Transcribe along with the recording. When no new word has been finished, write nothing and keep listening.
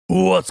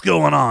What's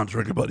going on,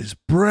 Drinking Buddies?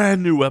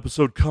 Brand new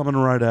episode coming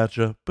right at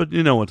you, but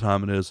you know what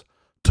time it is.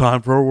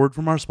 Time for a word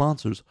from our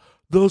sponsors,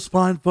 those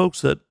fine folks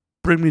that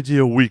bring me to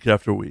you week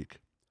after week.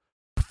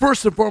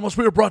 First and foremost,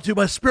 we are brought to you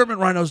by Spearmint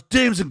Rhinos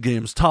Dames and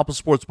Games, Topless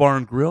Sports Bar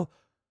and Grill,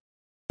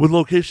 with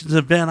locations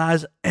in Van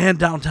Nuys and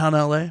downtown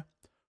LA.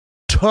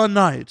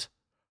 Tonight,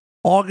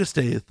 August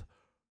 8th,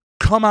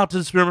 come out to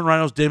the Spearmint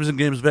Rhinos Dames and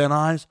Games Van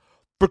Nuys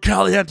for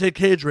Caliente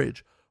Cage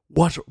Rage.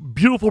 Watch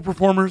beautiful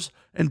performers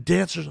and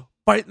dancers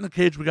fight in the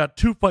cage. We got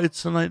 2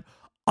 fights tonight.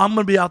 I'm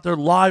going to be out there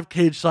live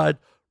cage side,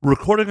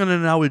 recording on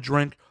an Now We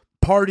Drink,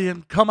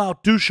 partying, come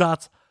out, do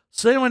shots,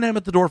 say my name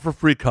at the door for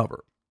free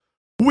cover.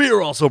 We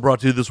are also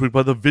brought to you this week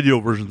by the video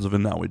versions of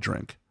Now We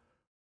Drink.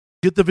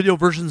 Get the video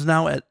versions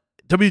now at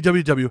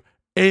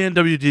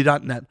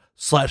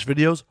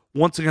www.anwd.net/videos.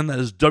 Once again, that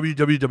is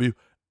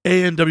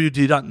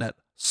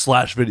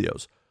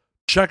www.anwd.net/videos.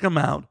 Check them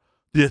out.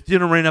 The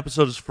Athena Rain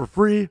episode is for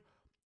free.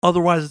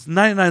 Otherwise, it's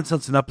 99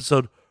 cents an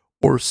episode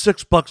or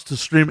 $6 to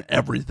stream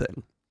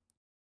everything.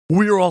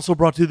 We are also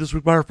brought to you this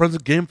week by our friends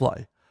at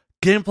Gamefly.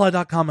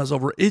 Gamefly.com has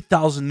over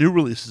 8,000 new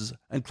releases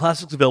and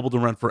classics available to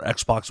rent for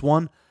Xbox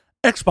One,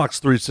 Xbox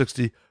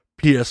 360,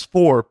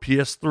 PS4,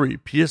 PS3,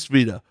 PS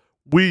Vita,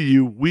 Wii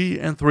U,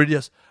 Wii, and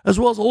 3DS, as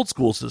well as old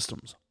school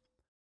systems.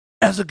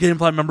 As a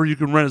Gamefly member, you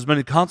can rent as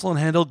many console and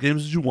handheld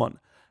games as you want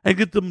and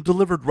get them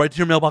delivered right to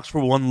your mailbox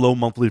for one low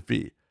monthly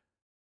fee.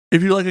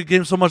 If you like a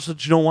game so much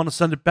that you don't want to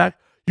send it back,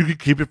 you can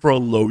keep it for a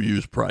low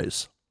use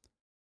price.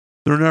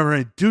 There are never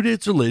any due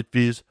dates or late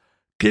fees.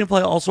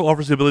 Gamefly also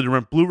offers the ability to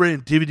rent Blu-ray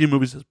and DVD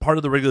movies as part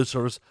of the regular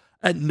service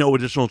at no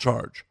additional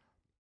charge.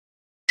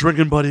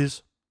 Drinking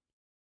buddies,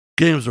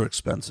 games are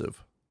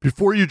expensive.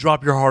 Before you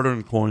drop your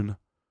hard-earned coin,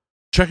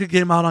 check a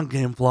game out on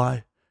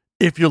Gamefly.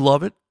 If you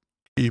love it,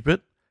 keep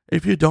it.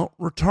 If you don't,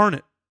 return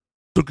it.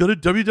 So go to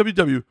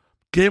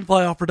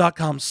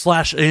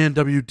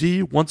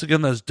www.gameflyoffer.com/ANWD. Once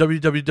again, that's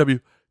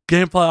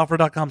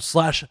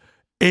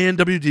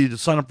www.gameflyoffer.com/ANWD to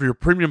sign up for your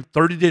premium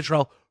 30-day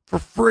trial for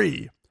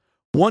free.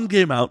 One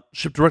game out,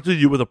 shipped directly to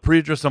you with a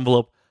pre-addressed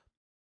envelope,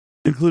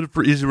 included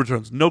for easy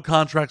returns. No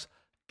contracts,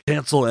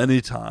 cancel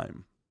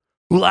anytime.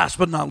 Last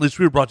but not least,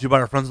 we are brought to you by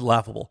our friends at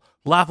Laughable.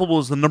 Laughable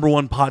is the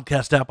 #1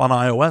 podcast app on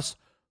iOS,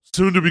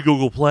 soon to be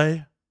Google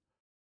Play.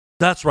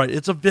 That's right,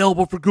 it's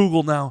available for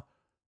Google now.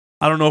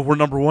 I don't know if we're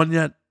 #1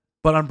 yet,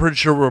 but I'm pretty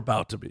sure we're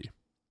about to be.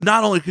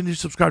 Not only can you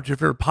subscribe to your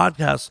favorite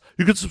podcasts,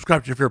 you can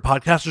subscribe to your favorite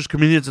podcasters,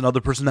 comedians, and other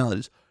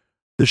personalities.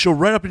 They show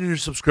right up in your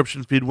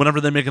subscription feed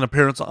whenever they make an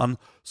appearance on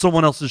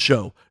someone else's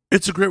show.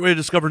 It's a great way to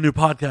discover new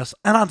podcasts.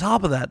 And on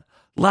top of that,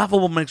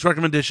 Laughable makes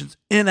recommendations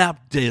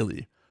in-app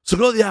daily. So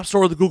go to the App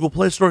Store or the Google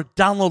Play Store,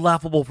 download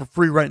Laughable for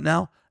free right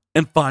now,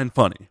 and find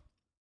funny.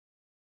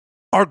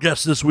 Our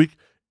guest this week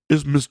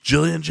is Miss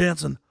Jillian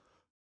Jansen.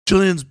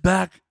 Jillian's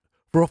back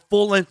for a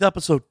full-length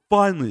episode.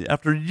 Finally,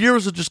 after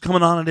years of just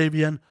coming on at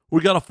AVN,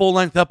 we got a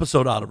full-length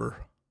episode out of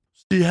her.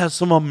 She has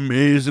some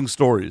amazing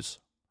stories.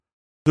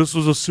 This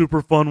was a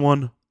super fun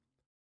one.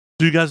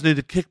 So you guys need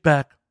to kick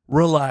back,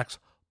 relax,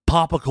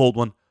 pop a cold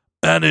one,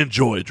 and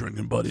enjoy,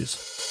 Drinking Buddies.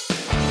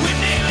 When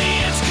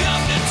aliens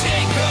come to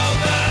take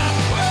over,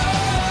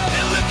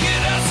 they look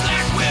at us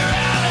like we're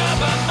out of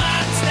our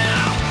minds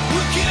now.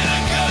 We're gonna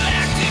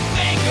galactic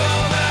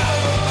makeover,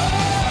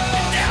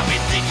 and now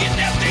we're thinking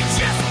that they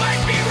just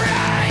might be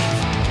right.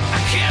 I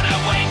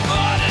cannot wait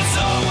for this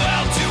whole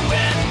world to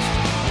end.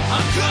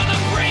 I'm gonna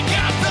break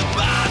out the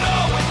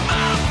bottle with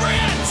my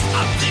friends.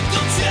 I think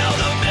they'll tell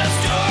the best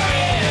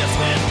stories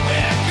when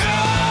we're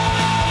gone.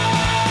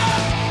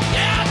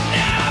 And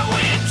now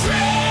we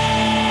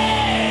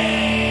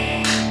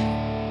drink.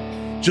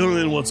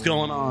 Jillian, what's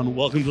going on?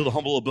 Welcome to the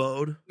humble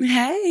abode.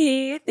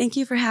 Hey, thank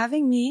you for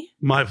having me.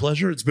 My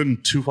pleasure. It's been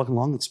too fucking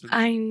long. It's been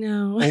I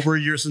know. over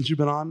a year since you've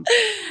been on.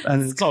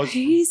 And it's always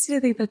Crazy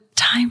to think that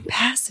time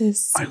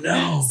passes so I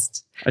know.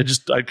 fast.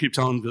 I keep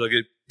telling people I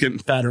get getting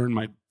fatter and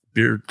my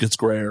beard gets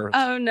grayer.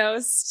 Oh no,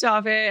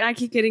 stop it. I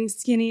keep getting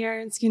skinnier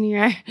and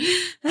skinnier.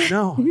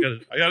 No,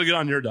 I gotta get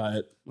on your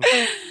diet.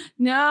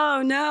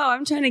 No,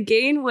 I'm trying to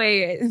gain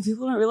weight.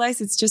 People don't realize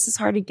it's just as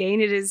hard to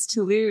gain it is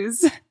to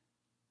lose.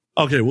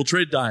 Okay, we'll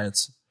trade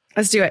diets.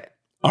 Let's do it.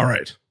 All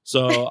right.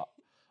 So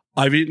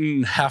I've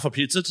eaten half a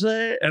pizza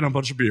today and a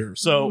bunch of beer.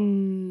 So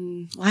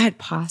Well, I had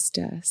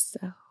pasta,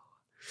 so.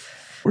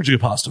 where'd you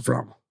get pasta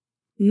from?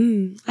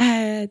 I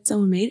had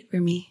someone made it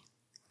for me.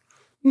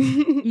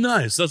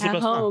 Nice. That's the At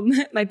best part. home.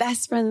 My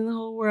best friend in the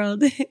whole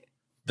world.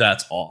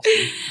 That's awesome.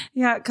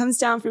 Yeah, it comes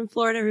down from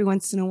Florida every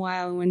once in a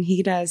while. And when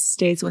he does,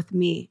 stays with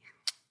me.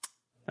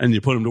 And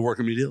you put him to work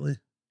immediately?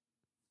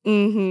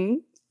 Mm-hmm.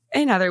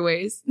 In other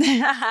ways.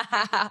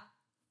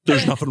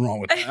 There's nothing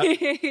wrong with that.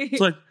 It's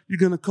like, you're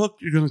going to cook,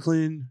 you're going to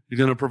clean, you're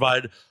going to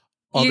provide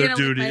other You're gonna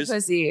lick duties. my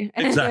pussy.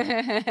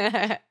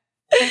 Exactly.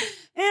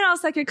 And I'll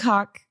suck your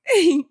cock.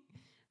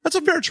 That's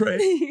a fair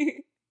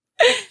trade.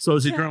 So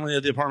is he currently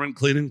at the apartment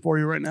cleaning for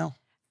you right now?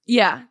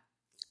 Yeah,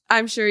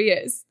 I'm sure he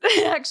is,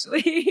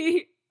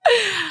 actually.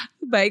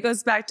 But he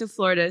goes back to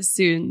Florida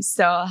soon,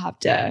 so I'll have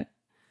to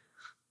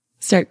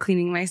start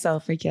cleaning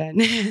myself again.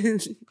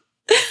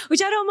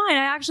 which I don't mind.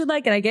 I actually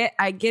like it.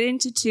 I get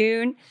into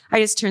tune.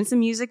 I just turn some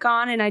music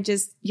on and I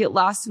just get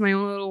lost in my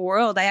own little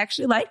world. I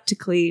actually like to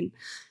clean.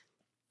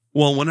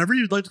 Well, whenever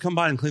you'd like to come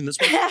by and clean this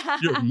place,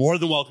 you're more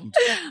than welcome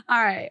to.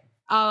 All right.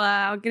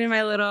 I'll get in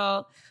my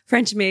little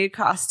French maid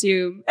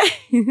costume.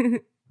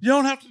 You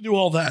don't have to do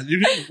all that. You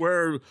can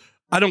wear,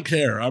 I don't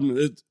care.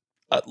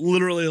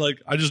 Literally,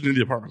 like, I just need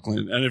the apartment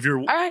clean. And if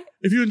All right.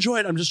 if you enjoy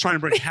it, I'm just trying to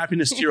bring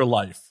happiness to your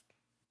life.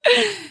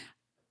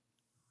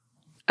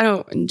 I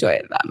don't enjoy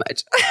it that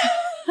much.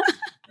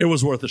 It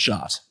was worth a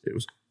shot. It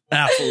was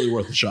absolutely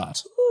worth a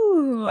shot.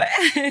 Ooh.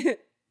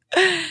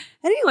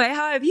 Anyway,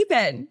 how have you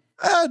been?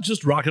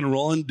 Just rocking and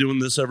rolling, doing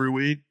this every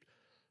week,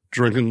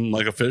 drinking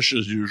like a fish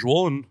as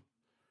usual. And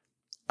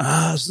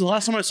so the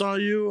last time I saw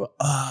you,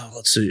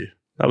 let's see,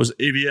 that was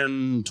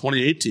AVN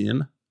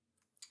 2018.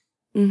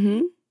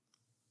 Mm-hmm.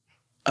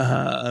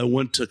 I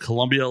went to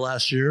Colombia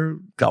last year,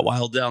 got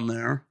wild down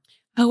there.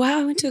 Oh,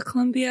 wow. I went to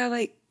Colombia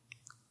like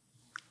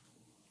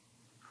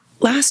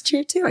last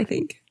year too, I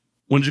think.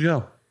 When'd you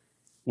go?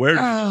 Where?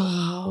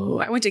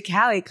 Oh, I went to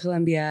Cali,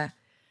 Colombia.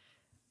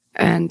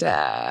 And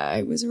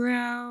it was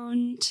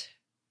around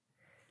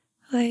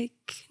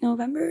like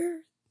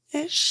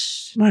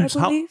November-ish, Nice.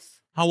 I believe.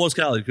 How was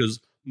Cali? Because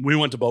we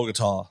went to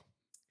Bogota.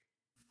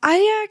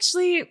 I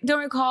actually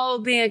don't recall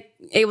being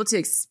able to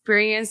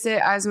experience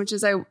it as much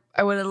as I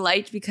would have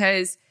liked,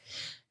 because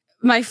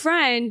my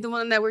friend, the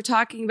one that we're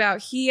talking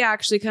about, he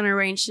actually kind of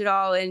arranged it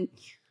all. And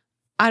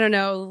I don't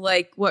know,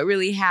 like, what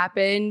really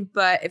happened.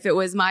 But if it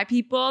was my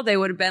people, they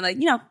would have been like,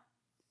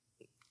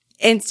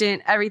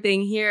 instant,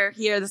 everything here,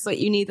 this is what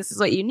you need, this is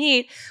what you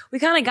need. We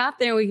kind of got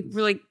there and we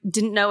really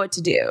didn't know what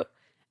to do.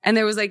 And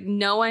there was like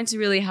no one to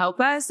really help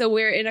us. So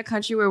we're in a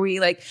country where we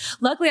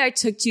luckily I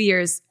took 2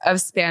 years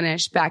of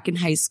Spanish back in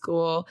high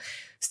school.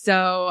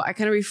 So I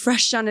kind of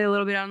refreshed on it a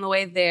little bit on the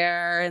way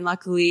there. And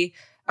luckily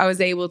I was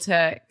able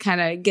to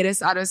kind of get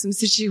us out of some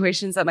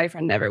situations that my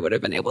friend never would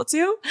have been able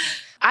to.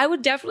 I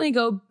would definitely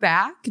go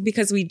back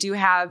because we do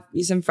have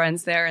some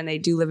friends there and they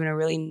do live in a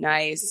really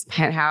nice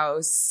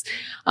penthouse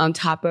on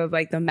top of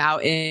like the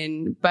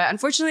mountain. But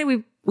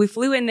unfortunately, we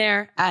flew in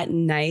there at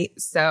night.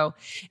 So,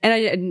 and I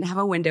didn't have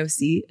a window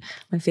seat,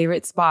 my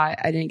favorite spot.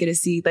 I didn't get to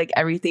see like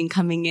everything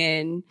coming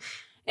in.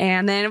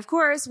 And then, of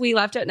course, we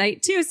left at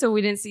night too, so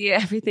we didn't see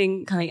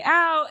everything coming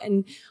out.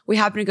 And we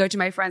happened to go to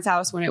my friend's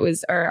house when it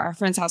was, or our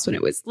friend's house when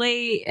it was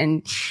late.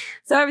 And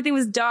so everything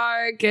was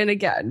dark. And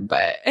again,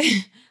 but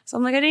so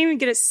I'm like, I didn't even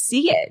get to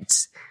see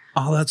it.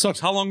 Oh, that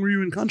sucks. How long were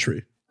you in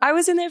country? I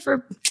was in there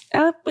for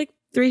like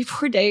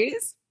 3-4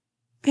 days.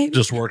 Maybe.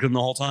 Just working the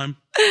whole time?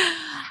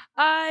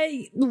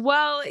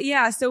 Well,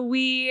 yeah. So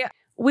we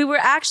were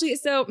actually,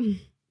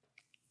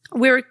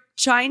 we were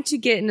trying to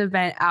get an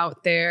event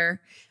out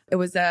there. It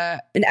was an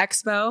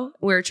expo.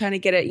 We were trying to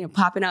get it,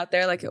 popping out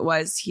there like it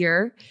was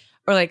here,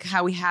 or like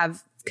how we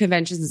have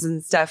conventions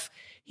and stuff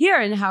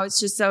here, and how it's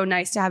just so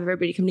nice to have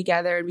everybody come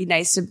together. It'd be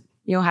nice to,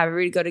 have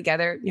everybody go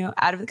together,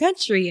 out of the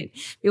country and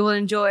be able to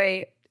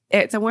enjoy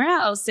it somewhere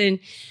else. And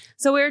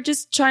so we were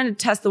just trying to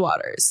test the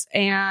waters,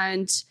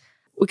 and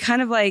we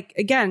kind of like,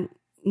 again,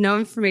 no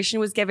information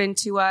was given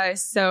to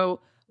us.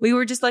 So we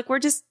were just like, we're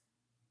just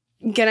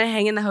gonna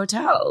hang in the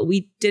hotel.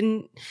 We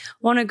didn't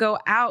want to go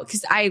out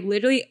because I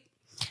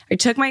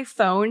took my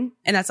phone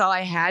and that's all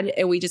I had.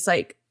 And we just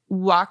like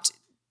walked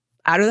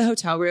out of the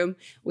hotel room.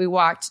 We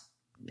walked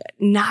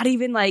not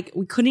even like,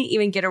 we couldn't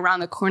even get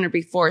around the corner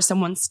before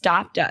someone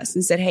stopped us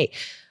and said, "Hey,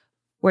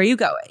 where are you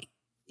going?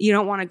 You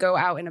don't want to go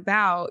out and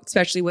about,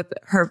 especially with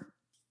her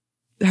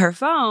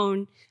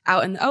phone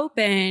out in the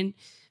open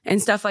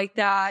and stuff like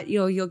that.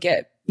 You'll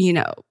get,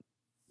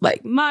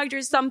 like mugged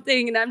or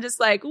something." And I'm just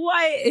like,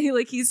 what?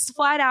 Like, he's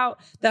flat out,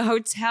 the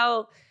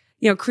hotel,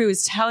 crew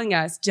is telling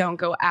us don't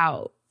go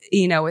out,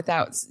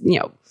 without,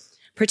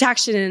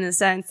 protection in the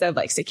sense of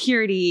like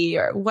security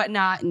or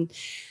whatnot. And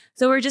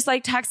so we're just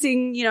like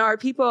texting, our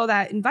people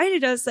that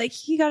invited us,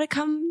 like, you got to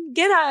come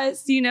get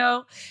us,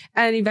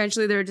 and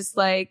eventually they're just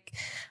like,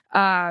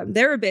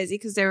 they were busy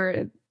because they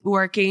were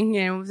working,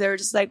 and they were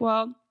just like,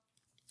 well,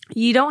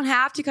 you don't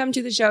have to come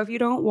to the show if you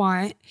don't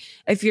want.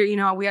 If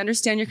you're, we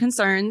understand your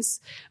concerns.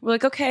 We're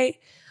like, okay,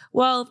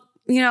 well,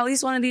 at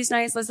least one of these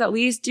nights, let's at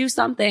least do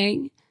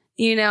something,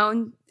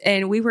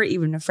 and we were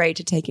even afraid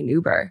to take an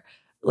Uber.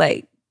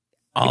 Like,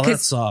 oh, that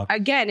sucks.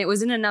 Again, it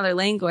was in another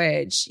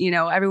language,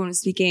 everyone was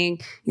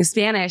speaking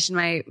Spanish,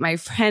 and my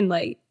friend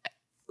like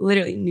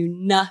literally knew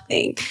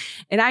nothing.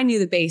 And I knew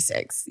the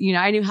basics,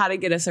 I knew how to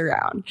get us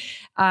around.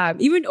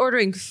 Even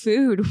ordering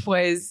food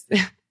was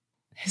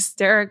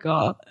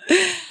hysterical.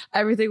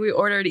 Everything we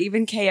ordered,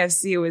 even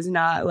KFC, was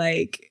not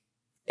like,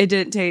 it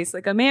didn't taste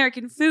like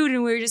American food.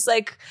 And we were just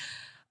like,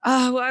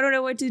 oh, well, I don't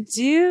know what to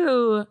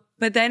do.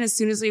 But then as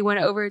soon as we went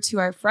over to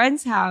our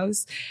friend's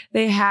house,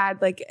 they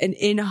had like an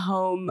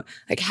in-home,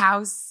 like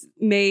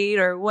housemaid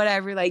or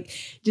whatever, like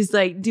just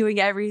like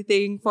doing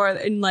everything for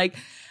it. And like,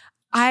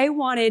 I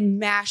wanted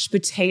mashed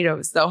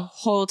potatoes the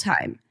whole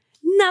time.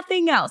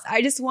 Nothing else.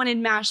 I just wanted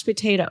mashed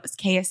potatoes.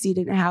 KFC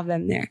didn't have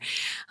them there.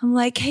 I'm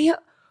like, hey,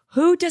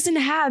 who doesn't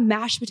have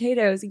mashed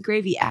potatoes and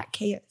gravy at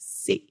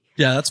KFC?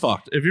 Yeah, that's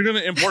fucked. If you're going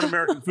to import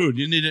American food,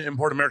 you need to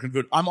import American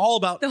food. I'm all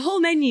about The whole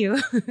menu.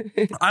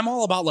 I'm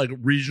all about like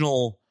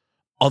regional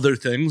other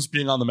things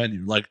being on the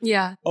menu. Like,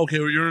 Yeah. okay,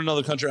 well, you're in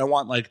another country. I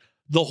want like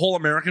the whole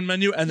American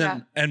menu and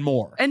then and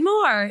more. And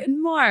more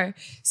and more.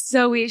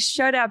 So we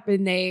showed up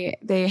and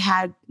they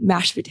had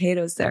mashed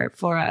potatoes there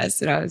for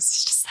us. And I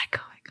was just like,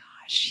 oh my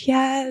gosh,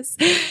 yes.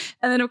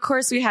 And then of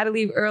course we had to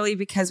leave early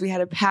because we had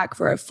to pack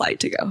for a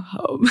flight to go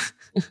home.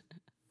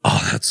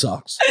 Oh, that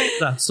sucks.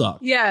 That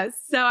sucks. Yes.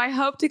 So I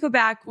hope to go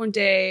back one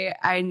day.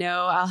 I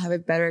know I'll have a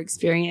better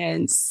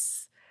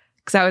experience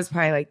because I was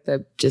probably like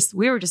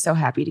we were just so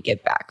happy to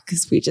get back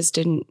because we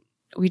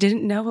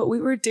didn't know what we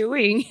were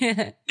doing.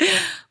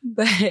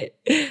 But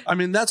I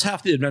mean, that's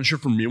half the adventure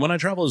for me when I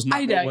travel is not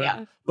I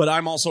know, but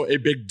I'm also a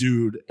big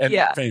dude and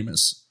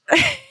famous.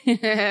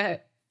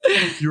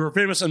 You were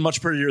famous and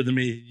much prettier than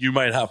me. You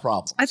might have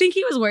problems. I think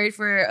he was worried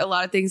for a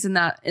lot of things in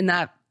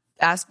that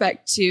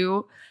aspect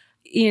too,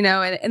 and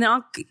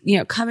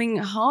then coming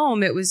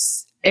home, it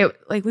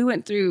like we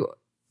went through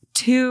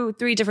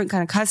 2-3 different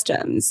kind of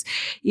customs,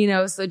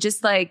 so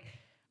just like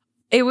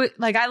it would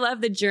like, I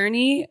love the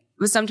journey,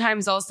 but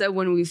sometimes also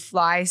when we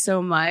fly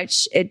so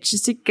much, it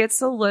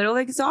gets a little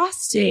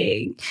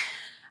exhausting.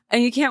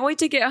 And you can't wait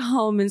to get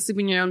home and sleep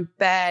in your own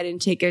bed and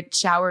take a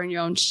shower in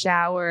your own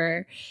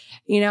shower.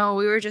 We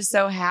were just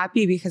so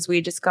happy because we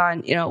had just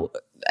gone,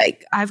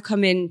 like I've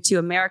come into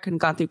America and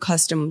gone through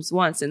customs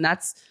once. And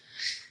that's,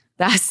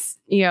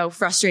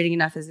 frustrating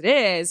enough as it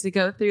is to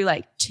go through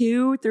like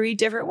 2-3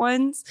 different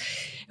ones.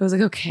 It was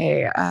like,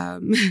 okay, are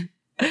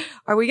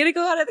we going to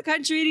go out of the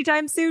country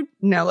anytime soon?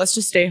 No, let's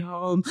just stay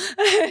home.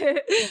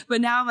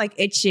 But now I'm like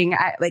itching.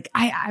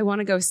 I want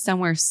to go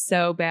somewhere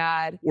so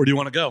bad. Where do you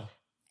want to go?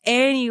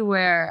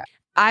 Anywhere.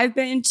 I've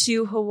been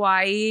to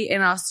Hawaii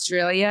and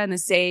Australia and the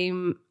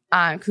same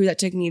crew that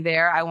took me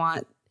there.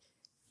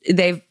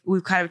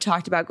 We've kind of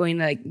talked about going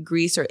to like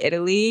Greece or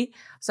Italy.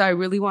 So I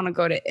really want to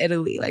go to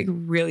Italy, like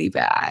really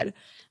bad.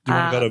 Do you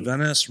want to go to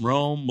Venice,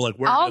 Rome, like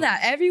where? All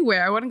that,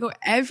 everywhere. I want to go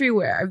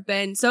everywhere.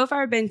 So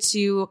far I've been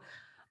to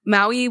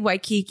Maui,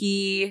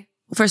 Waikiki.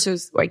 First it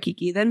was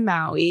Waikiki, then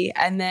Maui,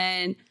 and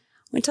then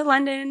went to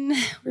London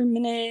for a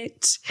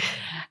minute.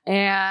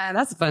 And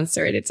that's a fun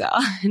story to tell.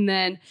 And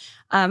then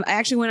I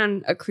actually went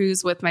on a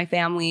cruise with my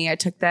family. I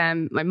took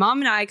them. My mom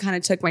and I kind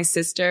of took my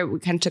sister. We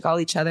kind of took all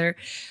each other.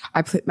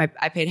 I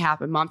paid half.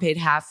 My mom paid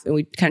half, and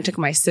we kind of took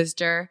my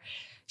sister.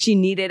 She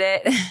needed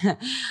it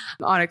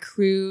on a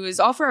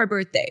cruise, all for our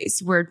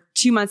birthdays. We're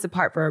 2 months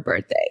apart for our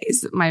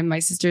birthdays. My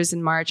sister's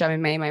in March. I'm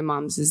in May. My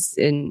mom's is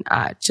in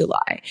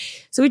July.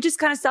 So we just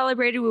kind of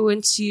celebrated. We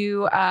went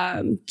to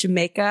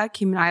Jamaica,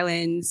 Cayman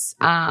Islands,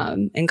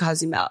 and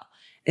Cozumel,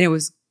 and it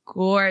was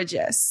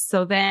gorgeous.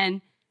 So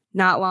then,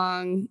 not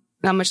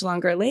much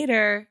longer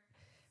later,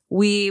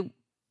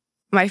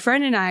 my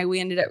friend and I, we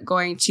ended up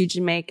going to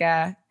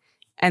Jamaica,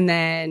 and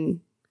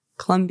then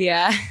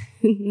Colombia,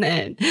 and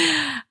then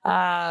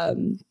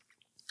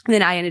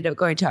I ended up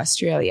going to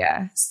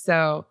Australia.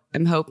 So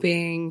I'm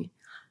hoping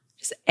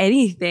just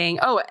anything.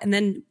 Oh, and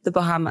then the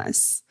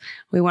Bahamas.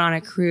 We went on a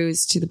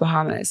cruise to the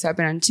Bahamas. So I've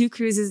been on 2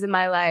 cruises in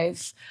my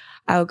life.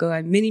 I will go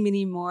on many,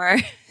 many more.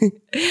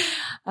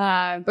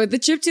 But the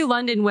trip to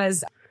London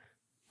was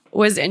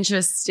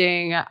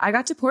interesting. I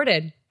got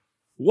deported.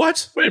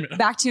 What? Wait a minute.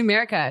 Back to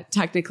America,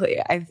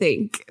 technically. I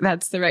think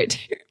that's the right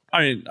term.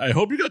 I mean, I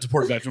hope you got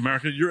deported back to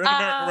America. You're in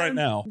America right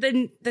now.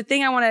 The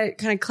thing I want to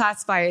kind of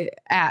classify it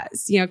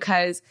as,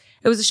 because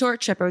it was a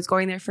short trip. I was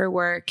going there for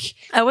work.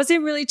 I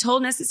wasn't really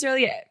told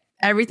necessarily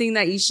everything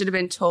that you should have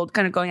been told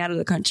kind of going out of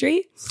the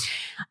country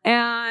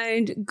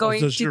and going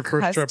to your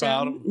first trip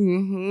out?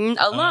 Alone.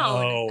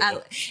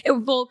 Oh.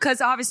 Well, because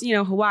obviously,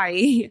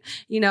 Hawaii,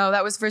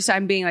 that was first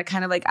time being like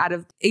kind of like out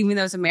of, even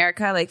though it's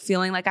America, like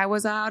feeling like I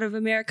was out of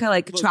America,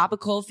 like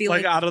tropical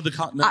feeling. Like out of the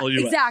continental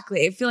US.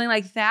 Exactly. Feeling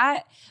like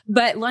that.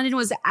 But London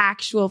was the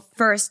actual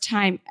first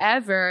time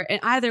ever. And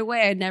either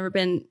way, I'd never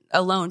been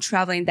alone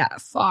traveling that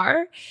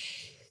far.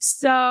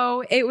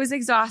 So it was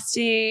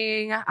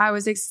exhausting. I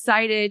was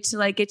excited to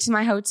like get to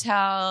my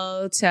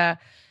hotel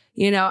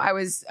I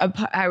was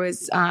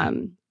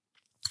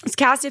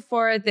casted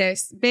for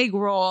this big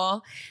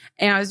role,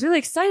 and I was really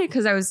excited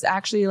because I was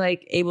actually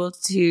like able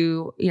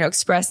to,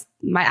 express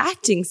my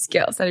acting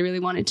skills that I really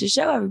wanted to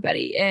show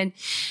everybody. And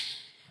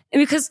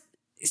because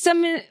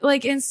some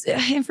like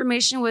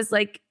information was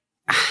like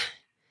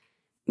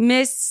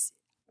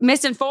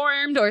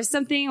misinformed or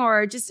something,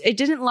 or just, it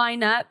didn't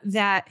line up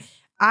that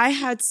I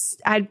had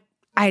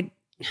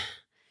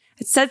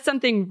said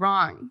something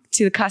wrong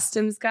to the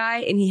customs guy,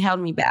 and he held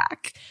me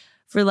back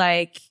for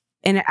like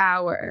an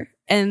hour.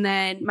 And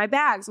then my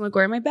bags, I'm like,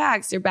 where are my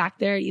bags? They're back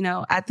there,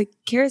 at the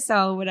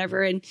carousel or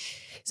whatever. And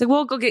he's like,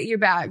 well, go get your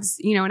bags,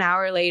 an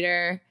hour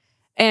later.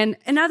 And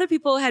other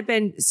people had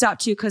been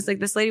stopped too, because like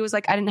this lady was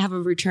like, I didn't have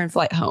a return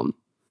flight home.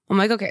 I'm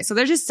like, okay, so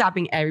they're just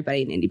stopping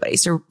everybody and anybody.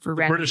 So for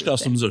random British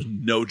customs is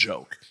no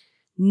joke.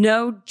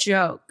 No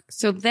joke.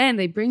 So then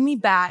they bring me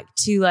back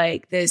to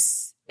like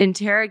this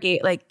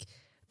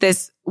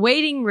this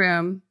waiting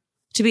room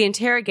to be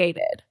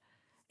interrogated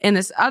in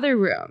this other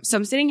room. So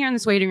I'm sitting here in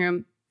this waiting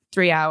room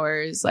 3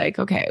 hours, like,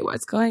 okay,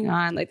 what's going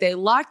on? Like, they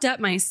locked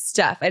up my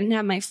stuff. I didn't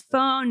have my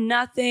phone,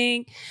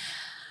 nothing.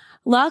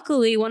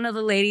 Luckily, one of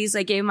the ladies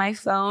like gave my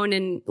phone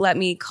and let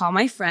me call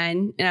my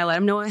friend, and I let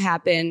him know what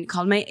happened,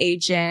 called my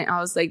agent. I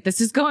was like,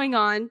 this is going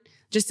on,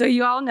 just so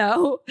you all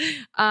know.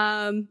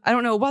 I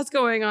don't know what's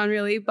going on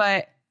really,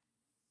 but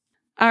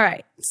all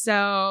right.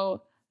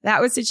 So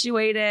that was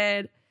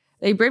situated.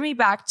 They bring me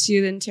back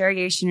to the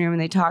interrogation room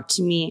and they talk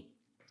to me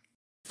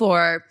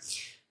for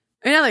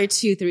another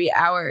 2-3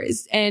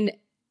 hours. And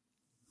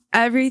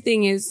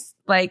everything is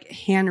like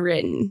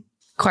handwritten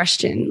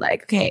question.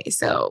 Like, okay,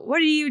 so what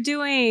are you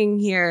doing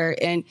here?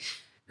 And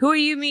who are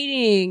you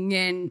meeting?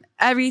 And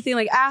everything,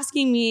 like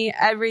asking me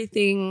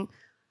everything.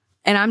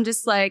 And I'm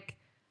just like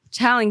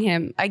telling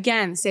him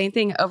again, same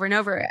thing over and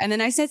over. And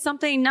then I said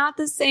something not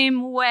the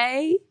same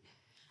way.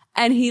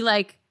 And he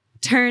like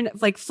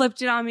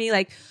flipped it on me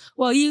like,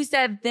 well, you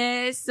said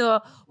this.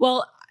 So,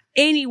 well,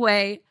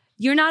 anyway,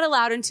 you're not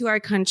allowed into our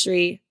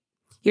country.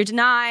 You're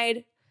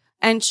denied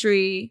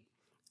entry.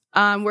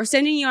 We're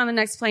sending you on the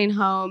next plane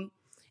home,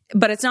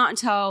 but it's not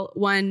until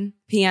 1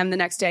 p.m. the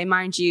next day.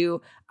 Mind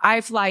you,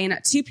 I fly in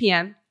at 2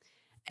 p.m.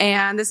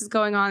 and this is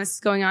going on.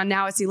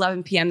 Now it's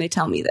 11 p.m. They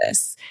tell me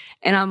this.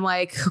 And I'm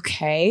like,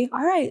 okay,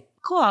 all right,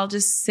 cool. I'll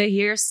just sit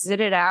here,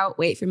 sit it out,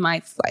 wait for my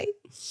flight.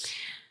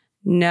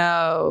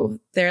 No,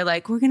 they're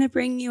like, we're going to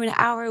bring you an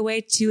hour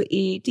away to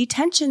a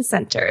detention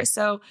center.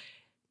 So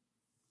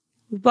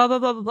blah, blah,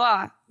 blah, blah,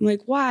 blah. I'm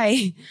like,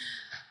 why?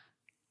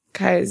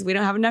 Because we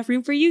don't have enough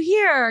room for you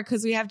here,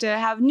 because we have to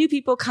have new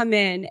people come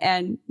in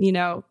and, you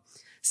know,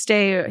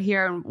 stay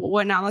here and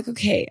whatnot. I'm like,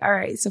 okay, all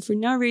right. So for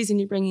no reason,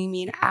 you're bringing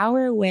me an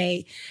hour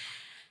away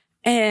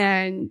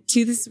and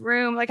to this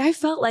room. Like, I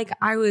felt like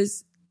I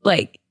was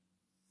like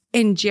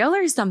in jail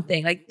or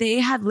something. Like, they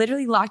had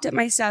literally locked up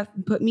my stuff,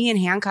 put me in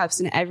handcuffs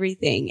and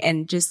everything,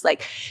 and just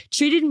like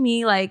treated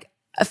me like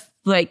a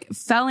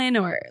felon,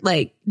 or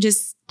like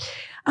just,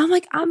 I'm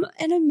like, I'm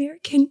an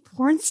American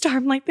porn star.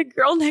 I'm like the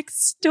girl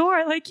next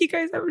door. Like, you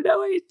guys have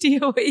no idea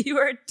what you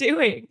are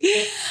doing.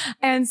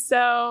 And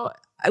so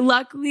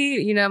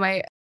luckily, you know,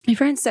 my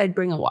friend said,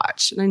 bring a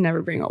watch. And I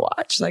never bring a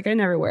watch. Like, I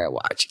never wear a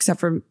watch except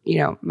for, you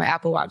know, my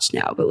Apple Watch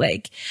now. But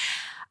like,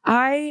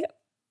 I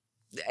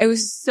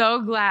was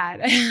so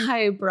glad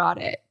I brought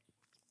it,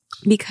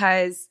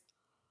 because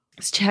I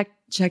was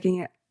checking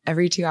it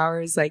every 2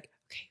 hours. Like,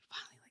 okay,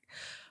 finally,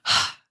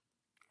 like,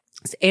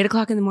 it's 8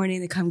 o'clock in the morning.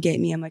 They come get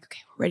me. I'm like,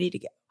 okay, we're ready to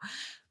go.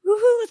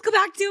 Woohoo, let's go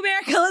back to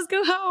America. Let's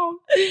go home.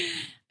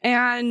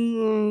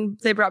 And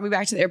they brought me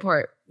back to the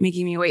airport,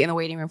 making me wait in the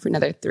waiting room for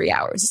another 3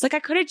 hours. It's like, I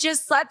could have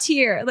just slept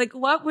here. Like,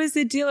 what was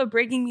the deal of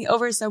bringing me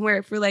over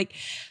somewhere for like,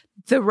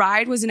 the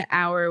ride was an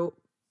hour.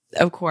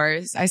 Of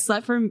course, I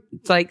slept for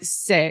like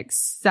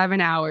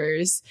 6-7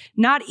 hours,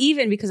 not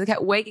even, because I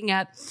kept waking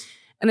up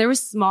and there were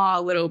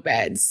small little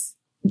beds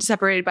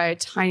separated by a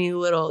tiny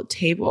little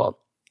table.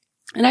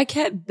 And I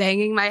kept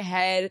banging my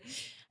head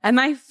and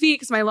my feet,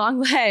 because my long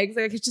legs,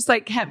 like, I just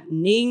like kept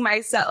kneeing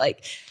myself.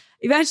 Like,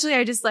 eventually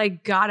I just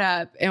like got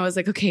up and was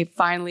like, okay,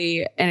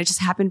 finally. And it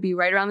just happened to be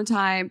right around the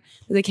time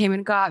that they came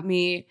and got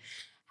me.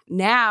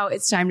 Now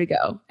it's time to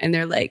go. And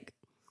they're like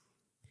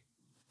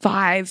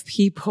 5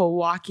 people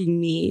walking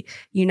me,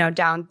 you know,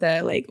 down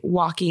the like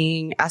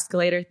walking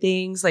escalator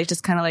things. Like,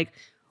 just kind of like,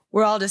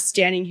 we're all just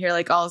standing here,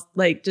 like all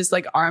like, just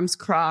like arms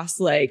crossed,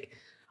 like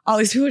all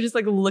these people just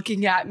like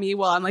looking at me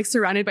while I'm like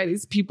surrounded by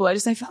these people. I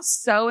felt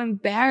so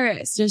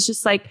embarrassed. It's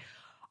just like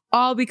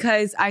all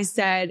because I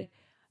said,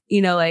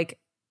 you know, like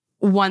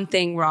one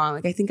thing wrong.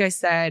 Like, I think I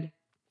said,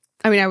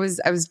 I mean, I was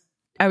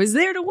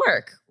there to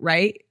work,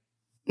 right?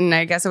 And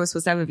I guess I was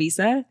supposed to have a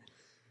visa.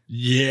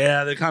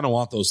 Yeah, they kind of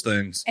want those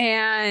things.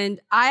 And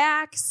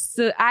I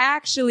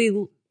actually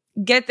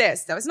get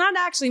this. That was not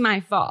actually my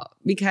fault,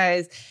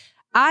 because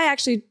I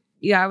actually,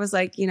 I was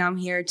like, you know, I'm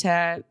here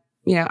to,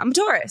 you know, I'm a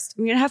tourist.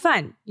 I'm going to have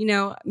fun, you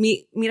know,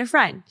 meet a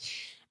friend.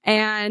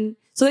 And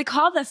so they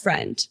called the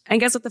friend,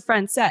 and guess what the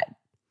friend said?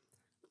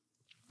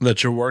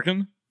 That you're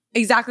working?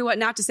 Exactly what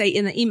not to say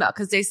in the email,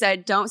 because they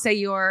said, don't say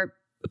you're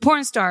a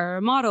porn star or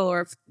a model,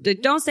 or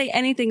don't say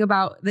anything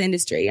about the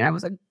industry. And I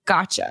was like,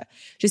 gotcha.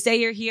 Just say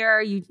you're here.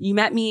 You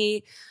met me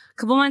a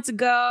couple months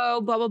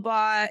ago, blah, blah,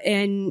 blah.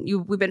 And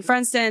we've been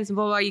friends since, and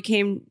blah, blah, blah. You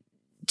came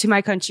to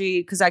my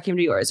country because I came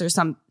to yours, or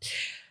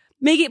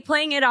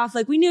playing it off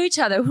like we knew each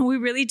other when we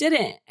really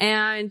didn't.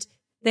 And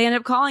they end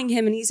up calling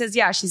him, and he says,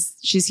 yeah,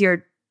 she's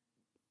here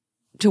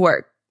to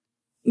work.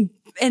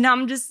 And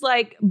I'm just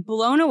like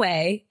blown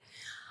away.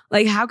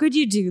 Like, how could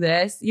you do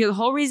this? You're the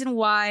whole reason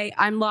why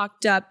I'm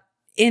locked up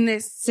in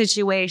this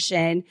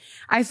situation.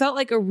 I felt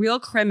like a real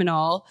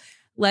criminal.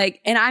 Like,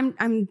 and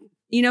I'm,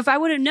 you know, if I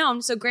would have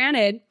known, so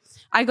granted,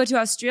 I go to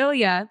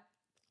Australia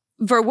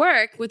for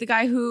work with a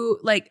guy who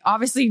like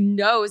obviously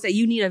knows that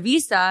you need a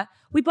visa.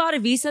 We bought a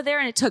visa there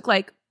and it took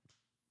like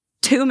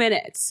 2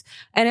 minutes,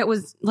 and it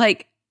was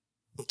like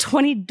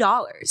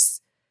 $20.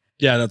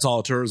 Yeah, that's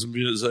all a tourism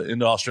visa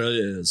into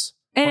Australia is.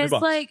 And it's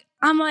 $20. like,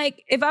 I'm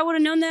like, if I would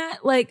have known that,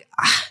 like,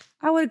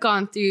 I would have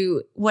gone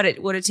through what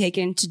it would have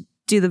taken to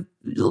do the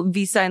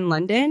visa in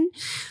London.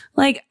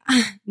 Like,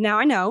 now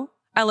I know.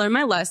 I learned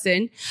my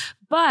lesson.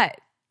 But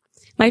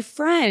my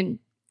friend,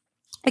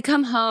 I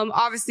come home,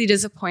 obviously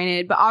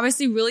disappointed, but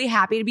obviously really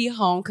happy to be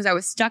home because I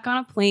was stuck on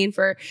a plane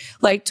for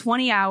like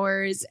 20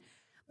 hours.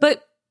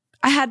 But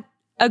I had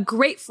a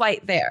great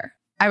flight there.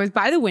 I was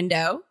by the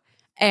window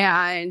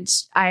and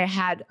I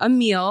had a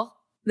meal.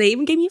 They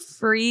even gave me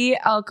free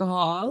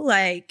alcohol,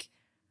 like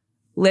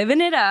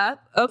living it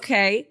up.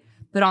 Okay.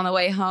 But on the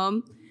way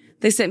home,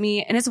 they sent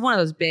me, and it's one of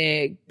those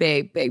big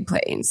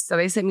planes. So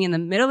they sent me in the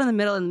middle, in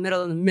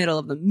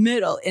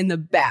the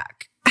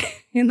back,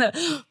 in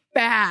the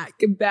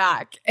back.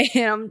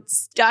 And I'm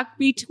stuck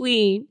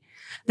between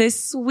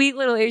this sweet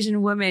little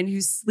Asian woman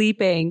who's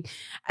sleeping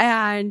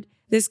and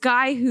this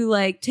guy who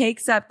like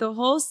takes up the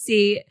whole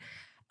seat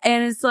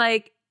and it's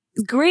like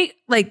great,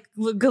 like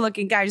good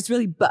looking guy, just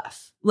really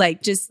buff.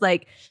 Like just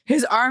like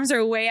his arms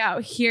are way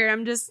out here.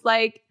 I'm just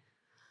like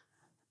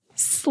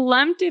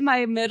slumped in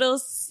my middle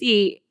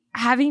seat,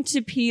 having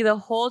to pee the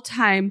whole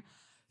time,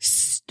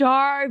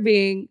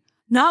 starving,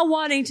 not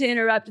wanting to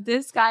interrupt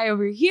this guy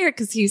over here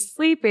because he's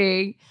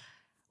sleeping.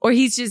 Or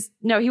he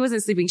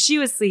wasn't sleeping. She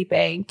was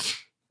sleeping,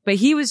 but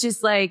he was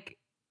just like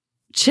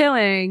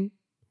chilling.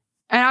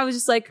 And I was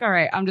just like, all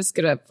right, I'm just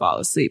going to fall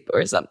asleep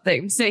or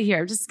something. Sit here.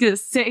 I'm just going to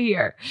sit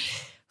here.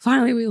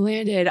 Finally, we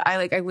landed.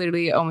 I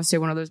literally almost did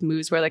one of those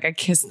moves where like I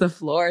kissed the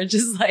floor,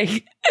 just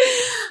like,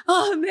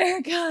 oh,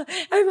 America,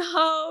 I'm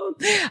home.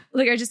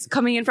 Like I just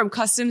coming in from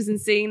customs and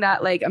seeing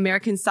that like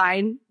American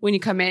sign when you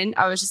come in,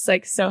 I was just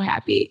like so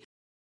happy.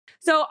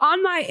 So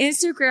on my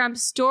Instagram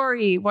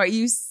story, what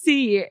you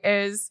see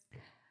is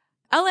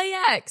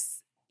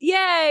LAX.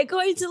 Yay,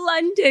 going to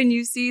London.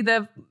 You see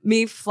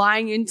me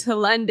flying into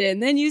London.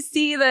 Then you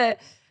see the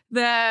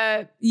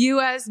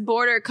US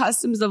border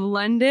customs of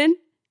London.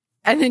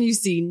 And then you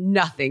see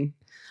nothing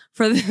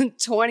for the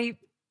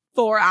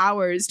 24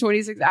 hours,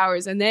 26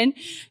 hours. And then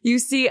you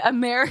see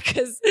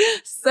America's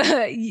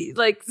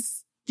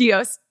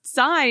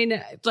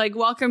sign, like,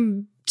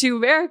 welcome to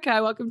America,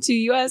 welcome to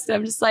US. And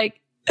I'm just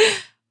like,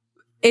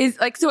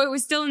 so it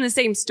was still in the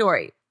same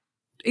story,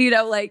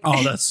 like.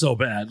 Oh, that's so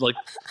bad. Like,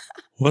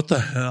 what the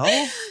hell?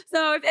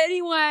 So if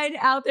anyone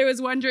out there was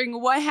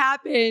wondering what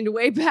happened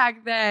way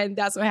back then,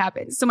 that's what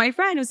happened. So my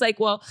friend was like,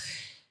 well,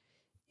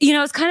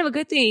 it's kind of a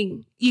good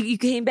thing you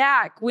came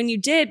back when you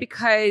did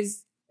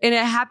because, and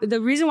it happened.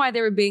 The reason why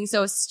they were being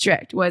so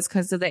strict was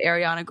because of the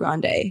Ariana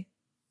Grande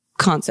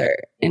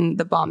concert and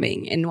the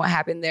bombing and what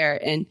happened there.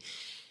 And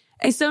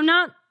so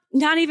not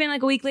even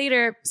like a week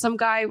later, some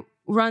guy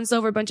runs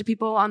over a bunch of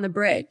people on the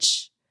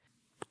bridge.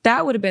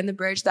 That would have been the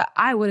bridge that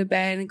I would have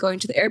been going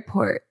to the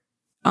airport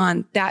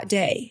on that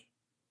day.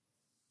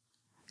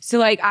 So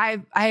like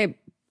I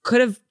could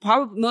have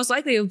probably most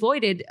likely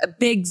avoided a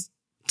big,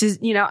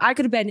 I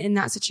could have been in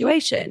that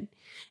situation.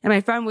 And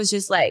my friend was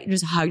just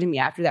hugged me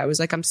after that. It was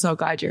like, I'm so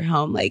glad you're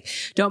home. Like,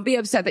 don't be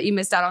upset that you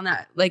missed out on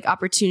that like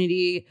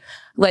opportunity.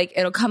 Like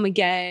it'll come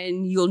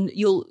again.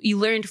 You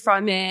learned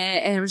from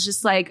it. And it was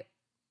just like,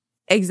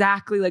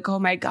 exactly like, oh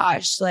my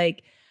gosh,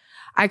 like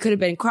I could have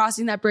been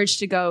crossing that bridge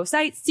to go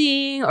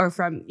sightseeing or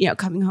from,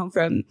 coming home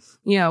from,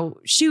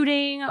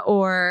 shooting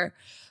or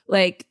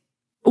like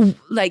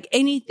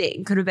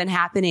anything could have been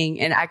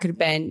happening and I could have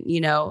been,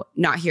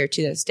 not here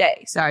to this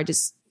day. So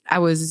I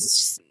was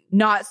just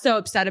not so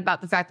upset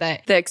about the fact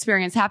that the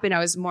experience happened. I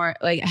was more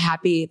like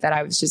happy that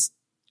I was just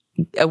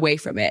away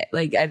from it.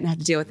 Like I didn't have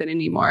to deal with it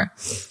anymore.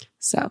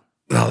 So.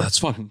 Oh, that's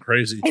fucking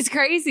crazy. It's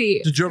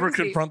crazy. Did you ever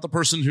confront the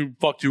person who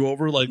fucked you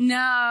over? Like,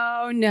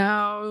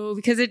 no,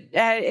 because it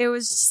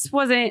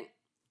wasn't,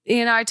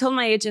 I told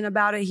my agent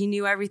about it. He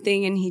knew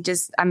everything and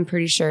I'm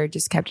pretty sure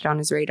just kept it on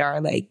his radar.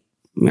 Like,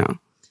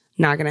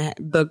 not going to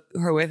book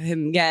her with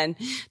him again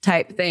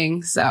type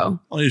thing.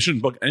 So. Well, you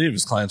shouldn't book any of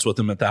his clients with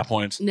him at that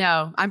point.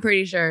 No, I'm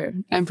pretty sure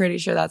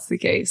that's the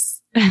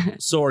case.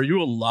 So are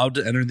you allowed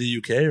to enter the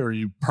UK or are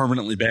you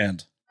permanently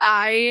banned?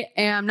 I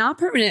am not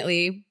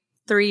permanently.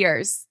 3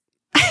 years.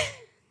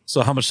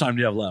 So how much time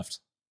do you have left?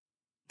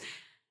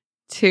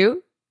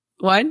 2?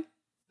 1?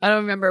 I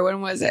don't remember.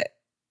 When was it?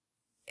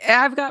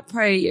 I've got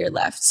probably a year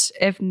left.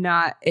 If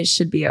not, it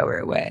should be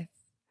over with.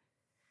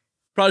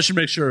 Probably should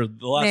make sure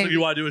the last thing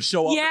you want to do is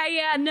show up.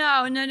 Yeah.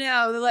 No.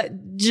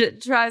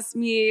 Trust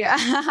me.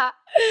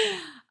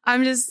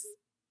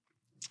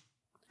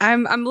 I'm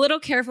a little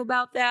careful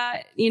about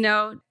that.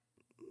 I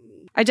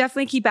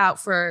definitely keep out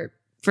for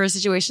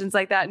situations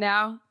like that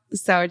now.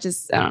 So I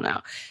don't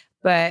know.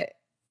 But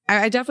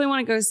I definitely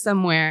want to go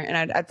somewhere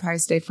and I'd probably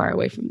stay far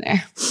away from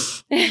there.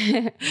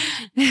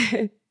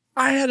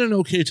 I had an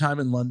okay time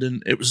in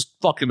London. It was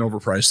fucking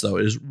overpriced though.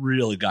 It is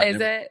really goddamn.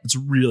 Is it? It's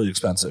really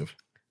expensive.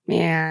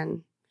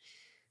 Man.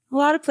 A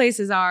lot of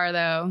places are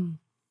though.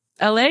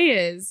 LA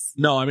is.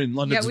 No, I mean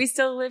London. Yeah, we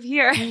still live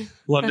here.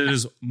 London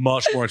is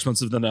much more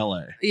expensive than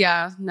LA.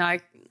 Yeah, no,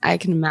 I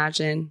can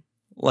imagine.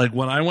 Like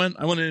when I went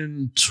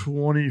in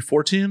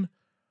 2014.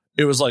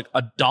 It was like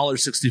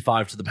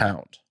 $1.65 to the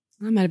pound.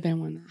 That might have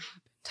been when that happened.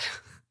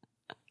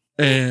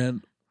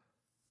 and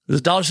it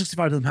was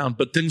 $1.65 to the pound,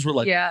 but things were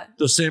like Yeah.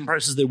 the same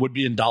prices they would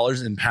be in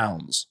dollars in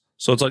pounds.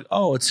 So it's like,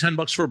 oh, it's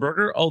 $10 for a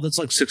burger. Oh, that's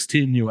like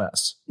 16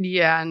 US.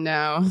 Yeah,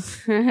 no.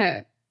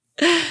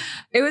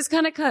 It was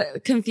kind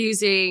of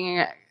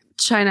confusing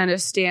trying to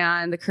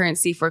understand the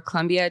currency for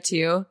Colombia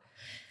too.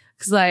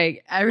 Cause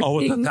like everything. Oh,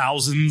 with the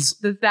thousands.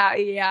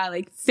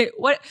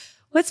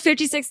 What's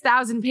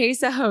 56,000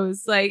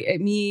 pesos? Like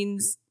it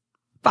means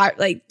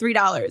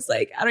 $3.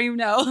 Like, I don't even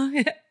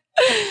know.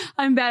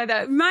 I'm bad at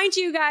that. Mind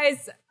you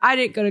guys, I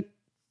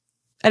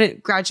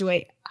didn't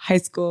graduate high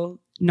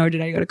school, nor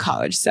did I go to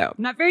college. So I'm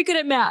not very good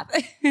at math.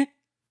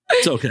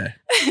 It's okay.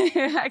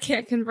 I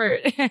can't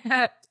convert.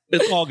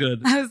 It's all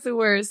good. I was the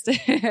worst.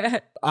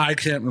 I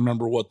can't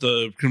remember what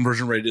the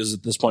conversion rate is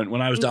at this point.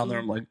 When I was down there,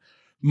 I'm like,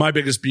 my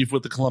biggest beef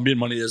with the Colombian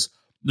money is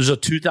there's a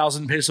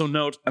 2,000 peso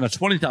note and a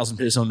 20,000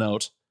 peso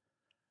note.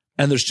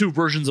 And there's two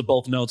versions of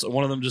both notes. And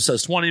one of them just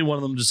says 20, one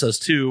of them just says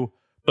 2.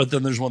 But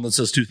then there's one that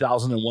says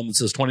 2,000 and one that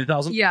says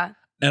 20,000. Yeah.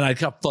 And I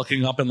kept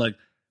fucking up and like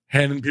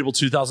handing people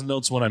 2,000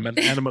 notes when I meant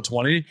to hand them a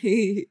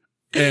 20.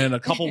 And a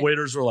couple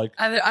waiters were like,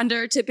 Either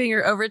under tipping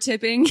or over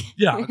tipping.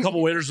 yeah, a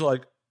couple waiters were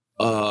like,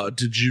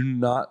 did you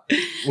not,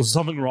 was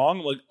something wrong?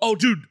 I'm like, oh,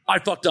 dude, I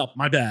fucked up.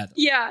 My bad.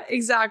 Yeah,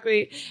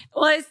 exactly.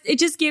 Well, it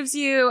just gives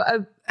you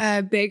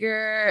a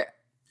bigger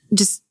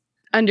just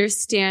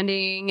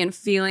understanding and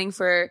feeling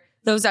for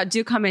those that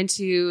do come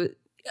into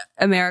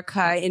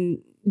America and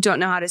don't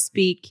know how to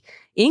speak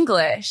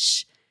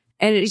English.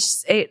 And it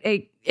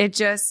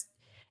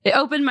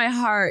opened my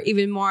heart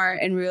even more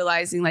in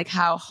realizing like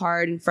how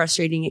hard and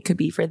frustrating it could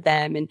be for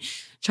them and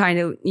trying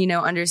to,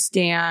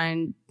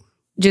 understand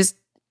just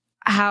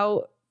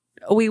how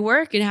we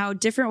work and how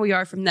different we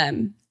are from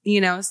them,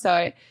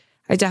 So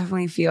I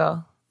definitely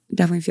feel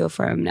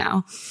for him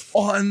now.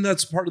 Oh, and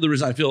that's part of the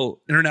reason I feel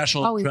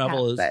international Always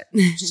travel have,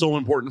 is so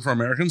important for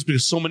Americans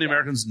because so many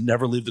Americans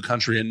never leave the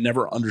country and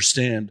never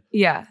understand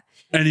Yeah.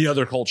 any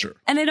other culture.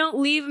 And they don't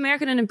leave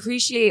America and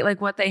appreciate like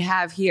what they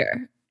have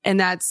here. And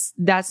that's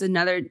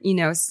another,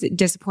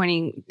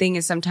 disappointing thing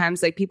is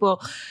sometimes like people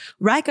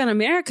rag on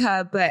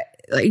America, but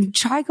like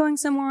try going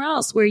somewhere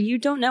else where you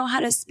don't know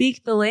how to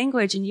speak the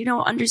language and you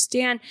don't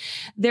understand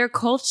their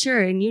culture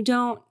and you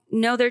don't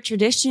know their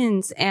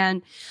traditions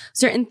and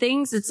certain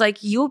things. It's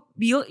like you'd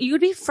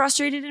be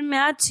frustrated and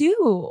mad too,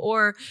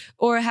 or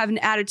have an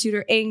attitude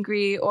or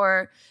angry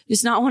or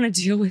just not want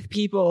to deal with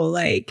people.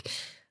 Like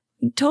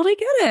totally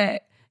get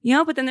it,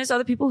 but then there's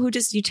other people who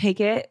just, you take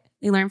it,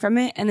 they learn from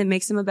it and it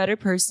makes them a better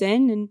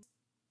person. And,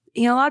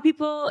 a lot of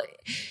people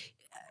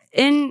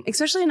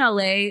especially in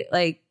LA,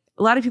 like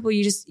a lot of people,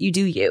 you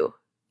do you,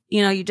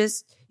 you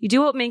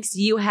do what makes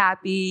you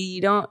happy.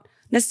 You don't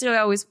necessarily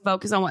always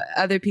focus on what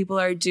other people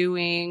are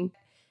doing.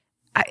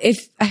 I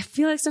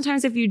feel like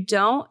sometimes if you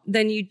don't,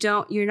 then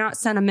you're not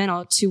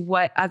sentimental to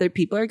what other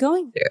people are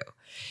going through,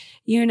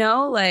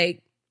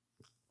 like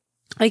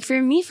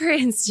for me, for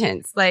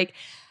instance, like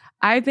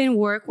I've been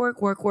work.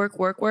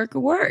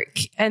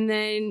 And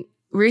then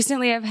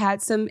recently I've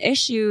had some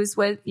issues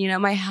with,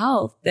 my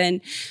health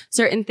and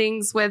certain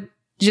things with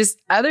just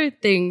other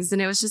things.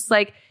 And it was just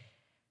like,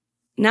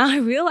 now I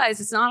realize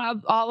it's not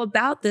all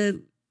about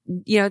the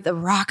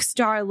rock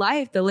star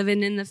life, the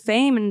living in the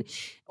fame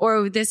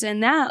or this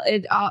and that,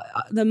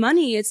 the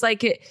money. It's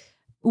like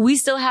we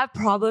still have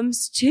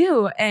problems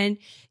too. And,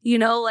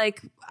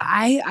 like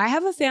I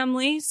have a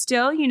family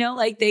still,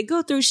 like they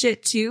go through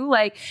shit too.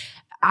 Like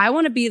I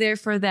want to be there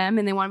for them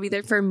and they want to be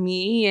there for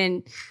me.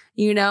 And,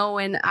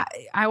 and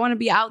I want to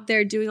be out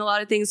there doing a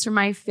lot of things for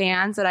my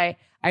fans that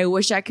I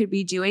wish I could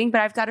be doing,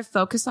 but I've got to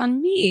focus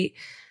on me.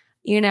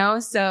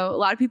 So a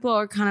lot of people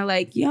are kind of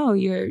like,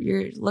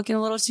 you're looking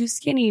a little too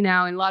skinny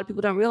now. And a lot of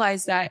people don't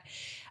realize that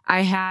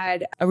I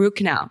had a root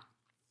canal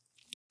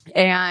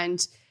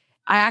and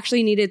I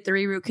actually needed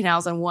 3 root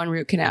canals on 1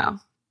 root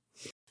canal.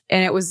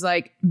 And it was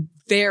like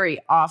very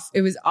off.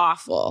 It was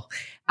awful.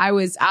 I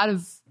was out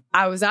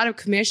of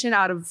commission,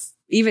 out of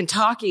even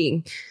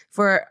talking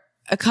for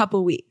a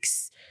couple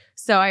weeks.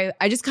 So I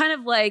just kind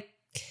of like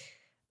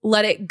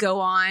let it go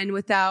on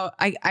without,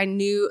 I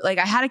knew like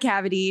I had a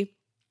cavity.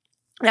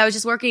 And I was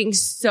just working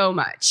so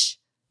much.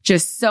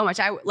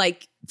 I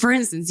like, for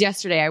instance,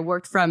 yesterday I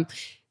worked from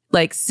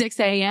like 6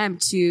 a.m.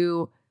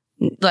 to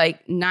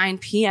like 9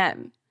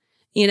 p.m.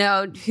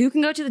 Who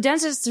can go to the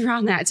dentist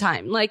around that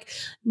time? Like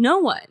no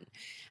one.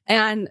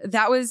 And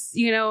that was,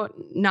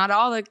 not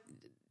all the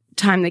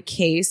time the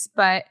case,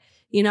 but,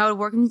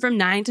 working from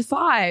 9 to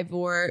 5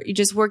 or you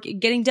just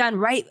getting done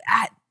right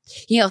at,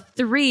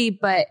 3,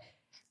 but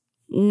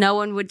no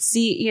one would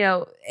see,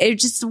 it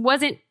just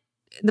wasn't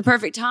the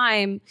perfect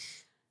time.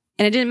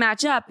 And it didn't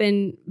match up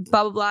and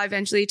blah, blah, blah.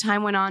 Eventually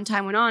time went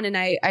on. And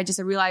I just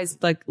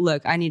realized like,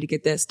 look, I need to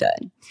get this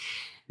done.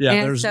 Yeah.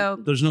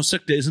 And there's no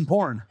sick days in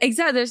porn.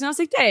 Exactly. There's no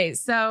sick days.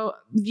 So,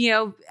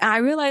 I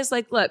realized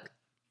like, look,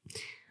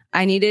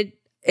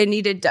 it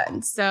needed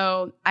done.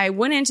 So I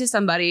went into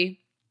somebody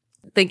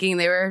thinking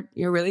they were,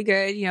 really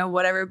good,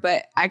 whatever,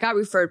 but I got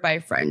referred by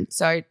a friend.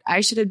 So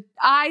I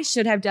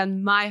should have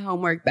done my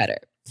homework better,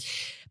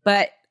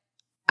 but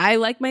I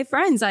like my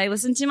friends. I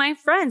listen to my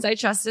friends. I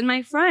trust in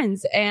my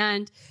friends.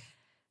 And,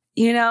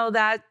 you know,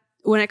 that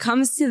when it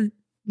comes to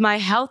my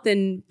health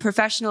and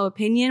professional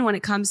opinion, when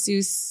it comes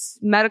to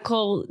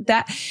medical,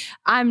 that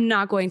I'm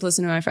not going to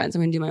listen to my friends.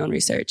 I'm going to do my own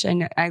research.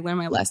 And I learned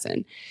my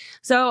lesson.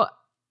 So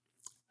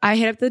I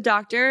hit up the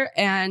doctor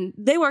and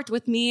they worked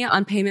with me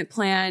on payment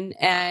plan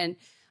and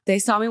they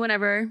saw me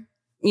whenever,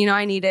 you know,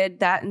 I needed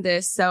that and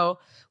this. So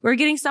we're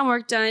getting some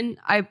work done.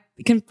 I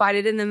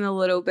confided in them a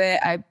little bit.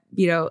 I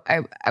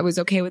was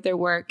okay with their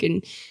work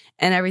and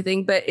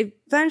everything, but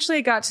eventually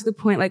it got to the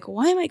point, like,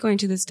 why am I going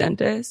to this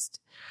dentist?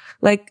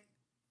 Like,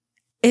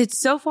 it's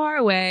so far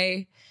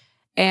away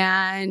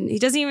and he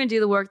doesn't even do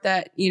the work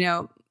that,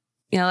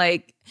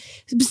 like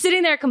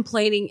sitting there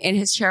complaining in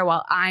his chair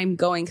while I'm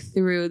going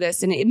through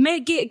this. And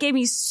it gave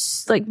me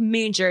like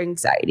major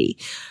anxiety.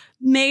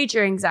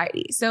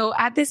 So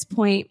at this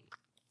point,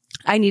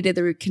 I needed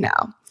the root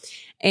canal.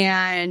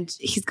 And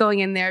he's going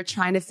in there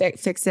trying to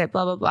fix it,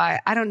 blah, blah, blah.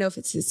 I don't know if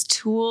it's his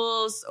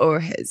tools or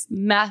his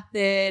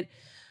method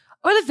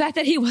or the fact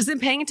that he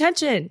wasn't paying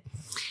attention.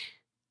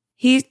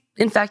 He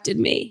infected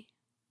me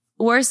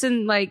worse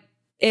than like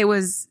it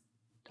was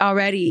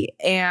already.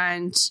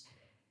 And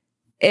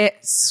it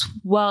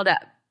swelled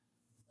up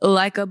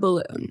like a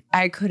balloon.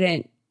 I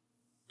could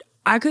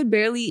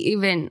barely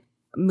even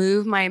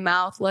move my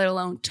mouth, let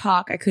alone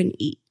talk. I couldn't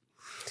eat.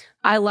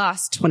 I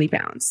lost 20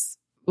 pounds.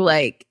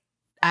 Like,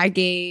 I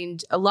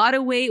gained a lot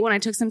of weight when I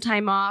took some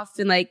time off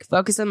and like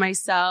focused on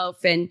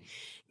myself and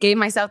gave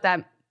myself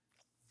that,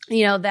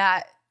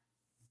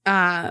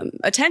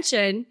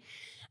 attention.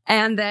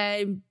 And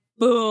then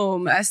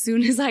boom, as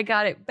soon as I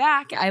got it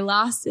back, I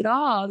lost it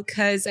all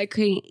because I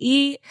couldn't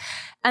eat.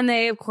 And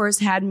they, of course,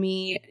 had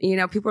me,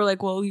 people were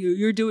like, well,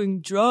 you're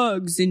doing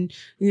drugs and,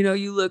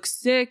 you look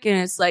sick. And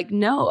it's like,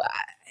 no,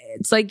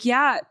 it's like,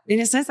 yeah, in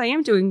a sense, I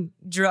am doing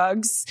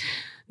drugs.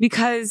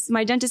 Because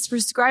my dentist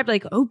prescribed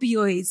like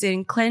opioids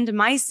and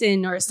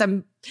clindamycin or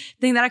something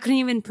that I couldn't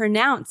even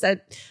pronounce.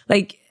 That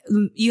like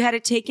you had to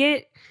take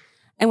it,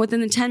 and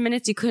within the 10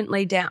 minutes you couldn't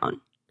lay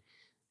down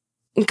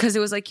because it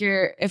was like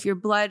if your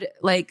blood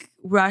like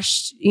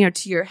rushed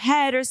to your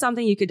head or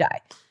something, you could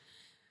die.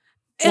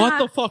 What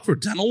the fuck for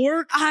dental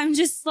work? I'm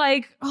just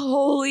like,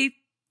 holy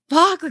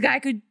fuck! Like I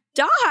could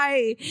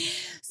die.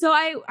 So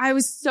I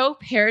was so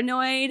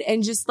paranoid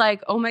and just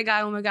like, oh my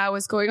God,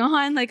 what's going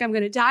on? Like I'm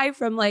going to die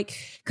from like,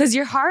 cause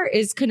your heart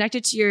is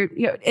connected to your,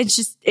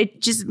 it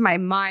just, my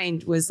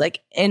mind was like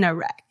in a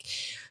wreck.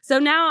 So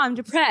now I'm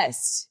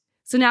depressed.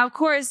 So now, of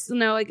course,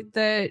 like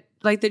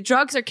the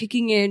drugs are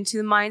kicking into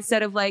the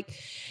mindset of like,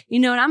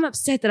 and I'm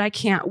upset that I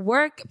can't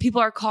work.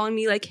 People are calling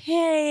me like,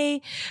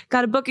 hey,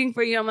 got a booking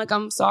for you. I'm like,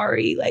 I'm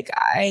sorry. Like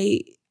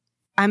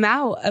I'm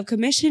out of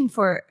commission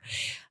for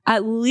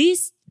at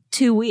least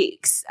 2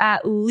 weeks,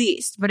 at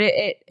least, but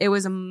it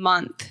was a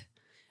month.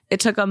 It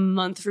took a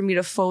month for me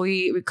to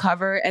fully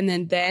recover. And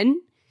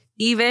then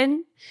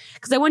even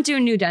because I went to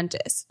a new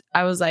dentist,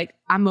 I was like,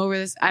 I'm over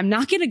this. I'm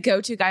not going to go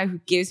to a guy who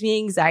gives me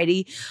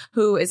anxiety,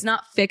 who is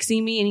not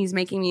fixing me and he's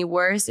making me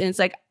worse. And it's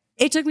like,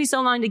 it took me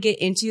so long to get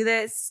into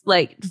this,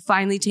 like to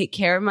finally take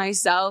care of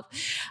myself.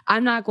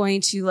 I'm not going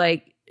to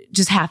like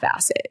just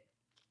half-ass it.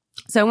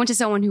 So I went to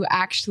someone who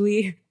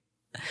actually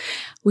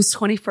was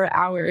 24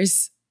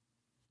 hours.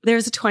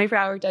 There's a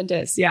 24-hour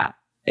dentist. Yeah,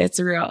 it's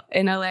real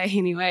in LA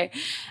anyway.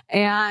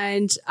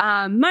 And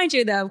mind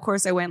you, though, of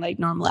course, I went like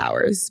normal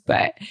hours,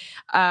 but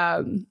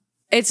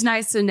it's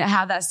nice to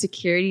have that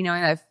security,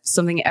 knowing that if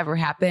something ever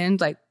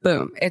happened, like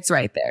boom, it's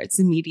right there. It's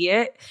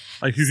immediate.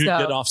 Like you could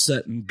get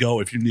offset and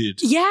go if you needed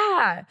to.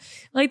 Yeah.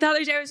 Like the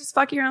other day, I was just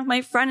fucking around with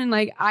my friend and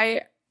like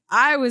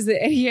I was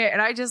the idiot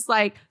and I just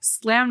like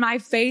slammed my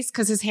face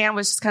because his hand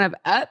was just kind of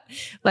up,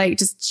 like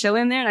just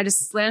chilling there. And I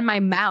just slammed my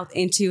mouth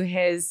into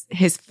his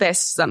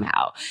fist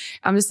somehow.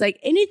 I'm just like,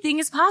 anything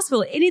is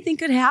possible. Anything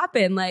could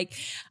happen. Like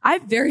I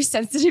have very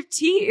sensitive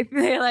teeth.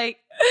 Like,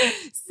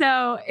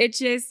 so it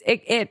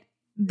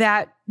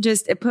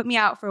put me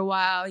out for a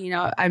while.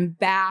 I'm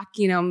back,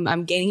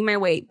 I'm gaining my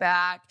weight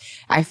back.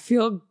 I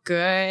feel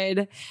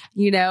good,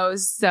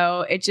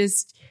 so it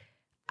just,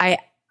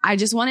 I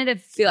just wanted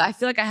to I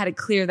feel like I had to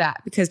clear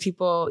that because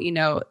people,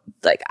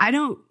 like I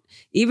don't,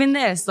 even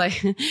this,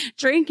 like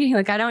drinking,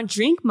 like I don't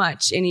drink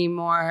much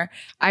anymore.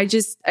 I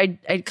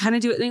kind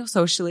of do it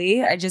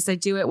socially. I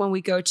do it when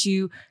we go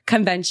to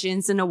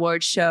conventions and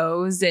award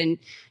shows. And,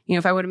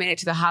 if I would have made it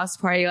to the house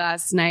party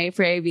last night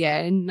for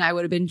AVN, I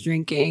would have been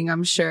drinking,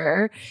 I'm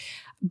sure.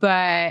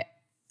 But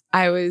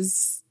I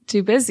was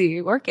too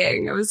busy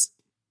working. I was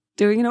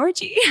doing an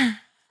orgy.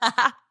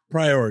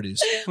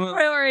 Priorities.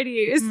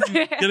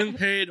 Getting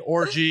paid,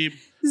 orgy,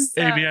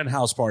 So, AVN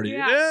house party.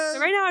 Yeah. So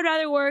right now I'd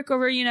rather work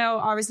over,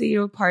 obviously,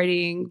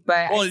 partying,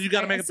 but well, you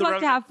got to make up the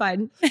revenue. To have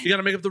fun. You got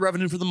to make up the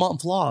revenue for the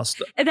month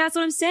lost. And that's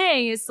what I'm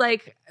saying. It's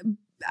like,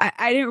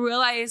 I didn't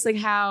realize like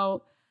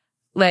how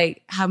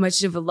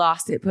much of a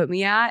loss it put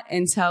me at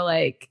until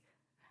like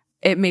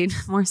it made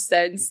more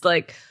sense.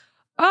 Like,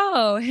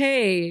 oh,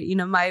 hey,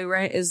 my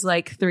rent is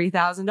like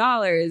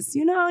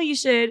 $3,000. You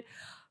should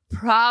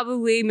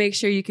probably make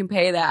sure you can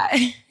pay that.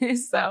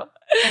 So,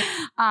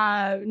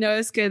 no,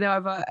 it's good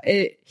though.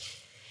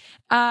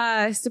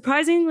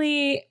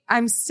 Surprisingly,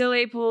 I'm still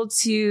able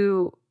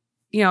to,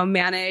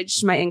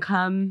 manage my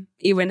income,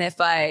 even if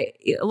a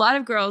lot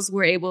of girls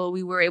we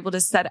were able to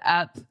set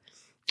up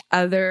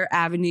other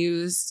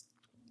avenues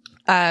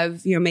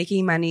of,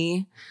 making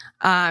money.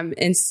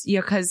 And,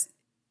 cause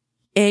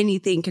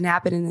anything can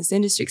happen in this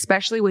industry,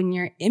 especially when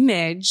your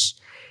image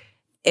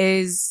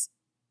is,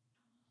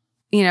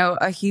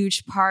 a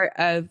huge part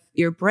of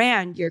your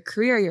brand, your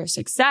career, your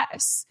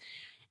success.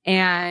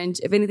 And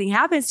if anything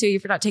happens to you,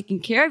 if you're not taking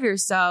care of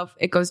yourself,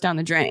 it goes down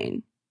the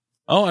drain.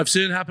 Oh, I've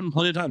seen it happen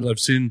plenty of times. I've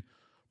seen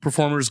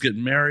performers get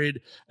married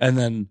and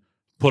then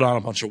put on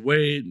a bunch of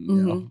weight.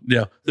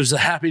 Yeah. There's a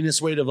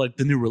happiness weight of like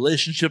the new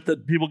relationship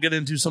that people get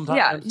into sometimes.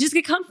 Yeah. Just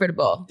get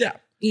comfortable. Yeah.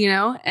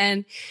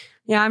 And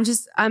yeah,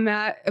 I'm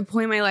at a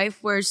point in my life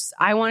where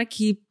I want to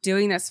keep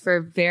doing this for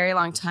a very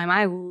long time.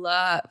 I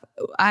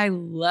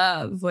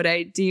love what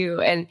I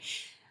do. And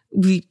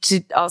we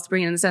should also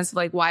bring it in the sense of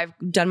like why I've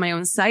done my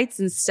own sites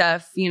and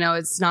stuff.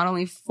 It's not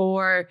only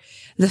for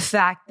the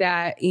fact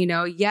that,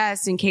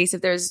 yes, in case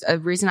if there's a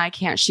reason I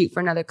can't shoot for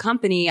another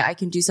company, I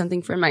can do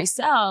something for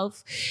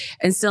myself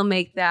and still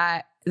make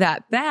that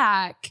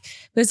back.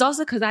 But it's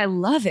also because I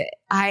love it.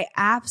 I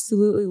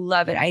absolutely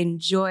love it. I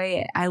enjoy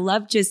it. I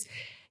love just,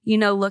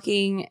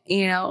 looking,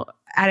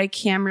 at a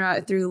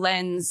camera through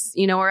lens,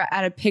 or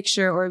at a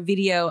picture or a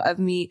video of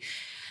me,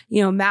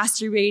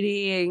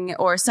 masturbating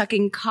or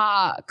sucking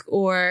cock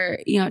or,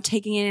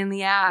 taking it in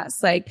the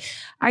ass. Like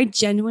I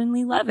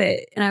genuinely love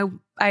it. And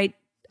I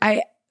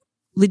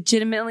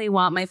legitimately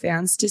want my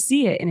fans to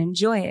see it and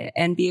enjoy it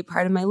and be a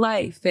part of my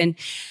life. And,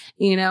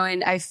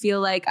 and I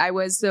feel like I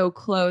was so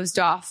closed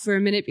off for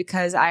a minute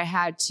because I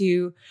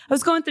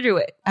was going through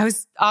it. I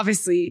was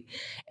obviously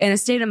in a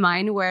state of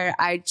mind where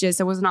I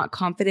was not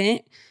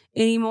confident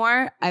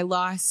anymore. I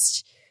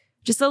lost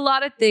just a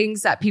lot of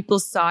things that people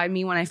saw in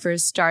me when I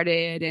first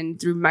started and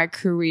through my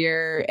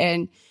career.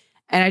 And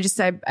I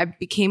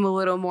became a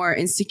little more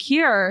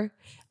insecure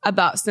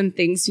about some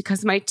things because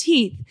of my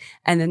teeth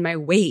and then my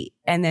weight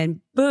and then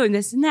boom,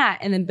 this and that.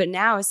 And then, but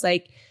now it's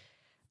like,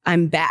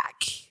 I'm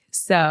back.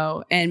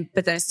 So,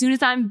 but then as soon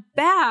as I'm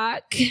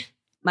back,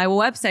 my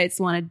websites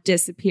want to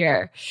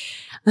disappear.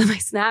 My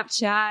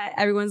Snapchat,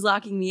 everyone's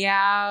locking me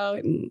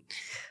out and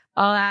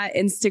all that.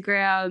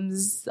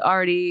 Instagram's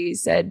already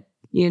said,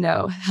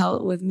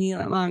 hell with me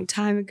a long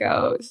time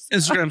ago. So.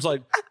 Instagram's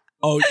like,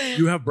 oh,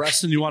 you have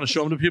breasts and you want to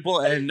show them to people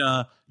and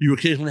you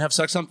occasionally have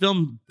sex on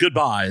film?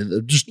 Goodbye.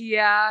 Just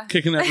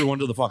kicking everyone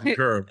to the fucking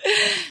curb.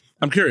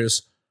 I'm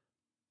curious.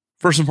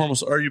 First and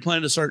foremost, are you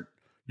planning to start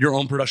your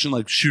own production,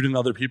 like shooting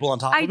other people on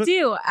top of it? I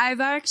do.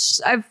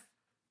 A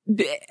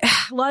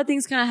lot of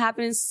things kind of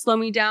happen and slow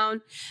me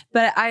down,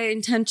 but I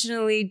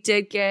intentionally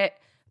did get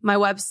my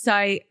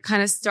website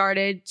kind of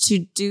started to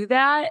do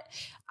that.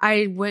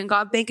 I went and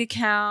got a bank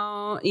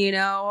account,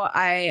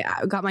 I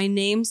got my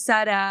name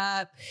set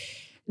up.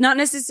 Not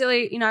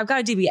necessarily, I've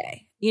got a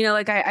DBA,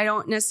 I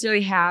don't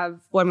necessarily have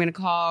what I'm going to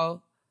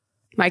call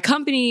my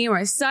company or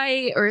my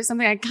site or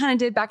something. I kind of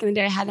did back in the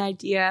day. I had an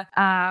idea.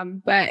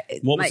 But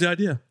what was the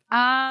idea?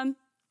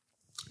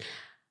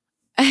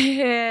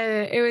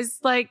 It was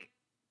like,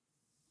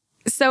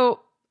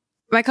 so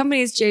my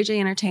company is JJ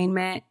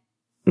Entertainment.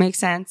 Makes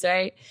sense,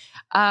 right?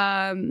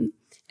 And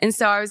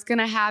so I was going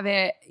to have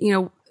it,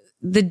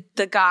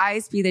 the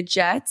guys be the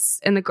Jets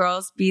and the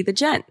girls be the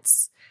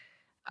gents.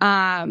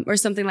 Or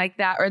something like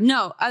that. Or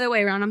no, other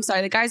way around. I'm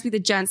sorry. The guys be the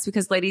gents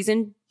because ladies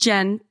and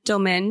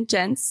gentlemen,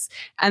 gents,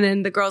 and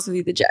then the girls would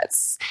be the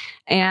Jets.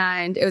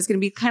 And it was going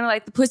to be kind of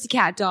like the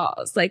Pussycat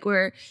Dolls, like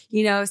where,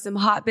 some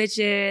hot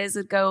bitches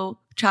would go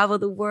travel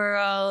the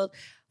world,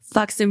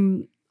 fuck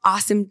some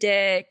awesome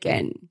dick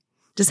and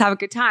just have a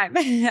good time.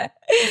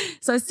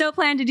 So I still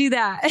plan to do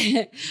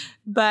that,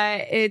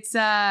 but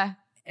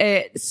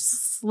it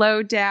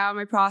slowed down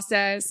my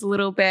process a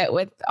little bit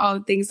with all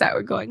the things that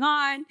were going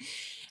on.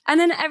 And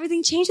then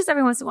everything changes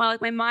every once in a while.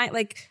 Like my mind,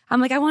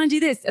 I'm like, I want to do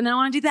this and then I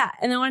want to do that.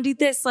 And then I want to do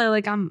this. So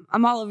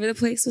I'm all over the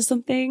place with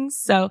some things.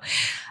 So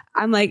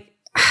I'm like,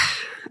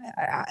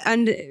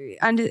 I'm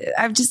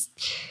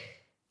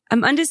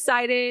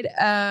undecided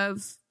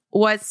of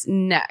what's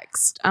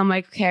next. I'm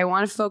like, okay, I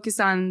want to focus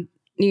on,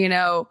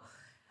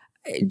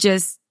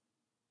 just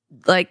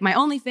like my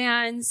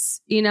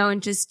OnlyFans,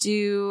 and just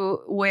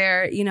do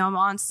where, I'm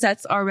on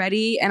sets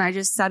already and I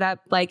just set up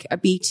like a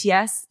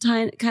BTS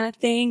kind of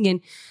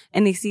thing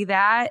and they see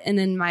that. And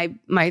then my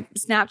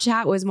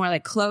Snapchat was more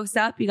like close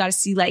up. You got to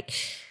see like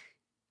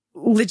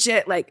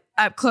legit, like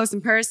up close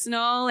and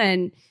personal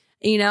and,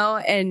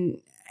 and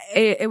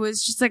it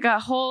was just like a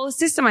whole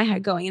system I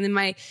had going. And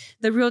then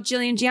the real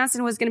Jillian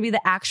Jansen was going to be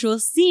the actual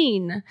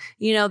scene,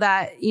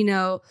 but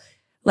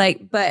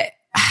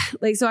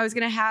like, so I was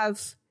going to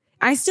have,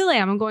 I still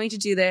am. I'm going to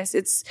do this.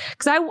 It's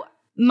because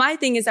my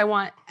thing is I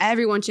want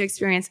everyone to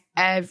experience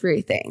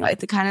everything. Like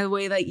the kind of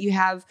way that you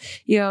have,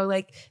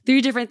 like 3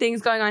 different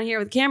things going on here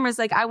with cameras.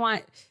 Like I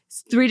want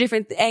 3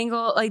 different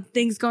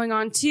things going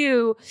on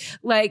too.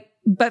 Like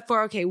but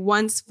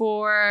one's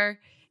for,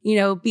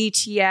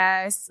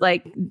 BTS,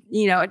 like,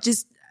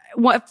 just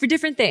for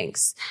different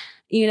things,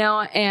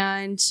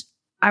 and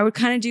I would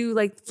kind of do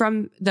like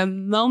from the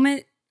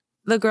moment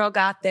the girl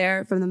got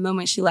there, from the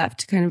moment she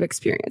left, kind of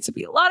experience. It'd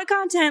be a lot of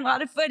content, a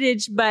lot of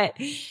footage, but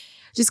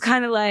just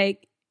kind of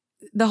like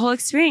the whole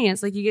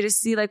experience. Like you get to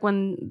see like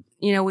when,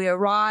 we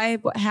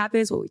arrive, what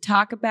happens, what we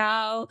talk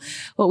about,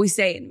 what we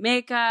say in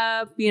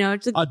makeup,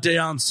 it's a day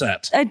on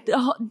set, a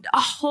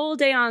whole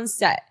day on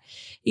set.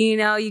 You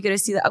get to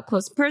see the up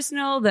close and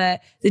personal, the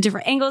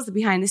different angles, the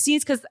behind the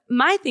scenes. Cause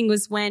my thing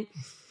was when,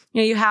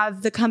 you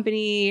have the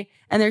company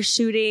and they're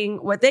shooting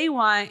what they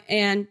want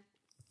and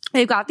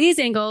they've got these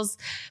angles.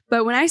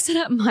 But when I set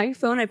up my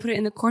phone, I put it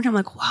in the corner. I'm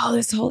like, wow,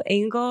 this whole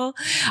angle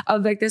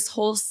of like this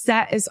whole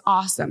set is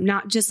awesome.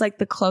 Not just like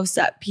the close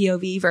up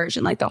POV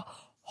version, like the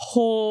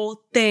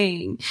whole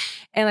thing.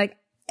 And like,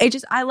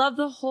 I love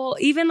the whole,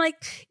 even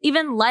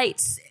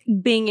lights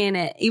being in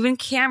it, even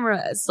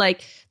cameras,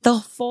 like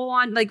the full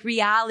on like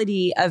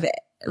reality of it.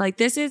 Like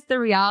this is the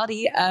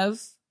reality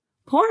of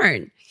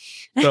porn.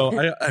 So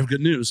I have good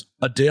news.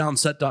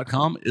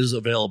 adayonset.com is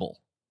available.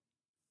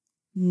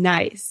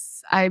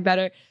 Nice. I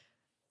better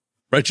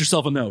write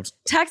yourself a note.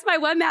 Text my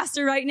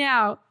webmaster right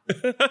now.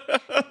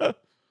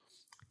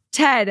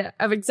 Ted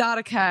of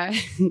Exotica,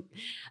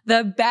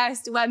 the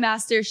best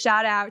webmaster.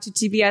 Shout out to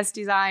TBS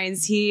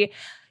Designs. He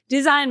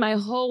designed my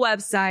whole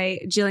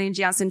website,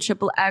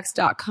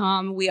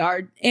 JillianJansen.xx.com. We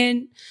are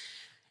in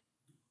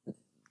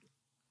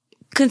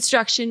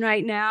construction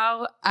right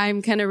now.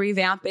 I'm kind of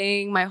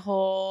revamping my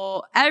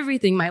whole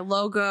everything, my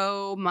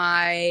logo,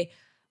 my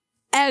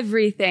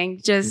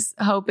everything, just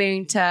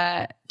hoping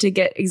to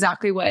get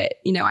exactly what,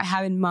 I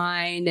have in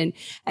mind.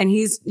 And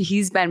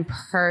he's been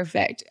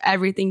perfect,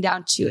 everything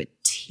down to a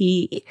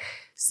T.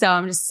 So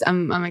I'm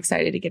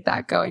excited to get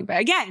that going. But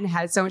again,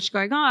 had so much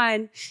going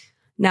on.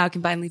 Now I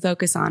can finally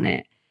focus on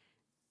it.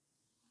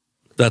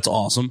 That's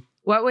awesome.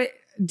 What would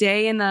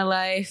day in the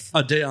life?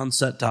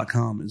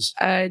 adayonset.com is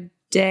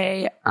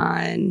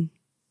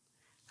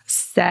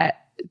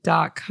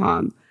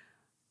adayonset.com.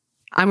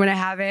 I'm going to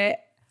have it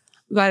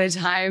by the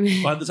time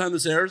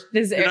this airs.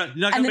 And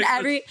then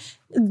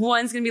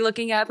everyone's going to be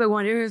looking up. I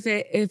wonder if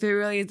it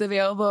really is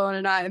available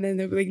or not. And then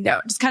they'll be like,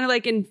 no, just kind of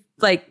like in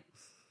like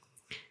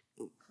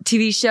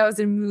TV shows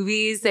and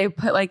movies, they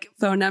put like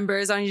phone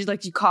numbers on you.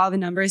 Like you call the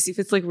number, see if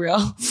it's like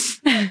real.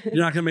 You're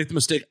not going to make the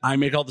mistake I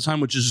make all the time,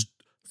 which is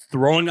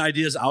throwing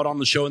ideas out on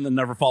the show and then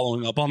never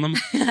following up on them.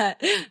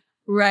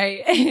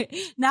 Right.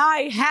 Now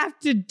I have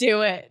to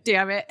do it.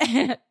 Damn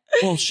it.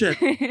 Well, shit.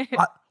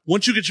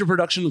 Once you get your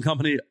production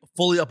company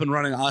fully up and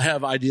running, I'll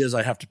have ideas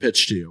I have to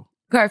pitch to you.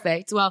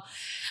 Perfect. Well,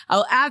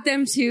 I'll add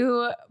them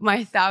to my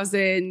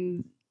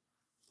 1,000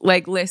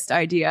 list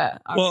idea.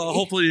 Well,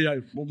 hopefully I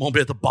won't be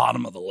at the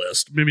bottom of the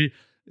list. Maybe,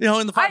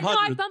 in the 500.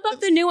 I bump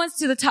up the new ones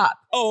to the top.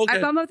 Oh, okay.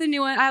 I bump up the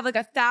new one. I have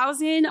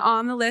 1,000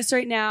 on the list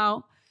right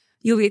now.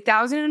 You'll be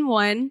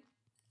 1,001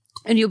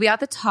 and you'll be at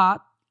the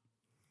top.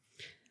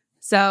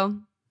 So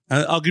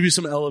I'll give you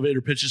some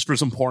elevator pitches for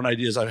some porn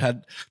ideas I've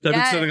had that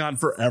I've been sitting on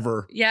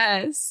forever.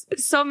 Yes.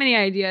 So many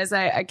ideas.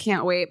 I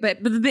can't wait.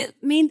 But the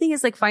main thing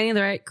is finding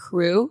the right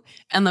crew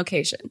and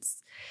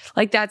locations.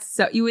 That's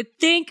so, you would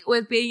think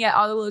with being at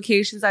all the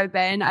locations I've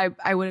been,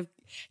 I would have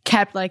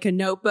kept a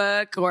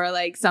notebook or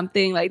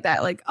something like that.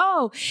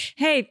 Oh,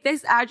 hey,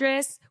 this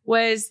address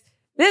was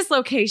this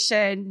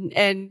location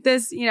and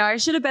this, I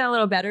should have been a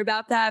little better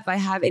about that. If I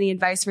have any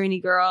advice for any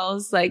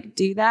girls,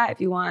 do that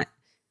if you want,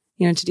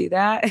 to do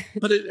that.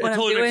 But it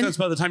totally makes sense.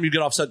 By the time you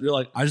get off set,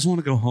 you're I just want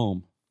to go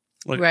home.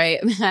 Right.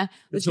 The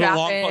it's been a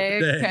long fucking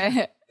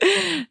day.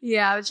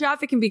 Yeah. The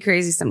traffic can be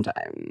crazy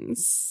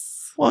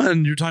sometimes. Well,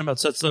 and you're talking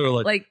about sets that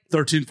are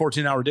 13,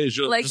 14-hour days.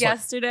 You're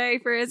yesterday,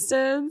 for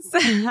instance.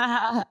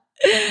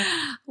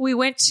 We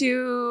went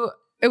to,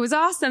 it was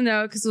awesome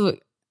though,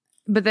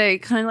 but they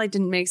kind of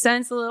didn't make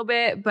sense a little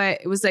bit,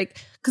 but it was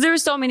because there were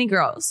so many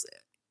girls.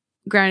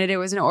 Granted, it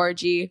was an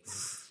orgy.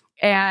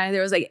 And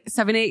there was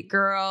 7, 8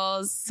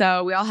 girls.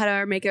 So we all had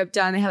our makeup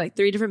done. They had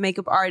 3 different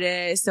makeup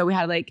artists. So we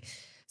had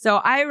so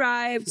I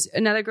arrived,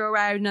 another girl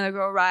arrived.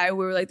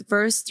 We were the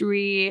first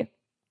 3,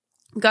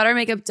 got our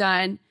makeup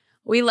done.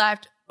 We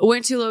left,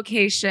 went to a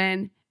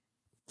location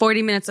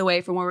 40 minutes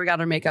away from where we got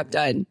our makeup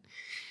done.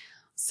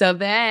 So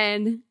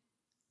then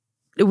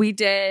we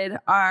did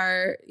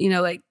our,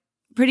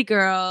 pretty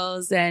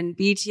girls and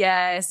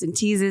BTS and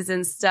teases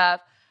and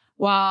stuff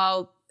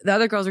while the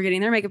other girls were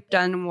getting their makeup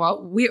done.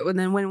 And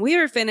then when we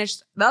were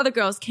finished, the other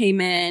girls came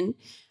in,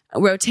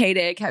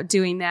 rotated, kept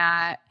doing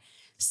that.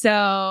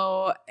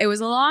 So it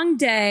was a long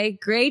day,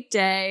 great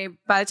day.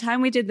 By the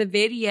time we did the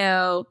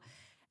video,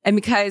 and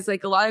because a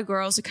lot of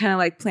girls are kind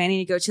of planning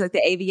to go to the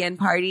AVN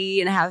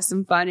party and have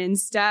some fun and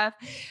stuff,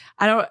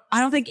 I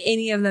don't think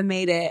any of them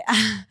made it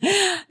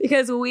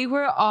because we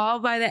were all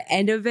by the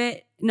end of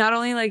it, not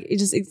only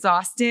just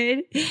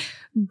exhausted,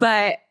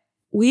 but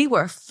we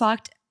were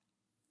fucked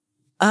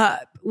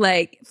up,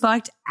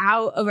 fucked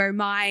out of our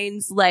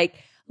minds,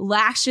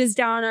 lashes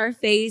down our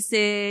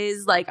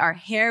faces. Like our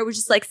hair was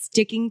just like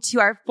sticking to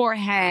our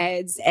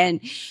foreheads. And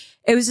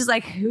it was just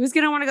like, who's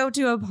going to want to go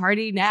to a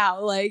party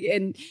now? Like,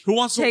 and who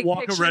wants to take walk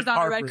pictures a red on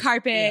carpet? a red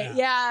carpet.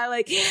 Yeah.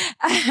 Like,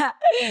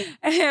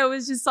 it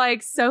was just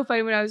like so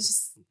funny when I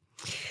was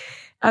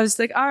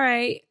like, all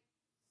right,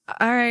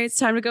 it's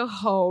time to go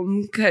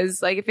home.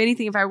 Cause like, if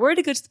anything, if I were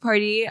to go to the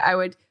party, I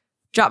would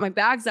drop my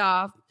bags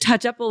off,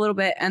 touch up a little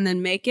bit and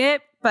then make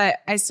it. But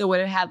I still would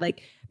have had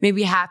like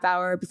maybe a half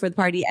hour before the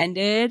party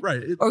ended.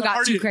 Right. Or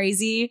got too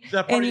crazy.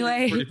 That party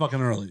anyway. is pretty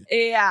fucking early.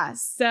 Yeah.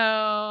 So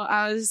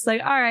I was just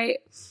like, all right.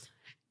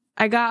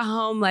 I got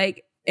home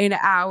like an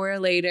hour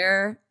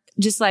later,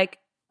 just like,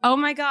 oh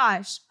my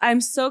gosh, I'm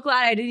so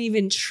glad I didn't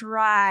even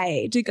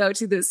try to go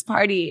to this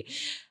party.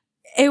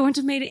 It wouldn't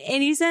have made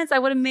any sense. I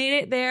would have made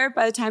it there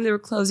by the time they were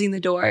closing the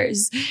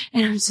doors.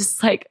 And I was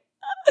just like,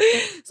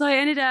 so I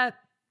ended up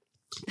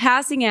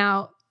passing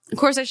out. Of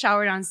course, I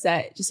showered on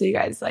set, just so you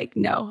guys like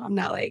know I'm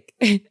not like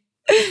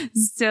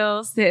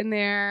still sitting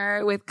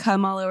there with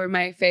cum all over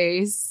my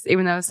face,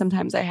 even though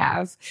sometimes I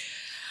have.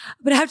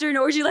 But after an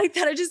orgy like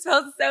that, I just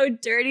felt so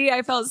dirty.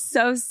 I felt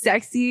so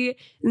sexy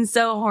and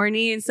so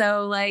horny and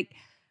so like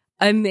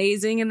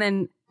amazing. And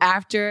then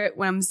after,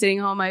 when I'm sitting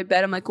home in my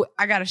bed, I'm like,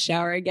 I got to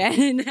shower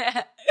again.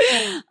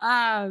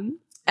 And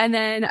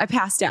then I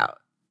passed out.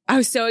 I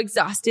was so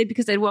exhausted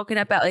because I'd woken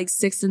up at like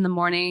 6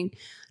 a.m.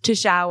 to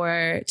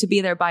shower, to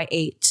be there by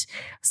 8.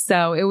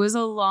 So it was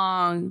a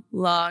long,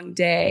 long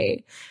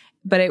day,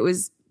 but it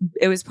was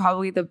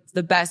probably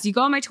the best. You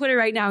go on my Twitter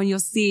right now and you'll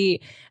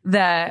see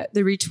the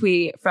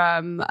retweet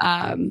from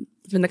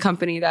the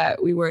company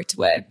that we worked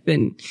with,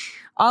 and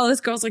all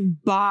those girls like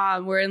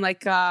bomb. We're in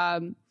like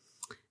the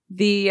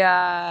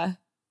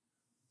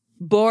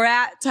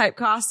Borat type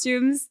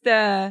costumes,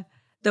 the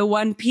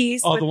one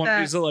piece. Oh, the one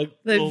piece of like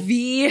the little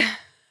V.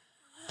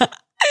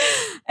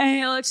 And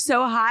it looked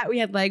so hot. We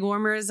had leg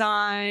warmers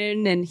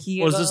on and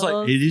heels. Was this like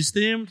 80s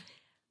themed?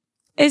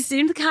 It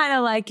seemed kind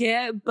of like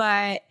it,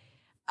 but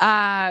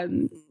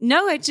no,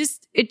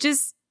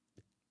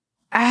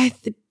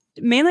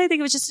 mainly I think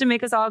it was just to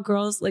make us all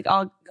girls, like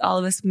all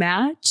of us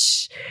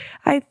match,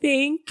 I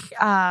think.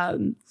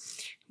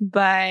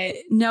 But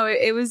no,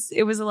 it was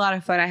a lot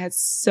of fun.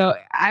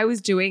 I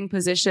was doing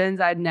positions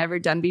I'd never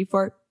done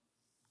before.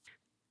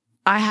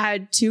 I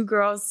had 2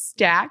 girls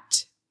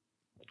stacked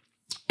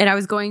and I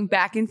was going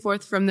back and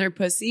forth from their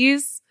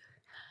pussies.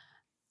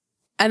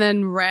 And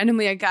then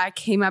randomly a guy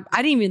came up.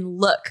 I didn't even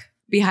look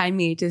behind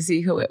me to see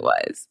who it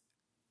was.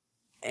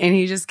 And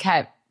he just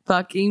kept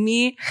fucking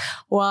me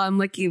while I'm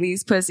licking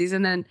these pussies.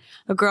 And then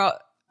the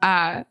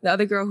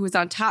other girl who was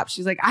on top,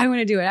 she was like, I want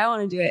to do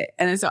it.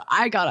 And then so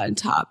I got on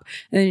top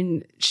and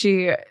then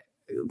she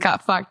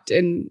got fucked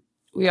and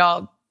we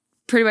all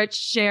pretty much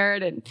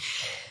shared and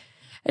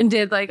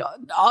did like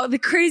all the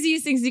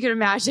craziest things you could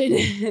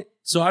imagine.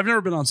 So I've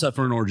never been on set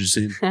for an orgy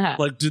scene.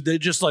 Like, did they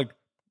just like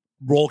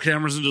roll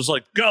cameras and just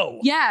like go?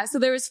 Yeah. So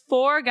there was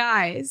 4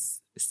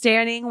 guys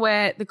standing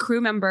with the crew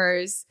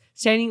members,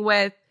 standing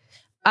with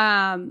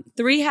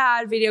 3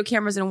 had video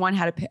cameras and 1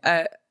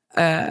 had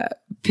a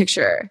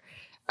picture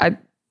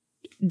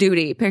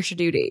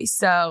duty.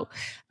 So,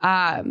 but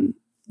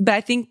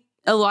I think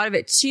a lot of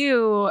it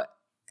too,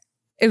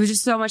 it was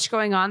just so much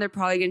going on. They're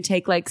probably going to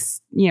take like,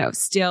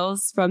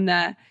 stills from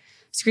the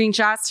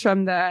screenshots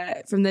from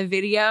the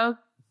video.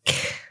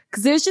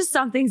 Cause there's just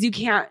some things you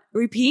can't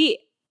repeat.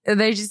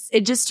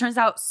 It just turns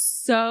out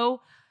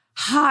so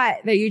hot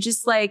that you're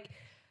just like,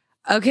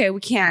 okay, we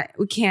can't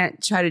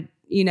try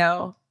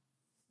to,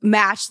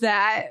 match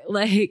that.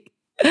 Like,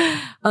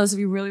 unless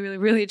we really, really,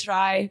 really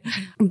try.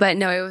 But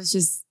no, it was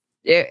just,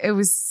 it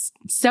was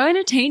so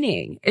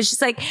entertaining. It's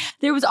just like,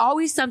 there was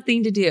always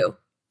something to do.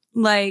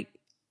 Like,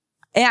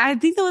 and I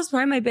think that was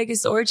probably my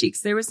biggest orgy.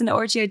 Cause there was an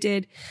orgy I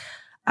did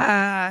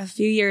a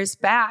few years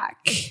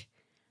back,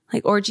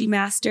 like Orgy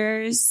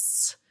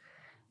Masters.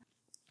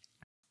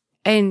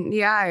 And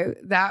yeah,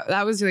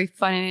 that was really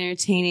fun and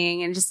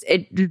entertaining. And just,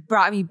 it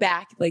brought me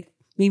back, like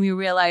made me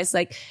realize,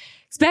 like,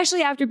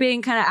 especially after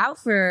being kind of out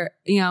for,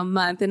 a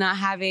month and not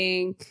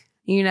having,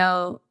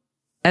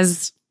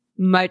 as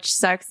much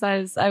sex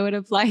as I would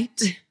have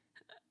liked.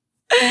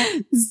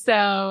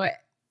 So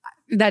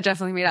that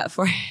definitely made up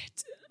for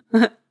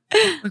it.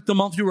 Like the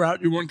month you were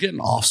out, you weren't getting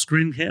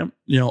off-screen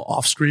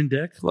off-screen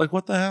dick? Like,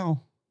 what the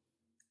hell?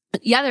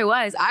 Yeah, there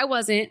was. I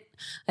wasn't.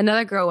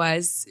 Another girl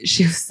was.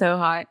 She was so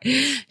hot.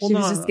 She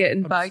was just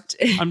getting fucked.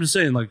 I'm just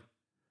saying, like,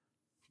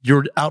 you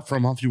were out for a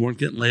month, you weren't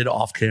getting laid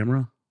off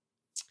camera?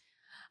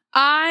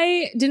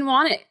 I didn't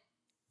want it.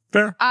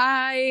 Fair.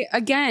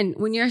 Again,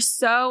 when you're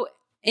so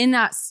in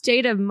that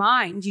state of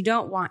mind, you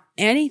don't want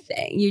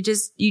anything.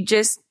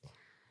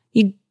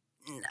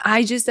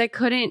 I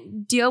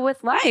couldn't deal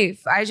with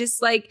life. I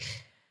just like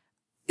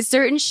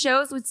certain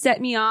shows would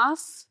set me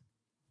off.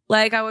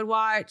 Like I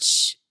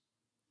watch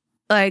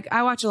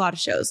a lot of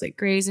shows like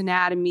Grey's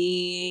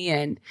Anatomy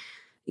and,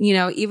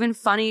 even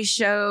funny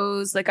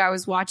shows. Like I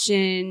was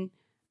watching,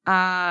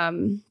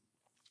 the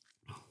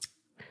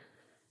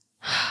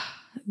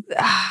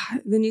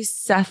new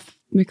Seth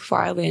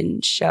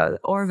McFarlane show,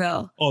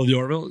 Orville. Oh, the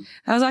Orville?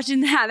 I was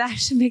watching that. That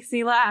just makes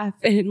me laugh.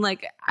 And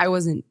like, I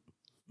wasn't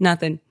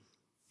nothing.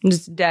 I'm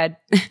just dead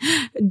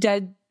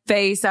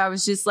face. I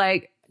was just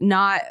like,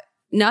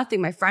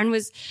 nothing. My friend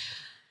was,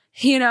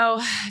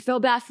 I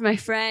felt bad for my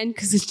friend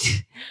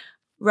because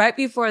right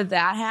before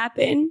that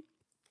happened,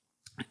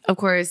 of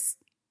course,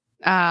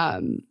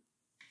 I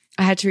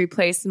had to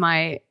replace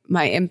my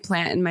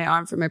implant in my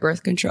arm for my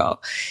birth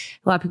control.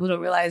 A lot of people don't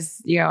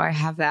realize, I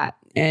have that.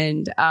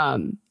 And,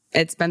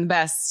 it's been the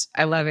best.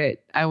 I love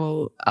it.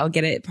 I'll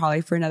get it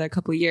probably for another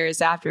couple of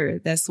years after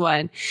this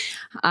one.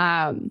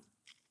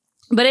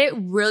 But it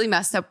really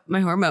messed up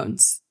my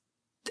hormones.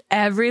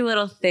 Every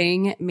little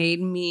thing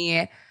made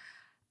me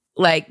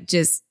like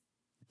just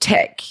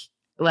tick,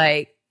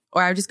 like,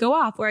 or I would just go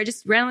off, or I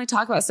just randomly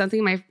talk about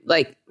something. My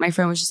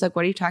friend was just like,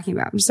 "What are you talking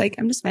about?" I'm just like,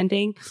 "I'm just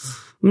venting.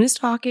 I'm just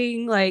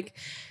talking. Like,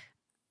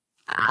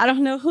 I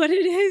don't know what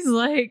it is.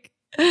 Like,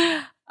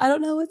 I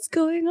don't know what's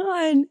going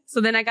on."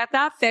 So then I got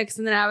that fixed,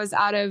 and then I was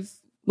out of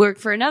work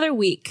for another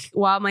week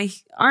while my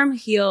arm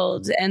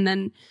healed, and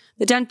then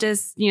the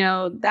dentist,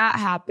 that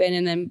happened,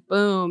 and then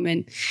boom,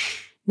 and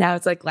now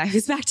it's like life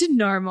is back to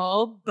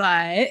normal.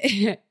 But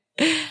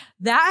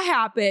that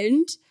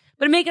happened.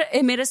 But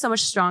it made us so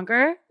much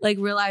stronger, like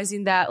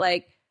realizing that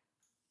like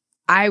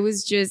I'm a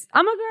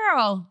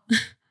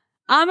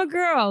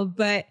girl,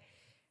 but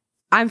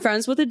I'm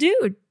friends with a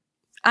dude.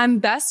 I'm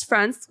best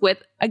friends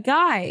with a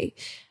guy.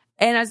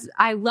 And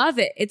I love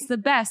it. It's the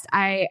best.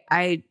 I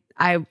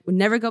would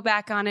never go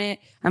back on it.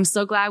 I'm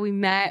so glad we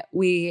met.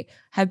 We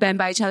have been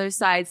by each other's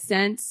sides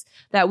since,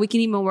 that we can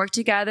even work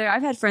together.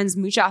 I've had friends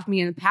mooch off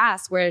me in the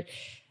past where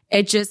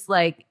it just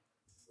like,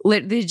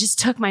 they just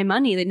took my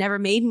money. They never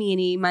made me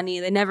any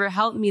money. They never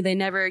helped me. They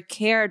never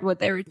cared what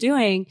they were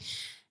doing.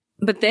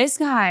 But this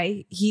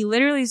guy, he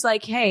literally is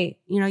like, "Hey,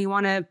 you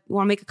want to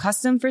make a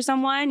custom for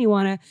someone? You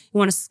want to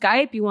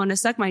Skype? You want to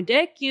suck my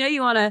dick?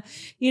 You want to,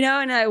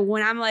 and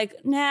when I'm like,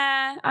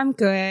 nah, I'm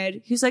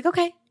good. He's like,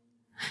 okay.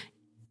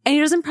 And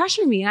he doesn't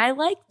pressure me. I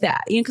like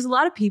that, because a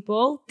lot of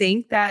people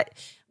think that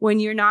when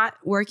you're not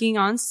working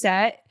on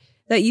set,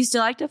 that you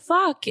still like to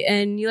fuck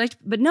and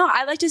but no,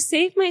 I like to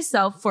save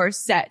myself for a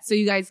set. So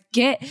you guys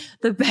get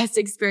the best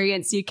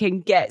experience you can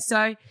get.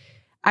 So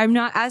I'm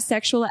not as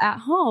sexual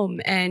at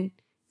home. And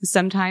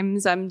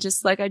sometimes I'm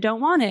just like, I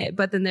don't want it.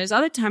 But then there's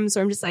other times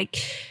where I'm just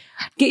like,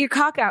 get your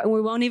cock out and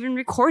we won't even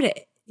record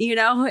it,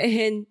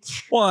 And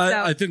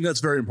I think that's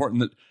very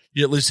important that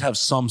you at least have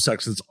some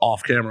sex that's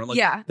off camera. Like,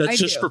 yeah, that's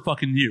just for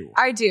fucking you.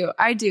 I do.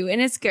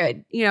 And it's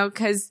good,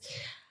 because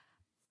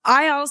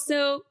I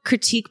also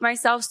critique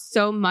myself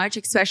so much,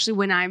 especially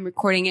when I'm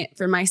recording it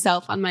for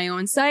myself on my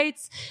own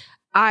sites.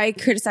 I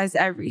criticize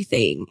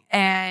everything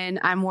and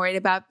I'm worried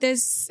about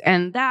this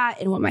and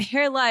that and what my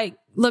hair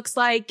looks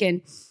like.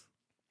 And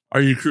are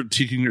you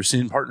critiquing your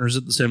scene partners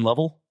at the same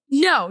level?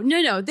 No.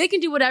 They can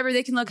do whatever.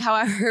 They can look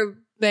however,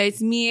 but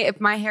it's me. If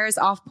my hair is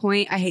off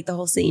point, I hate the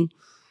whole scene.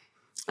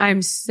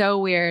 I'm so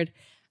weird.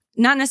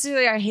 Not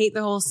necessarily I hate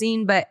the whole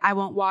scene, but I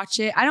won't watch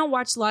it. I don't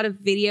watch a lot of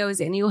videos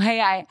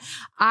anyway.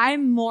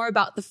 I'm more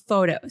about the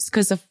photos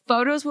because the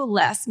photos will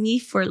last me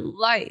for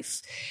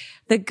life.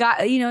 The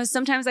guy,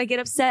 sometimes I get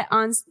upset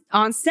on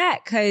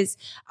set because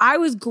I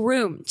was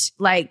groomed.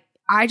 Like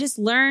I just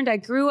learned, I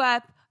grew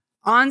up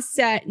on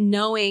set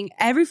knowing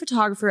every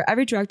photographer,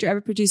 every director,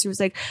 every producer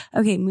was like,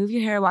 okay, move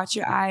your hair, watch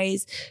your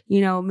eyes,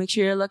 make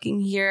sure you're looking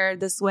here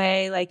this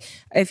way. Like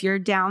if you're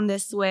down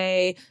this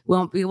way, we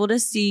won't be able to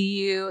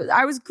see you.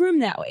 I was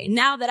groomed that way.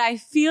 Now that I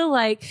feel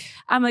like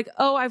I'm like,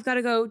 oh, I've got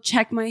to go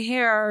check my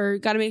hair or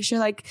got to make sure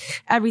like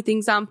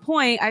everything's on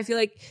point. I feel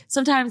like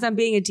sometimes I'm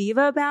being a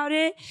diva about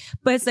it,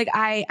 but it's like,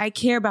 I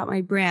care about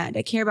my brand.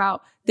 I care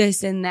about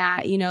this and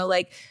that,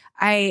 like,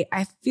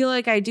 I feel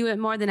like I do it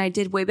more than I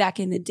did way back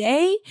in the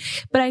day,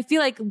 but I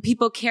feel like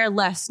people care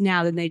less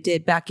now than they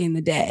did back in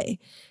the day,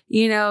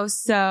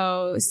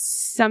 so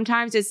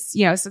sometimes it's,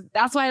 so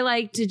that's why I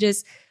like to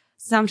just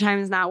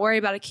sometimes not worry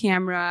about a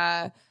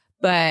camera,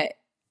 but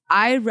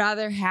I'd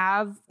rather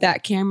have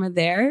that camera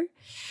there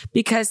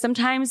because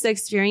sometimes the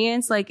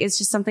experience, like it's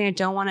just something I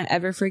don't want to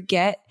ever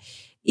forget.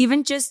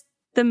 Even just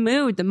the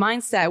mood, the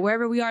mindset,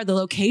 wherever we are, the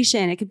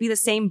location. It could be the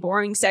same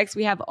boring sex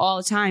we have all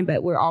the time,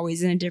 but we're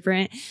always in a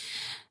different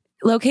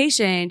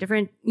location,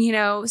 different,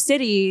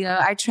 city.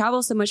 I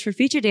travel so much for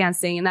feature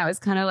dancing. And that was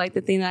kind of like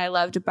the thing that I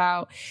loved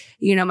about,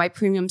 my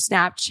premium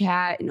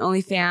Snapchat and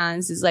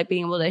OnlyFans is like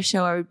being able to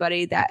show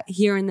everybody that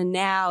here in the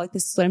now, like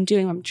this is what I'm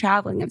doing when I'm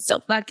traveling. I'm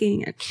still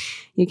fucking and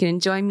you can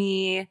enjoy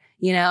me,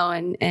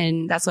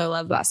 and that's what I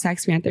love about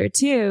Sex Panther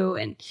too.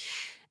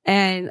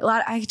 And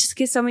I just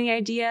get so many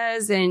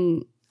ideas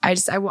and I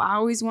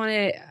always want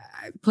to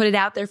put it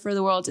out there for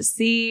the world to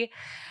see,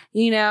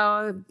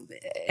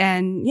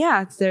 and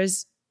yeah,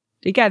 there's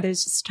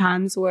just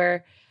times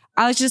where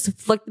I like just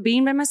flick the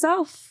bean by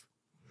myself.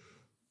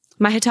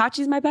 My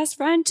Hitachi is my best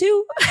friend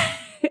too.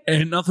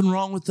 Ain't nothing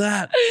wrong with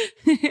that.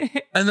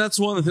 And that's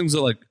one of the things that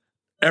like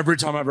every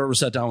time I've ever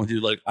sat down with you,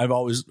 like I've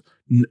always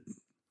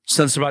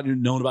sensed about you,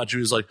 known about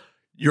you is like,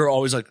 you're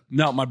always like,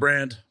 no, my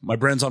brand's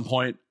on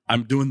point.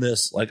 I'm doing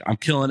this. Like, I'm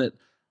killing it.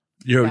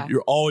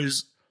 You're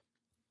always,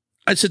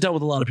 I sit down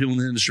with a lot of people in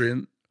the industry,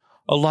 and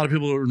a lot of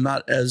people are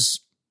not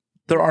as,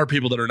 there are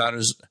people that are not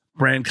as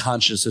brand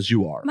conscious as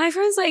you are. My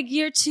friend's like,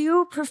 you're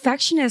too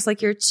perfectionist.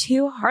 Like, you're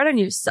too hard on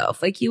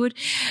yourself. Like, you would,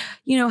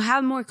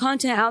 have more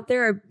content out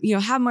there, or,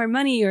 have more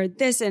money or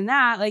this and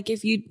that. Like,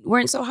 if you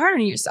weren't so hard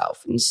on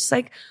yourself. And it's just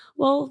like,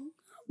 well,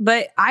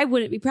 but I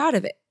wouldn't be proud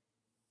of it.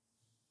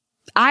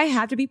 I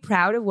have to be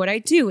proud of what I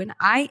do. And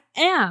I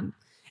am.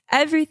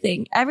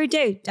 Everything, every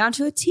day, down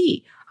to a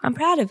T. I'm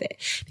proud of it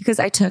because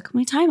I took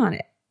my time on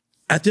it.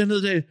 At the end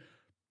of the day,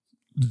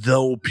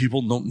 though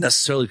people don't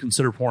necessarily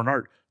consider porn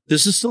art,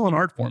 this is still an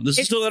art form. This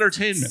is still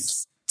entertainment.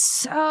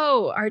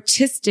 So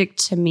artistic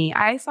to me.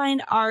 I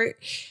find art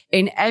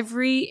in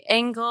every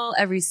angle,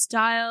 every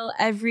style,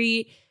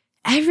 everything.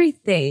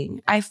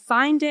 I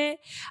find it.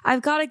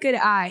 I've got a good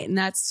eye, and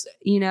that's,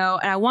 and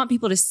I want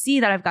people to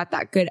see that I've got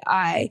that good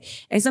eye.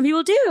 And some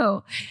people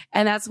do.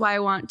 And that's why I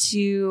want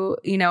to,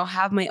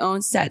 have my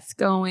own sets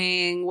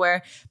going where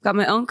I've got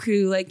my own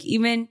crew. Like,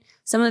 even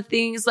some of the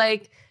things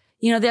like,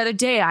 the other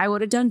day I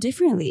would have done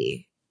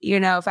differently.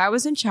 If I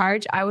was in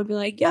charge, I would be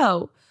like,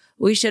 yo,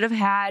 we should have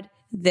had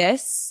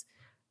this.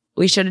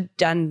 We should have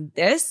done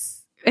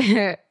this.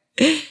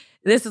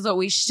 This is what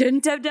we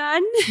shouldn't have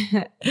done.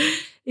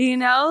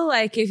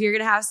 Like, if you're going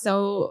to have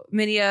so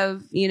many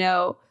of,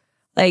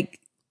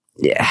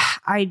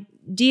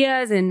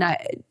 ideas and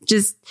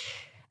just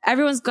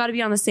everyone's got to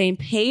be on the same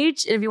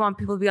page. And if you want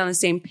people to be on the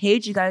same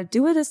page, you got to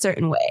do it a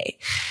certain way,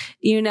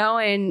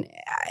 and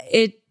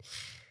it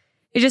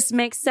just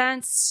makes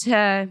sense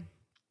to,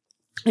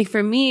 like,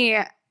 for me,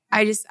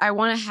 I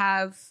want to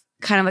have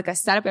kind of like a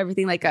setup,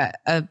 everything, like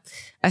a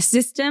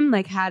system,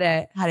 like how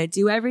to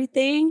do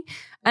everything,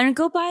 and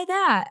go by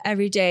that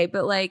every day.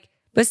 But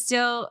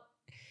still,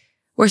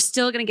 we're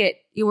still going to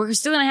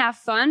have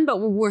fun, but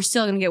we're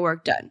still going to get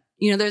work done.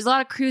 There's a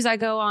lot of crews I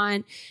go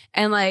on,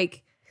 and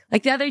like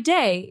the other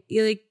day,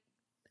 the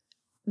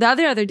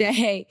other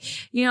day,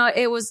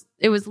 it was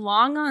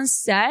long on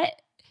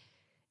set,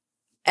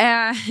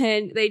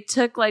 and they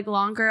took like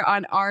longer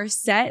on our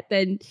set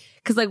than,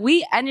 cause like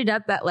we ended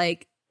up at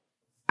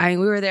we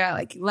were there at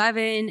like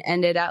 11,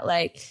 ended at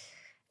like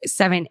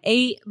 7,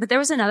 8, but there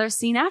was another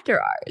scene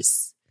after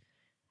ours.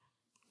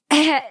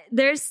 And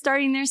they're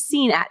starting their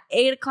scene at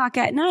 8:00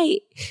 at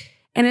night.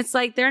 And it's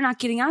like, they're not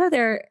getting out of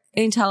there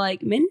until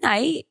like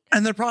midnight.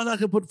 And they're probably not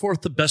going to put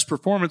forth the best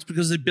performance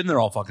because they've been there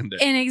all fucking day.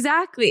 And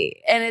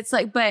exactly. And it's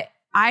like, but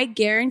I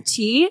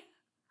guarantee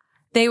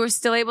they were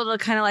still able to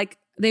kind of like,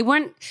 they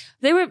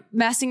were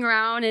messing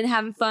around and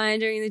having fun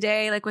during the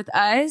day, like with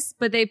us,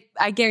 but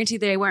I guarantee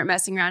they weren't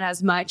messing around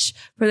as much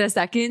for the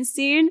second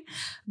scene,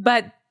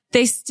 but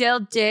they still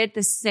did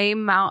the same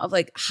amount of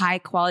like high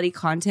quality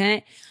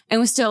content and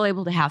was still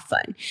able to have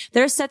fun.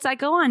 There are sets I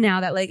go on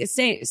now that like,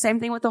 same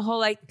thing with the whole,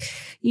 like,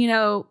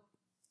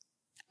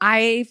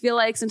 I feel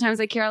like sometimes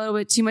I care a little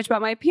bit too much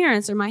about my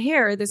appearance or my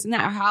hair or this and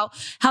that, or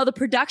how the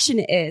production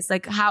is,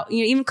 like how,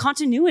 even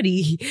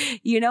continuity,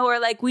 or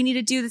like we need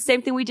to do the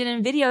same thing we did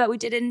in video that we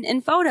did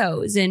in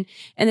photos and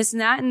this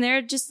and that. And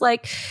they're just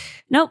like,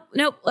 nope,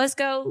 let's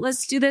go.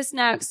 Let's do this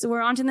next.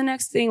 We're on to the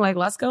next thing. Like,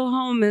 let's go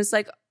home. And it's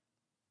like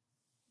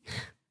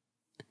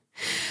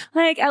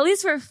at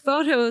least for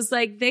photos,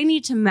 like they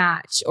need to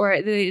match or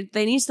they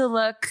need to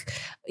look,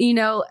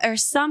 or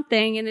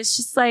something. And it's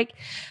just like,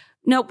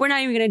 nope, we're not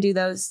even going to do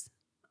those.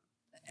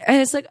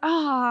 And it's like, but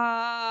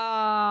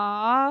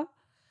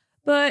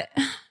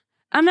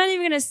I'm not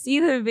even going to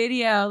see the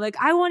video. Like,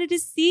 I wanted to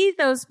see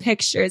those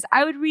pictures.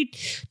 I would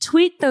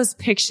retweet those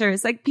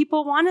pictures. Like,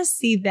 people want to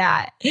see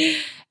that.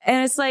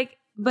 And it's like,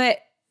 but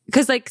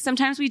because like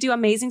sometimes we do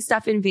amazing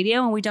stuff in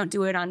video and we don't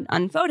do it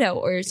on photo,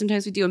 or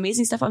sometimes we do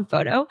amazing stuff on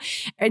photo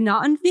and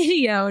not on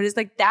video. And it's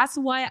like, that's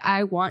why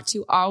I want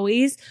to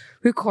always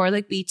record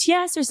like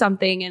BTS or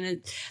something.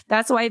 And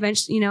that's why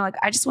eventually, like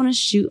I just want to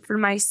shoot for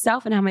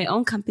myself and have my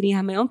own company,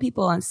 have my own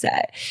people on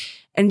set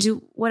and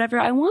do whatever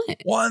I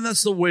want. Well, and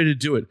that's the way to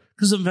do it.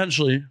 Because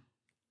eventually,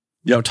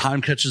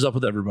 time catches up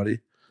with everybody.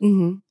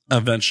 Mm-hmm.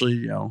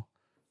 Eventually,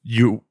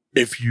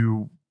 if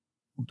you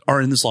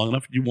are in this long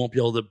enough, you won't be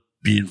able to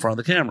be in front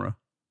of the camera.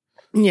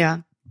 Yeah.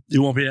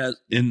 You won't be as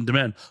in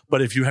demand.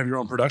 But if you have your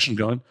own production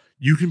going,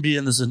 you can be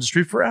in this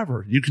industry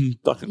forever. You can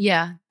fucking...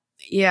 Yeah.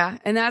 Yeah.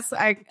 And that's,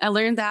 I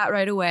learned that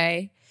right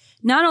away.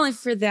 Not only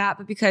for that,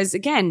 but because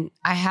again,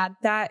 I had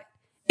that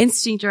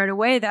instinct right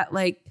away that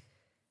like,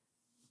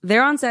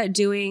 they're on set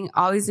doing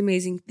all these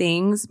amazing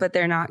things, but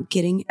they're not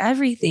getting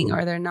everything,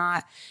 or they're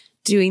not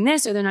doing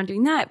this, or they're not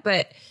doing that.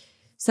 But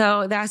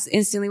so that's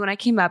instantly when I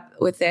came up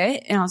with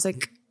it. And I was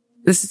like,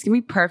 this is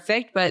going to be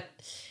perfect. But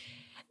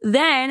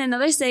then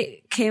another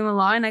state came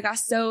along and I got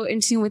so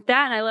in tune with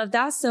that. And I loved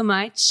that so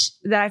much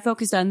that I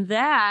focused on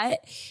that.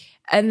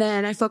 And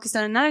then I focused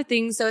on another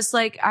thing. So it's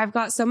like, I've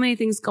got so many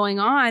things going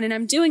on and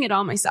I'm doing it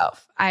all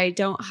myself. I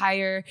don't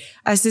hire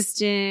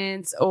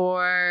assistants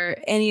or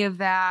any of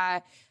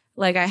that.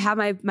 Like I have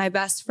my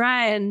best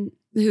friend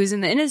who's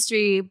in the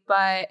industry,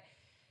 but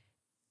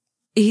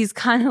he's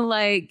kind of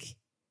like,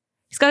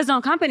 he's got his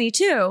own company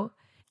too.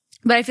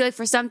 But I feel like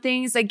for some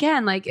things,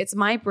 again, like it's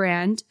my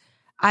brand.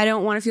 I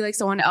don't want to feel like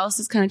someone else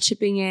is kind of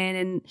chipping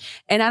in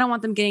and I don't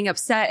want them getting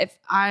upset if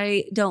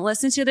I don't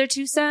listen to their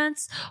 2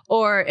 cents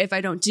or if I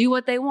don't do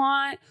what they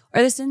want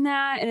or this and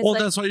that. And it's Well,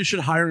 like, that's why you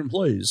should hire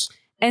employees.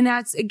 and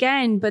that's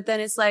again, but then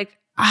it's like,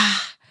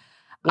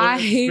 Well,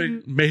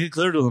 make it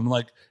clear to them,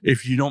 like,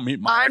 if you don't meet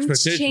my I'm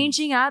expectations.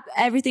 changing up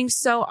everything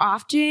so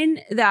often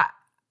that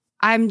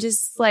I'm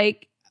just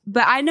like,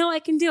 but I know I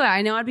can do it.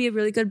 I know I'd be a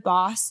really good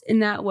boss in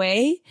that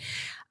way.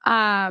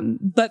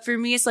 But for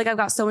me, it's like, I've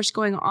got so much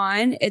going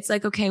on. It's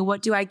like, okay,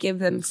 what do I give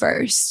them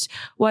first?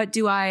 Are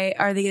they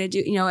going to do?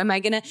 You know, am I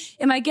going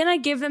to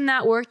give them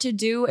that work to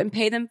do and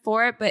pay them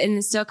for it? But, and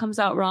it still comes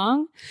out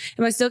wrong.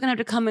 Am I still going to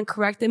have to come and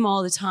correct them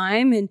all the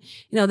time? And,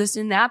 you know, this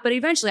and that. But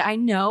eventually I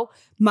know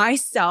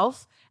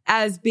myself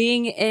as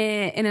being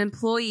an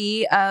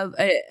employee of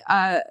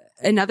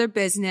another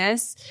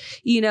business,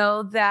 you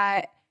know,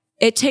 that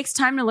it takes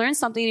time to learn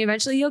something and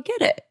eventually you'll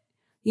get it.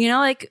 You know,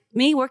 like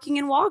me working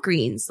in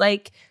Walgreens,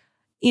 like,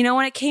 you know,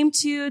 when it came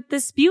to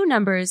the SPEW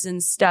numbers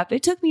and stuff,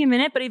 it took me a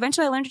minute, but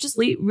eventually I learned to just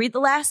read the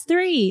last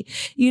 3,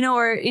 you know,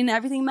 or in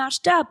everything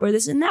matched up or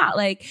this and that.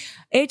 Like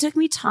it took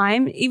me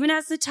time, even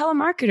as a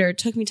telemarketer, it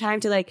took me time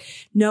to like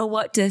know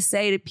what to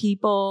say to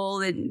people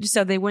and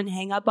so they wouldn't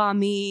hang up on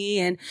me.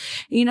 And,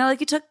 you know,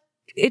 like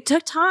it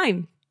took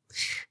time.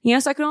 You know,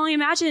 so I can only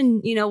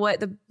imagine, you know,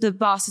 what the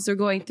bosses are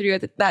going through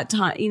at that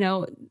time, you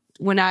know,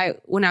 when I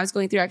was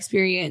going through our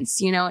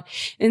experience, you know,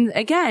 and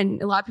again,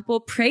 a lot of people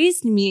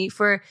praised me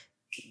for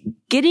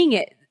getting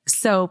it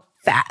so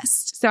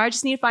fast. So I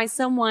just need to find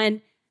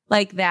someone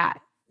like that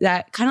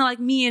kind of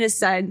like me in a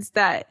sense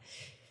that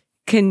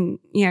can,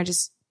 you know,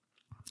 just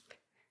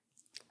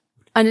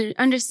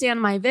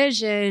understand my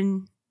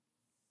vision,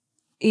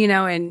 you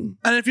know, and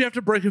if you have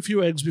to break a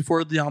few eggs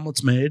before the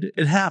omelet's made,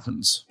 it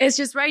happens. It's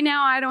just right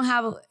now I don't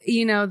have,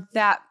 you know,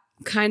 that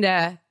kind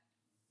of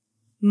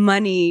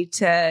money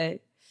to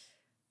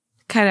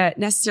kind of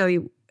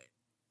necessarily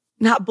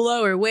not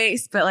blow or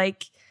waste, but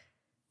like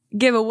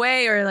give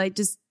away or like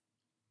just.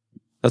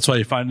 That's why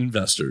you find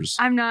investors.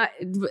 I'm not,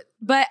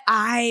 but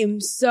I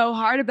am so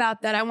hard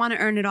about that. I want to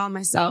earn it all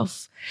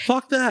myself.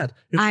 Fuck that.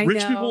 If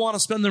rich people want to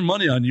spend their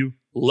money on you,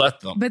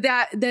 let them. But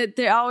that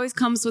there always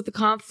comes with the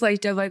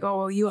conflict of like, oh,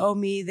 well, you owe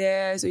me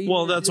this. Or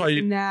you that's why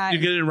you get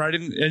it in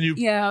writing and you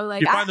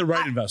find the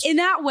right investor. In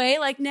that way,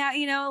 like now,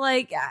 you know,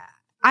 like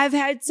I've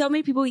had so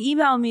many people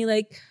email me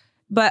like,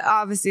 but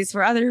obviously it's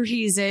for other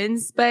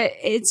reasons, but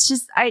it's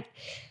just,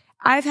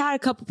 I've had a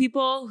couple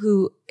people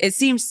who it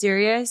seems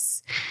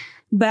serious,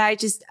 but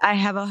I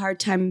have a hard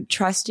time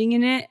trusting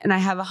in it. And I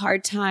have a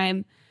hard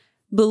time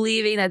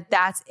believing that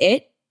that's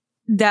it.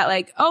 That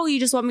like, oh, you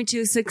just want me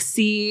to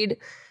succeed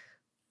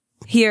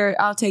here.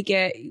 I'll take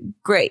it.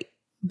 Great.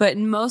 But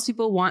most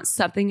people want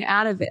something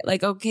out of it.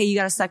 Like, okay, you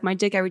got to suck my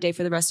dick every day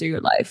for the rest of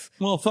your life.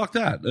 Well, fuck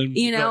that.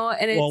 You know,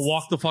 and well,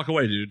 walk the fuck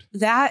away, dude.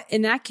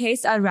 In that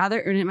case, I'd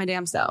rather earn it my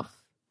damn self.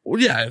 Well,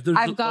 yeah. If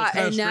I've got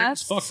enough.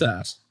 Fuck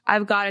that.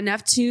 I've got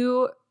enough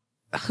to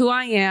who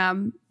I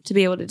am to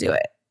be able to do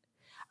it.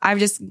 I've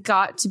just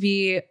got to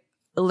be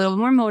a little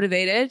more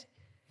motivated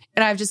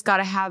and I've just got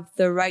to have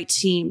the right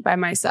team by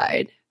my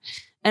side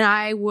and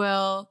I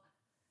will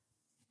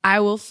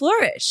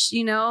flourish,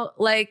 you know,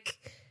 like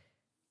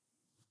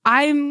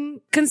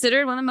I'm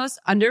considered one of the most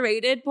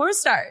underrated porn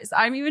stars.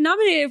 I'm even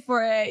nominated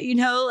for it, you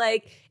know,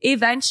 like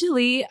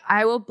eventually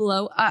I will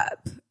blow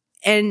up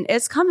and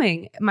it's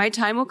coming. My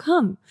time will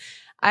come.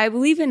 I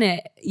believe in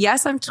it.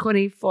 Yes, I'm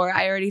 24.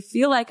 I already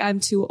feel like I'm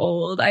too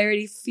old. I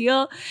already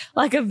feel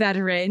like a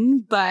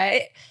veteran,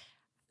 but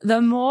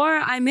the more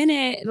I'm in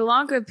it, the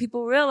longer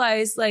people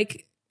realize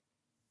like,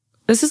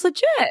 this is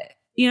legit.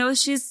 You know,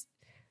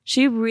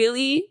 she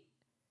really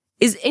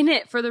is in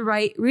it for the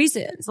right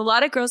reasons. A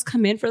lot of girls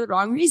come in for the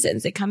wrong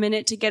reasons. They come in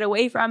it to get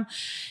away from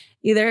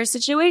either a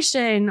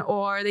situation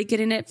or they get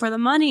in it for the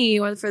money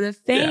or for the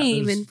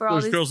fame and for all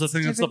these girls that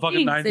think it's the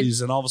fucking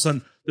 90s and all of a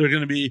sudden they're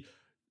going to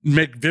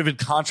make Vivid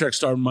contract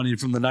star money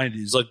from the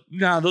 90s. Like,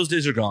 nah, those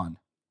days are gone.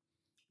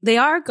 They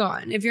are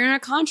gone. If you're in a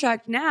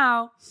contract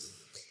now,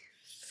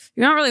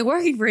 you're not really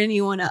working for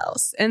anyone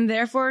else. And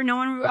therefore, no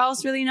one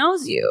else really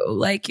knows you.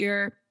 Like,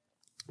 you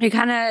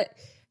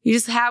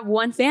just have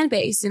one fan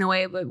base in a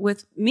way. But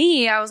with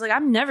me, I was like,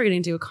 I'm never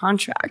going to do a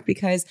contract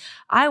because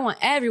I want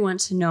everyone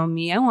to know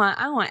me. I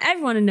want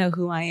everyone to know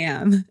who I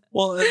am.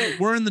 Well,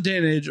 we're in the day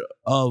and age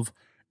of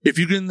if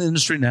you get in the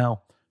industry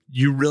now,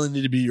 you really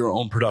need to be your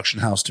own production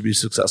house to be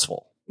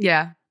successful.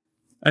 Yeah.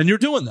 And you're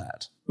doing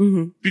that.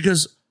 Mm-hmm.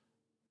 Because,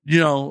 you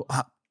know,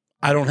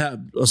 I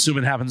don't assume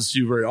it happens to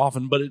you very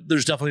often, but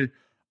there's definitely,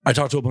 I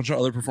talked to a bunch of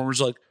other performers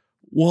like,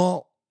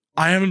 well,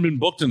 I haven't been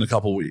booked in a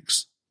couple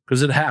weeks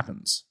because it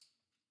happens.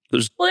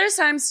 There's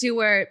times too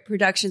where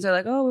productions are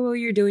like, oh, well,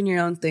 you're doing your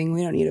own thing.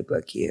 We don't need to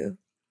book you.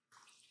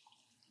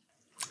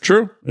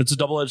 True. It's a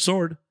double-edged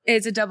sword.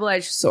 It's a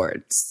double-edged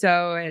sword.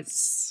 So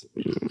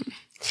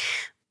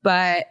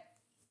but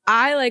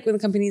I like when the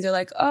companies are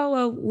like, oh,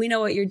 well, we know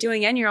what you're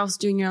doing and you're also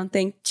doing your own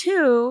thing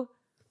too.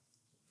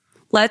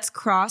 let's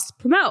cross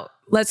promote.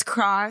 Let's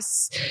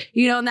cross,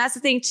 and that's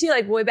the thing too,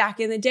 like way back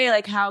in the day,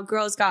 like how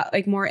girls got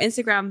like more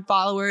Instagram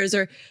followers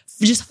or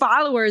just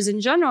followers in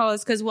general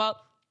is because,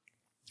 well,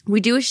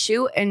 we do a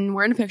shoot and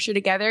we're in a picture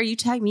together. You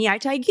tag me, I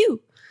tag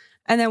you.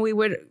 And then we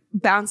would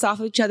bounce off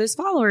of each other's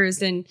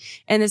followers and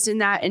this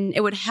and that. And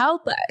it would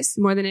help us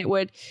more than it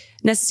would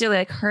necessarily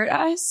like hurt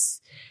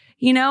us,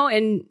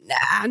 and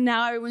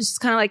now everyone's just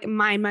kind of like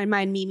mine,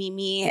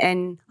 me,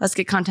 and let's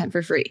get content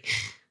for free.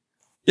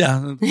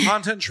 Yeah.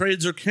 Content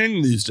trades are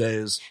king these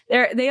days.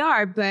 They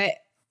are, but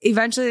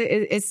eventually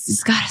it's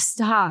just got to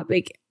stop.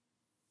 Like,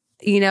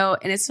 and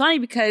it's funny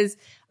because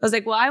I was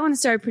like, well, I want to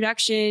start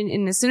production.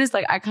 And as soon as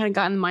like I kind of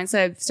got in the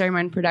mindset of starting my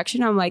own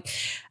production, I'm like,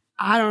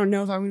 I don't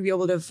know if I'm going to be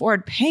able to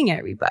afford paying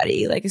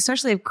everybody, like,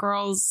 especially if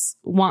girls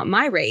want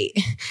my rate,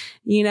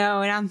 and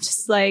I'm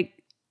just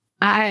like,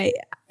 I'm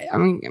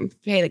going to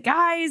pay the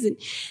guys. And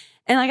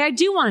like, I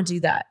do want to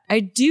do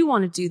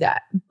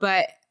that.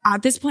 But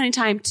at this point in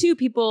time too,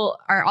 people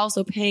are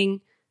also they're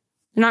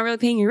not really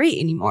paying your rate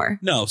anymore.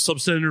 No,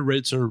 substandard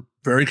rates are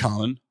very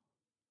common.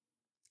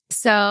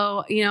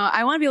 So,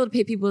 I want to be able to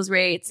pay people's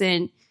rates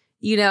and,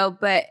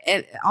 but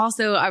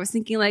also I was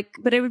thinking like,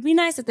 but it would be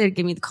nice if they'd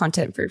give me the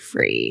content for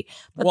free.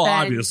 But well,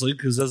 then, obviously,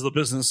 because as the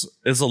business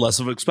is a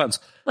less of expense.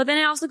 But then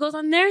it also goes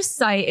on their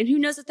site and who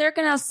knows if they're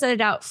going to set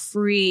it out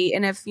free.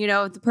 And if,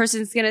 the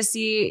person's going to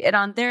see it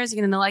on theirs,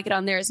 going to like it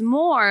on theirs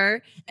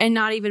more and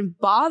not even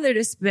bother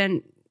to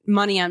spend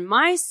money on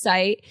my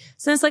site.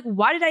 So it's like,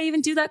 why did I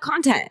even do that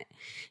content?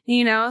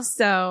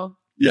 So.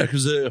 Yeah,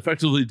 because they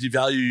effectively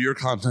devalue your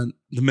content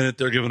the minute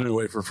they're giving it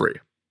away for free.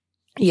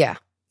 Yeah.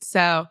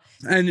 So,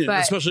 and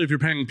especially if you're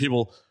paying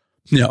people,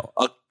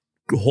 a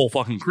whole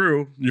fucking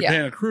crew, you're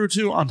paying a crew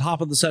too on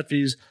top of the set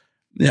fees,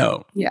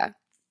 Yeah.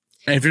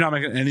 And if you're not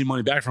making any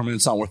money back from it,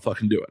 it's not worth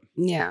fucking doing.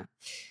 Yeah.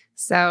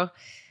 So,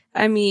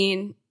 I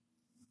mean,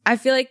 I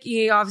feel like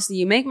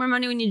you make more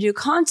money when you do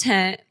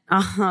content,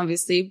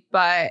 obviously,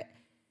 but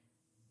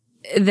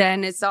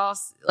then it's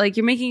also like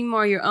you're making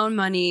more your own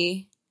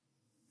money,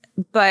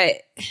 but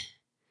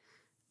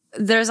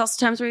there's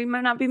also times where you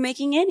might not be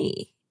making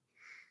any.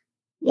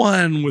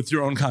 One, with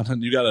your own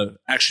content, you got to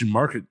actually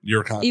market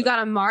your content. You got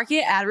to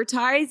market,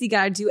 advertise. You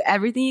got to do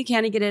everything you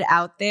can to get it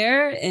out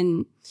there.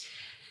 And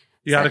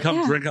you got to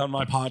come drink on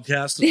my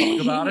podcast to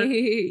talk about it.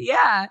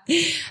 Yeah.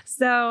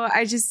 So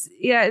I just,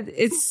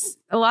 it's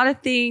a lot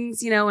of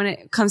things, when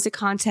it comes to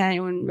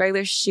content, when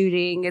regular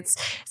shooting, it's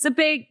a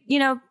big,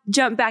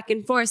 jump back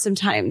and forth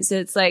sometimes.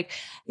 It's like,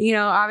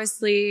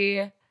 obviously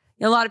a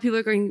lot of people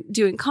are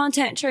doing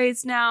content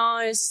trades now.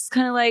 And it's just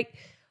kind of like,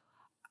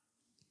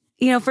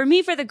 for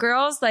me, for the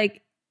girls,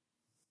 like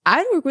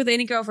I'd work with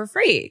any girl for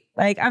free.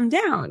 Like I'm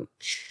down,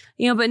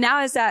 but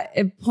now it's at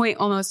a point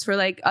almost for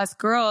like us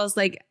girls,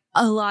 like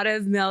a lot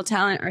of male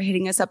talent are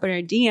hitting us up in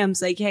our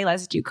DMs like, hey,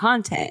 let's do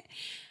content.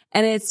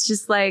 And it's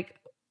just like,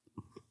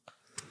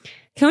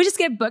 can we just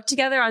get booked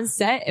together on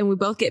set and we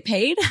both get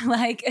paid?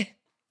 Like,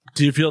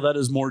 do you feel that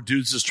is more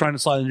dudes just trying to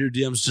slide into your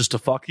DMs just to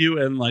fuck you?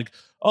 And like,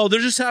 oh, there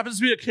just happens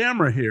to be a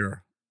camera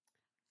here.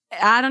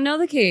 I don't know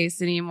the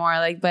case anymore.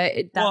 Like, but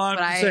that's what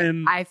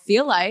I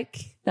feel like.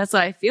 That's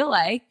what I feel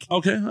like.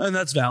 Okay. And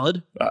that's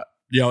valid.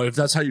 If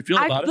that's how you feel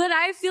about it. But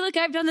I feel like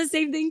I've done the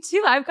same thing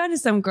too. I've gone to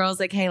some girls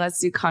like, hey, let's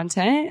do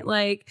content.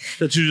 Like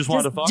that you just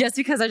want to fuck? Just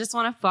because I just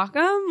want to fuck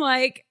them.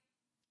 Like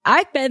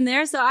I've been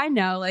there. So I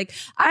know, like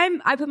I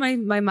put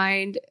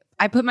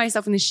I put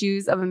myself in the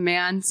shoes of a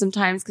man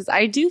sometimes because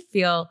I do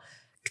feel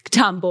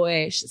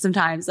tomboyish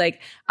sometimes.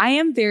 Like I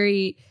am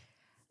very,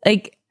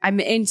 like I'm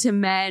into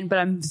men, but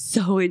I'm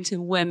so into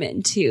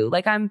women too.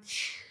 Like I've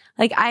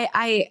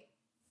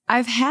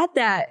had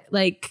that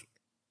like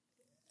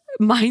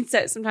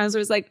mindset sometimes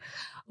where it's like,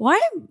 why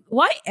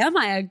am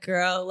I a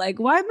girl? Like,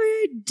 why am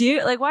I a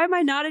dude? Like, why am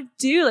I not a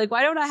dude? Like,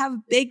 why don't I have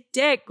a big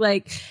dick?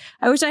 Like,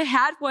 I wish I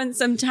had one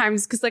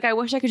sometimes. Cause like, I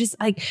wish I could just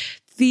like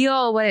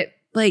feel what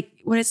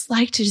it's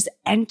like to just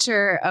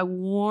enter a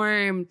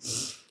warm,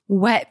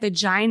 wet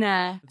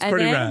vagina. It's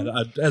pretty rad.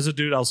 As a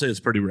dude, I'll say it's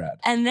pretty rad.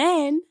 And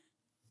then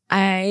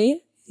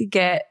I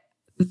get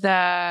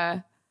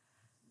the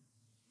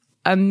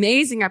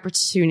amazing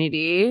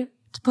opportunity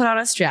to put on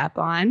a strap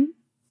on.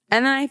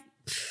 And then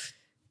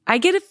I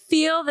get to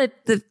feel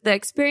that the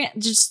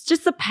experience,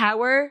 just the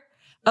power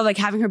of like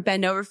having her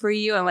bend over for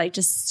you and like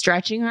just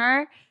stretching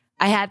her.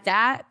 I had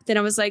that. Then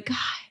I was like, God,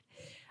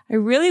 I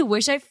really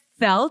wish I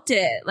felt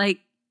it like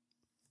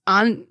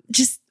on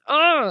just,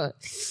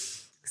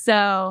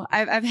 So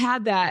I've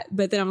had that,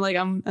 but then I'm like,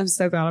 I'm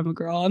so glad I'm a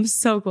girl. I'm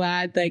so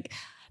glad, like,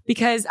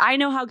 because I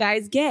know how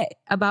guys get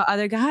about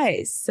other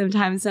guys.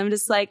 Sometimes I'm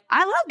just like,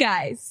 I love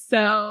guys.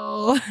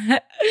 So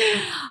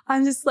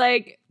I'm just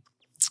like,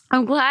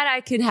 I'm glad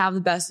I can have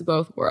the best of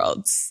both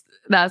worlds.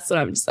 That's what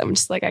I'm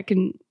just like, I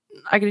can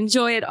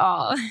enjoy it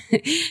all.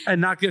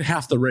 And not get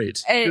half the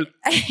rate. And,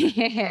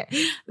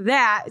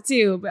 that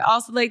too. But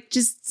also like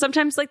just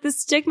sometimes like the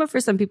stigma for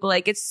some people,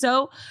 like it's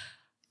so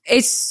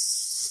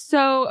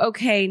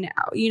okay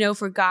now,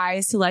 for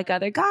guys to like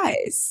other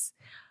guys.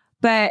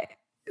 But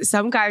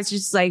some guys are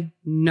just like,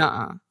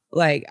 nah,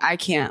 Like, I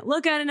can't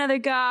look at another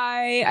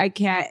guy. I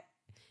can't.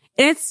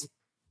 It's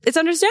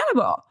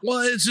understandable. Well,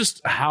 it's just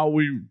how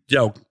we,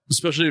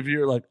 especially if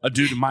you're like a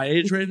dude my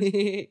age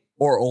range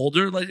or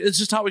older, like it's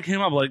just how we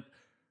came up. Like,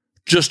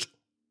 just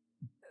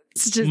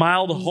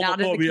mild homophobia.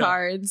 Not in the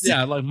cards.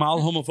 Yeah, like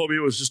mild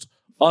homophobia was just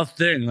a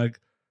thing. Like,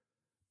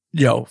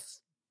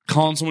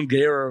 calling someone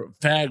gay or a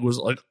fag was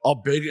like a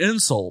big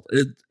insult.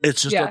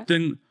 It's just a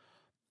thing,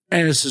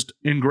 and it's just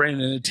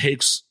ingrained, and it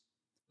takes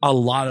a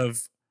lot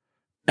of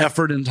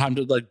effort and time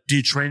to like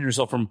detrain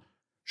yourself from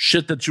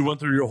shit that you went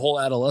through your whole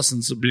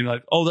adolescence of being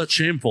like, oh, that's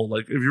shameful.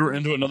 Like if you were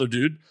into another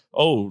dude,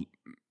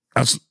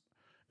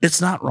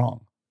 it's not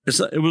wrong.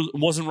 It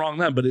wasn't wrong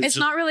then, but it's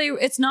not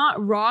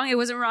wrong. It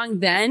wasn't wrong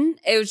then.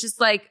 It was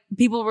just like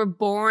people were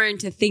born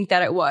to think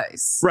that it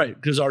was. Right.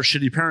 Because our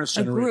shitty parents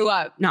generation grew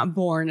up, not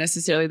born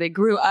necessarily. They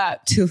grew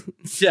up to.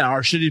 Yeah.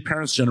 Our shitty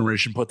parents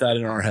generation put that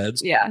in our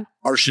heads. Yeah.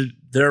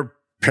 Their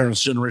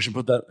parents generation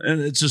put that.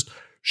 And it's just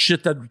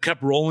shit that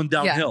kept rolling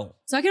downhill.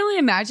 Yeah. So I can only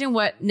imagine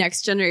what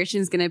next generation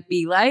is going to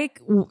be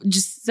like.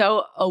 Just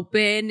so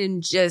open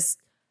and just,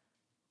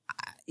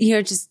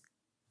 just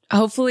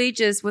hopefully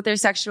just with their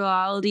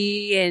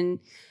sexuality and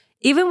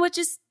even with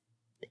just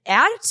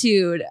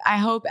attitude. I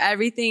hope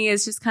everything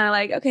is just kind of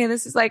like, okay,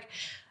 this is like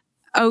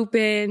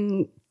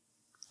open,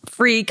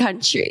 free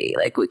country.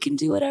 Like we can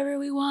do whatever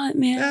we want,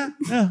 man.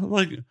 Yeah.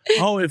 Like,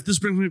 if this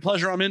brings me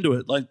pleasure, I'm into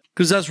it. Like,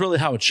 because that's really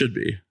how it should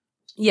be.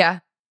 Yeah,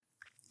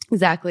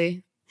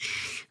 exactly.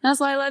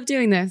 That's why I love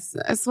doing this.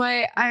 That's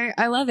why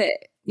I love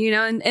it,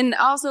 and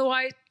also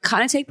why I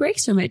kind of take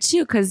breaks from it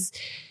too. Cause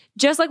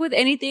just like with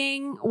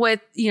anything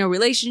with,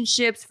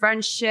 relationships,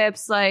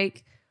 friendships,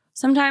 like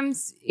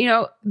sometimes,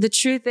 the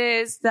truth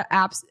is the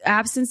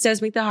absence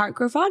does make the heart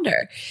grow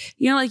fonder.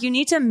 Like you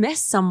need to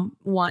miss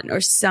someone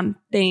or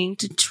something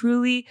to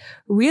truly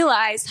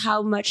realize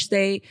how much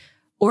they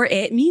or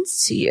it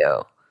means to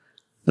you.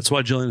 That's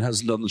why Jillian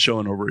hasn't done the show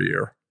in over a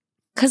year.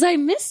 Cause I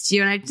missed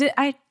you and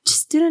I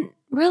just didn't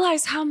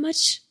realize how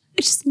much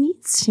it just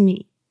means to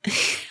me.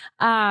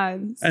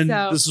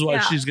 This is why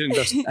she's getting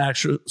Best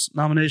Actress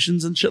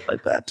nominations and shit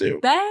like that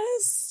too.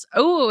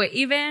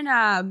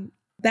 Even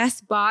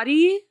Best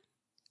Body,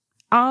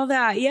 all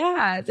that.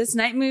 Yeah, this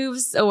Night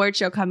Moves award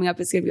show coming up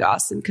is gonna be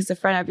awesome because the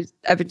friend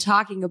I've been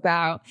talking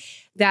about,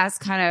 that's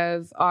kind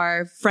of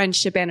our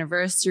friendship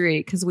anniversary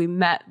because we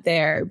met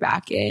there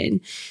back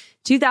in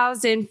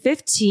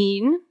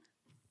 2015.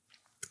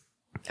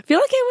 I feel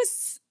like it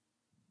was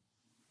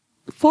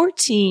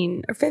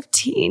 14 or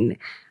 15.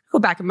 Go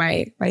back in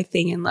my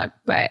thing and look,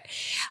 but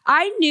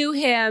I knew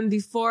him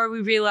before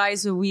we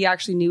realized that we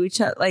actually knew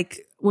each other.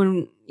 Like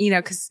when,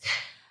 cause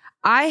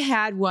I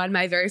had won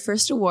my very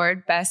first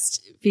award,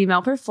 Best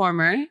Female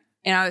Performer,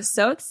 and I was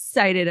so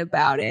excited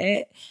about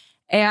it.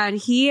 And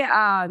he,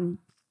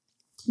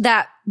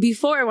 that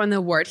before I won the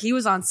award, he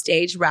was on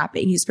stage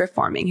rapping. He's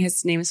performing.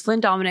 His name is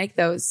Flynn Dominic,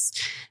 those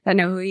that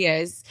know who he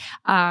is.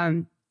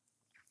 And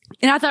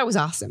I thought it was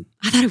awesome.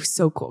 I thought it was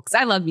so cool because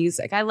I love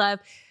music.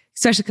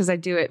 Especially because I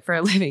do it for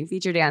a living,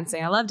 feature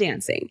dancing. I love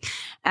dancing.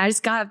 And I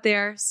just got up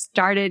there,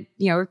 started,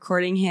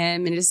 recording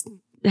him and just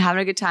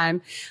having a good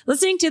time,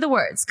 listening to the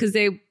words because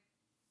they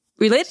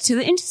related to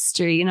the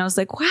industry. And I was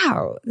like,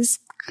 wow, this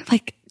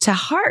like to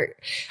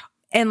heart.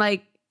 And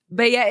like,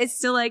 but yeah, it's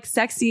still like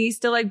sexy,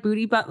 still like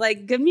booty, but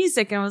like good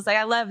music. And I was like,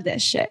 I love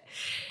this shit.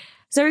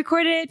 So I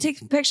recorded it,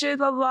 take pictures,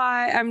 blah, blah,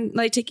 blah. I'm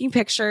like taking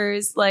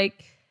pictures,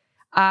 like,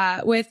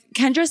 with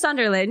Kendra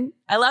Sunderland.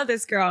 I love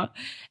this girl.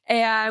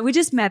 And we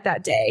just met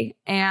that day.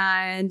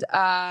 And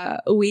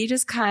we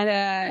just kind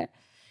of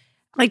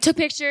like took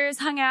pictures,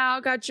 hung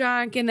out, got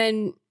drunk, and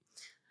then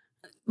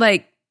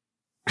like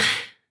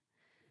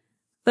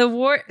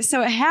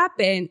so it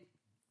happened.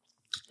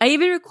 I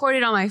even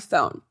recorded on my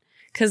phone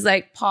because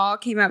like Paul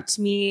came up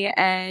to me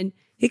and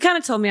he kind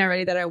of told me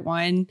already that I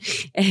won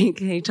and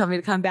he told me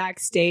to come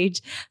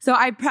backstage. So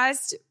I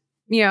pressed,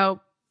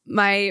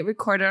 my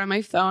recorder on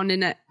my phone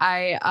and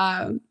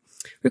I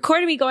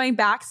recorded me going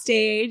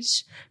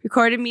backstage,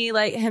 recorded me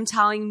like him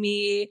telling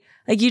me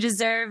like you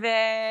deserve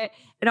it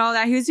and all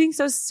that. He was being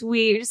so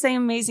sweet, just saying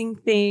amazing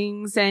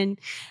things. And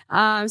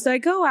so I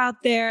go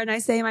out there and I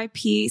say my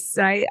piece.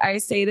 And I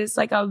say this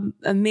like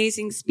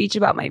amazing speech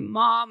about my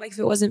mom. Like if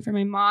it wasn't for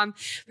my mom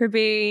for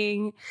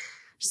being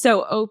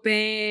so open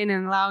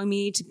and allowing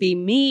me to be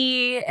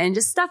me and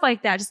just stuff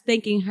like that, just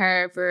thanking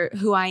her for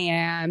who I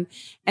am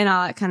and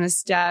all that kind of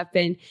stuff.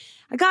 And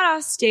I got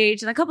off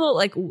stage and a couple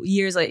like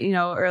years like,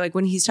 or like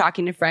when he's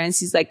talking to friends,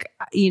 he's like,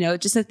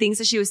 just the things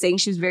that she was saying,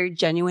 she was very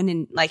genuine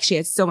and like she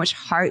had so much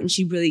heart and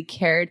she really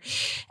cared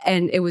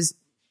and it was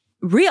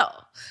real.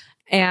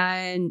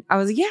 And I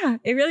was like, yeah,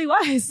 it really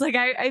was. Like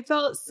I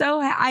felt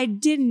I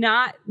did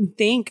not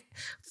think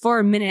for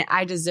a minute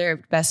I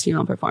deserved Best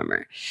Female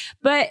Performer.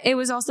 But it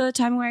was also a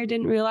time where I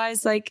didn't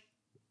realize like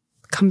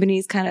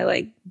companies kind of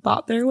like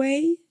bought their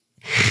way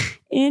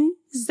in.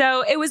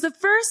 So it was the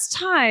first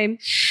time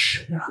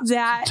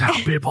that Tell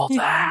people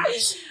that.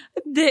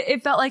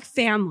 it felt like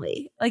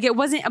family. Like it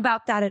wasn't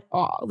about that at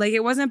all. Like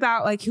it wasn't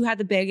about like who had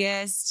the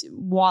biggest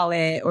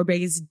wallet or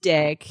biggest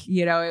dick.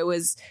 You know, it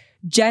was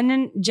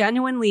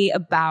genuinely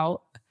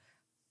about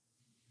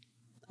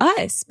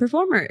us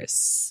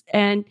performers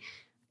and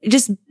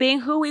just being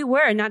who we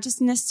were, not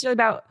just necessarily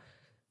about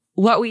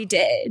what we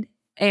did.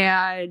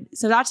 And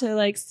so not to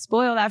like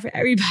spoil that for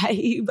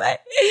everybody, but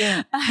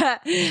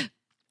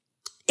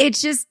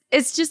it's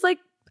just like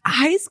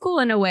high school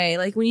in a way.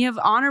 Like when you have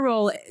honor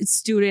roll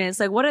students,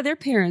 like what are their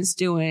parents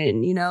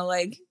doing? You know,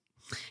 like,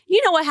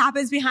 you know what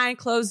happens behind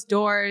closed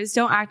doors.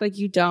 Don't act like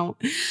you don't.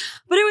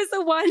 But it was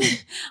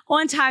the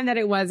one time that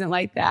it wasn't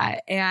like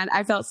that. And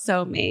I felt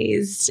so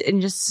amazed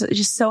and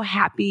just so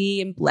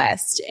happy and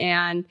blessed.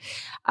 And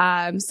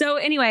so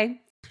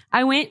anyway,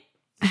 I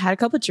had a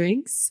couple of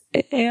drinks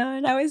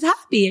and I was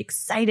happy,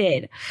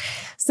 excited.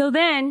 So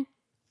then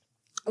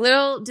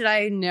little did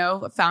I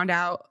found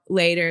out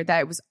later that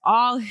it was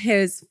all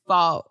his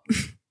fault.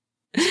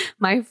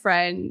 My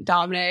friend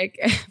Dominic,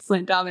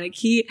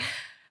 he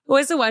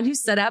was the one who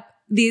set up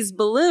these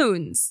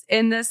balloons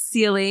in the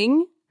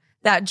ceiling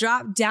that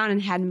dropped down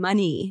and had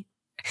money.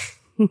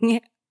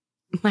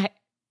 My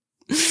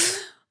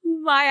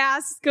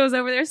ass goes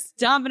over there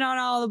stomping on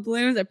all the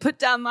balloons. I put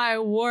down my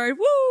award.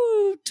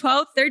 Woo!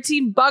 $12,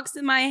 $13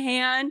 in my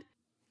hand.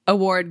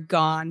 Award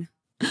gone.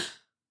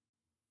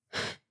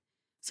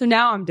 So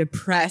now I'm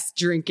depressed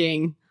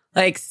drinking,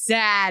 like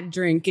sad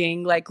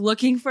drinking, like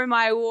looking for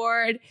my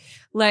award.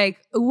 Like,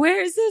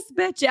 where's this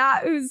bitch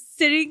at who's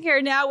sitting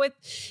here now with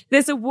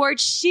this award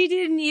she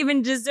didn't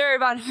even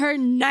deserve on her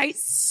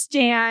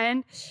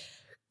nightstand?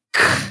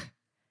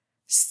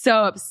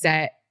 So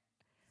upset.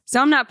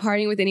 So I'm not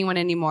partying with anyone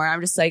anymore.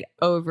 I'm just like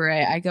over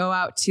it. I go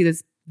out to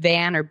this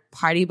van or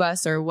party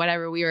bus or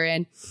whatever we were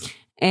in,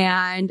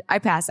 and I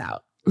pass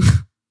out.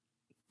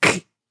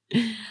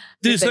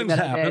 These things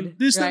happen.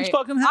 Things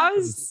fucking happen. I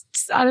was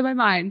just out of my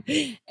mind.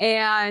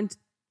 And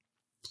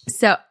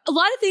so a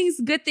lot of things,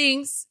 good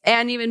things,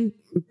 and even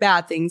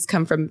bad things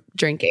come from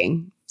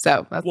drinking.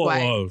 So that's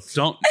why. Whoa.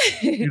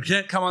 You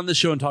can't come on this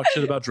show and talk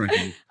shit about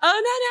drinking.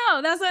 Oh,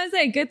 no. That's what I'm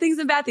saying. Good things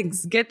and bad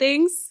things. Good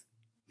things,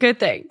 good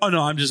things. Oh,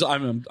 no, I'm just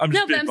no,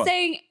 but I'm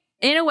saying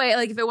in a way,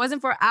 like if it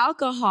wasn't for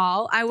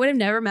alcohol, I would have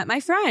never met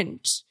my friend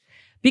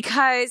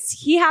because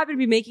he happened to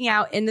be making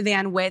out in the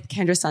van with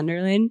Kendra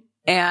Sunderland.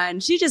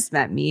 And she just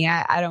met me.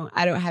 I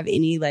don't have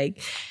any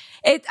like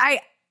it.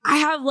 I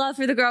have love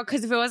for the girl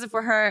because if it wasn't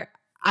for her,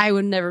 I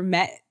would never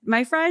met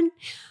my friend.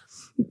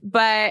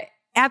 But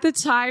at the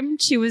time,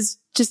 she was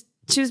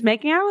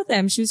making out with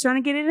him. She was trying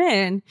to get it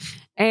in,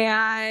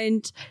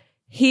 and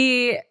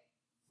he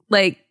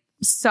like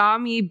saw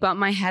me bump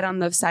my head on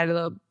the side of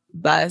the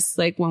bus,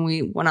 like when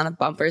we went on a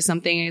bump or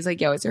something. And he's like,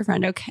 "Yo, is your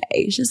friend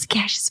okay?" She's like,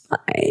 "Yeah, she's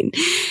fine."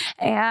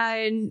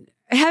 And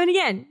having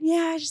again,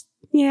 yeah.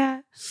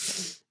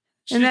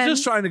 She's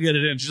just trying to get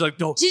it in. She's like,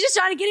 don't. She's just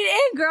trying to get it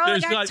in, girl.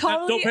 Like, I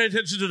totally don't pay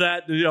attention to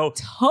that. You know.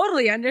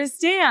 Totally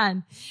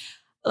understand.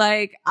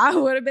 Like, I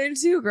would have been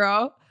too,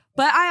 girl.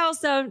 But I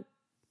also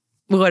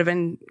would have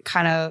been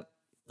kind of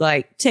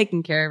like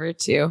taking care of her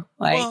too.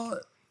 Like, well,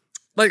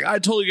 like I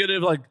totally get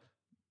it. Like,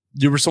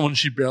 you were someone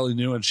she barely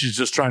knew, and she's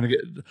just trying to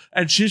get.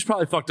 And she's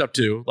probably fucked up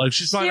too. Like,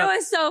 she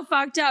was so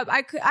fucked up.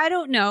 I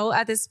don't know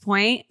at this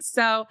point.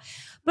 So,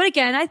 but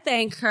again, I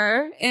thank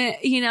her.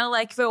 You know,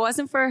 like if it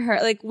wasn't for her,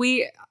 like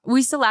we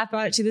still laugh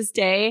about it to this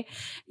day.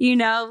 You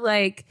know,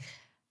 like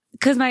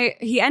because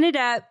he ended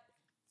up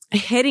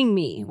hitting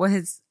me with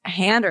his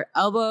hand or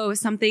elbow or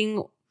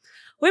something.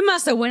 We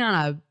must have went on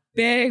a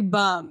big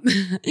bump,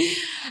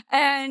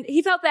 and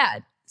he felt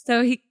bad.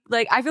 So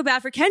I feel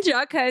bad for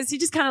Kendra because he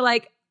just kind of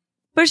like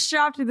pushed her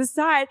off to the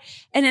side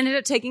and ended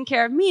up taking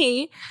care of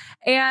me.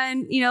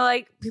 And, you know,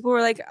 like people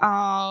were like,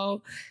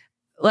 oh,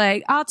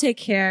 like I'll take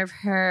care of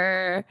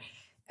her.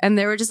 And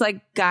they were just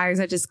like guys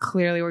that just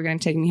clearly were going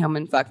to take me home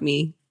and fuck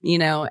me, you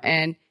know,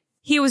 and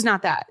he was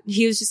not that.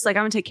 He was just like,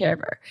 I'm going to take care of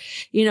her.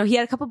 You know, he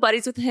had a couple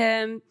buddies with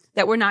him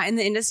that were not in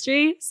the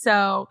industry.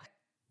 So,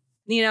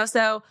 you know,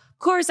 so of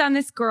course I'm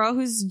this girl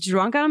who's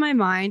drunk out of my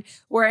mind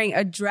wearing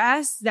a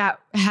dress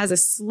that has a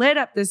slit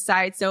up the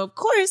side. So of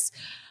course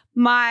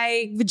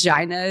my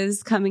vagina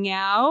is coming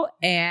out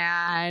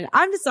and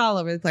I'm just all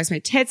over the place. My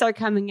tits are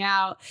coming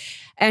out,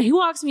 and he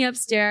walks me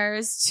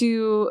upstairs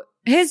to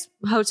his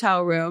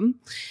hotel room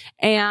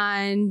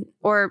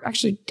or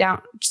actually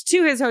down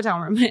to his hotel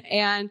room.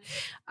 And,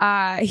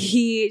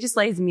 he just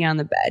lays me on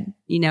the bed.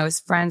 You know, his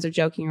friends are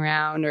joking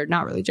around, or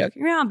not really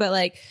joking around, but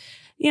like,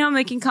 you know,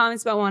 making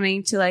comments about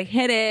wanting to like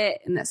hit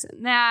it and this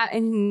and that.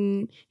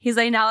 And he's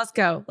like, now let's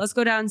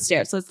go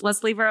downstairs.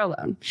 Let's leave her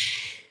alone.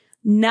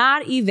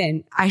 Not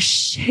even, I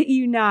shit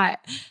you not.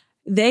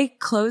 They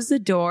closed the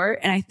door,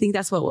 and I think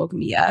that's what woke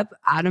me up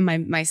out of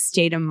my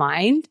state of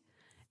mind.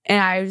 And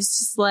I was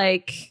just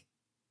like,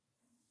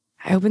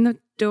 I opened the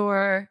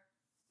door,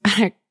 and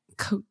I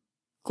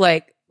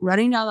like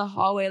running down the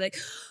hallway, like,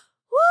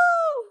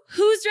 woo!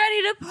 Who's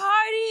ready to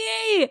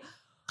party?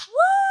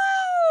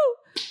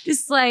 Woo!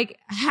 Just like,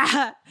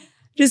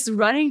 just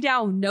running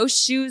down, no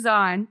shoes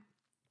on.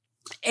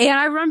 And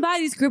I run by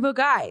these group of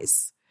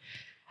guys.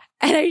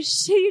 And I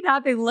shit you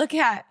not, I'm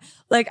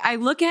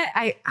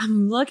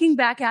looking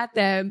back at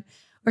them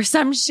or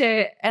some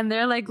shit. And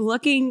they're like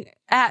looking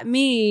at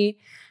me.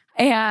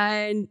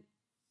 And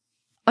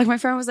like my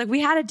friend was like,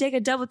 we had to take a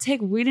double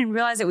take. We didn't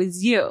realize it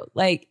was you.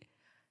 Like,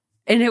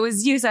 and it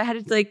was you. So I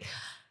had to like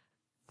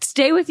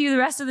stay with you the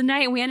rest of the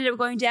night. And we ended up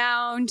going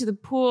down to the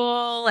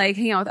pool, like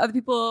hanging out with other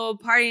people,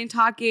 partying,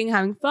 talking,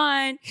 having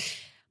fun.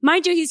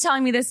 Mind you, he's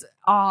telling me this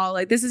all,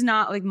 like, this is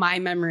not like my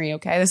memory.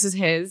 Okay. This is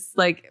his,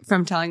 like,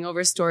 from telling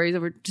stories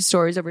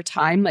over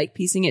time, like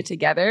piecing it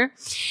together.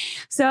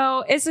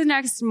 So it's the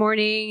next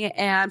morning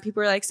and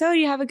people are like, so do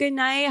you have a good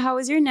night? How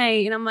was your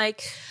night? And I'm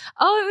like,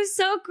 oh, it was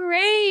so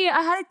great.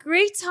 I had a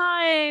great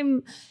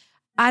time.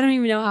 I don't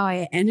even know how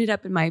I ended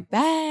up in my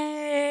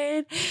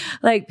bed.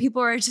 Like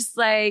people are just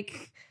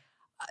like,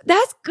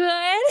 that's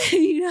good.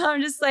 You know,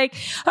 I'm just like,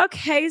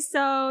 okay.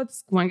 So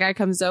this one guy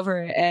comes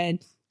over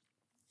and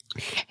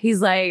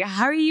he's like,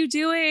 how are you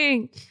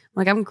doing? I'm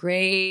like, I'm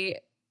great.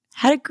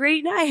 Had a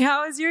great night.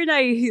 How was your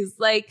night? He's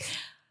like,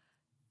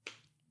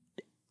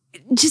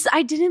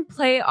 I didn't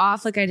play it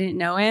off like I didn't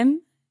know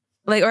him.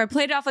 Like, or I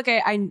played it off like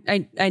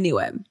I knew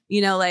him,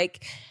 you know,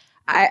 like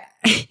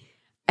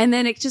and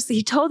then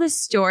he told this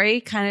story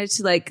kind of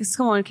to like,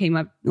 someone came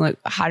up like,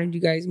 how did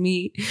you guys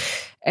meet?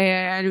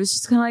 And it was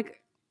just kind of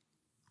like,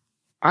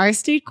 I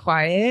stayed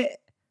quiet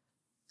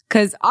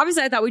because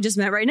obviously I thought we just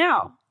met right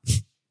now.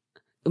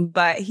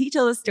 But he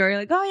told a story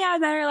like, oh yeah, I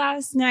met her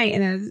last night.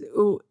 And it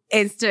was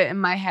instant in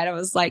my head. I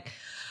was like,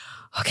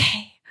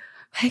 okay,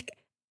 like,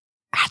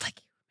 I'd like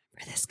you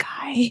remember this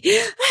guy.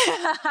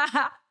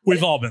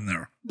 We've all been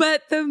there.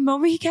 But the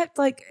moment he kept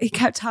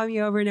telling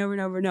me over and over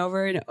and over and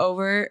over and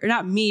over, or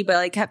not me, but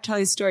like kept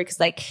telling the story. Cause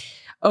like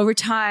over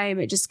time,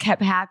 it just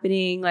kept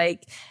happening.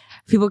 Like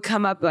people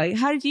come up like,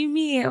 how did you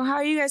meet? How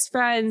are you guys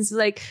friends?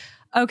 Like,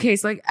 okay.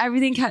 So like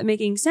everything kept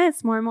making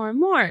sense more and more and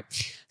more.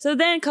 So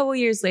then a couple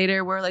years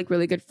later, we're like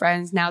really good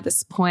friends now at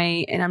this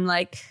point. And I'm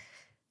like,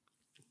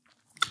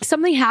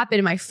 something happened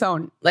in my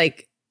phone.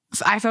 Like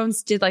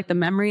iPhones did like the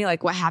memory,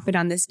 like what happened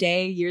on this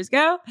day years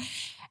ago.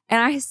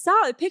 And I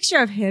saw a picture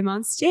of him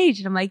on stage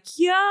and I'm like,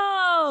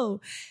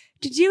 yo,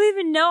 did you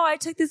even know I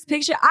took this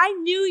picture? I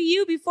knew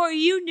you before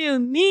you knew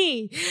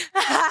me.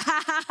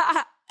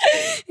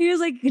 He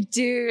was like,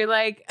 dude,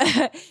 like,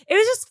 it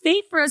was just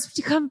fate for us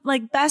to become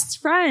like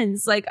best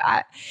friends. Like,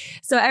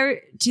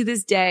 to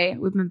this day,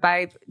 we've been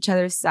by each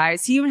other's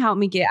sides. He even helped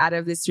me get out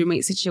of this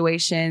roommate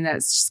situation.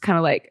 That's just kind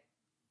of like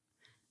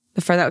the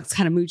friend that was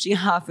kind of mooching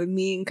off of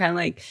me and kind of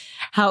like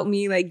helped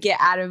me like get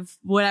out of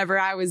whatever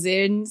I was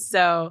in.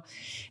 So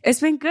it's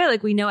been good.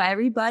 Like we know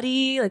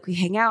everybody, like we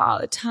hang out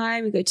all the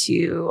time. We go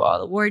to all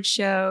the award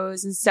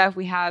shows and stuff.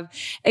 We have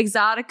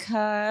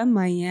Exotica,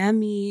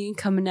 Miami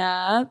coming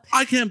up.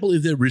 I can't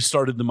believe they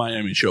restarted the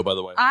Miami show, by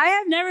the way. I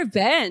have never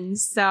been.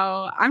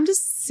 So I'm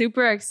just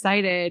super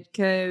excited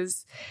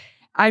because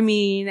I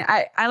mean,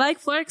 I like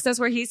Florida because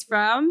that's where he's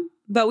from,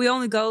 but we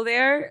only go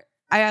there.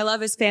 I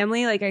love his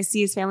family. Like I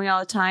see his family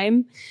all the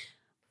time.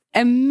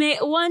 And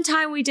one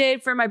time we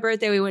did for my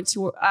birthday, we went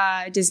to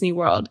Disney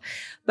World.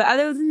 But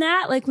other than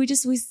that, like we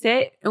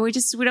sit and we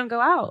don't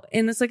go out.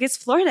 And it's like, it's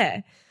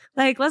Florida.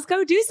 Like, let's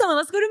go do something.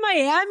 Let's go to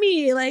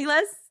Miami. Like,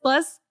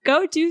 let's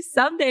go do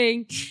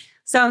something.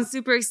 So I'm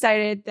super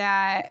excited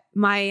that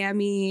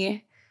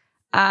Miami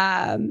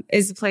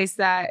is the place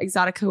that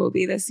Exotica will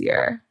be this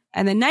year.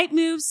 And then Night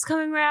Moves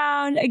coming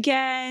around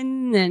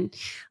again. And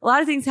a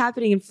lot of things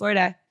happening in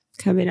Florida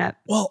coming up.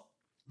 Well,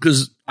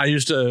 because I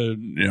used to,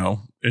 you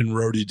know, in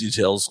roadie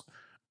details,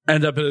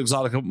 end up at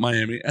Exotica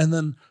Miami. And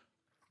then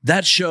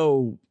that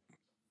show,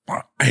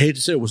 I hate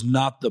to say it, was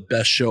not the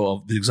best show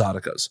of the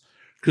Exoticas.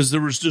 Because there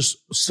was just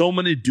so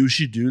many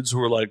douchey dudes who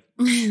were like,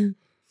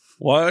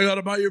 why I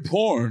gotta buy your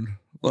porn?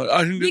 Like,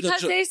 I can get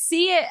because they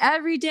see it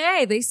every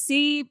day. They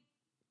see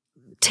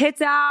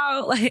tits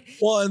out. Like,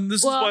 well, and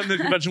this is when the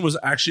convention was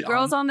actually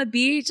girls on the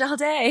beach all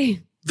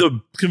day.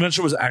 The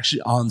convention was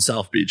actually on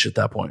South Beach at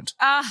that point.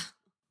 Are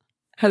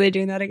they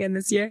doing that again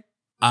this year?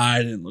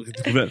 I didn't look at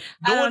the convention.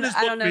 I don't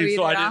know either.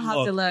 So I'll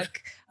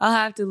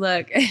have to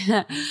look.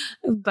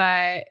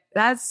 But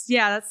that's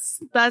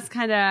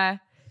kind of.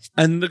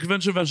 And the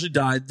convention eventually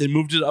died. They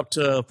moved it up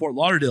to Fort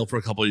Lauderdale for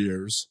a couple of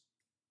years.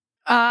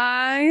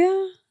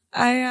 Yeah.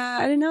 I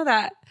didn't know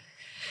that.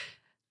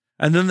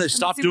 And then they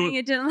stopped doing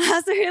it. Didn't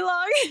last very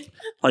long.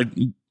 Like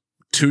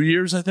 2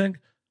 years, I think.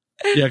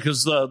 Yeah,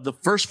 because the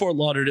first Fort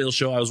Lauderdale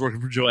show, I was working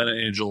for Joanna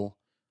Angel,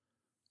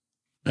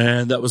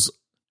 and it was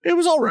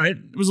all right.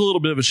 It was a little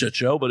bit of a shit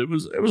show, but it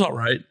was all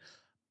right.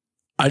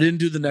 I didn't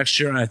do the next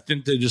year, and I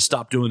think they just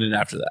stopped doing it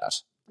after that.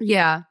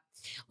 Yeah.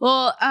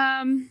 Well,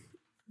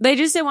 they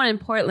just did one in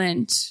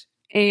Portland,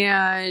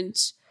 and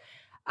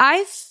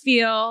I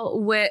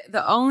feel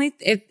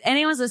if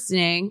anyone's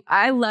listening,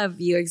 I love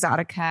you,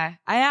 Exotica.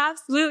 I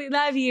absolutely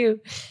love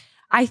you.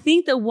 I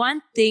think the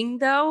one thing,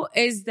 though,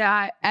 is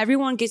that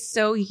everyone gets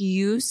so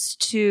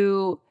used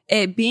to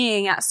it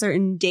being at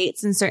certain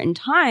dates and certain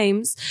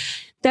times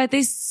that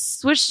they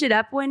switched it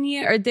up one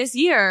year or this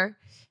year.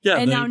 Yeah,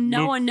 and now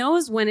no one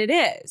knows when it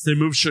is. They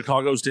moved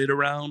Chicago's date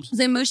around.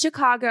 They moved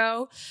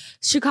Chicago.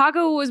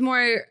 Chicago was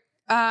more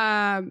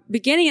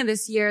beginning of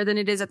this year than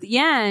it is at the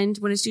end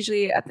when it's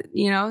usually at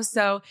the,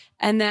 so,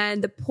 and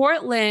then the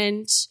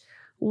Portland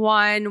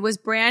one was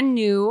brand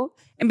new.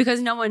 And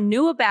because no one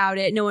knew about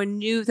it, no one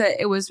knew that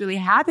it was really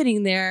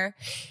happening there.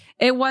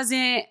 It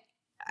wasn't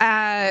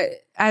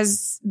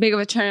as big of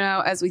a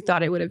turnout as we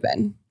thought it would have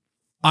been.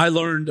 I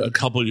learned a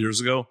couple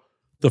years ago,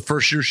 the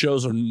first year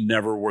shows are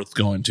never worth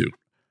going to.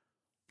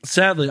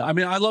 Sadly, I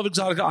mean, I love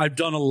Exotica. I've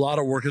done a lot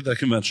of work at that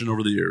convention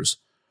over the years,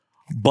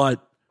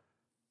 but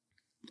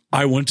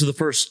I went to the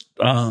first,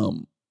 where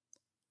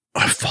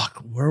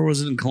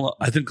was it?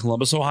 I think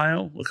Columbus,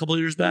 Ohio, a couple of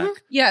years back.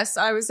 Mm-hmm. Yes,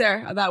 I was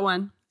there at that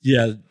one.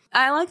 Yeah.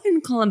 I liked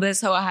in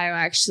Columbus, Ohio,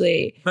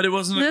 actually. But it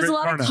wasn't There's a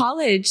lot of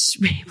college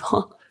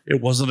people.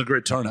 It wasn't a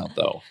great turnout,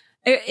 though.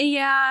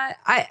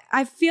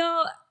 I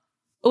feel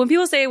when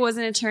people say it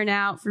wasn't a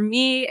turnout, for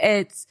me,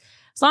 it's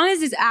as long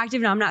as it's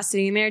active and I'm not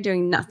sitting there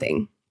doing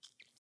nothing.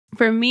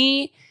 For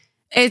me,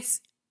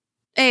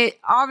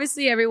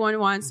 obviously everyone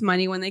wants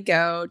money when they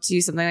go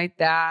to something like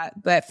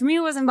that. But for me,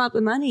 it wasn't about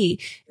the money.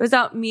 It was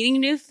about meeting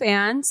new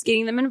fans,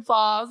 getting them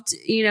involved,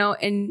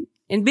 in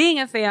being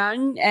a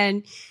fan.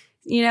 And,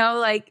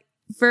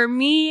 for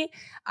me,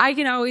 I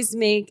can always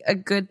make a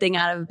good thing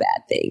out of a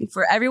bad thing.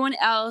 For everyone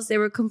else, they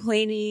were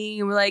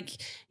complaining and were like,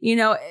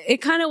 it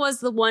kind of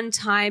was the one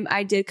time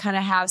I did kind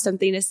of have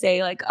something to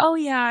say, like, oh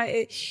yeah,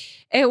 it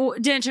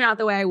didn't turn out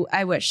the way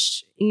I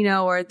wished,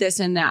 or this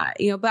and that,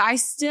 but I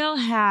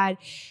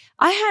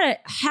had a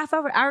half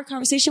hour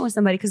conversation with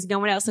somebody because no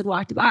one else had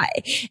walked by,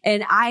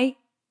 and I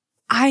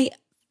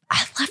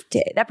loved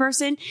it. That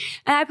person,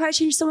 and I probably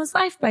changed someone's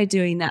life by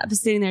doing that, but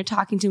sitting there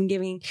talking to him,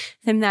 giving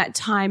them that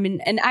time.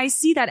 And I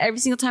see that every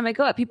single time I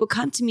go up, people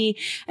come to me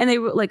and they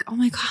were like, oh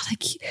my God,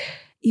 like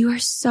you are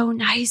so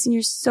nice and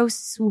you're so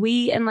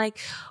sweet. And like,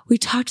 we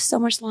talked so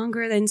much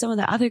longer than some of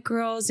the other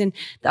girls, and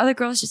the other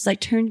girls just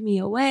like turned me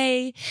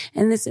away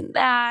and this and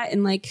that.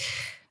 And like,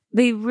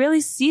 they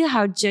really see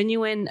how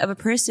genuine of a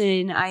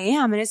person I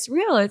am. And it's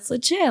real. It's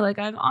legit. Like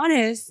I'm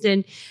honest.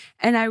 And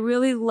I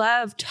really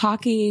love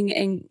talking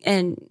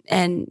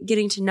and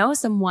getting to know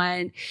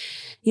someone.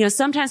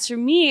 Sometimes for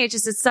me, it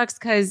sucks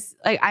because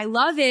like I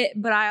love it,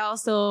 but I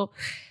also,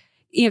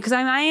 because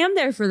I am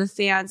there for the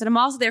fans and I'm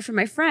also there for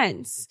my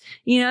friends,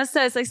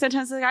 so it's like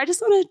sometimes like I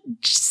just want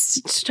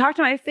to talk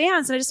to my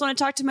fans, and I just want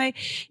to talk to my,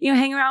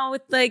 hang around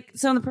with like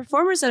some of the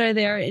performers that are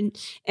there and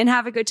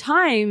have a good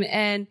time.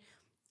 And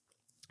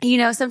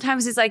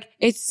sometimes it's like,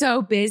 it's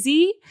so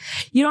busy.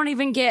 You don't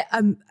even get,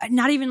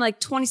 not even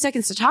like 20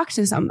 seconds to talk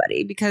to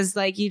somebody because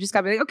like, you just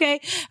gotta be like, okay,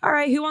 all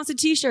right, who wants a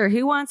t-shirt?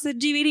 Who wants a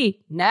DVD?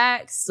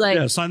 Next. Like,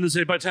 yeah, sign this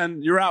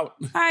 8x10. You're out.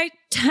 All right.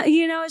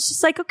 It's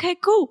just like, okay,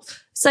 cool.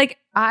 It's like,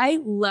 I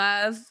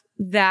love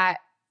that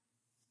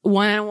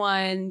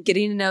one-on-one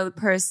getting to know the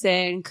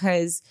person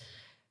because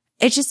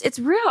it's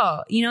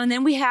real, and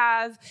then we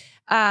have,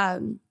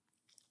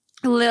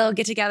 little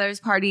get-togethers,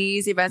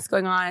 parties, events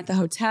going on at the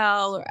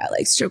hotel or at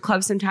like strip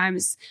clubs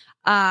sometimes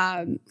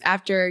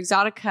after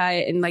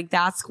Exotica, and like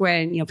that's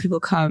when people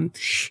come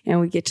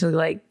and we get to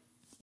like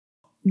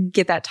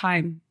get that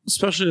time.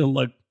 Especially in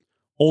like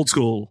old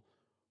school,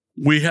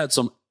 we had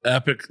some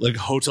epic like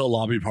hotel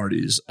lobby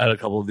parties at a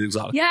couple of the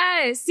Exotica.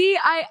 Yeah, see,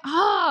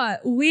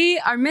 we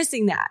are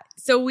missing that.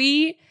 So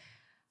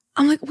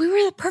I'm like, we were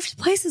in the perfect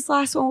place this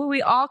last one where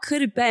we all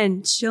could have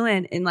been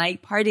chilling and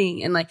like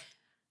partying and like.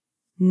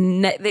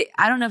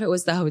 I don't know if it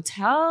was the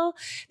hotel.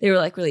 They were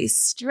like really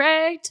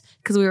strict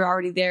because we were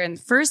already there in the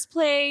first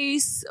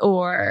place,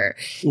 or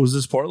was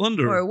this Portland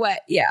or what?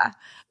 Yeah,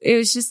 it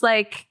was just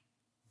like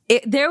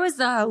there was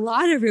a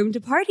lot of room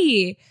to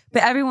party,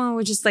 but everyone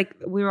was just like,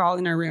 we were all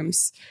in our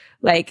rooms.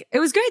 Like it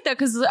was great though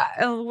because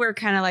we're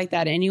kind of like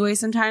that anyway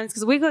sometimes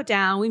because we go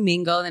down, we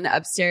mingle, and then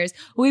upstairs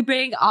we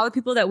bring all the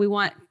people that we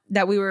want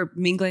that we were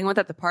mingling with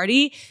at the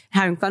party,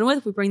 having fun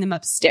with. We bring them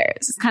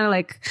upstairs. It's kind of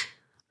like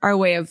our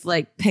way of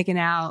like picking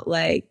out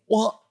like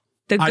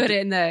the good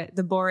and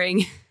the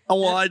boring.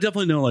 Oh, well, I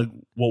definitely know like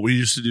what we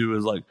used to do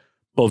is like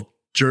both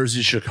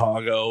Jersey,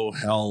 Chicago,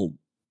 hell,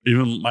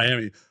 even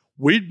Miami.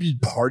 We'd be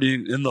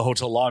partying in the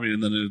hotel lobby,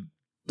 and then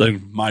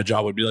like my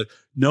job would be like,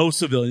 no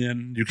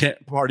civilian, you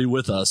can't party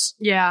with us.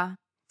 Yeah.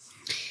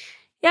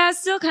 Yeah, it's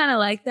still kind of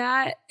like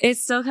that.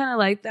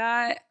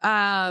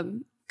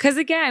 Because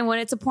again, when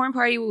it's a porn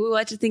party, we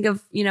like to think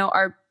of,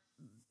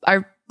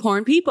 our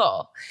porn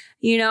people,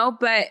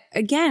 but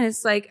again,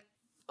 it's like,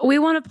 we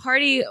want to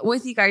party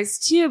with you guys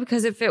too,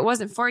 because if it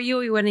wasn't for you,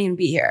 we wouldn't even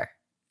be here.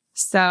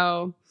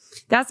 So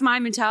that's my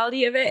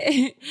mentality of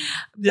it.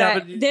 Yeah,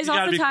 but you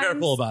gotta be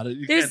careful about it.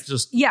 You can't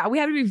just. Yeah, we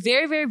have to be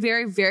very, very,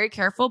 very, very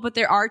careful. But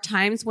there are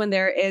times when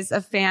there is a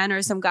fan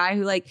or some guy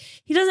who like,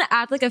 he doesn't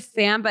act like a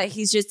fan, but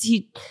he's just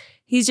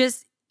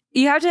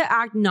you have to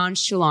act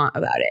nonchalant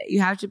about it. You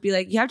have to be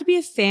like, you have to be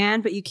a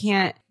fan, but you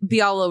can't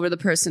be all over the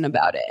person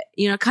about it.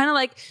 You know, kind of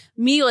like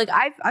me, like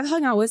I've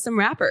hung out with some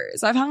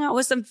rappers. I've hung out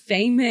with some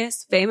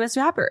famous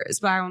rappers,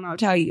 but I don't know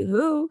tell you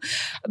who.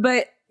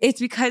 But it's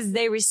because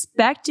they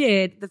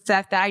respected the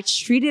fact that I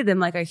treated them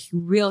like a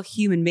real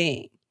human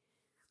being.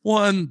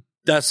 One,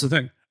 that's the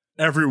thing.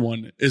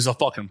 Everyone is a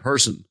fucking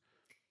person.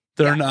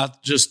 They're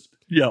not just,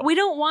 we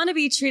don't want to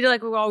be treated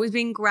like we're always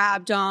being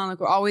grabbed on, like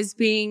we're always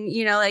being,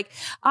 you know, like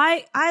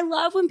I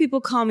love when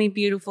people call me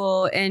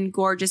beautiful and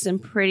gorgeous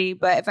and pretty,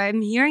 but if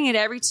I'm hearing it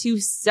every 2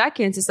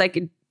 seconds, it's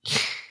like,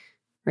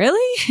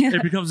 really?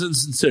 It becomes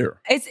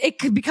insincere.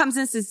 It becomes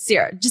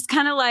insincere. Just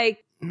kind of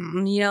like,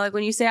 you know, like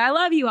when you say I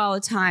love you all the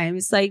time,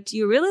 it's like, do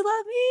you really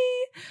love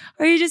me?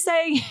 Or are you just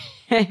saying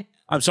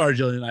I'm sorry,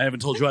 Jillian. I haven't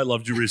told you I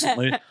loved you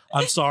recently.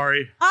 I'm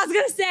sorry. I was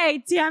gonna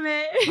say, damn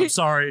it. I'm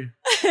sorry.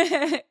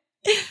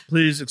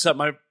 Please accept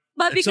my.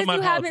 But because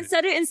you haven't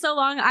said it in so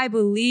long, I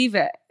believe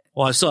it.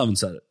 Well, I still haven't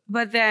said it.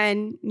 But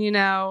then, you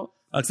know,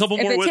 a couple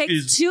if more it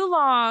whiskeys. takes too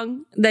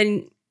long,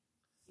 then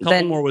a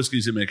couple more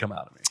whiskeys, it may come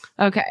out of me.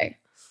 Okay.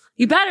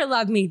 You better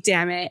love me,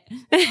 damn it.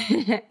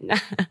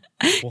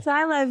 So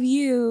I love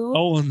you.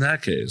 Oh, in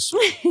that case.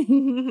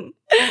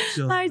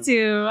 I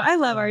do. I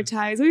love our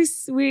ties.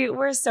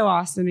 We're so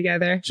awesome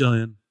together.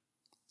 Jillian,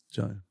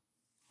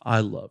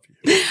 I love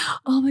you.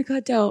 Oh my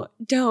God,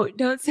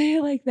 don't say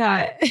it like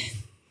that.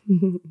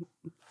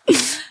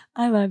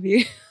 I love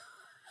you.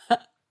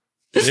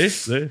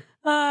 See?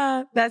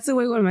 That's the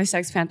way one of my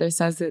Sex Panthers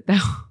says it, though.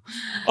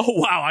 Oh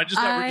wow! I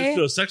just never just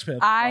do a Sex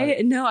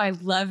Panther. No, I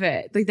love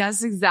it. Like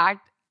that's the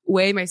exact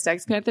way my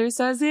Sex Panther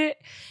says it,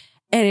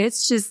 and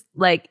it's just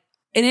like,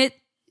 and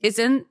it's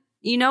in,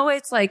 you know,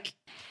 it's like,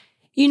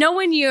 you know,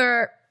 when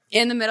you're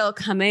in the middle of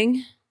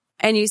coming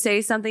and you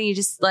say something, you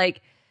just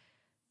like,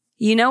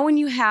 you know, when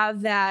you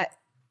have that,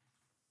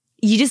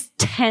 you just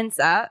tense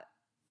up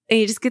and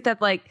you just get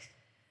that like,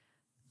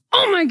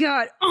 oh my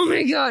God, oh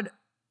my God,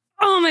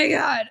 oh my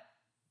God,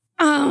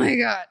 oh my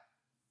God,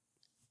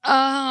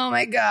 oh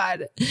my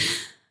God,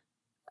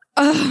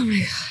 oh my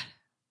God.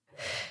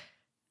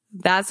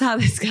 That's how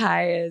this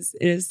guy is.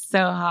 It is so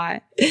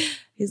hot.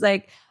 He's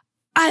like,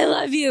 I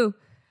love you.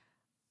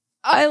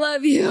 I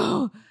love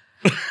you.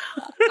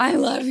 I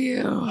love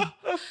you.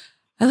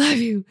 I love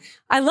you.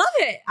 I love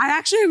it. I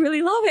actually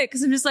really love it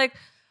because I'm just like,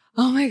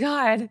 oh my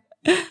God.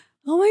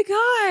 Oh my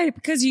God.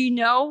 Because you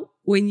know,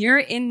 when you're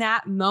in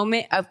that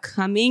moment of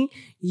coming,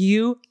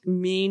 you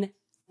mean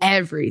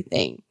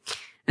everything.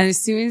 And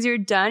as soon as you're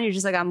done, you're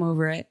just like, I'm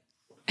over it.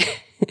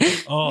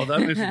 Oh, that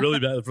makes me really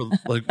bad for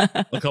like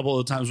a couple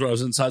of times where I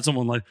was inside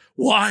someone like,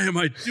 why am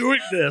I doing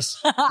this?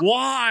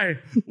 Why?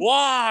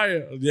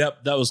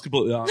 Yep, that was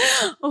completely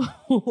honest.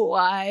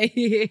 Why?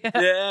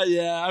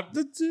 Yeah.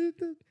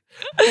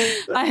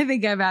 I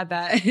think I've had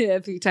that a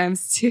few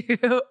times too.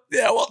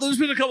 Yeah, well, there's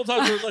been a couple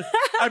times where like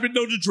I've been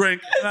known to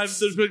drink, and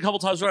there's been a couple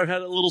times where I've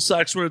had a little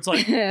sex where it's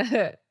like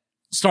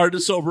started to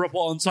sober up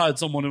while inside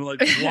someone and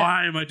like,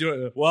 why am I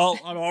doing it? Well,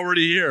 I'm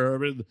already here. I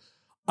mean,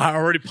 I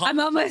already popped. I'm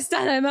almost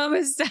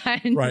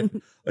done. Right.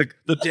 Like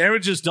the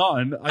damage is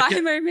done.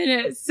 5 more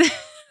minutes.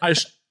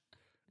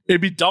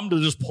 It'd be dumb to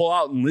just pull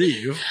out and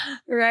leave.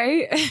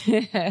 Right?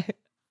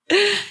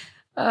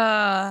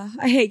 I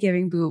hate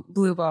giving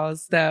blue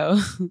balls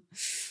though.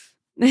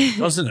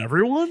 Doesn't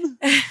everyone?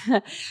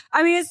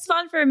 I mean, it's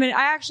fun for a minute.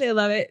 I actually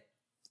love it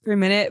for a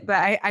minute, but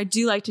I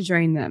do like to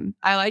drain them.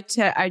 I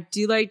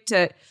do like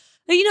to,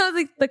 you know,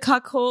 like the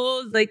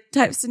cuckold like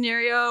type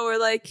scenario or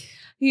like,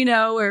 you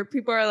know, where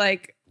people are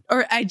like,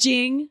 or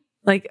edging,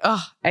 like,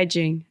 oh,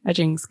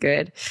 edging's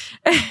good.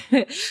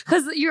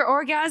 Cause your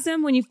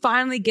orgasm, when you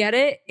finally get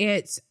it,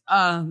 it's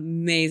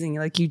amazing.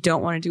 Like you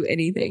don't want to do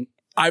anything.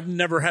 I've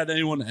never had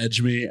anyone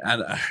edge me.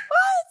 And what?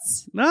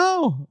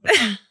 No.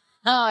 Oh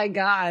my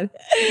God.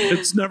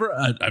 It's never,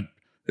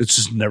 it's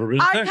just never been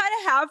a I thing. kind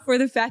of have for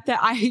the fact that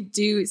I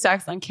do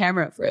sex on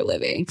camera for a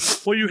living.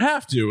 Well, you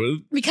have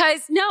to.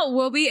 Because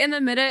we'll be in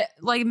the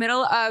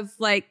middle of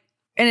like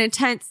an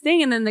intense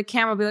thing. And then the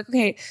camera will be like,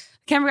 okay, the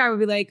camera guy would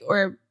be like,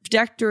 or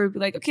projector would be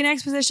like, okay,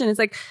 next position. It's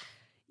like,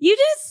 you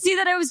just see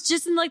that I was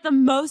just in like the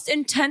most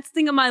intense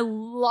thing of my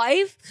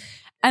life.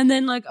 And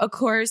then like, of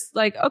course,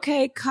 like,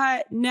 okay,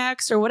 cut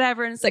next or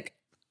whatever. And it's like,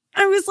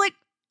 I was like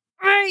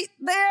right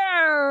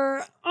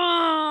there.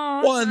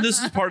 Oh. Well, and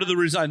this is part of the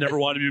reason I never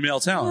wanted to be male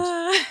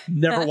talent.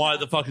 Never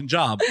wanted the fucking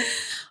job.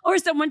 Or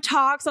someone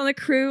talks on the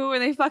crew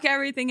and they fuck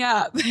everything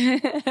up.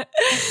 And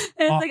it's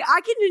like,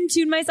 I can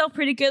tune myself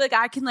pretty good. Like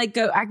I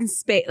can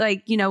space,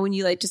 like, you know, when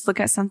you like just look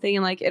at something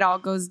and like it all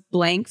goes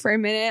blank for a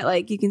minute,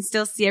 like you can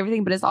still see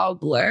everything, but it's all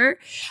blur.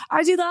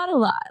 I do that a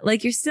lot.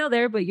 Like you're still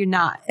there, but you're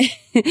not,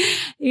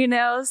 you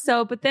know?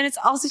 So, but then it's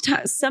also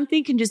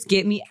something can just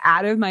get me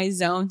out of my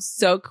zone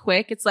so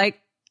quick. It's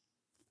like,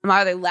 I'm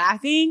either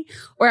laughing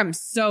or I'm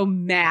so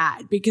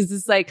mad because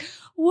it's like,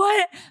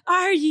 what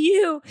are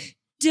you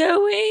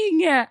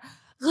doing?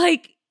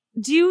 Like,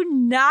 do you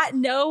not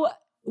know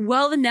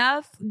well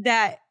enough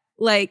that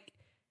like,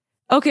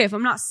 okay, if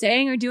I'm not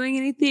saying or doing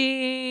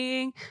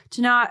anything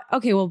to not,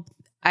 okay, well,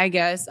 I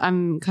guess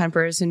I'm kind of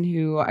person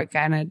who I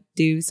kind of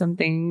do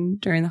something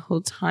during the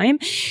whole time.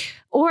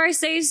 Or I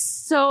say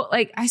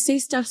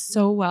stuff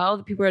so well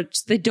that people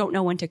they don't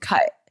know when to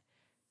cut.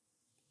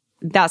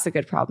 That's a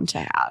good problem to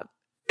have.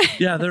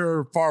 Yeah, there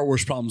are far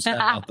worse problems to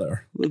have out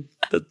there.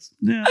 That's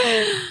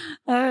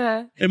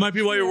it might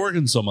be why you're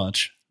working so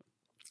much.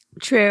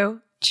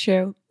 True.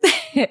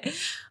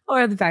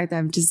 Or the fact that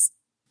I'm just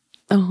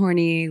a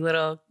horny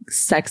little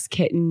sex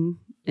kitten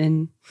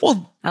and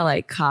I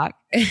like cock.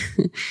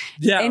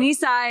 Yeah. Any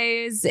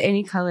size,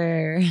 any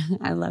color.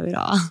 I love it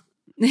all.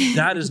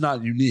 That is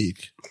not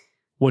unique.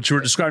 What you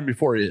were describing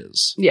before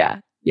is.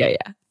 Yeah.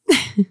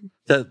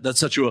 That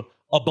sets you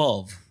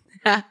above.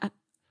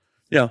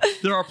 Yeah.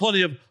 There are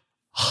plenty of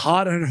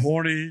hot and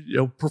horny,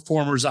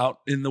 performers out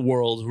in the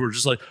world who are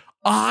just like,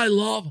 I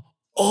love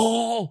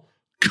all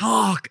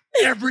cock,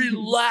 every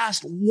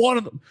last one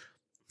of them.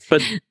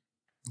 But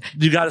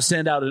you got to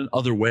stand out in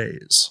other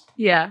ways.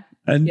 Yeah.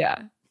 And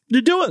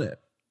you're doing it.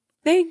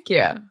 Thank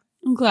you.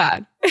 I'm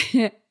glad.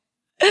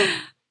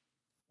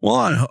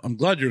 Well, I'm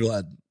glad you're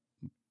glad.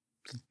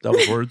 That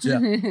was words, yeah.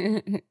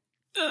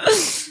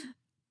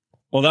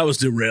 Well, that was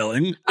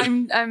derailing.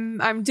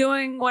 I'm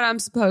doing what I'm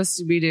supposed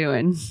to be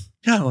doing.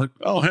 Yeah, like,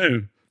 oh,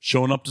 hey,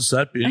 showing up to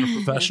set, being a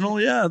professional.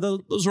 Yeah,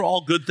 those are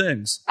all good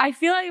things. I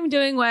feel like I'm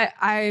doing what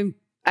I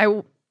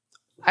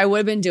would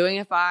have been doing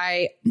if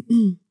I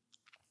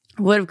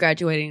would have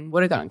graduated,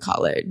 would have gone to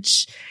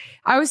college.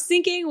 I was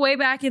thinking way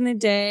back in the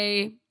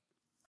day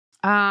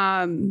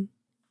that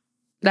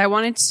I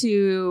wanted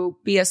to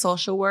be a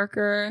social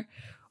worker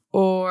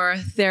or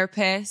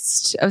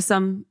therapist of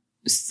some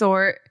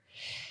sort.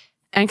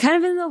 And kind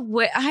of in the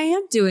way I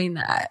am doing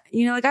that,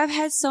 like I've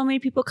had so many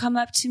people come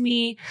up to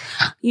me,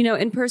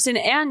 in person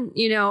and,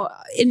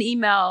 in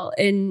email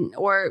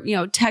or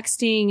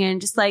texting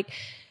and just like,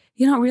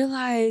 you don't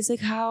realize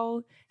like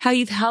how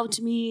you've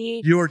helped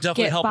me. You are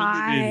definitely get helping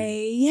by.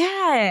 me.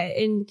 Yeah.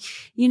 And,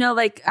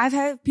 like I've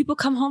had people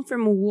come home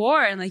from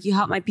war and like you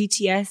help my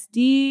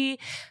PTSD,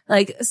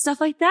 like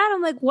stuff like that.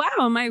 I'm like, wow,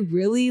 am I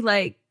really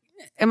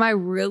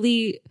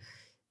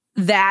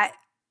that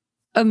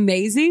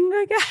amazing,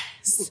 I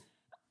guess?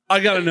 I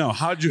got to know,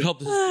 how'd you help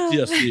this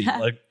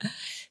PTSD?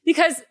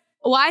 Because,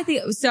 I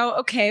think so.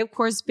 Okay. Of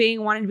course,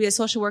 wanting to be a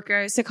social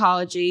worker,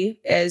 psychology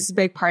is a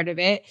big part of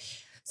it.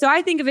 So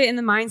I think of it in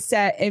the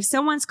mindset, if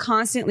someone's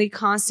constantly,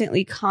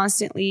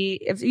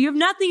 if you have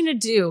nothing to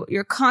do,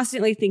 you're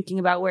constantly thinking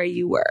about where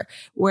you were,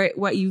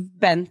 what you've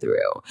been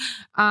through.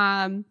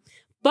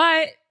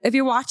 But if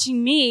you're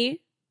watching me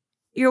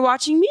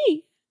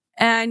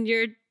and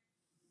you're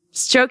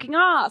stroking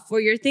off,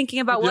 or you're thinking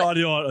about the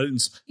audio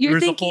audience. You're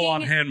There's a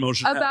full-on hand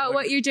motion about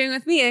what you're doing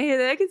with me.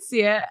 I can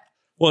see it.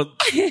 Well,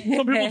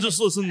 some people just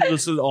listen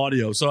to the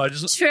audio, so I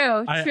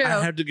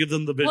have to give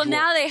them the visual. Well,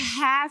 now they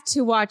have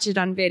to watch it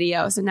on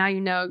video, so now you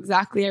know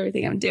exactly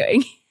everything I'm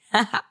doing.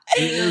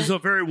 It was a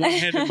very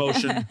one-handed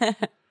motion.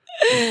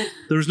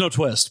 There was no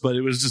twist, but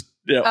it was just.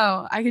 Yeah.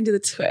 Oh, I can do the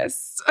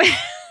twist.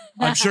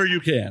 I'm sure you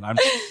can. And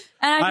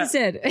I just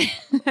did.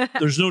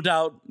 There's no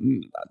doubt.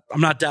 I'm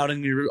not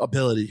doubting your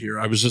ability here.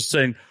 I was just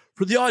saying,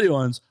 for the audio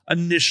ones,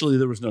 initially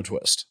there was no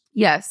twist.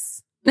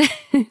 Yes.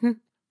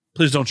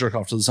 Please don't jerk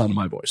off to the sound of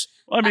my voice.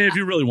 I mean, if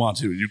you really want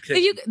to, you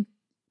can.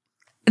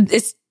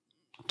 It's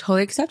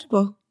totally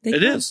acceptable.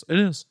 It is.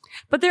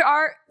 But there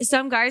are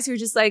some guys who are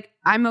just like,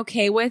 I'm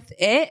okay with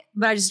it,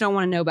 but I just don't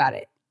want to know about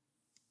it.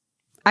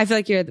 I feel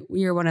like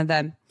you're one of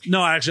them.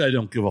 No, actually, I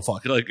don't give a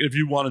fuck. Like, if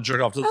you want to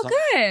jerk off to the sound.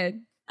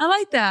 Good. I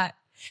like that.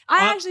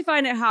 I actually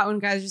find it hot when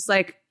guys are just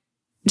like,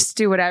 just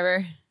do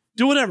whatever.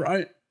 Do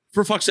whatever.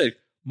 For fuck's sake.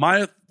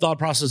 My thought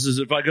process is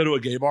if I go to a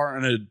gay bar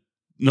and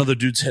another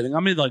dude's hitting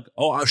on me, like,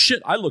 oh,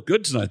 shit, I look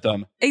good tonight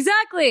then.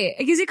 Exactly.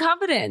 It gives you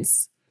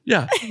confidence.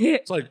 Yeah.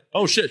 It's like,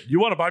 oh, shit, you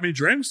want to buy me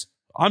drinks?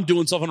 I'm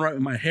doing something right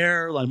with my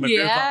hair. Like, my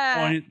beard's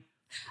on point.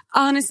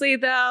 Honestly,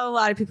 though, a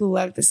lot of people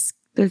love this,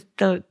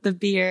 the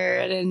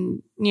beard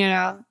and,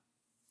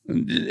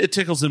 It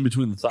tickles in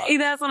between the thighs.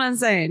 That's what I'm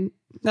saying.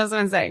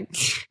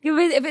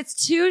 If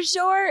it's too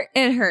short,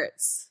 it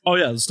hurts. Oh,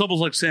 yeah. The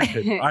stubble's like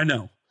sandpaper. I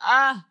know.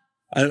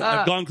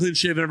 I've gone clean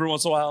shaven every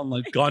once in a while and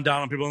like gone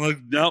down on people and like,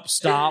 nope,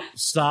 stop.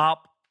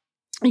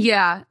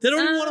 Yeah. They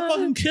don't even want to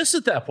fucking kiss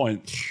at that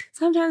point.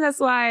 Sometimes that's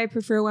why I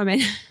prefer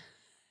women.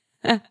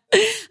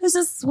 It's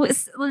just,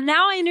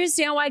 now I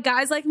understand why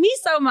guys like me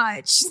so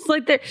much. It's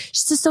like they're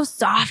just so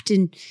soft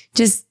and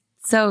just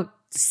so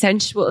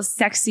sensual,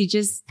 sexy.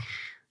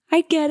 I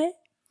get it.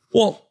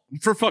 Well,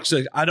 for fuck's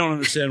sake, I don't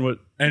understand what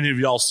any of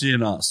y'all see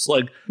in us.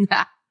 Like,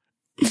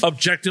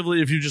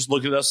 objectively, if you just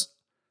look at us,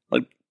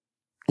 like,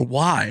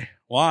 why?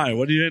 What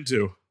are you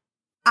into?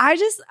 I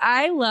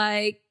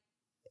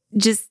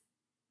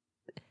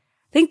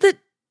think that,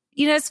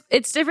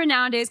 it's different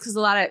nowadays because a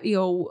lot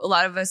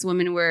of us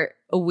women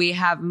we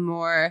have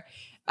more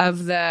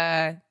of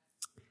the.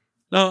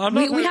 No, I'm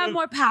not. We have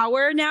more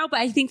power now, but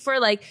I think for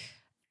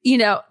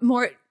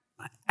more.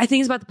 I think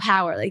it's about the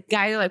power. Like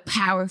guys are like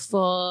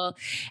powerful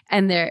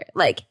and they're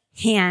like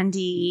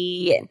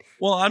handy. And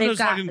well, I'm just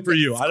talking for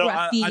you. I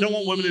don't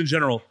want women in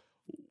general.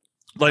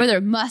 or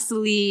they're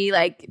muscly,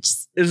 like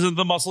just, isn't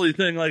the muscly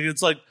thing like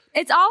it's like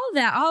it's all of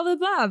that, all of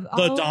the above,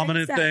 the all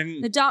dominant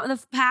thing,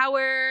 the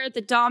power,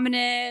 the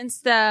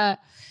dominance, the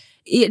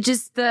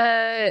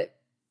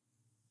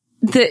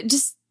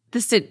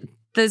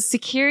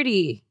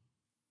security,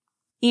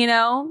 you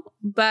know.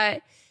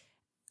 But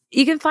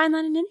you can find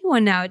that in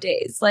anyone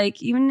nowadays.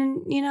 Like even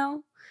in, you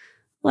know,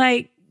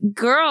 like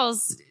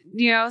girls,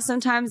 you know,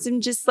 sometimes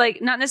I'm just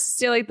like not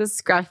necessarily the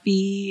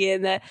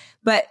scruffy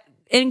but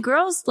in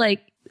girls,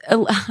 like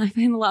I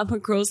find a lot more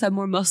girls have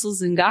more muscles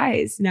than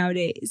guys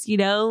nowadays, you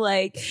know,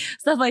 like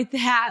stuff like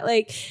that,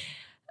 like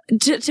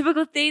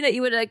typical thing that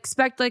you would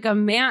expect like a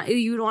man,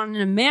 you would want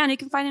in a man, you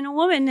can find in a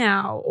woman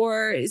now,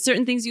 or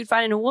certain things you'd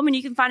find in a woman,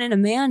 you can find in a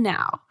man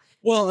now.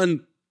 Well,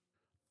 and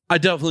I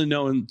definitely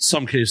know in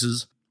some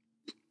cases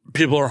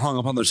people are hung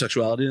up on their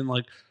sexuality and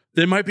like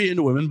they might be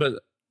into women, but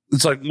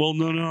it's like, well,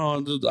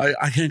 no,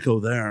 I can't go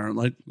there.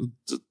 Like,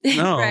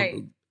 no,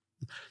 right.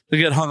 They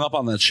get hung up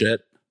on that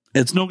shit.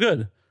 It's no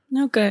good.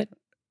 No good.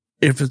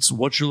 If it's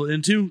what you're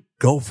into,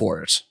 go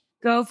for it.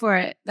 Go for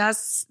it.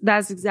 That's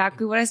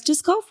exactly what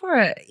just go for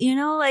it. You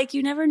know, like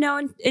you never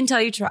know until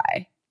you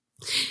try.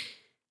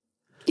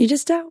 You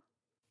just don't.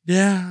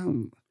 Yeah.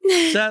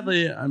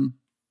 Sadly, I'm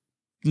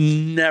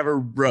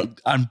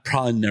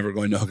probably never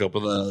going to hook up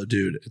with another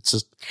dude. It's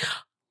just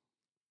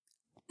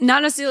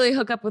not necessarily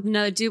hook up with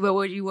another dude, but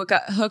would you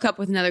hook up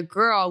with another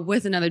girl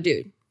with another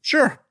dude?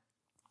 Sure.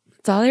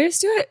 That's all there is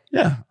to it.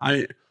 Yeah.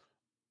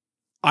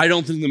 I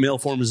don't think the male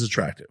form is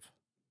attractive.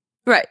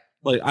 Right.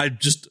 Like I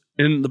just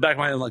in the back of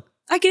my head, I'm like,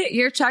 I get it.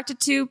 You're attracted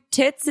to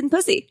tits and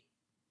pussy.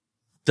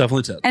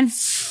 Definitely tits. And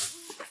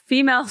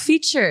female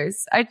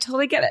features. I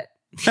totally get it.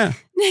 Yeah.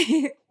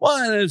 Well,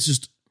 and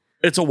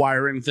it's a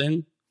wiring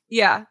thing.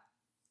 Yeah.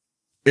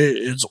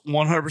 It's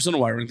 100% a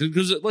wiring thing.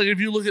 Because like if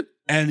you look at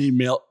any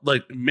male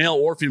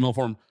or female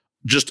form,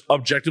 just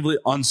objectively,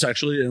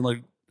 unsexually, and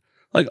like,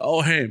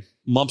 oh, hey,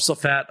 lumps of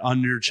fat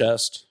on your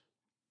chest.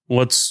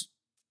 What's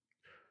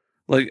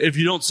like, if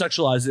you don't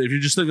sexualize it, if you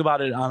just think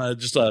about it on a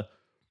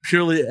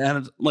purely,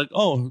 and like,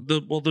 oh,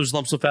 there's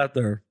lumps of fat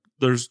there.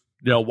 There's,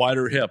 you know,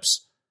 wider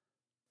hips.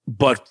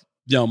 But,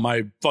 you know,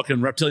 my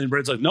fucking reptilian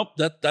brain's like, nope,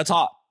 that's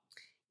hot.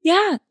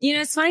 Yeah. You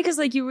know, it's funny because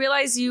like you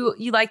realize you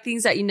like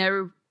things that you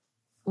never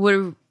would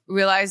have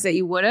realized that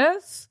you would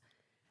have,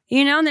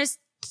 you know, and there's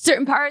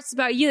certain parts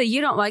about you that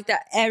you don't like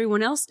that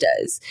everyone else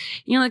does.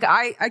 You know, like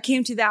I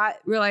came to that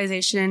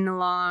realization a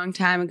long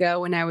time ago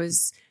when I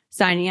was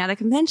signing at a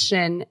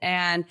convention,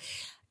 and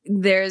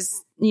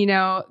there's, you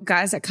know,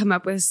 guys that come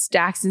up with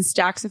stacks and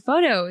stacks of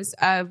photos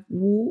of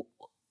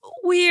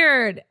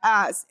weird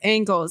ass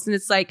angles. And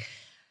it's like,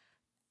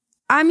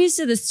 I'm used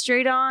to the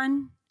straight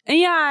on, and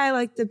yeah, I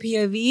like the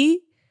POV,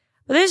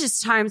 but there's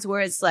just times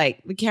where it's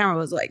like the camera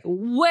was like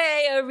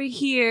way over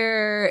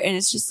here, and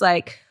it's just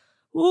like,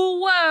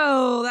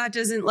 whoa, that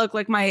doesn't look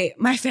like my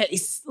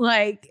face.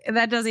 Like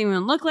that doesn't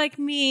even look like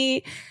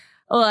me.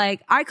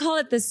 Like I call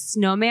it the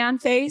snowman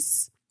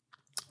face,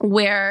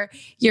 where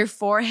your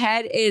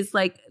forehead is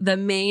like the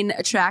main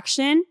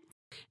attraction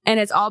and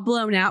it's all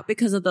blown out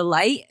because of the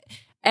light.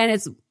 And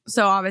it's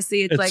so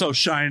obviously it's like so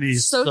shiny,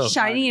 so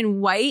shiny and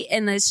white.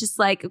 And it's just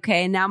like,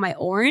 okay, now my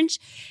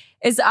orange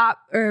is up,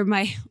 or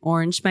my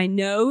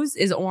nose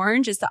is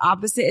orange. It's the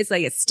opposite. It's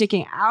like it's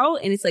sticking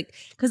out. And it's like,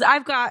 cause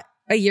I've got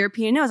a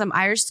European nose. I'm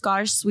Irish,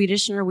 Scottish,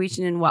 Swedish,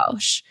 Norwegian, and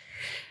Welsh.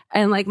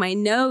 And like my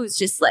nose,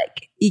 just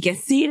like you can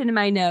see it in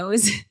my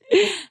nose.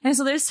 And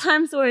so there's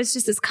times where it's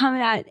just it's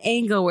coming at an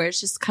angle where it's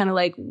just kind of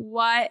like,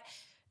 what?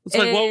 It's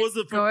like, what was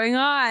going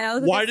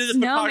on? Why did the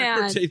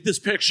photographer take this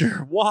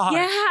picture? Why?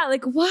 Yeah,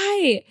 like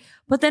why?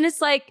 But then it's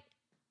like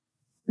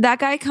that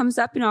guy comes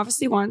up and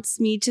obviously wants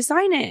me to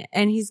sign it,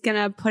 and he's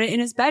gonna put it in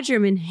his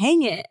bedroom and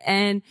hang it.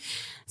 And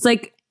it's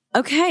like,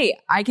 okay,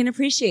 I can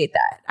appreciate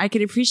that. I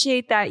can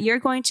appreciate that you're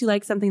going to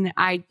like something that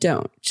I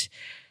don't.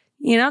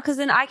 You know, because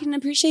then I can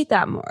appreciate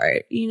that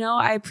more. You know,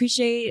 I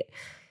appreciate,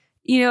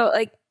 you know,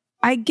 like,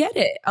 I get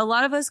it. A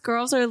lot of us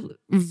girls are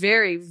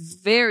very,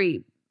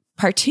 very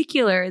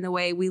particular in the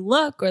way we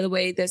look or the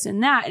way this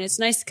and that. And it's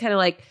nice to kind of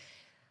like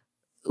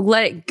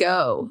let it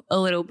go a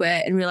little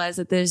bit and realize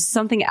that there's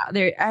something out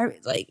there.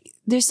 Like,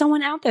 there's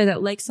someone out there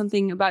that likes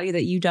something about you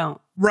that you don't.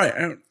 Right.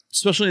 And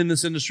especially in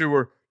this industry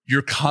where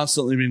you're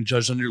constantly being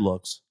judged on your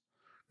looks,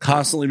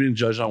 constantly being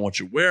judged on what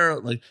you wear,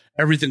 like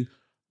everything.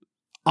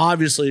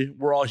 Obviously,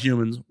 we're all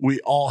humans. We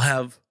all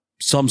have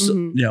some,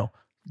 you know,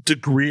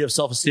 degree of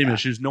self-esteem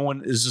issues. No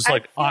one is just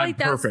like, I'm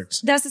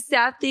perfect. That's the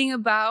sad thing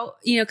about,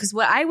 you know, because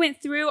what I went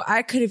through,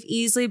 I could have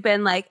easily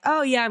been like,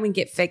 oh yeah, I'm going to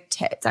get fake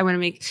tits. I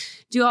want to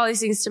do all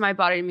these things to my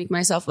body to make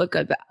myself look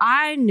good. But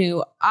I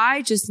knew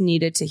I just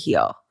needed to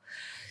heal.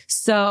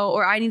 So,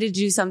 or I needed to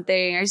do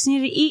something. I just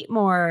needed to eat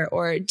more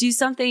or do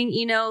something,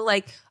 you know,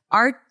 like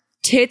our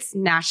tits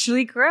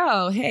naturally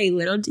grow. Hey,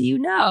 little do you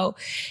know,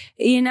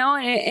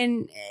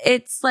 and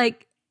it's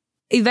like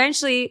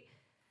eventually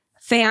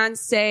fans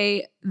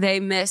say they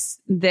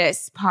miss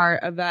this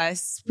part of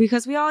us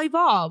because we all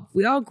evolve.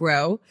 We all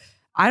grow.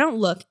 I don't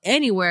look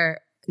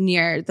anywhere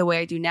near the way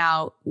I do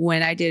now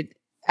when I did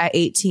at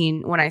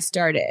 18 when I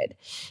started,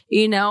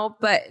 you know,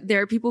 but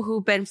there are people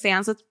who've been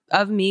fans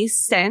of me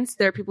since.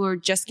 There are people who are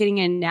just getting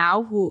in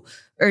now who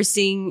are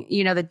seeing,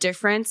 you know, the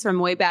difference from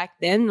way back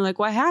then. Like,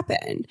 what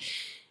happened?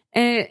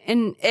 And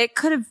it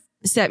could have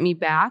set me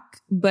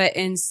back, but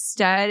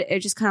instead it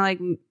just kind of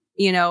like,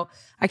 you know,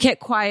 I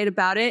kept quiet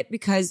about it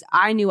because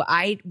I knew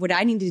what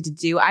I needed to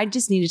do. I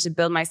just needed to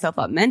build myself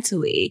up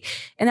mentally.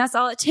 And that's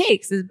all it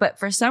takes. But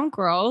for some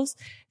girls,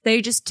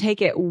 they just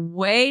take it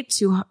way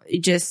too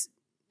just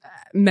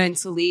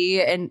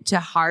mentally and to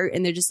heart.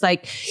 And they're just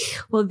like,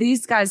 well,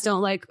 these guys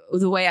don't like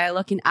the way I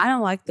look and I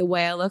don't like the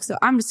way I look. So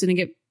I'm just going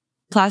to get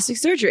plastic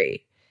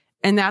surgery.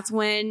 And that's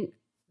when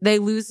they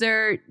lose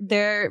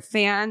their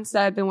fans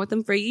that have been with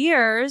them for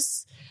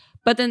years.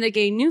 But then they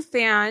gain new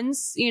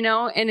fans, you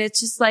know, and it's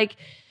just like,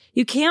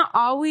 you can't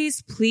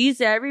always please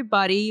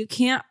everybody. You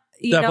can't,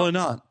 Definitely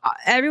not.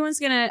 Everyone's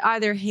going to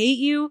either hate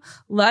you,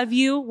 love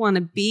you, want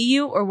to be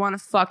you, or want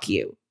to fuck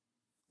you.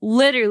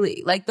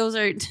 Literally. Like, those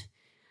are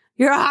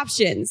your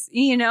options,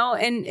 you know,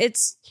 and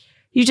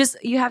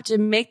you have to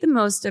make the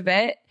most of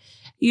it.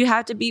 You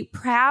have to be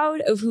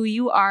proud of who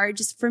you are.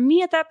 Just for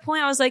me at that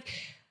point, I was like,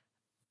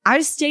 I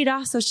just stayed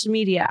off social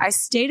media. I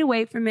stayed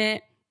away from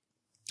it,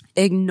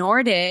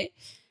 ignored it,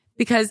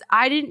 because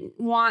I didn't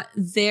want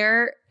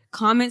their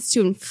comments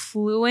to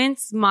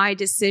influence my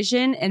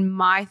decision and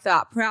my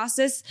thought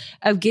process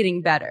of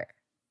getting better.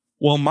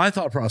 Well, my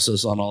thought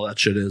process on all that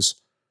shit is,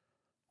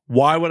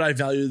 why would I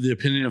value the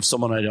opinion of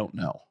someone I don't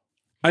know?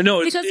 I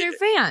know because they're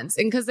fans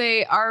and because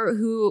they are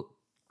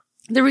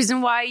the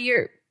reason why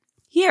you're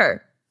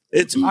here.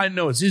 I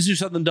know it's easier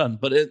said than done,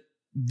 but at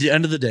the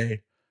end of the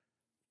day,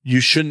 you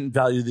shouldn't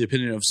value the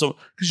opinion of someone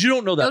because you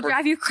don't know that. They'll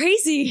drive you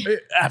crazy.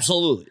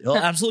 Absolutely. It'll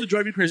absolutely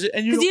drive you crazy.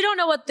 And because you don't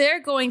know what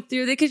they're going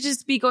through. They could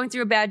just be going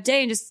through a bad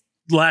day and just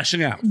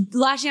lashing out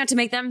to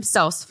make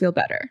themselves feel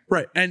better.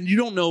 Right. And you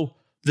don't know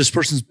this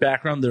person's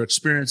background, their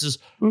experiences.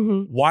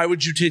 Mm-hmm. Why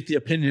would you take the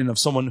opinion of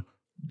someone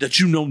that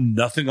you know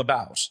nothing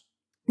about?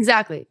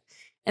 Exactly.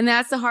 And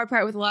that's the hard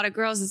part with a lot of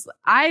girls is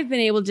I've been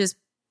able to just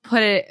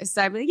put it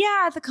aside. But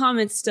yeah, the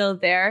comment's still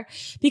there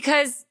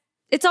because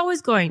it's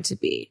always going to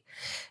be.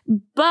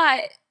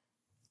 But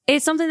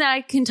it's something that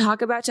I can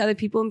talk about to other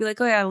people and be like,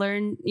 oh yeah, I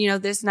learned, you know,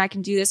 this and I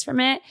can do this from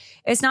it.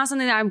 It's not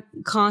something that I'm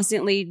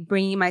constantly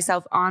bringing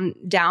myself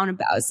down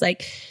about. It's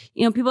like,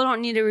 you know, people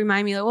don't need to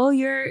remind me like, well,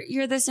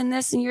 you're this and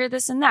this and you're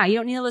this and that. You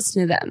don't need to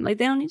listen to them. Like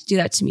they don't need to do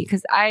that to me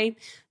because I'm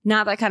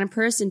not that kind of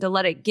person to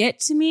let it get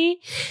to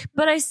me.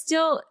 But I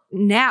still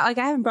now, like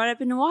I haven't brought it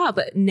up in a while,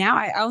 but now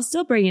I'll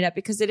still bring it up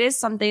because it is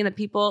something that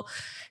people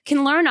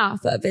can learn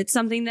off of. It's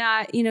something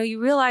that, you know,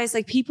 you realize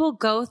like people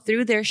go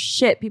through their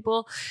shit.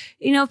 People,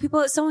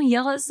 someone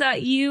yells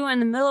at you in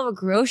the middle of a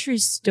grocery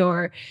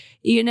store,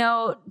 you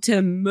know,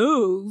 to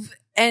move.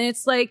 And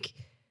it's like,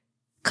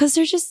 cause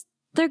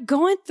they're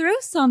going through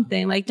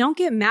something. Like, don't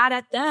get mad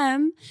at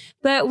them.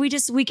 But we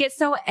get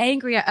so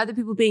angry at other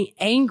people being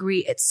angry.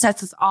 It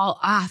sets us all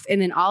off.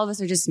 And then all of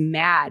us are just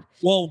mad.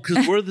 Well,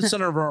 because we're the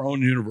center of our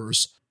own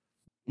universe.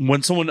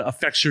 When someone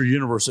affects your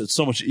universe, it's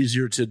so much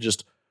easier to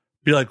just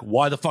be like,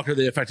 why the fuck are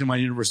they affecting my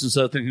universe?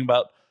 Instead of thinking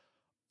about,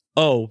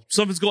 oh,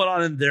 something's going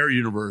on in their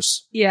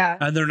universe. Yeah.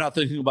 And they're not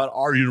thinking about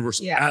our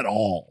universe at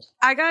all.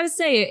 I gotta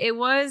say, it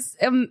was,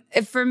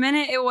 for a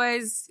minute, it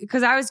was,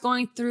 because I was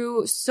going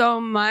through so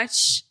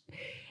much.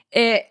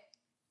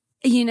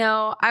 You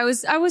know, I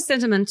was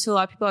sentimental to a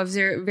lot of people. I was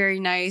very, very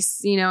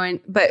nice, you know,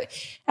 but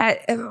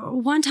at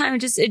one time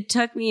it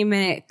took me a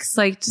minute. 'Cause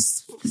like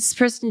this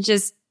person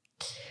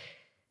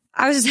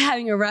I was just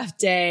having a rough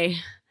day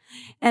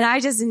and I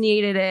just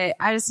needed it.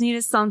 I just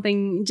needed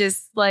something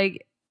just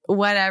like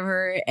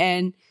whatever.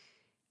 And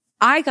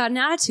I got an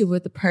attitude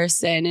with the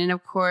person. And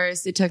of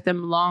course it took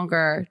them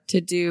longer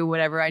to do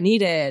whatever I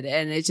needed.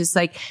 And it's just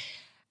like,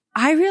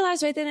 I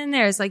realized right then and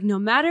there, it's like, no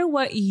matter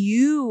what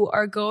you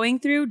are going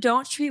through,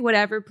 don't treat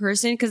whatever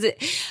person, because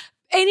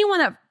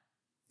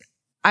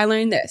I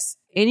learned this,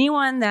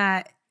 anyone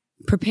that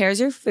prepares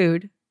your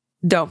food,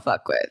 don't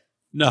fuck with.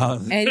 No,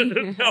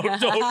 no,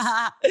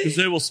 don't, because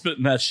they will spit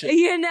in that shit.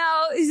 You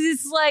know,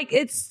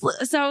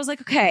 so I was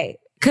like, okay,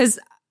 because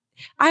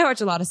I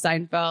watch a lot of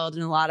Seinfeld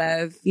and a lot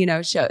of, you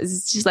know, shows.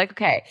 It's just like,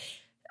 okay,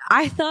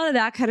 I thought of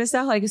that kind of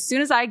stuff. Like as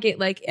soon as I get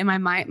like in my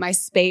mind, my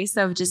space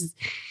of just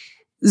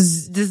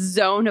this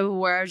zone of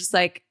where I was just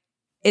like,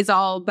 it's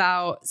all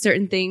about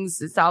certain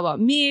things. It's all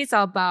about me. It's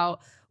all about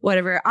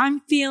whatever I'm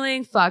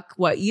feeling. Fuck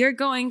what you're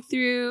going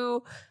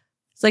through.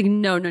 It's like,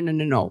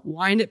 no.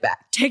 Wind it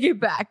back. Take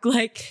it back.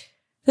 Like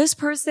this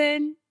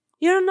person,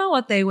 you don't know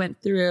what they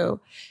went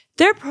through.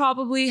 They're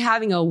probably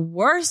having a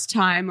worse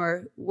time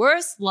or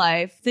worse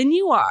life than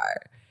you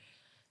are.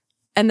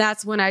 And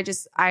that's when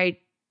I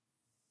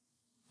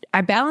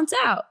balance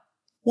out.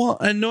 Well,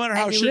 and no matter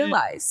how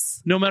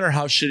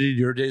shitty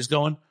your day's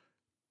going,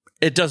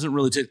 it doesn't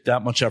really take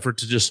that much effort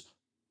to just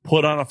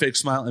put on a fake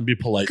smile and be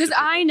polite. Because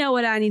I know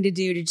what I need to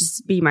do to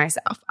just be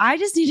myself. I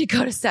just need to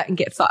go to set and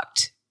get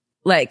fucked.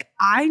 Like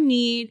I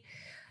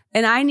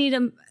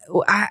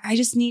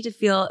just need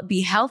to be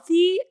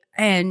healthy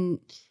and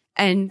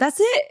that's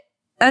it.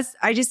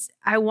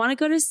 I want to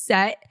go to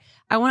set.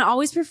 I want to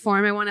always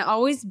perform. I want to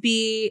always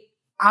be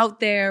out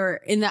there or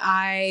in the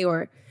eye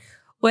or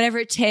whatever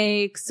it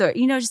takes. Or,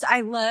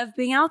 I love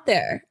being out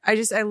there. I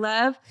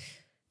love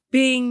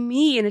being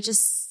me. And it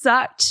just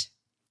sucked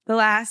the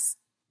last,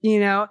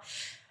 more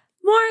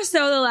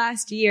so the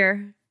last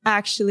year,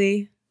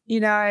 actually.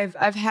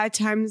 I've had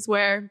times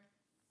where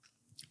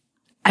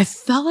I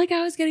felt like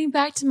I was getting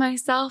back to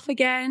myself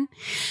again.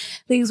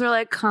 Things were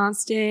like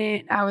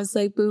constant. I was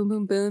like, boom,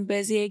 boom, boom,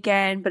 busy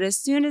again. But as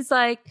soon as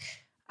like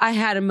I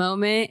had a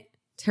moment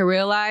to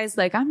realize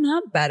like I'm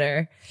not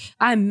better,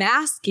 I'm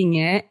masking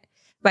it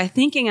by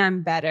thinking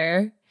I'm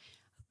better.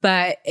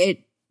 But I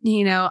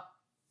didn't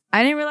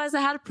realize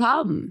I had a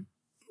problem.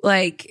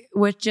 Like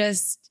with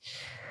just.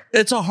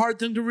 It's a hard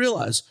thing to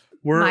realize.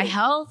 My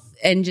health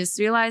and just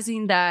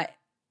realizing that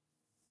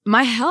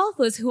my health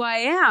was who I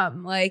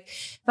am. Like,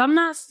 if I'm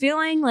not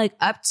feeling like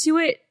up to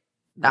it,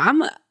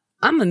 I'm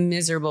a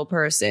miserable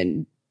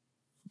person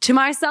to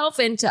myself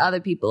and to other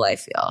people, I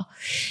feel,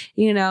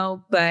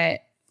 but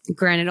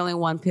granted, only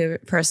one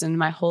person in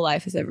my whole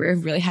life has ever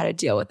really had to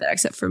deal with that,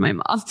 except for my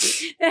mom.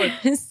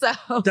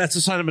 So that's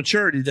a sign of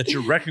maturity that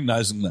you're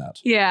recognizing that.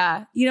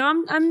 Yeah.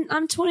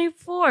 I'm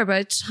 24. By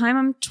the time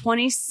I'm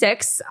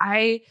 26,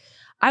 I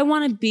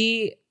want to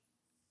be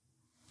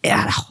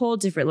at a whole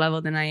different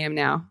level than I am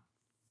now.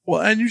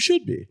 Well, and you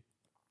should be.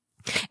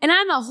 And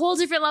I'm a whole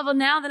different level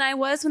now than I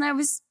was when I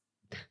was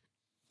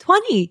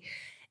 20,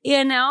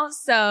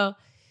 So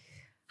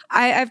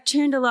I've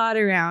turned a lot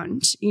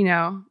around,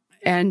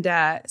 and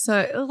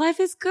so life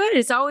is good.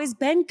 It's always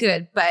been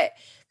good. But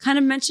kind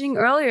of mentioning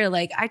earlier,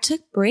 like I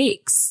took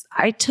breaks.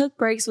 I took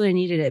breaks when I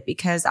needed it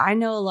because I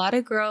know a lot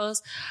of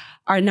girls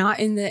are not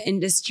in the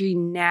industry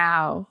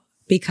now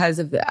because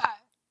of that.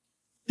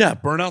 Yeah,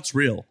 burnout's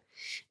real.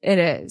 It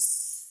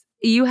is.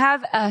 You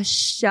have a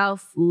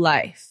shelf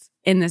life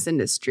in this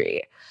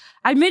industry.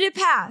 I made it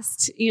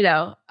past,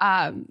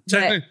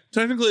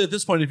 Technically, at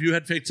this point, if you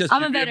had fake tits,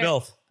 you'd be a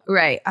MILF.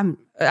 Right.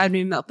 I'd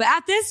be a MILF. But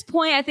at this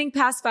point, I think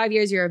past 5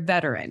 years, you're a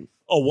veteran.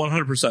 Oh,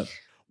 100%.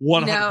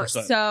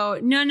 100%. So,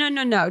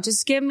 no.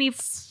 Just give me...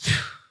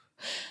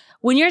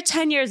 When you're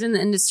 10 years in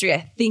the industry, I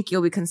think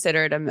you'll be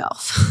considered a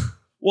MILF.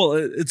 Well,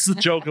 it's the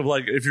joke of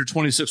like, if you're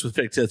 26 with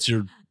fake tits,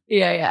 you're...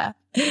 Yeah.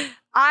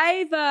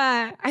 I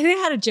think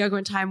I had a joke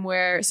one time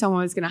where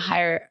someone was going to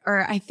hire,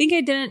 or I think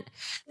they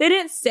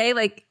didn't say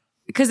like,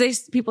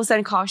 because people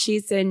send call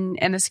sheets and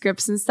the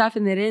scripts and stuff,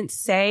 and they didn't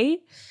say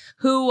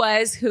who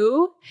was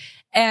who.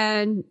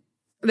 And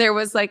there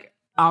was like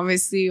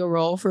obviously a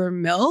role for a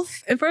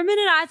MILF. And for a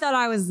minute, I thought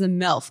I was the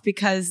MILF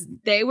because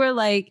they were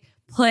like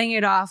playing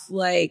it off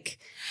like,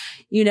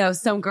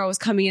 some girl was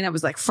coming in that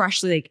was like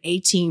freshly like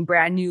 18,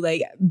 brand new,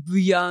 like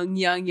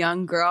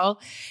young girl.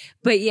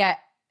 But yet,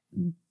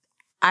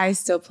 I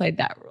still played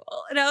that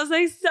role. And I was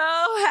like so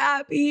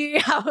happy.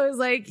 I was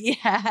like,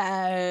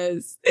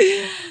 yes.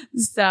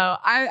 So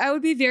I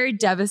would be very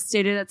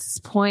devastated at this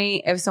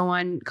point if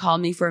someone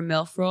called me for a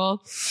MILF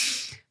role.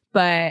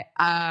 But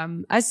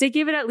I say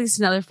give it at least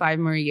another 5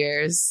 more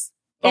years.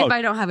 If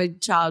I don't have a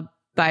child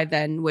by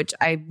then, which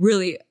I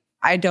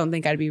don't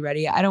think I'd be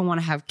ready. I don't want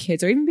to have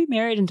kids or even be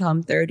married until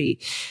I'm 30.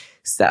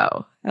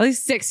 So at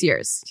least 6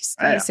 years. Just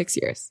 6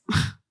 years.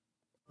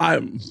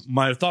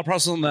 My thought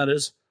process on that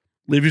is,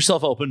 leave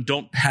yourself open.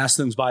 Don't pass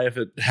things by if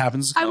it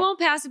happens. I won't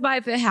pass it by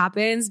if it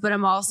happens, but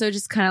I'm also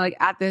just kind of like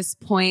at this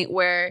point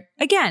where,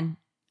 again,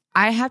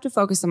 I have to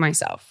focus on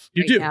myself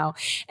now.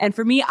 And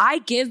for me,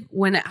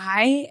 when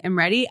I am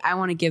ready, I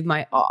want to give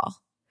my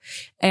all.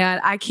 And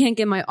I can't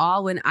give my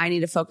all when I need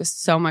to focus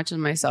so much on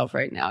myself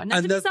right now.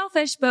 Not to be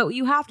selfish, but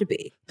you have to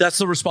be. That's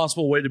the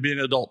responsible way to be an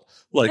adult.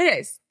 Like, it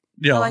is.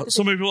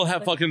 So many people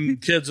have fucking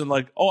kids and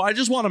like, oh, I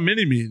just want a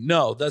mini-me.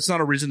 No, that's not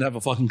a reason to have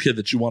a fucking kid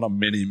that you want a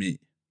mini-me.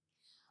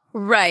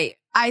 Right.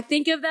 I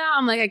think of that.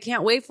 I'm like, I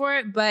can't wait for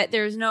it, but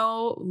there's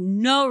no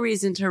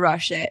reason to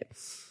rush it.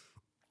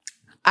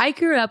 I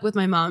grew up with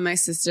my mom and my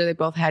sister. They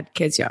both had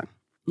kids young.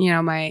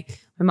 My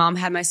mom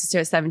had my sister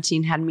at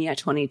 17, had me at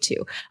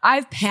 22.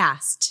 I've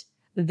passed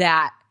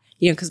that,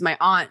 because my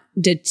aunt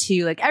did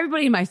too. Like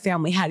everybody in my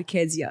family had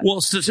kids young.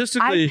 Well,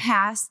 statistically, I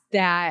passed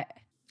that.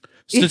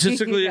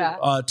 Statistically,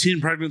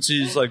 teen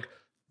pregnancies, like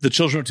the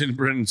children of teen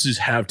pregnancies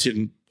have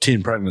teen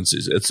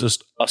pregnancies. It's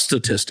just a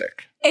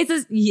statistic.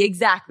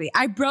 Exactly.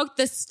 I broke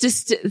the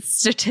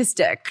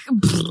statistic.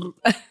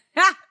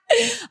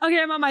 Okay,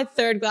 I'm on my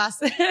third glass.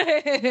 But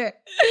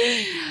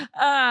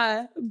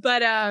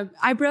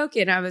I broke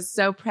it. And I was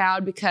so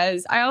proud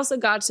because I also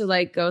got to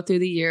like go through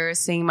the years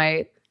seeing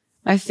my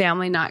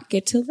family not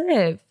get to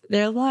live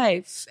their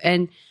life.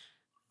 And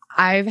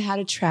I've had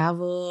to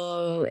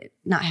travel,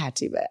 not had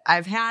to, but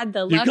I've had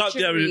the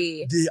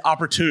luxury, the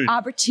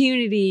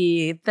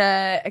opportunity,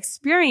 the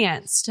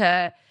experience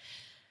to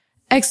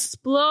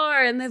explore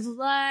and live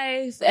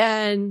life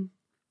and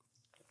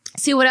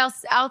see what else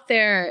is out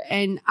there.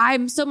 And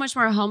I'm so much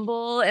more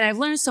humble and I've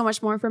learned so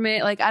much more from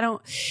it. Like, I don't,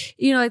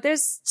 like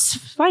there's, it's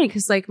funny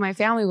because like my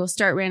family will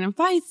start random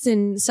fights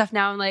and stuff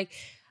now. And like,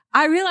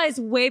 I realized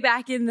way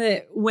back in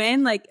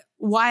like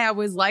why I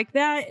was like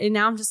that. And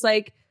now I'm just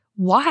like,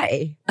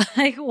 why?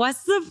 Like,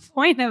 what's the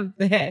point of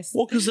this?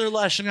 Well, because they're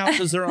lashing out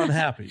because they're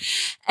unhappy.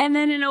 And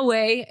then in a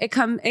way,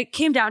 it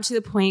came down to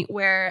the point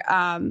where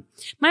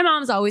my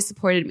mom's always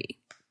supported me.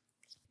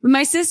 But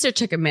my sister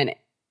took a minute.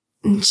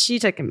 She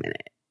took a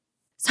minute.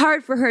 It's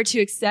hard for her to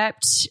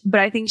accept, but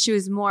I think she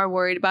was more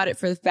worried about it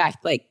for the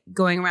fact, like,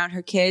 going around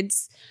her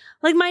kids.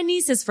 Like, my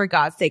nieces, for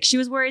God's sake, she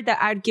was worried that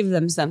I'd give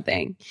them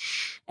something.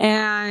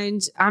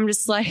 And I'm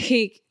just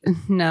like,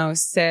 no,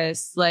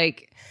 sis,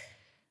 like,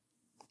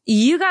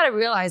 you got to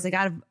realize, like,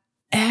 out of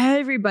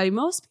everybody,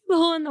 most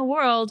people in the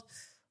world,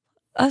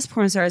 us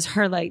porn stars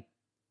are like,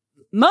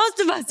 most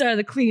of us are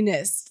the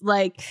cleanest.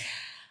 Like,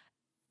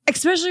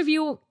 especially if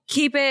you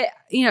keep it,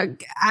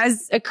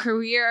 as a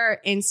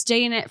career and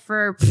stay in it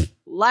for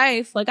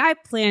life, like I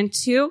plan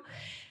to.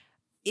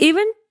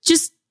 Even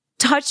just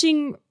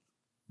touching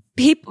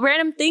people,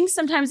 random things,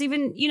 sometimes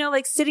even,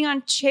 like sitting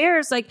on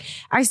chairs, like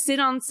I sit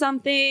on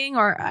something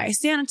or I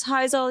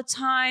sanitize all the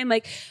time.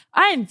 Like,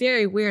 I am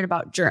very weird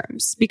about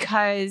germs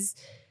because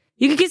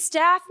you could get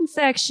staph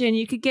infection.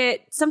 You could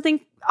get something,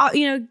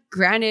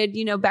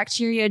 granted,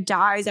 bacteria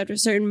dies after a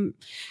certain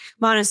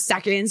amount of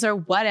seconds or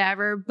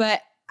whatever,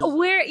 but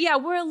we're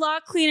a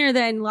lot cleaner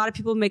than a lot of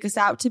people make us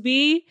out to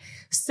be.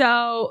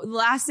 So the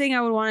last thing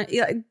I would want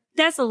to,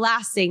 that's the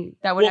last thing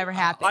that would ever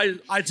happen.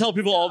 I tell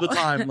people all the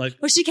time, like,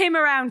 well, she came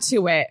around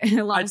to it.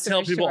 I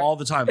tell people all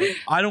the time,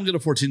 I don't get a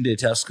 14-day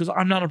test because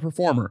I'm not a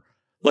performer.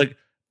 Like,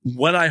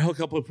 when I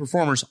hook up with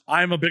performers,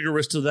 I'm a bigger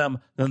risk to them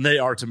than they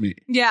are to me.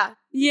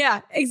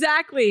 Yeah,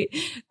 exactly.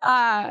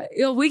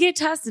 We get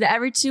tested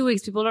every 2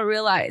 weeks. People don't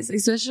realize,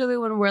 especially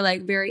when we're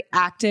like very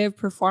active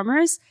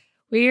performers.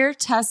 We're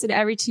tested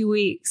every 2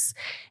 weeks.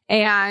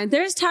 And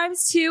there's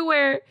times too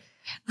where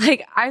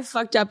like I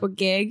fucked up a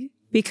gig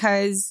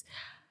because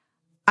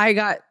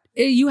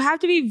you have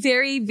to be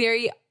very,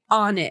 very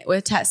on it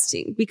with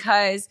testing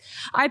because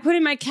I put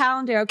in my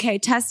calendar, okay,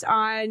 test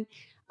on,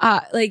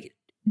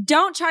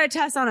 don't try to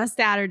test on a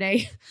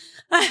Saturday.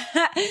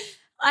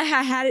 I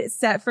had it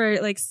set for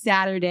like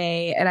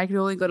Saturday and I could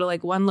only go to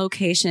like one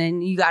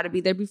location. You got to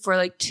be there before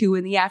like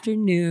 2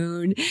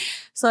 p.m.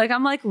 So like,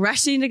 I'm like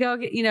rushing to go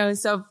get,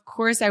 so of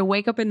course I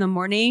wake up in the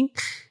morning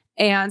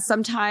and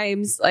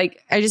sometimes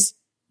like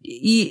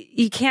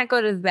you can't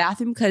go to the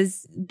bathroom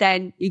because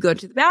then you go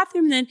to the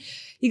bathroom and then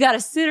you got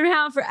to sit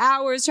around for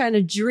hours trying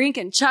to drink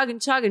and chug.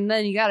 And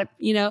then you got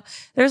to,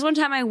 there's one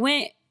time I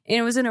went and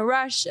it was in a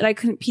rush and I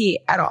couldn't pee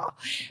at all.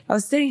 I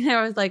was sitting there,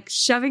 I was like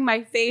shoving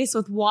my face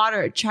with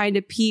water, trying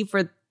to pee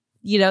for,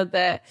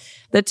 the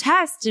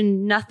test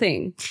and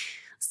nothing.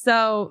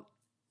 So,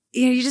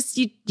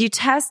 you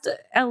test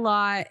a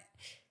lot.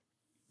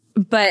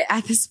 But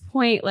at this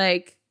point,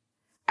 like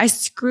I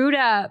screwed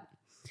up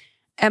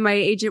and my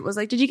agent was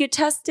like, did you get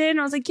tested? And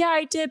I was like, yeah,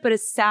 I did, but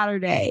it's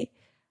Saturday.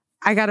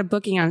 I got a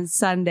booking on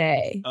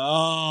Sunday.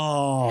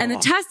 Oh. And the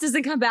test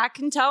doesn't come back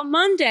until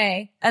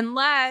Monday.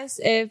 Unless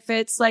if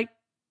it's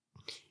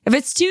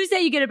Tuesday,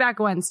 you get it back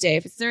Wednesday.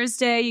 If it's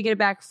Thursday, you get it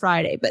back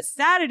Friday. But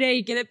Saturday,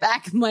 you get it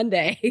back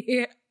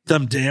Monday.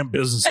 Them damn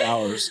business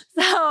hours.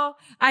 So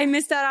I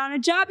missed out on a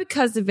job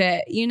because of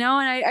it, and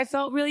I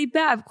felt really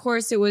bad. Of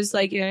course, it was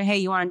like, hey,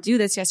 you want to do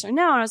this? Yes or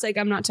no? And I was like,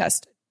 I'm not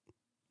tested.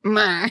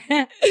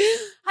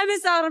 I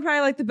missed out on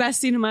probably like the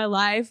best scene of my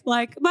life.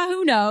 Like, but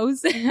who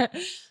knows?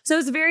 So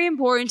it's very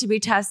important to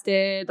be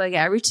tested like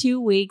every 2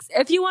 weeks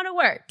if you want to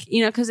work,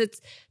 because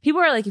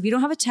people are like, if you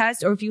don't have a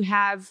test or if you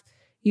have,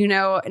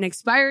 an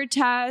expired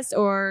test,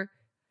 or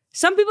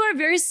some people are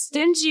very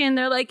stingy and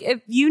they're like,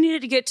 if you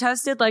needed to get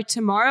tested like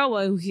tomorrow,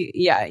 well,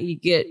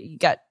 you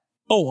got.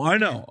 Oh, I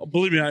know.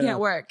 Believe me, I know. Can't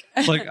work.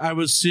 Like, I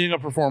was seeing a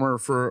performer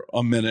for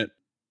a minute.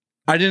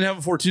 I didn't have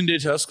a 14-day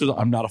test because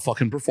I'm not a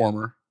fucking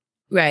performer.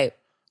 Right.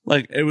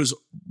 Like, it was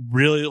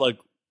really like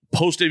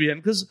post AVN,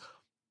 because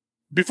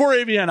before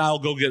AVN, I'll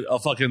go get a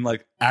fucking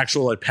like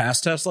actual like pass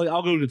test. Like,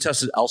 I'll go get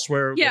tested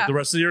elsewhere like, the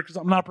rest of the year because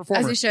I'm not a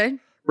performer. As you should.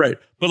 Right.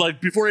 But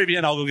like before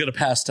AVN, I'll go get a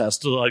pass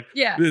test to like,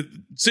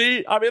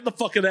 see, I'm in the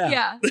fucking app.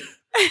 Yeah.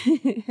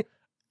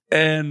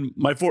 And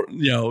it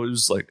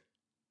was like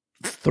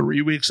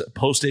 3 weeks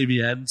post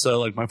AVN. So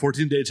like my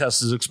 14-day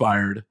test is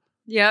expired.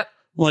 Yep.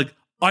 Like,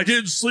 I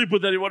didn't sleep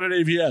with anyone at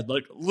AVN.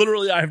 Like,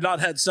 literally, I have not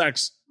had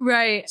sex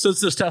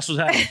since this test was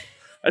happening.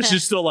 And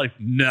she's still like,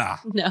 nah.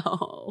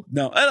 No.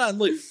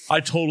 And I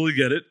totally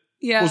get it.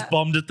 Yeah. Was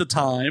bummed at the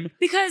time.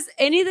 Because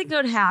anything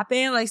could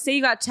happen. Like, say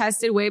you got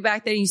tested way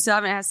back then, you still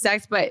haven't had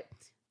sex, but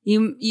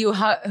you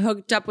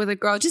hooked up with a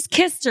girl, just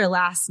kissed her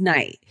last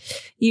night.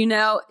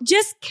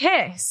 Just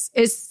kiss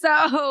is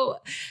so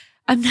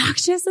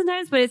obnoxious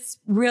sometimes, but it's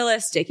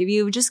realistic. If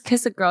you just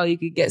kiss a girl, you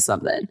could get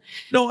something.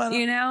 No,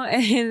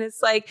 and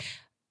it's like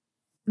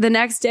the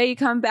next day you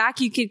come back,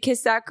 you could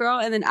kiss that girl,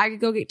 and then I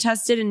could go get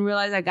tested and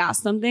realize I got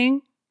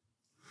something.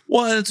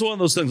 Well, it's one of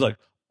those things like,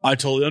 I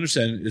totally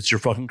understand. It's your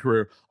fucking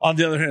career. On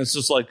the other hand, it's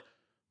just like,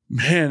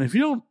 man, if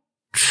you don't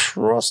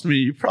trust me,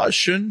 you probably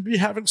shouldn't be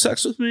having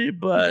sex with me.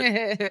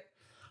 But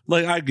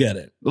Like, I get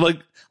it. Like,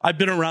 I've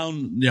been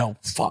around,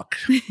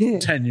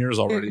 10 years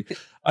already.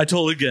 I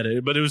totally get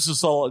it. But it was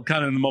just all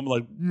kind of in the moment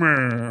like,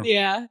 meh.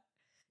 Yeah.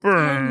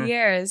 10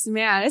 years.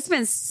 Man, it's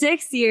been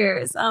 6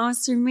 years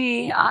almost for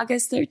me.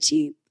 August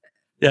 13th.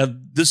 Yeah,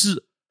 this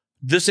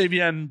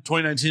AVN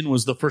 2019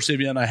 was the first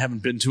AVN I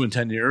haven't been to in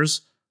 10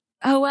 years.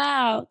 Oh,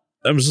 wow.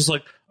 I was just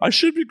like, I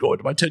should be going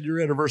to my 10-year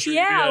anniversary.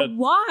 Yeah,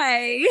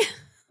 why?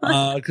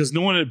 Because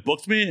no one had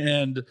booked me,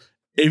 and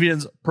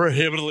AVN's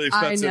prohibitively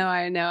expensive.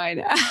 I know.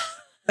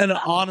 And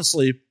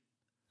honestly,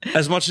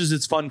 as much as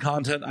it's fun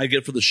content I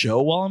get for the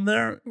show while I'm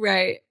there,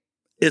 right?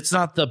 It's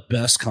not the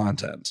best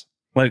content.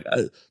 Like,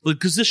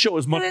 because this show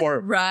is much more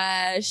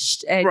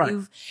rushed, and right.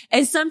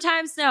 And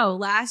sometimes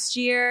last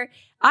year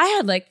I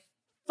had like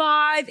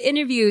 5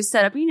 interviews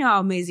set up. You know how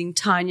amazing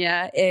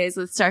Tanya is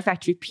with Star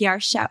Factory PR.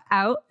 Shout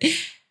out.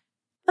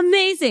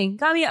 Amazing.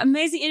 Got me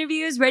amazing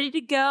interviews ready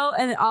to go.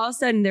 And then all of a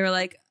sudden they were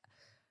like,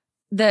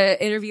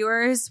 the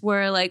interviewers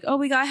were like, oh,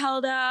 we got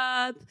held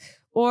up.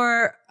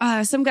 Or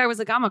some guy was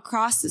like, I'm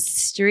across the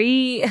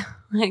street.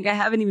 Like, I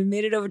haven't even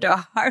made it over to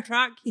Hard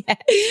Rock yet.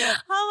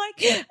 I'm like,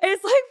 it's like 5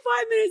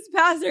 minutes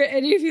past our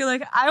interview.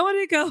 Like, I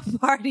want to go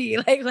party.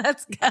 Like,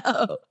 let's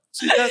go.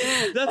 See, that's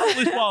at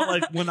least why,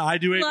 like, when I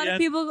do AVN. A lot of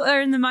people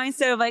are in the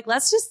mindset of like,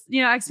 let's just,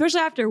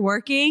 especially after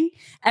working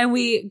and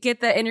we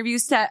get the interview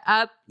set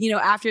up,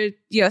 after,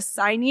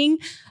 signing,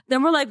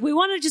 then we're like, we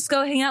want to just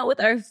go hang out with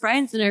our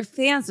friends and our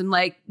fans and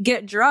like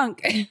get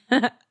drunk.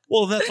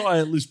 Well, that's why I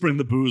at least bring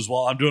the booze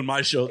while I'm doing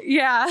my show.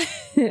 Yeah.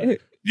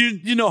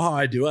 You know how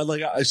I do.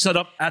 I set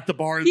up at the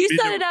bar. You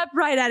set it up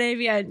right at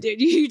AVN,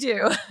 dude. You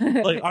do.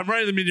 Like, I'm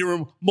right in the media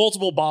room,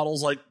 multiple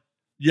bottles, like,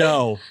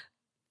 yo,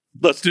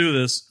 let's do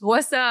this.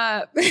 What's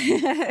up? But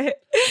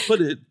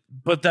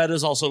that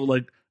is also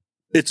like,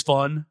 it's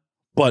fun,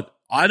 but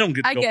I don't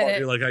get to go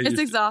party like I used to.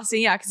 It's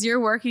exhausting, yeah, because you're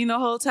working the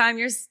whole time.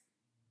 You're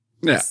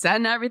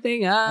setting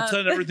everything up. I'm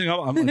setting everything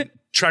up. I'm like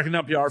tracking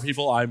down PR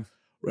people. I'm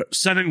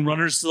sending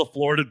runners to the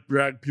floor to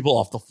drag people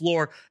off the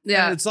floor.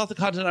 Yeah. And it's not the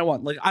content I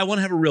want. Like, I want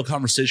to have a real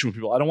conversation with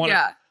people. I don't want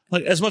to,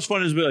 like, as much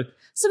fun as be like.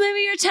 So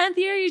maybe your 10th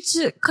year, you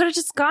could have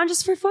just gone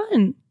just for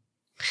fun.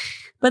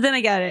 But then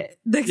I get it.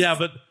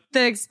 But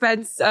the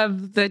expense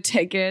of the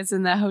tickets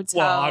and the hotel.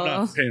 Well, I'm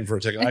not paying for a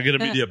ticket. I get a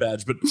media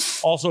badge. But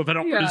also, if I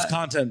don't produce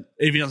content,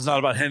 AVN's not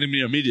about handing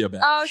me a media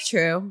badge. Oh,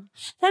 true.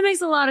 That makes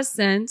a lot of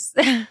sense.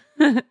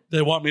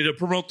 They want me to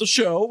promote the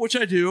show, which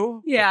I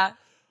do. Yeah.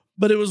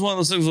 But it was one of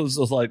those things that was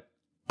just like,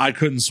 I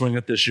couldn't swing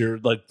it this year.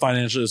 Like,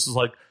 financially, this is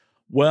like,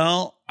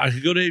 well, I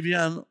could go to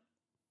AVN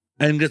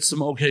and get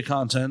some okay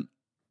content.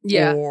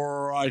 Yeah.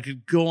 Or I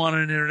could go on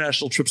an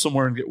international trip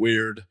somewhere and get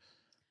weird.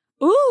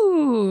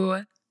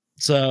 Ooh.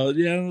 So,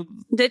 yeah.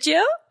 Did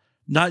you?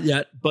 Not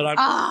yet, but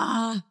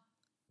I'm.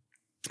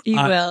 You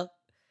will.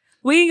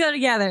 We can go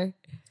together.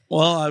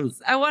 Well,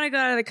 I want to go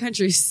out of the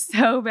country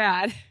so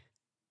bad.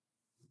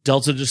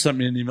 Delta just sent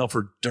me an email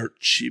for dirt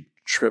cheap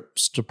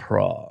trips to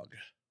Prague.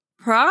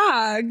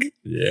 Prague?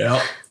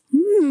 Yeah.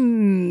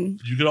 You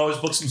could always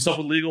book some stuff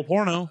with legal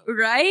porno.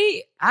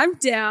 Right? I'm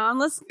down.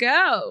 Let's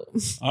go.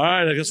 All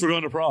right. I guess we're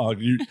going to Prague.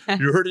 You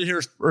heard it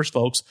here first,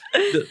 folks.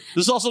 This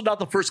is also not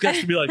the first guest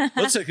to be like,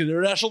 let's take an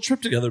international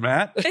trip together,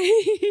 Matt.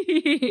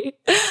 I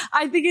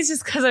think it's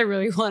just because I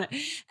really want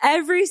it.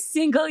 Every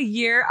single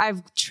year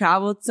I've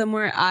traveled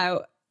somewhere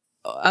out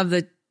of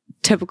the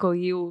typical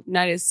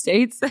United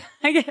States,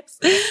 I guess.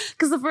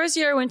 Because the first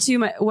year I went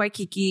to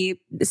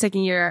Waikiki, the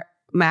second year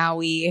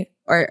Maui,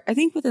 or I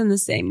think within the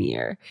same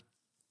year.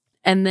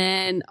 And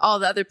then all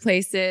the other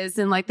places.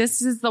 And like,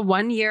 this is the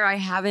one year I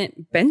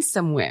haven't been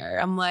somewhere.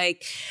 I'm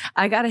like,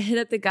 I got to hit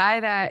up the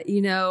guy that,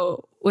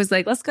 was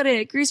like, let's go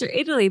to Greece or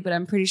Italy. But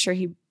I'm pretty sure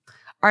he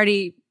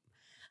already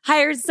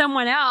hired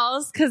someone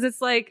else because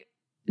it's like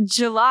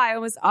July,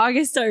 almost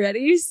August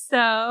already.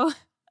 So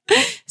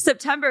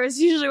September is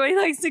usually when he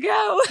likes to go.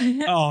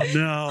 Oh,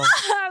 no.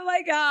 I'm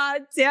like,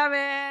 God damn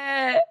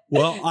it.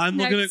 Well, I'm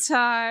looking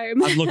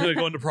at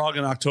going to Prague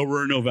in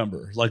October or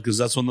November, like, because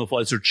that's when the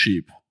flights are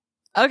cheap.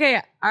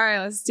 Okay. All right.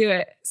 Let's do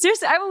it.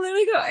 Seriously, I will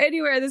literally go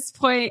anywhere at this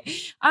point.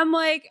 I'm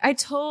like, I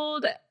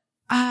told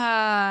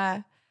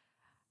Tanya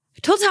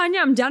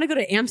I'm down to go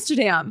to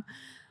Amsterdam.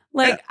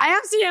 Like,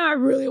 Amsterdam, I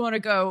really want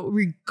to go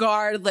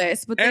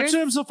regardless. But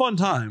Amsterdam's a fun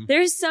time.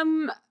 There's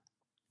some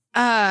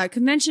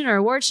convention or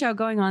award show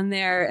going on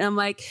there. And I'm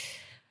like,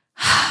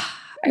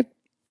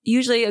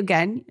 usually,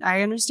 again,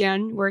 I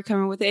understand we're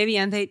coming with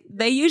AVN.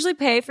 They usually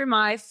pay for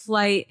my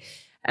flight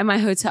and my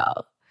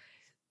hotel.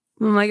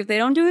 I'm like, if they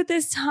don't do it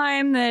this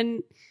time,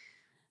 then,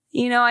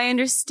 I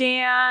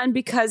understand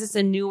because it's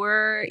a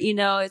newer,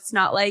 it's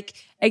not like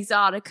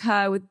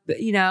Exotica with,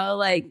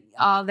 like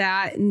all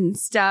that and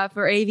stuff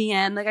or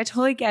AVN. Like, I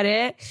totally get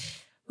it.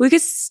 We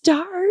could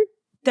start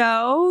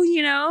though,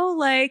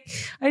 like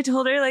I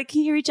told her, like,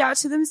 can you reach out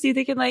to them, see if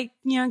they can like,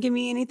 give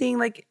me anything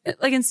like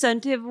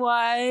incentive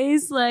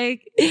wise,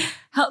 like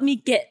help me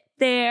get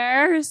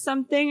there or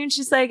something. And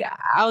she's like,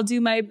 I'll do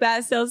my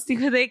best. I'll see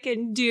what they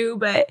can do.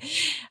 But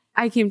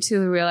I came to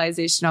the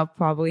realization I'll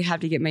probably have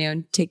to get my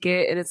own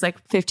ticket, and it's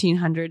like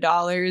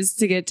 $1,500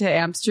 to get to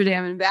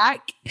Amsterdam and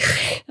back.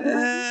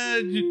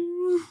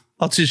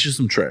 I'll teach you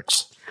some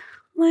tricks.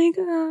 Like,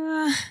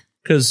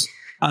 because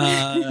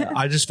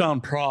I just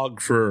found Prague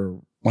for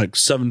like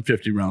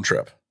 $750 round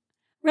trip.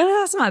 Really,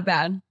 that's not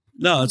bad.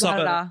 No, it's not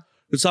bad.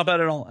 It's not bad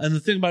at all. And the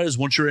thing about it is,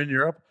 once you're in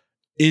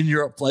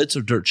Europe flights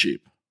are dirt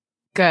cheap.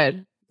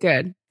 Good.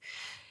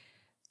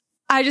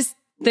 I just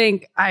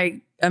think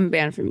I am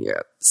banned from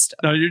Europe stuff.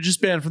 No, you're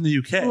just banned from the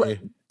UK.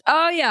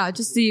 Oh yeah,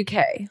 just the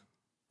UK.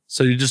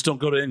 So you just don't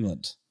go to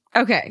England.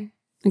 Okay.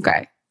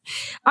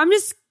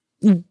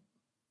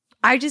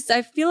 I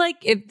feel like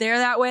if they're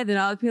that way, then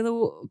other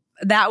people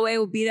that way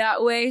will be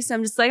that way. So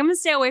I'm just like, I'm going to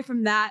stay away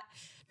from that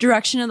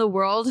direction of the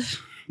world.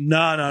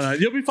 No.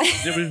 You'll be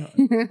fine.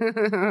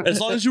 As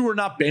long as you were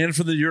not banned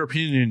from the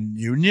European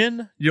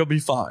Union, you'll be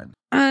fine.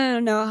 I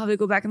don't know. I'll have to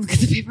go back and look at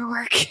the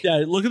paperwork.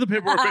 Yeah, look at the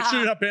paperwork. Make sure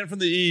you're not banned from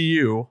the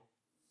EU.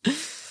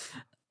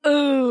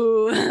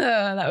 Ooh,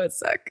 that would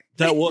suck.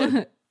 That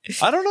would.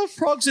 I don't know if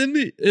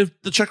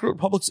the Czech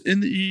Republic's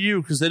in the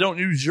EU because they don't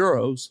use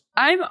euros.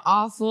 I'm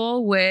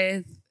awful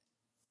with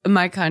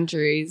my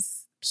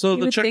countries. So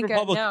the Czech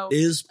Republic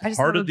is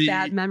part of the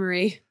bad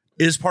memory.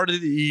 Is part of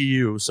the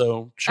EU.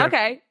 So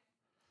check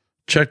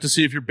to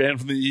see if you're banned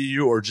from the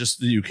EU or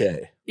just the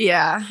UK.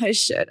 Yeah, I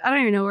should. I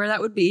don't even know where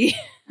that would be.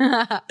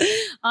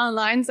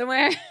 Online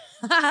somewhere.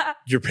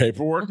 Your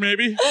paperwork,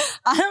 maybe?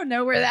 I don't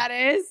know where that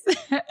is.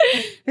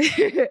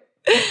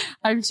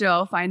 I'm sure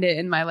I'll find it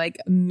in my like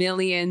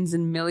millions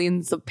and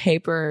millions of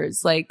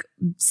papers, like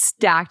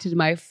stacked in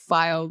my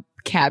file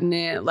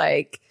cabinet,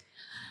 like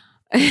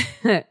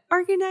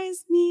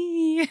organize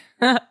me.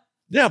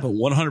 Yeah, but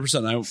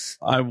 100%.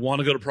 I want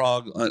to go to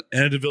Prague.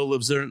 Anna Deville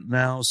lives there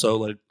now, so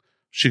like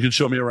she can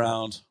show me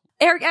around.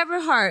 Eric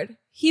Everhard,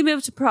 he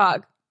moved to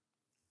Prague.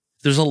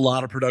 There's a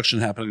lot of production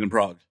happening in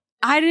Prague.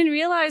 I didn't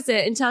realize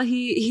it until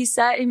he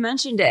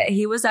mentioned it.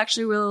 He was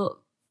actually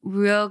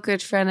real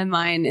good friend of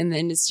mine in the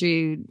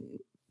industry.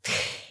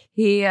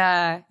 He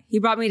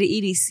brought me to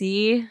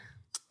EDC.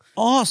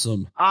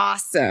 Awesome.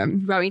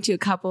 He brought me to a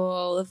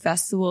couple of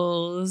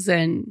festivals,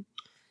 and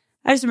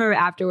I just remember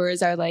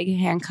afterwards I would like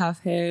handcuff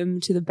him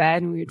to the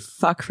bed and we would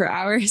fuck for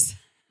hours.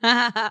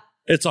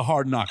 It's a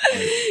hard knock.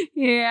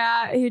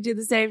 Yeah, he'd do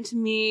the same to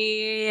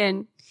me,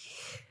 and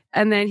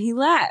then he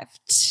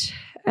left,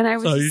 and I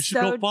was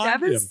so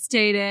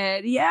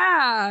devastated.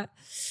 Yeah.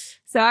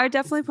 So I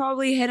definitely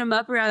probably hit him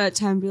up around that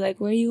time and be like,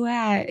 where you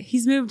at?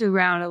 He's moved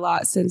around a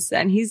lot since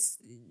then. He's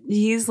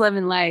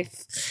living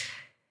life.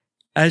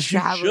 As you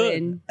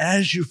should.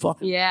 As you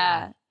fucking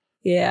should.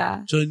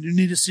 Yeah. So you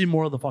need to see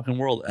more of the fucking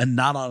world and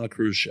not on a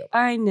cruise ship.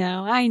 I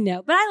know.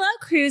 But I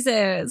love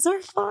cruises.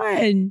 They're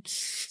fun.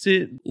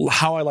 See,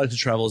 how I like to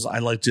travel is I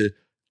like to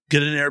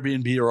get an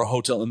Airbnb or a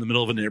hotel in the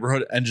middle of a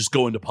neighborhood and just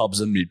go into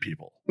pubs and meet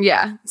people.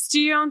 Yeah. Just do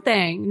your own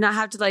thing. Not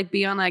have to like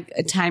be on like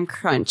a time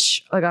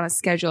crunch, like on a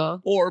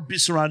schedule. Or be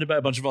surrounded by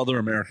a bunch of other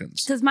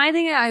Americans. Because my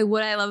thing,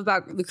 what I love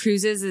about the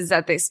cruises is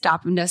that they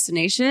stop in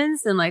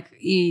destinations and like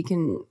you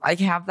can like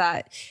have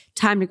that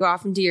time to go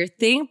off and do your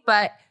thing.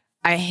 But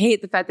I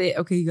hate the fact that,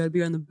 okay, you got to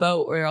be on the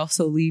boat or else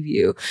they'll leave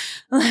you.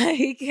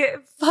 Like,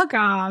 fuck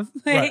off.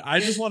 Like, right. I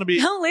just want to be.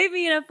 Don't leave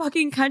me in a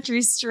fucking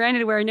country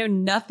stranded where I know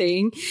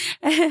nothing.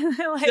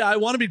 Yeah, I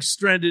want to be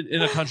stranded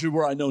in a country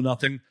where I know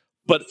nothing.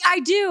 But I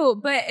do.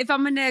 But if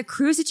I'm in a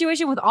cruise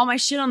situation with all my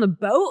shit on the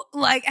boat,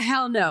 like,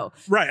 hell no.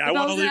 Right. If I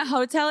want to leave in a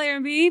hotel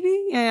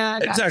Airbnb, yeah.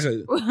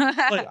 Exactly.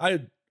 Like,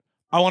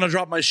 I want to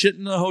drop my shit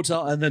in the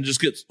hotel and then just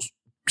get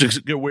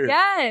weird.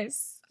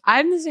 Yes.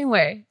 I'm the same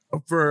way.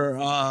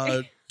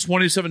 For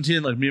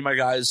 2017, like me and my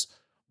guys,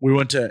 we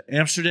went to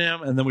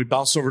Amsterdam and then we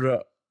bounced over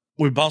to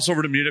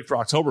Munich for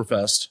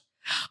Oktoberfest.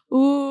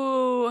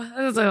 Ooh,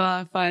 that was a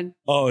lot of fun.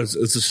 Oh,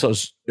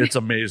 it's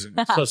amazing.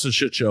 It's such a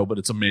shit show, but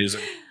it's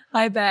amazing.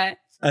 I bet.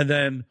 And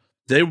then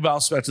they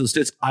bounced back to the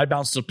States. I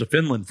bounced up to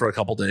Finland for a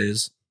couple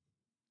days.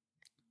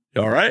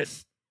 You all right?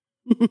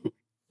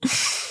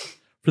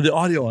 For the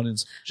audio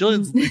audience,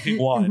 Jillian's drinking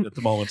wine at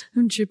the moment.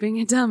 I'm dripping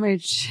it down my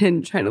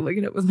chin, trying to look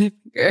it up with my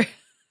finger.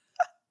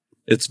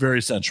 It's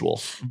very sensual.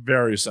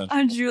 Very sensual.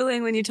 I'm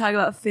drooling when you talk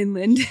about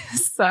Finland.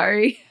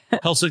 Sorry.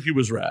 Helsinki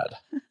was rad.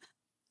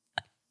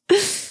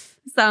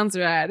 Sounds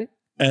rad.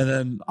 And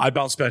then I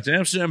bounced back to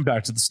Amsterdam,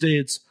 back to the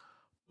States.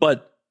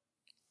 But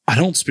I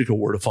don't speak a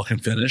word of fucking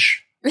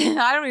Finnish.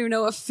 I don't even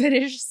know what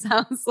Finnish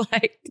sounds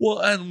like. Well,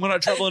 and when I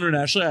travel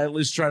internationally, I at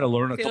least try to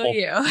learn a couple.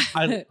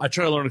 I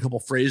try to learn a couple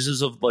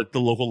phrases of like the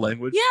local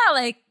language. Yeah,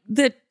 like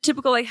the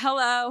typical like,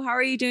 hello, how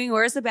are you doing?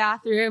 Where's the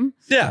bathroom?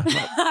 Yeah.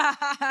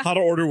 How to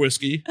order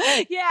whiskey.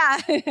 Yeah.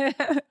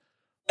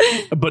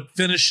 But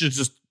Finnish is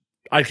just,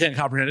 I can't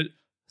comprehend it.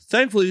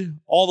 Thankfully,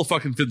 all the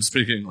fucking Finns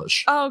speak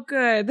English. Oh,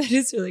 good. That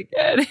is really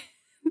good.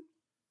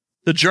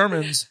 The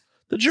Germans,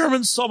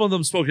 some of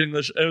them spoke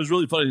English. It was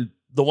really funny.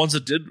 The ones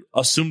that did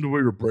assumed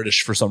we were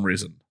British for some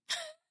reason.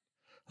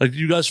 Like,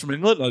 you guys from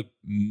England? Like,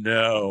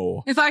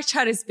 no. If I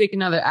try to speak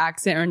another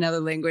accent or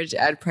another language,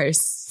 I'd probably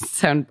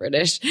sound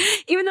British.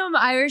 Even though I'm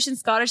Irish and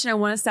Scottish and I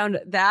want to sound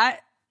that,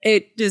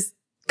 it just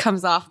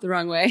comes off the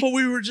wrong way. But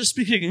we were just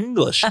speaking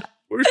English.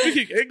 We were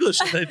speaking English,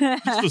 and they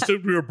just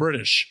assumed we were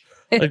British.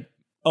 Like,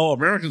 oh,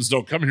 Americans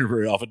don't come here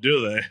very often,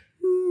 do they?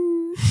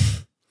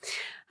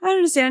 I don't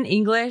understand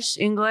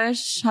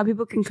English, how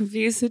people can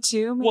confuse the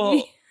two. Maybe.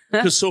 Well,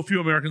 because so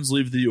few Americans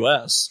leave the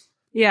U.S.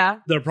 Yeah.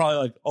 They're probably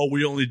like, oh,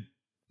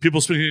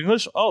 people speaking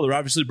English? Oh, they're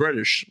obviously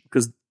British.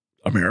 Because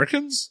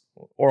Americans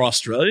or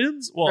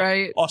Australians? Well,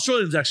 right.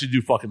 Australians actually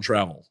do fucking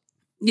travel.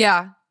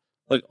 Yeah.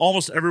 Like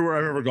almost everywhere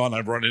I've ever gone,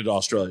 I've run into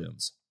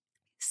Australians.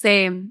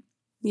 Same.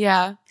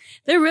 Yeah.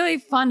 They're really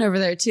fun over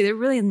there too. They're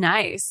really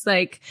nice.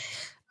 Like,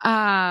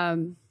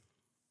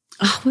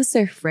 what's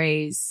their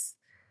phrase?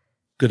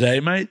 Good day,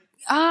 mate.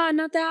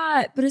 Not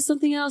that, but it's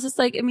something else. It's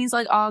like, it means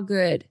like all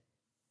good.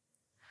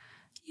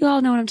 You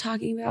all know what I'm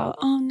talking about.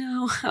 Oh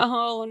no,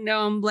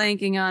 I'm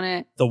blanking on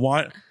it. The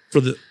wine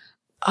for the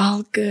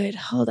all good.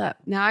 Hold up.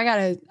 Now I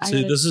gotta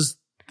see. This is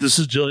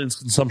Jillian's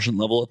consumption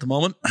level at the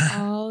moment.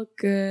 All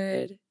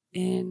good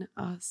in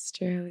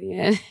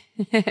Australian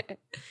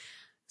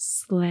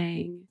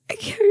slang. I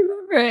can't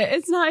remember it.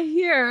 It's not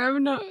here.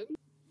 I'm not.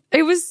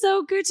 It was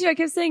so good too. I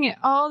kept saying it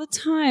all the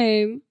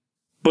time.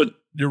 But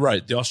you're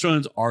right. The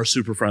Australians are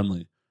super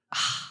friendly.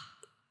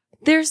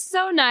 They're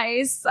so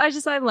nice.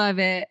 I love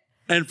it.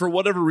 And for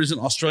whatever reason,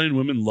 Australian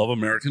women love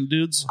American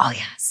dudes. Oh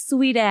yeah,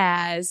 sweet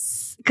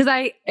ass.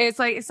 Because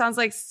it sounds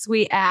like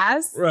sweet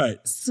ass. Right.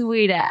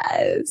 Sweet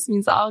ass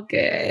means all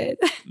good.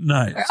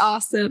 Nice. Or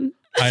awesome.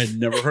 I had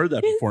never heard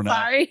that before now.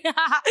 Sorry.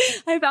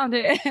 I found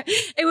it.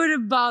 It would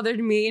have bothered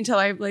me until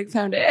I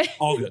found it.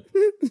 All good.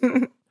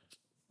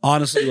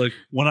 Honestly, like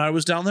when I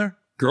was down there,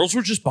 girls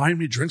were just buying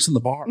me drinks in the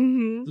bar.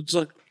 Mm-hmm. It's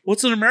like,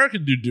 what's an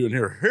American dude doing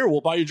here? Here,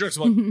 we'll buy you drinks.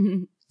 I'm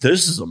like,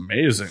 this is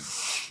amazing.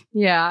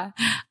 Yeah.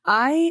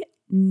 I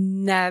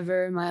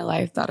never in my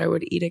life thought I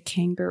would eat a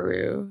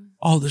kangaroo.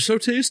 Oh, they're so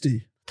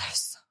tasty. They're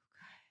so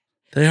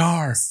good. They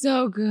are.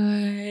 So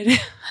good.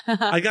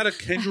 I got a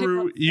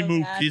kangaroo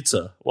emu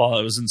pizza while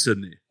I was in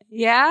Sydney.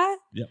 Yeah?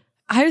 Yeah.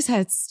 I just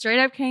had straight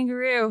up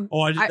kangaroo. Oh,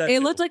 I did that It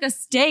too. looked like a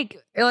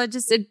steak.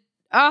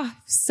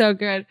 So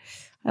good.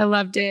 I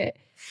loved it.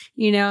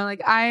 You know,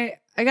 like I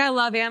gotta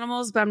love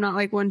animals, but I'm not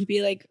like one to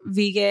be like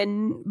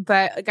vegan.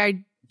 But like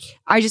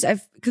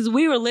because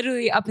we were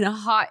literally up in a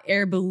hot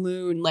air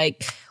balloon,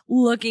 like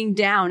looking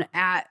down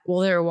at, well,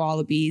 there are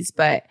wallabies,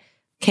 but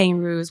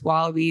kangaroos,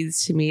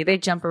 wallabies to me, they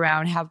jump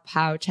around, have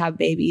pouch, have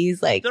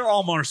babies. Like they're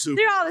all marsupials.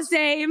 They're all the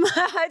same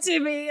to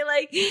me.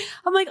 Like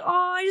I'm like,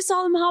 oh, I just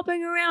saw them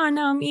hopping around.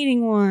 Now I'm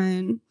eating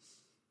one.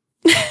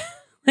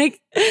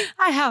 Like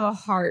I have a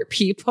heart,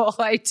 people.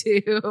 I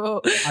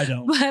do. I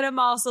don't. But I'm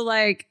also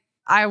like,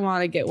 I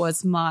want to get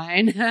what's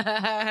mine.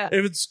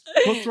 If it's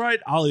cooked right,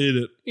 I'll eat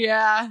it.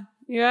 Yeah.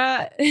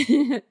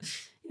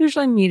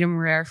 Usually medium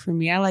rare for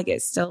me. I like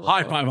it still.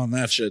 High five on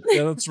that shit.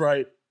 Yeah, that's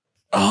right.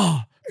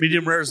 Oh,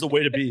 medium rare is the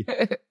way to be.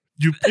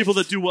 You people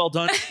that do well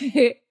done,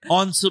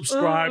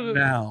 unsubscribe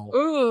now.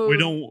 Ooh.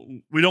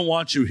 We don't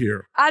want you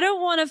here. I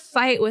don't want to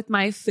fight with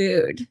my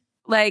food.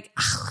 Like,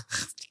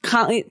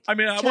 I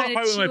mean, I want to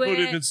fight with my food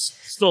if it's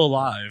still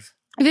alive.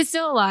 If it's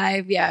still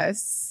alive,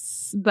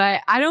 yes.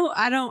 But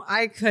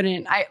I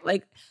couldn't. I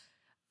like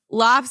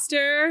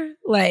lobster,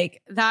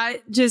 like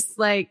that just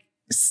like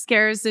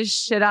scares the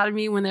shit out of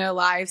me when they're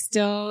alive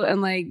still.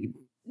 And like,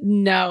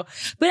 no.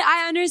 But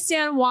I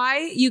understand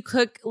why you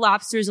cook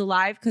lobsters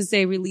alive, because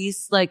they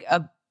release like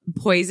a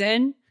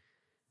poison.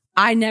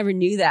 I never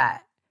knew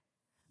that.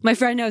 My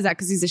friend knows that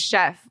because he's a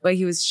chef. Like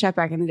he was a chef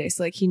back in the day.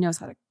 So like he knows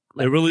how to.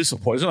 They release a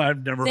poison?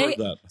 I've never heard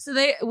that. So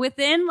they,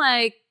 within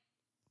like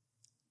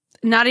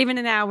not even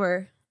an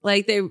hour,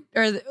 like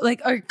or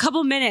a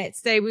couple minutes,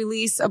 they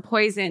release a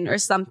poison or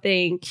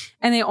something.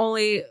 And they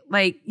only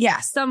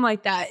something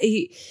like that.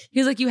 He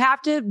was like, you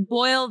have to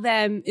boil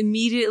them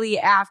immediately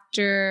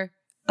after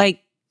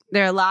like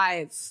they're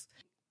alive.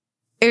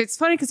 It's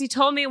funny because he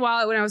told me when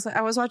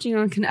I was watching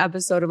an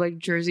episode of like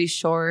Jersey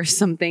Shore or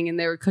something, and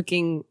they were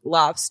cooking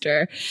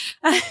lobster.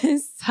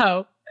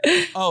 So.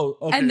 Oh,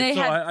 okay. And they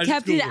had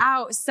kept it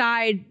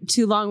outside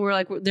too long. We're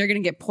like, they're going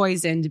to get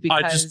poisoned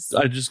because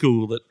I just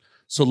Googled it.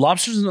 So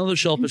lobsters and other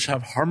shellfish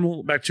have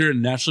harmful bacteria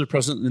naturally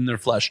present in their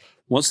flesh.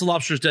 Once the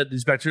lobster is dead,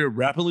 these bacteria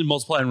rapidly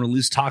multiply and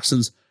release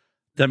toxins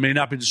that may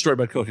not be destroyed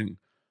by cooking.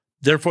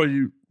 Therefore,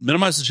 you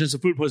minimize the chance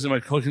of food poisoning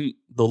by cooking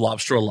the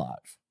lobster alive.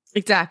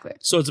 Exactly.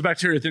 So it's a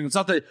bacteria thing. It's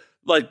not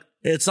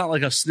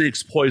like a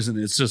snake's poison.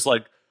 It's just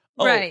like,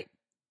 oh, right.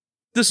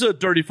 This is a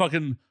dirty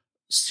fucking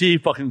sea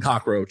fucking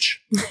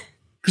cockroach.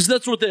 Because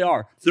that's what they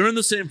are. They're in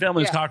the same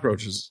family as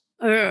cockroaches.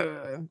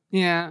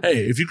 Yeah.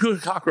 Hey, if you cook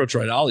a cockroach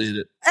right, I'll eat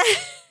it.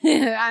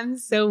 I'm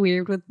so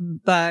weird with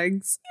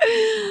bugs.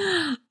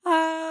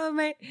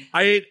 I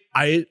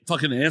ate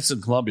fucking ants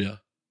in Colombia.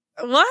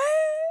 What?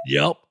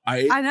 Yep.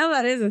 I know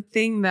that is a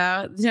thing,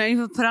 though. You know,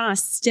 you put on a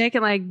stick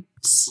and like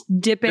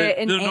dip it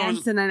in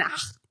ants and then...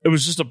 It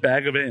was just a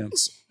bag of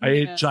ants. I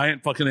ate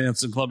giant fucking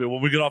ants in Colombia.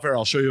 When we get off air,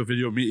 I'll show you a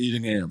video of me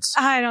eating ants.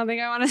 I don't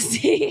think I want to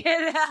see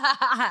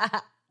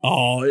it.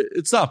 Oh,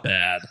 it's not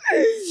bad.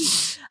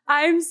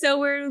 I'm so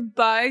weird with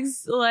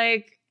bugs.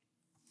 Like,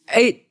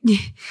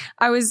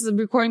 I was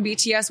recording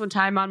BTS one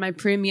time on my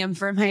premium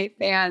for my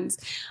fans.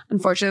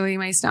 Unfortunately,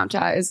 my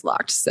Snapchat is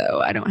locked,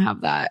 so I don't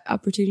have that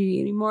opportunity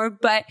anymore.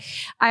 But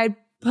I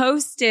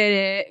posted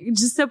it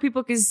just so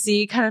people could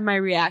see kind of my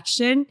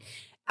reaction.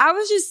 I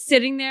was just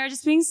sitting there,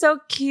 just being so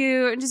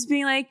cute and just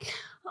being like,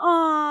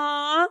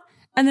 "Aww."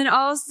 And then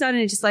all of a sudden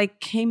it just like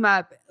came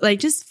up, like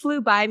just flew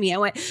by me. I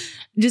went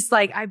just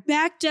like, I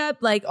backed up,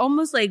 like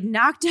almost like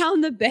knocked down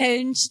the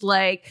bench,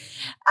 like, just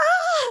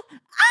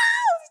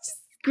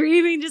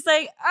screaming, just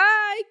like,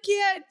 I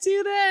can't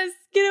do this.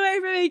 Get away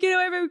from me. Get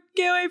away from me.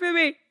 Get away from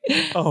me.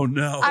 Oh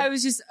no. I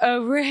was just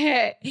over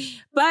it.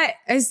 But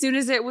as soon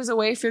as it was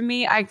away from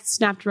me, I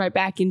snapped right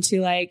back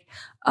into like,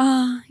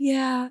 oh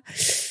yeah.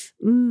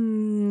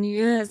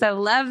 Yes, I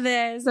love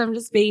this. I'm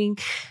just being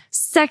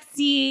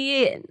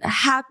sexy and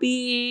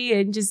happy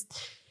and just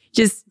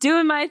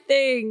doing my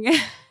thing.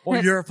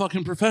 Well, you're a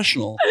fucking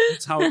professional.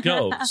 That's how it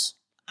goes.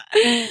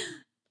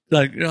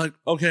 Like, you're like,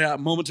 okay,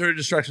 momentary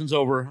distraction's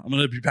over. I'm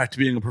going to be back to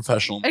being a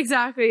professional.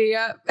 Exactly.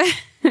 Yeah.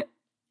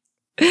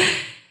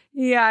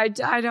 Yeah.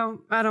 I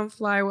don't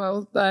fly well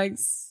with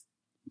bugs.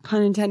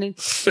 Pun intended.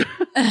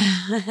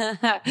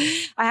 I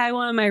had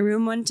one in my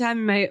room one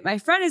time. My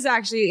friend is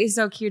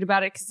so cute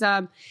about it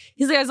because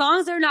he's like, as long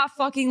as they're not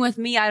fucking with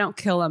me, I don't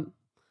kill them.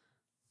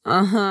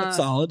 That's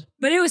solid.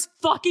 But it was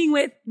fucking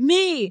with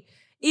me.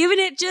 Even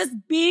it just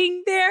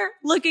being there,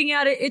 looking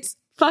at it, it's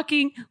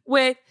fucking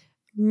with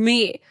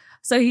me.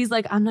 So he's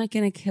like, I'm not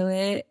gonna kill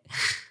it.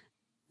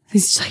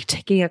 He's just like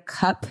taking a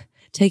cup,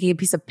 taking a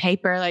piece of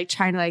paper, like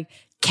trying to like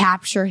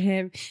capture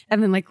him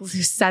and then like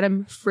set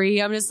him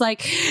free. I'm just like,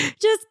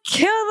 just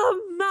kill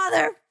the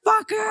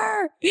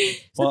motherfucker.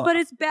 Well, but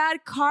it's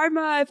bad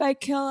karma if I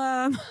kill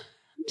him.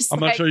 I'm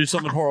going to show you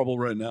something horrible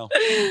right now.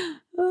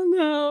 Oh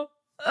no.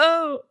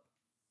 Oh.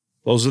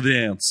 Those are the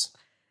ants.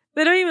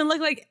 They don't even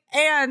look like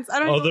ants. I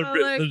don't know.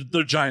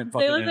 They're giant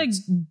fucking ants. They look like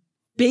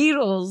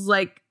beetles,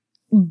 like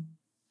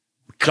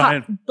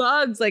giant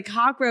bugs, like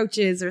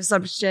cockroaches or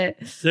some shit.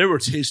 They were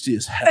tasty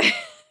as hell.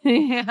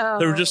 Yeah.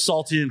 They were just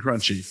salty and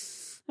crunchy.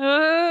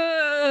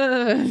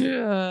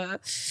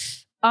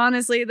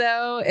 Honestly,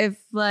 though, if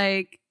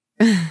like,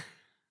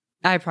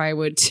 I probably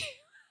would too.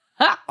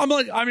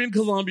 I'm in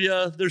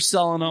Colombia. They're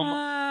selling them.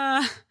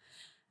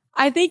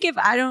 I think if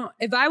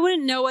I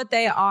wouldn't know what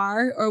they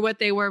are or what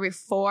they were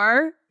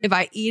before, if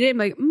I eat it, I'm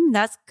like,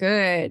 that's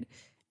good.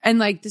 And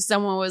like,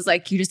 someone was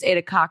like, you just ate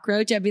a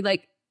cockroach. I'd be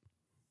like,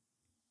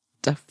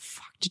 the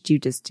fuck did you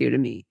just do to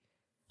me?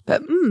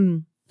 But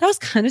that was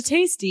kind of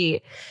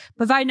tasty.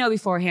 But if I know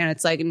beforehand,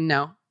 it's like,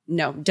 no,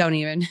 don't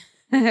even.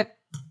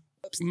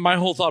 My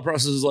whole thought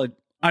process is like,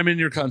 I'm in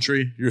your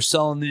country. You're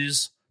selling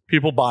these.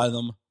 People buy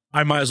them.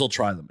 I might as well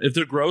try them. If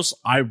they're gross,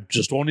 I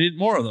just won't eat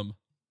more of them.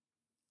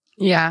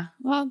 Yeah.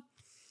 Well,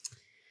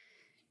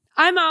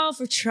 I'm all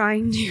for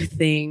trying new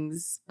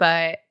things,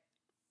 but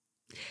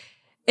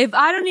if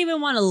I don't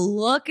even want to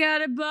look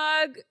at a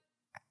bug,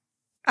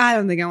 I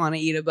don't think I want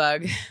to eat a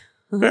bug.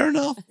 Fair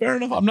enough.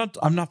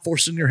 I'm not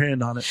forcing your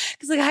hand on it.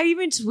 Because like I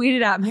even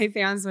tweeted at my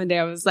fans one day.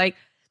 I was like,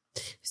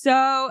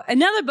 so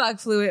another bug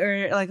flew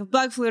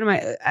into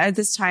my, at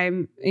this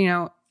time,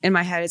 in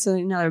my head, it's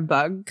another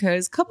bug.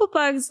 Because a couple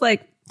bugs,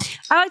 like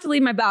I like to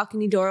leave my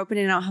balcony door open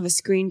and I don't have a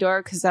screen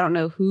door because I don't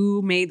know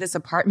who made this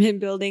apartment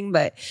building,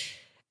 but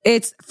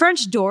it's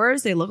French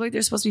doors. They look like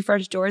they're supposed to be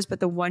French doors,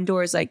 but the one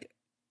door is like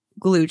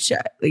glued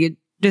shut. Like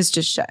it's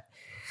just shut.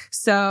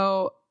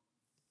 So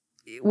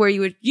where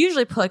you would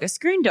usually put like a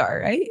screen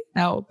door, right?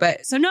 No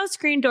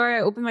screen door.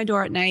 I open my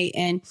door at night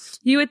and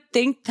you would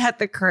think that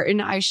the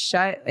curtain I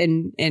shut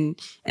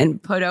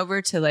and put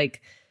over to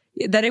like,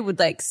 that it would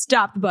like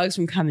stop the bugs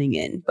from coming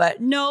in. But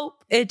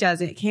nope, it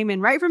doesn't. It came in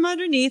right from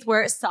underneath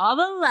where it saw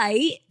the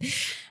light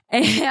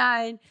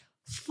and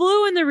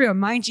flew in the room.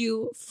 Mind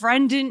you,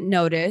 friend didn't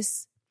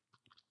notice.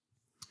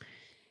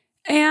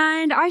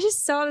 And I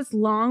just saw this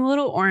long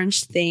little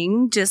orange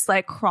thing just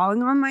like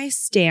crawling on my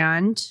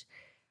stand.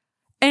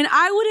 And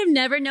I would have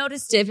never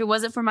noticed it if it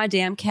wasn't for my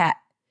damn cat.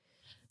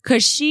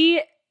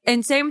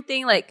 And same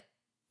thing, like,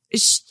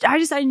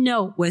 I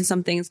know when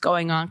something's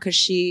going on because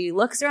she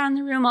looks around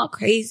the room all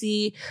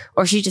crazy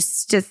or she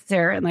just sits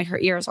there and like her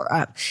ears are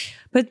up.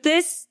 But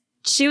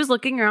she was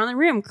looking around the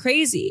room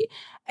crazy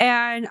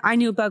and I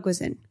knew a bug was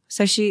in.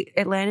 So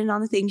it landed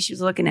on the thing she was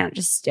looking at,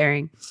 just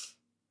staring.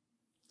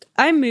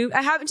 I moved.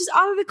 I happened just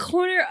out of the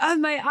corner of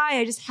my eye.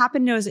 I just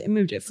happened to notice it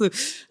moved. It flew.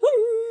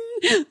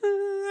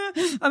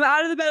 I'm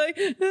out of the bed.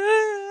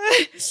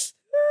 Like,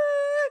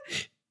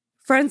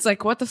 friend's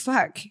like, what the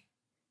fuck?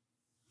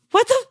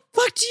 What the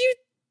fuck do you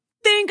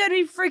think I'd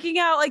be freaking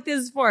out like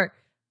this for?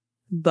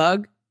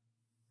 Bug?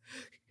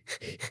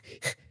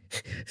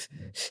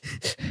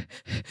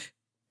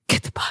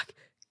 Get the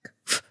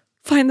bug.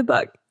 Find the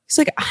bug. He's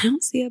like, I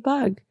don't see a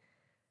bug.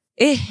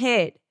 It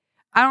hit.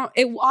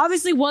 It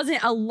obviously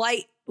wasn't a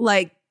light,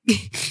 like,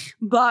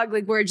 bug,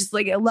 like, where it just,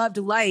 like, it loved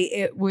light.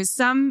 It was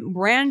some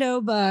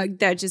rando bug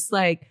that just,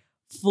 like,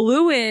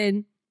 flew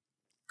in.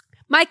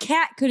 My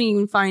cat couldn't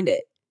even find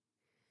it.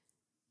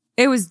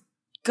 It was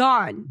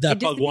gone. That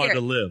bug wanted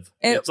to live.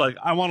 It's like,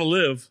 I want to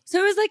live. So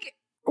it was like,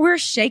 we're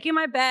shaking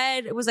my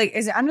bed. It was like,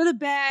 is it under the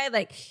bed?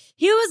 Like,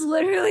 he was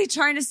literally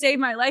trying to save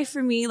my life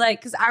for me.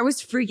 Like, cause I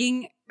was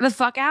freaking the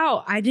fuck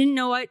out. I didn't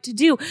know what to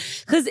do.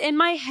 Cause in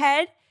my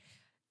head,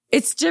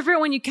 it's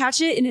different when you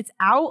catch it and it's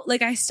out.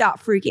 Like, I stop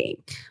freaking.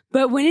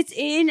 But when it's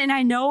in and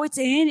I know it's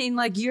in and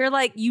like, you're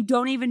like, you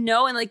don't even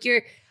know. And like,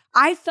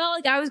 I felt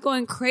like I was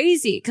going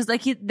crazy because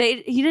like he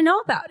didn't know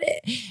about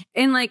it.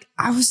 And like,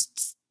 I was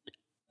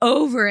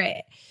over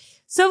it.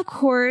 So of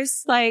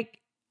course, like,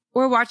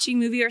 we're watching a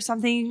movie or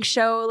something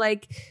show,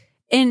 like,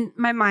 and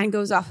my mind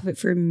goes off of it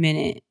for a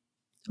minute,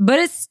 but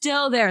it's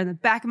still there in the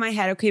back of my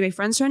head. Okay, my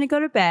friend's trying to go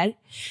to bed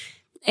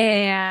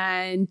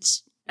and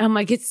I'm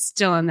like, it's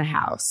still in the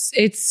house.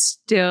 It's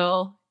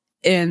still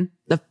in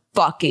the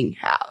fucking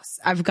house.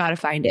 I've got to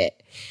find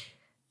it.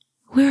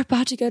 We're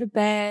about to go to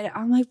bed.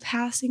 I'm like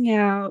passing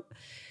out.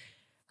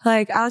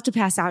 Like, I like to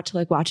pass out to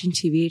like watching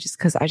TV just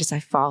because I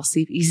fall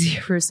asleep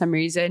easier for some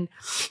reason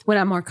when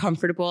I'm more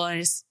comfortable.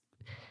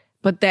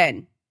 But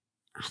then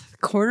the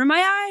corner of my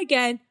eye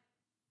again,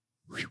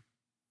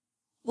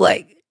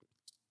 like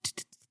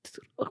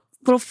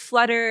little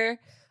flutter.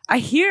 I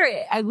hear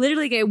it. I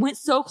literally, it went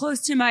so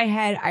close to my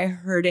head. I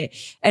heard it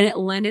and it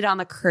landed on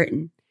the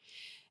curtain.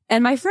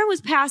 And my friend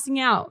was passing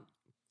out,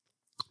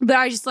 but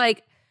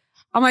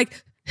I'm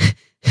like,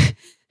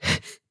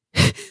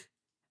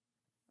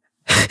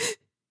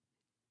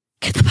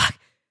 get the bug.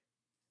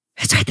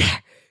 It's right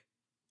there.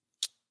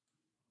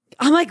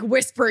 I'm like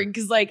whispering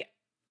because like,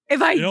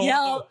 if I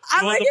yell,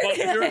 I'm like,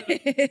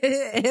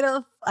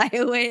 it'll fly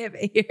away if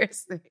it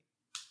hears me.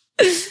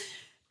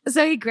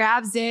 So he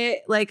grabs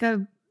it like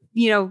a,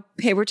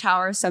 paper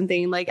towel or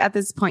something. Like at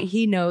this point,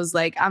 he knows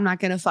like, I'm not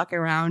going to fuck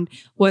around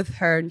with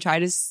her and try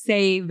to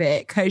save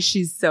it because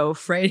she's so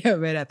afraid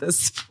of it at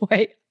this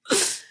point.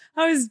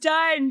 I was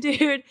done,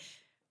 dude.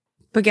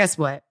 But guess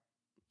what?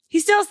 He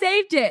still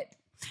saved it.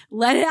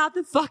 Let it out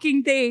the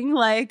fucking thing.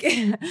 Like,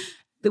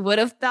 would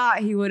have thought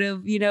he would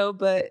have,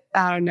 but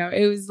I don't know.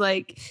 It was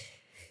like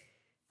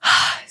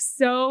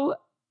so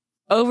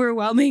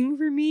overwhelming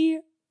for me.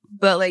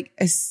 But like,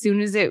 as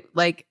soon as it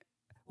like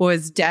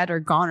was dead or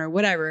gone or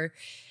whatever,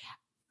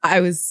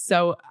 I was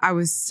so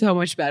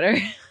much better.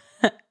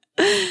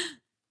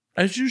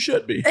 As you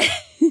should be.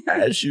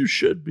 As you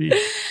should be.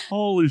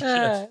 Holy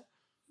shit.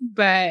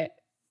 But,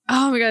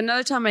 oh my God,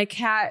 another time my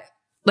cat,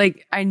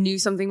 like I knew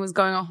something was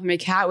going on with my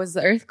cat was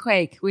the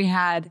earthquake. We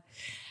had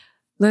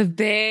the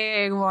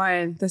big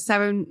one,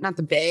 not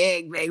the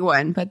big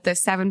one, but the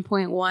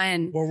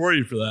 7.1. Where were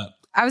you for that?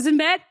 I was in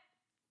bed.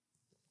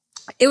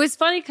 It was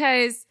funny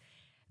because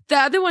the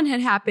other one had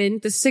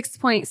happened. The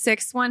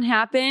 6.6 one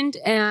happened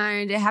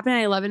and it happened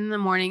at 11 in the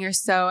morning or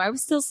so. I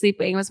was still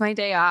sleeping. It was my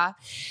day off.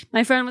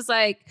 My friend was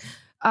like,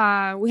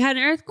 we had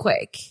an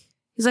earthquake.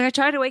 He's like, I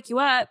tried to wake you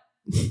up.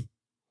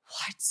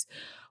 What?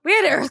 We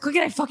had an earthquake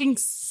and I fucking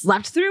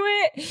slept through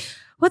it?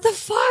 What the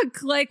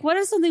fuck? Like, what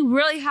if something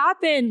really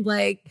happened?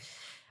 Like,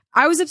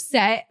 I was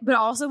upset, but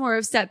also more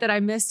upset that I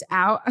missed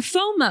out.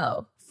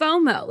 FOMO.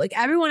 Like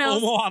everyone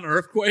else. FOMO on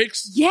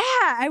earthquakes? Yeah.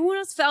 Everyone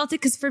else felt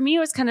it because for me, it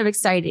was kind of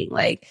exciting.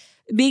 Like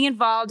being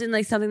involved in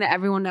like something that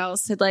everyone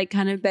else had like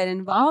kind of been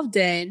involved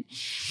in.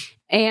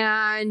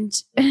 And,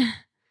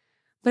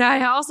 but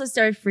I also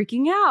started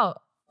freaking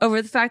out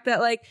over the fact that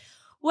like,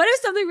 what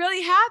if something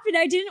really happened?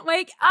 I didn't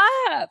wake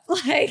up.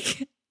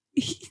 Like,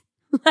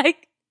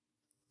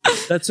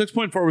 that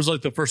 6.4 was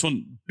like the first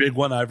big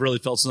one I've really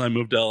felt since I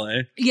moved to LA.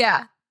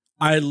 Yeah.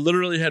 I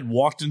literally had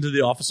walked into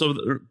the office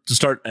to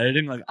start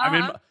editing. Like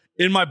I'm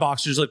in my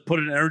boxers, like put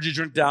an energy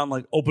drink down,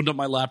 like opened up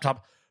my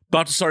laptop,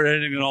 about to start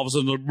editing, and all of a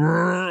sudden, like,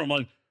 I'm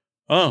like,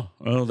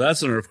 oh,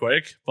 that's an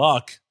earthquake.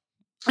 Fuck.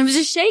 I was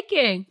just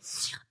shaking.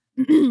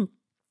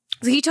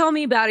 So he told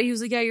me about it. He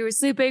was like, yeah, you were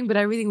sleeping, but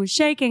everything was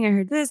shaking. I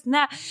heard this and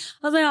that.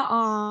 I was like,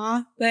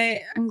 aw,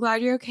 but I'm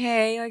glad you're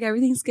okay. Like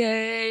everything's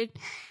good.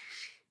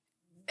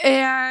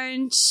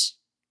 And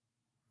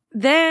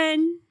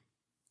then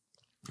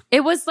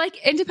it was like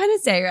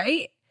Independence Day,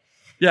 right?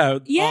 Yeah.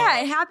 Yeah,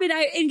 it happened.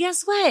 And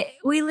guess what?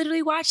 We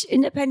literally watched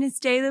Independence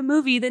Day, the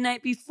movie, the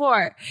night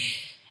before.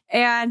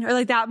 Or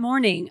like that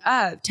morning,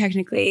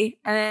 technically.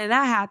 And then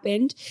that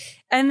happened.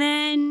 And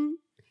then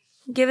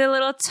give it a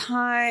little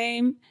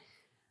time.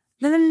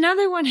 Then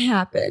another one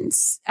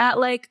happens at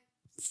like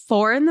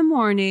 4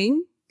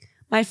 a.m.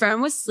 My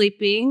friend was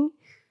sleeping.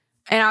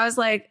 And I was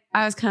kind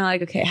of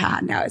like, okay,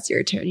 now it's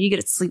your turn. You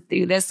get to sleep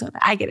through this one.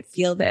 I get to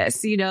feel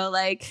this,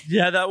 like.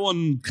 Yeah, that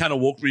one kind of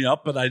woke me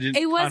up, but I didn't.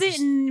 It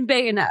wasn't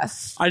big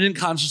enough. I didn't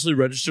consciously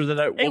register that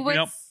it woke me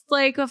up. It was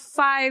like a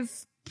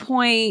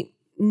 5.9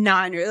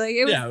 or like,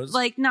 it was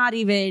like not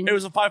even. It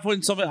was a 5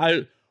 point something.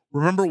 I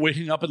remember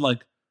waking up and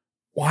like,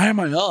 why am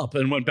I up?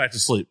 And went back to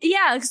sleep.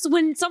 Yeah, because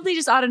when something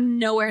just out of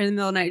nowhere in the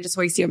middle of the night just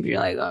wakes you up and you're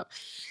like, oh,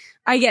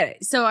 I get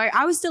it. So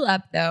I was still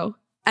up though.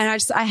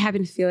 And I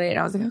happened to feel it. And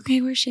I was like, okay,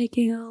 we're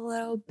shaking a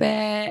little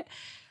bit.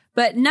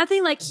 But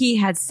nothing like he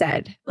had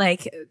said.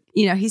 Like,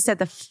 he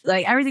said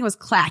everything was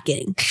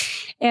clacking.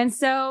 And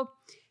so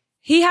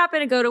he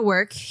happened to go to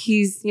work.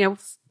 He's,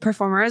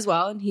 performer as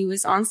well. And he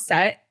was on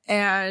set,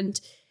 and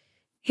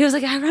he was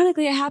like,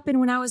 ironically, it happened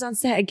when I was on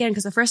set again.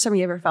 Cause the first time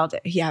he ever felt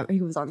it, he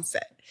was on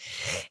set.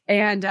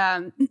 And,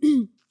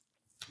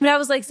 but I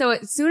was like, so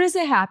as soon as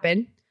it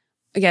happened,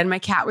 again, my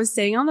cat was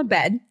sitting on the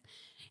bed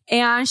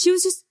and she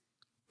was just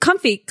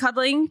comfy,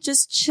 cuddling,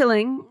 just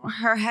chilling,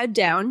 her head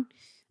down.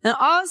 And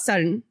all of a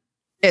sudden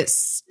it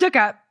stuck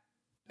up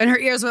and her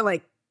ears went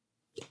like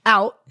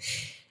out.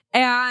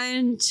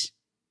 And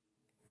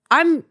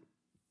I'm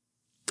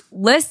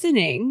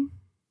listening.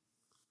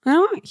 I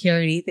don't hear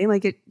anything.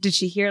 Like, did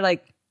she hear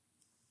like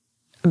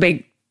a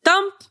big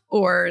thump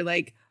or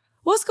like,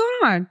 what's going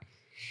on?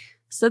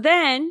 So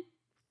then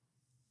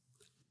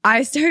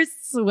I start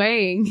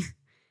swaying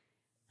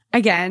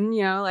again,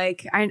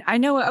 like I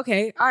know what,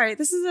 okay, all right,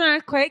 this is an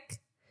earthquake.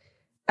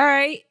 All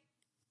right.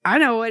 I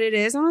know what it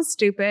is. I'm not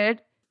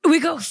stupid. We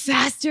go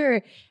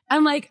faster.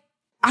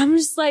 I'm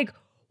just like,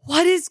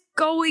 what is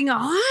going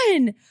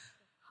on?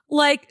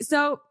 Like,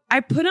 so I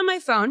put on my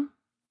phone,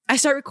 I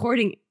start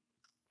recording.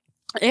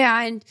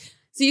 And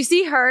so you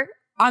see her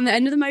on the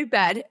end of my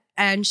bed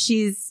and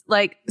she's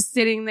like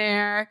sitting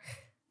there,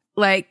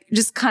 like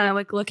just kind of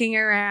like looking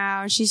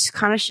around. She's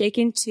kind of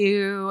shaking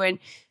too. And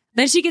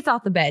then she gets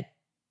off the bed.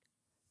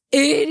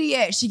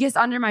 Idiot. She gets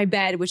under my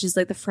bed, which is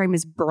like the frame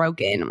is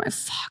broken. I'm like,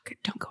 fuck,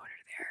 don't go under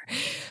there.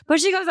 But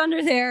she goes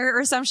under there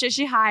or some shit.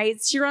 She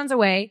hides. She runs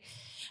away.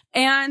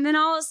 And then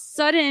all of a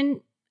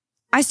sudden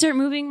I start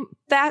moving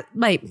that,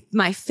 my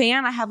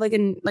fan. I have like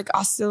an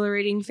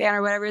oscillating fan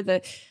or whatever.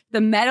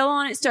 The metal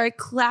on it started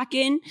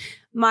clacking.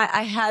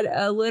 I had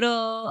a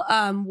little,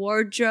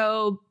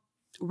 wardrobe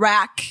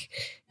rack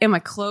and my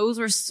clothes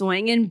were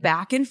swinging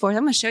back and forth.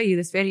 I'm going to show you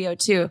this video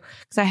too,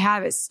 because I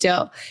have it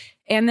still.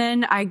 And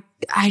then I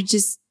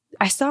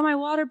saw my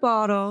water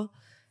bottle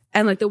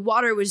and like the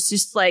water was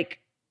just like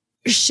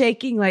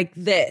shaking like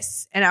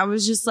this. And I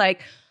was just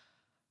like,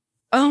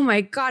 oh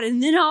my God.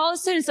 And then all of a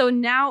sudden, so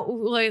now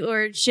like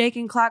we're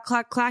shaking, clack,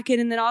 clack, clacking.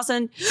 And then all of a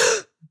sudden,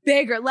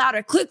 bigger,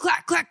 louder, click,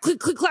 clack, clack, click,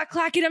 click, clack,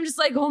 clack. And I'm just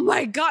like, oh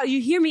my God. You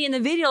hear me in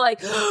the video like,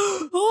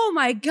 oh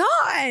my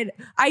God.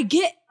 I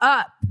get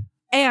up.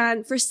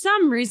 And for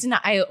some reason,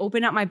 I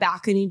open up my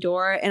balcony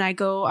door and I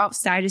go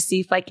outside to see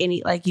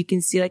if you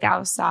can see like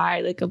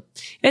outside,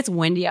 it's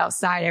windy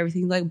outside,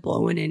 everything's like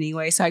blowing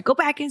anyway. So I go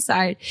back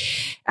inside.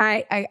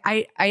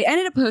 I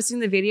ended up posting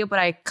the video, but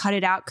I cut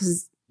it out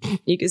because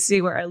you can see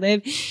where I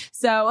live.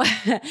 So,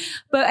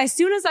 but as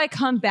soon as I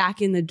come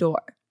back in the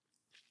door,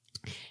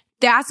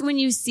 that's when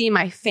you see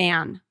my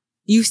fan.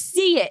 You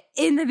see it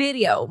in the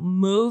video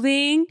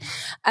moving.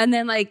 And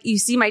then like you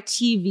see my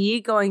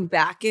TV going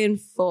back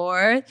and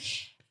forth.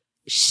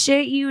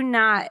 Shit you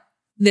not.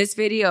 This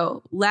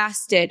video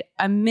lasted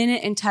 1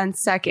 minute and 10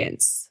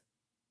 seconds.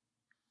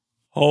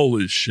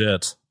 Holy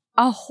shit.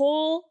 A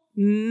whole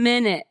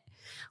minute.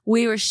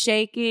 We were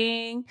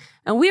shaking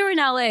and we were in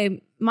LA.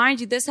 Mind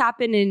you, this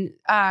happened in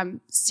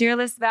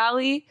Searles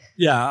Valley.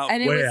 Yeah.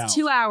 And it was out.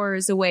 2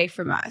 hours away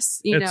from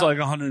us. It's like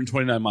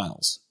 129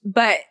 miles.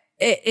 But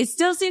it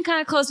still seemed kind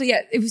of close, but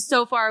yet it was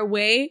so far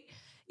away,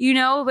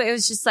 but it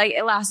was just like,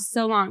 it lasted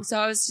so long. So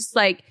I was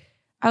like,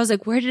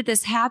 where did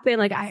this happen?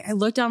 Like I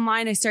looked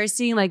online, I started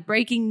seeing like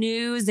breaking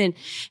news and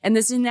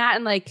this and that.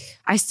 And like,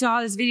 I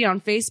saw this video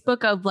on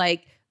Facebook of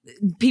like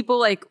people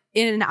like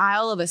in an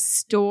aisle of a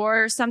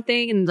store or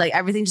something. And like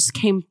everything just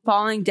came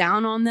falling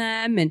down on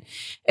them. And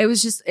it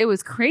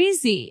was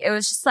crazy. It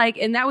was just like,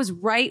 and that was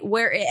right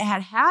where it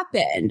had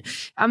happened.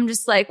 I'm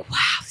just like,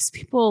 wow, these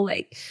people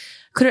like,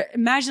 could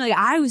imagine like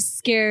I was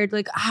scared,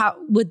 like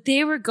what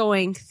they were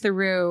going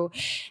through.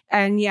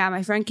 And yeah,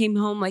 my friend came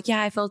home like,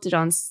 yeah, I felt it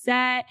on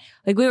set.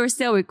 Like we were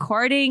still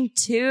recording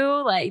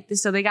too. Like,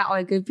 so they got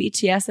like good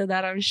BTS of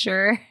that, I'm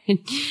sure.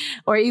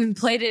 Or even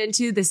played it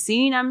into the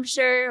scene, I'm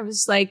sure. It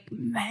was like,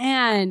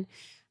 man,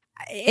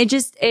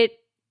 it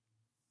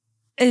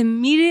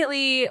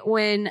immediately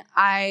when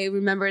I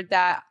remembered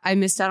that I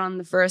missed out on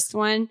the first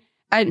one,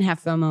 I didn't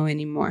have FOMO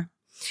anymore.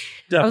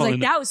 Definitely I was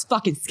like, that was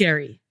fucking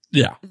scary.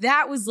 Yeah.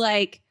 That was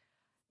like,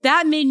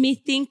 that made me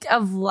think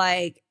of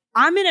like,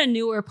 I'm in a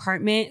newer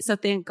apartment. So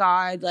thank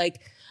God, like,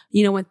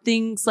 when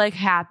things like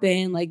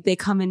happen, like they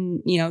come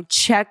and,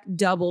 check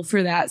double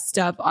for that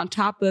stuff on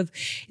top of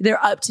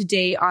they're up to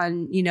date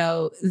on,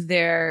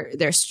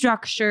 their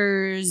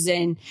structures.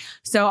 And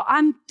so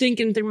I'm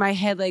thinking through my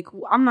head, like,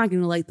 I'm not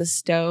going to light the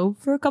stove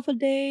for a couple of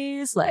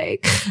days.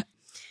 Like,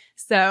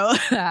 so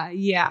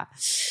yeah.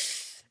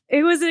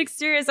 It was an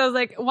experience. I was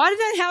like, why did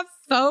I have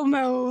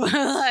FOMO?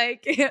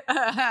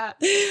 I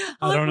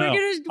don't know.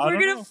 We're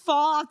gonna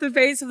fall off the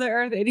face of the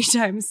earth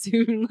anytime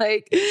soon.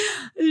 Like,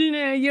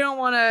 you don't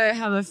want to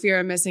have a fear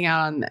of missing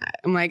out on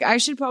that. I'm like, I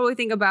should probably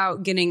think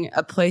about getting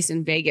a place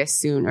in Vegas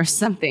soon or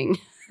something.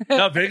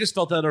 No, Vegas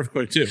felt that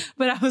earthquake too.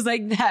 But I was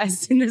like, that as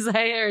soon as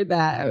I heard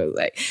that, I was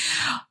like,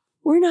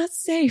 we're not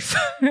safe.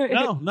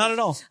 No, not at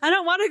all. I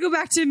don't want to go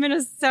back to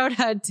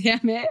Minnesota.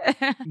 Damn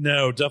it.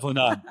 No, definitely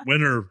not.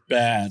 Winter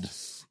bad.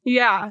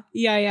 Yeah.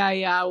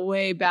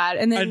 Way bad.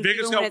 And then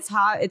Vegas when it's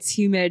hot, it's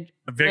humid.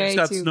 Vegas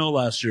got snow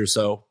last year,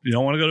 so you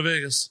don't want to go to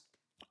Vegas.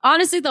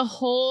 Honestly,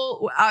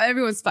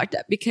 everyone's fucked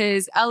up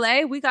because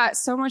LA, we got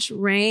so much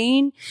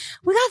rain.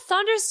 We got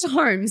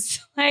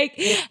thunderstorms. Like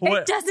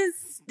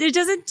it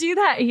doesn't do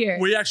that here.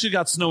 We actually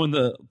got snow in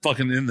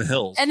the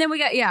hills. And then we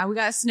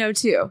got snow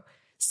too.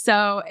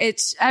 So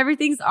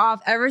everything's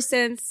off ever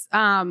since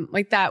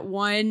like that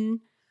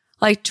one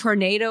like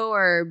tornado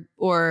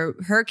or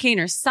hurricane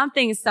or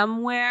something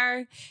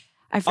somewhere.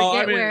 I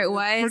forget where it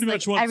was. Pretty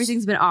much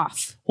everything's been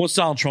off. Once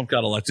Donald Trump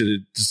got elected,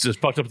 it just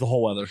fucked up the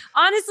whole weather.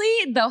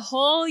 Honestly, the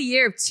whole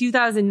year of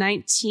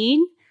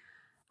 2019,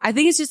 I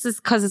think it's just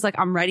because it's like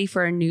I'm ready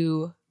for a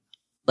new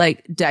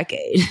like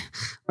decade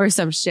or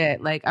some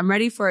shit. Like I'm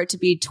ready for it to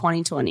be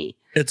 2020.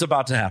 It's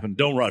about to happen.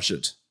 Don't rush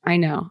it. I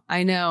know.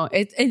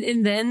 It's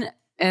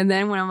and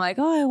then when I'm like,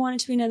 oh, I want it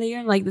to be another year,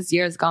 I'm like, this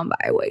year has gone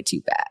by way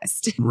too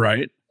fast.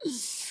 Right.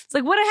 It's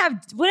like, what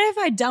have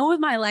I done with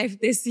my life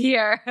this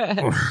year?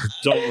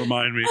 Don't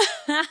remind me.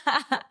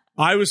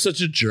 I was such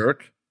a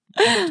jerk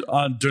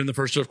during the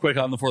first earthquake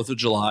on the 4th of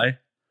July.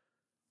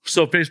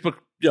 So Facebook,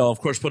 of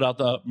course, put out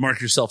the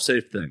mark yourself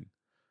safe thing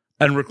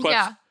and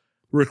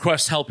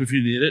request help if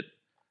you need it.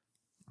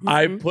 Mm-hmm.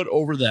 I put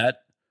over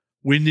that,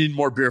 we need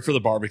more beer for the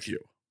barbecue.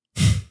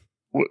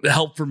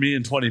 Help for me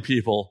and 20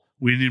 people.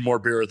 We need more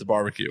beer at the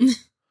barbecue.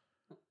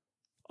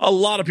 A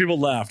lot of people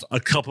laughed. A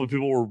couple of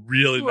people were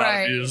really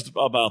not amused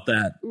about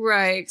that.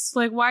 Right. It's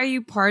like, why are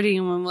you partying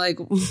when I'm like,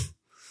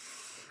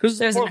 because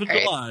there's an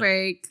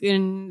earthquake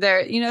and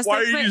there, why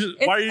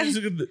are you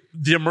using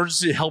the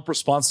emergency help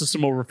response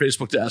system over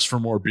Facebook to ask for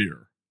more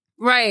beer?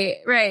 Right.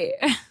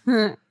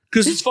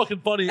 Because it's fucking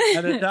funny.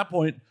 And at that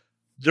point,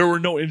 there were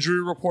no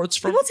injury reports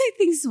from. People take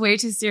things way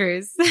too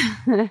serious.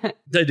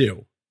 They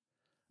do.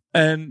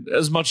 And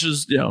as much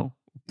as,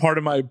 part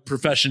of my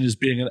profession is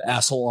being an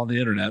asshole on the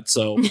internet.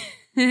 So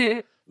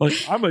like,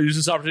 I'm going to use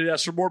this opportunity to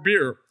ask for more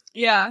beer.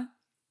 Yeah.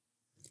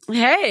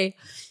 Hey,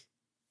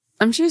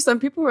 I'm sure some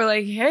people were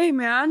like, hey,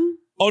 man.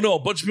 Oh, no. A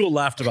bunch of people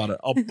laughed about it.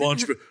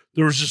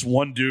 There was just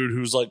one dude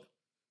who's like,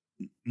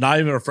 not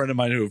even a friend of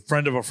mine, a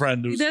friend of a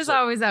friend. There's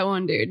always that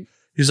one dude.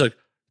 He's like,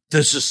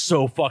 this is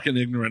so fucking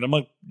ignorant. I'm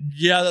like,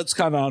 yeah, that's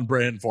kind of on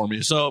brand for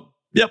me. So,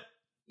 yep.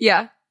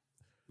 Yeah.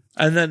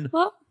 And then.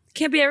 Well,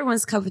 can't be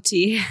everyone's cup of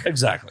tea.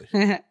 Exactly.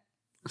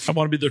 I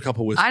want to be their cup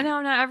of whiskey. I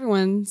know, not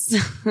everyone's.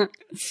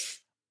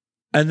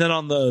 And then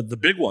on the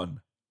big one,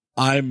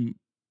 I'm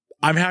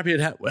happy it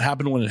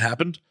happened when it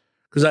happened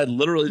because I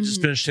literally just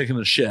finished taking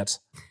a shit.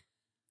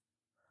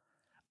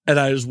 And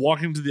I was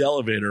walking to the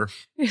elevator.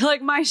 You're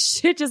like, my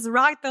shit just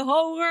rocked the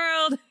whole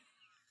world.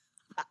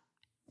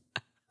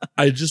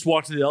 I just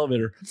walked to the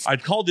elevator.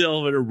 I'd called the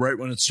elevator right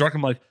when it struck.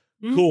 I'm like,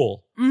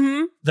 cool.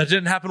 Mm-hmm. That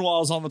didn't happen while I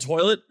was on the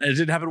toilet, and it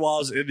didn't happen while I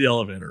was in the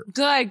elevator.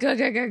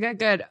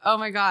 Good. Oh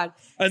my God.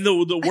 And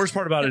the worst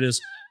part about it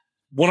is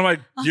one of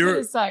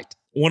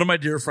my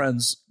dear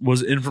friends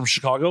was in from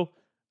Chicago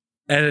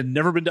and had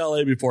never been to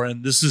LA before,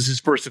 and this is his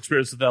first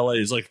experience with LA.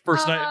 He's like,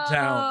 first night in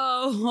town.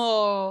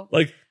 Oh.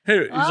 Like,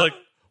 hey, he's like,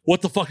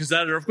 what the fuck is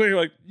that, an earthquake? I'm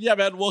like, yeah,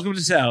 man, welcome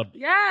to town.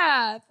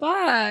 Yeah,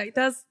 fuck.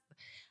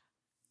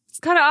 It's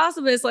kind of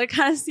awesome, but it's like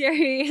kind of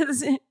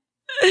serious.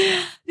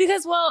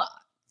 Because, well,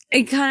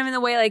 it kind of in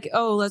the way like,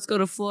 oh, let's go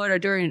to Florida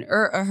during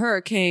a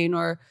hurricane,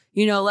 or,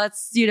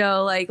 let's be in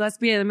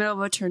the middle of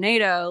a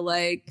tornado.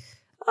 Like,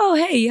 oh,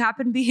 hey, you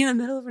happen to be in the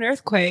middle of an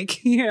earthquake,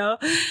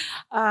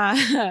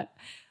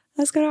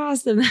 that's kind of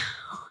awesome.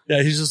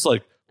 Yeah, he's just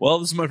like, well,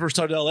 this is my first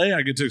time to LA.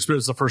 I get to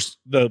experience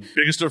the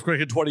biggest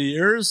earthquake in 20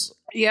 years.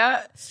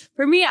 Yeah.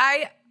 For me,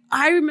 I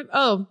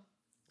remember,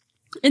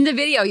 in the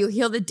video, you'll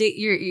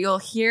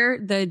hear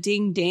the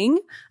ding ding.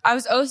 I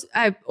was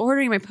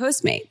ordering my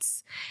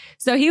Postmates.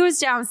 So he was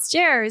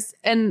downstairs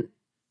and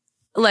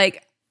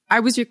like I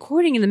was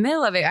recording in the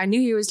middle of it. I knew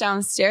he was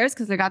downstairs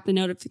because I got the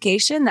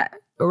notification that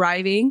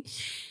arriving.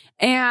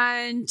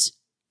 And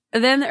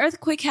then the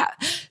earthquake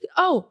happened.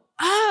 Oh,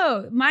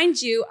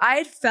 mind you, I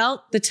had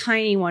felt the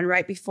tiny one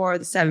right before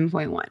the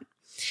 7.1.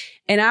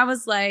 And I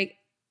was like,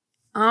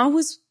 I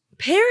was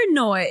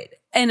paranoid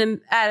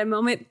and at a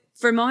moment,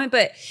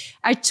 but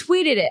I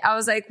tweeted it. I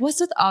was like, what's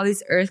with all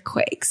these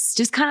earthquakes?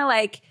 Just kind of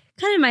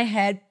in my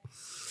head.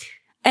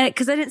 And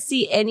cause I didn't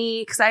see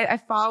any, cause I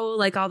follow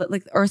like all that,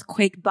 like the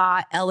earthquake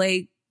bot, LA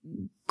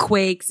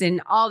quakes and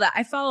all that.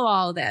 I follow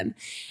all of them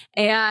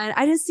and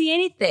I didn't see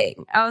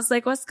anything. I was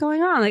like, what's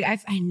going on? Like,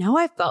 I know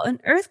I felt an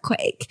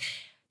earthquake.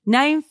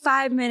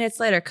 5 minutes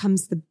later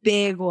comes the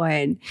big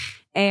one.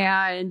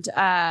 And,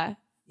 my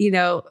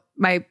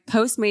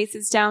Postmates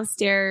is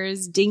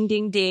downstairs, ding,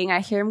 ding, ding.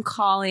 I hear him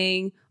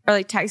calling or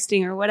like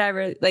texting or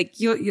whatever. Like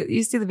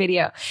you see the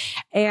video.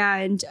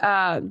 And,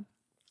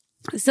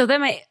 so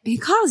then he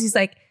calls, he's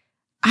like,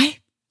 I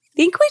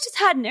think we just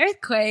had an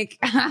earthquake.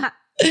 I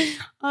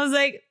was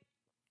like,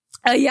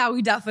 oh yeah,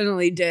 we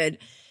definitely did.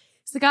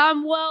 It's like,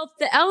 well,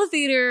 the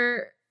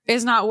elevator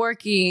is not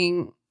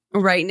working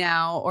right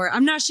now, or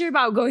I'm not sure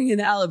about going in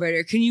the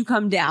elevator. Can you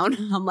come down?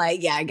 I'm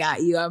like, yeah, I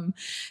got you.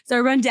 So I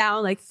run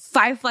down like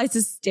 5 flights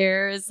of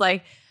stairs,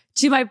 like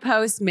to my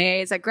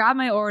Postmates. I grab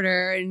my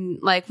order and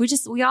like,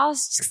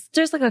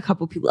 there's like a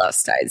couple people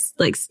outside,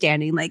 like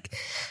standing, like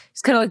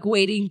just kind of like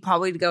waiting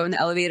probably to go in the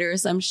elevator or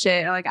some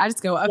shit. And, like, I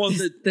just go up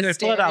the they stairs.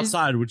 fled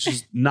outside, which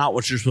is not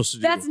what you're supposed to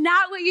do. That's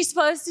not what you're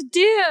supposed to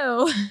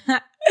do.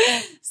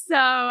 So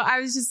I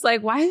was just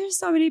like, why are there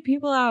so many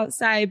people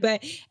outside?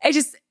 But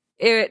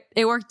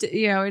it worked,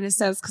 you know, in a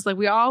sense, because like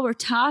we all were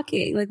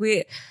talking, like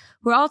we're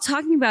all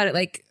talking about it,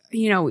 like,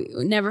 you know, we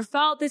never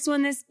felt this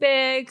one this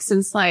big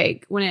since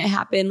like when it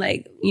happened,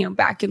 like, you know,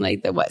 back in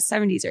like the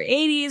 70s or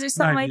 80s or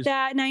something 90s. like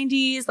that,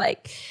 90s,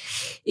 like,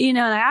 you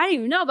know, like, I didn't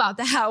even know about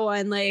that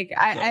one. Like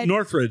I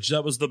Northridge,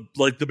 that was the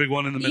big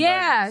one in the mid-90s.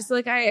 yeah. So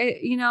like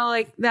you know,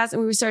 like that's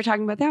when we started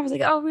talking about that. I was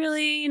like, oh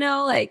really? You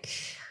know, like,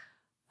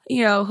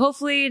 you know,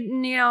 hopefully,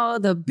 you know,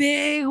 the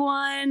big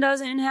one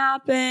doesn't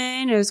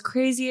happen. It was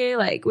crazy.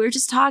 Like we were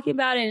just talking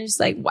about it and it's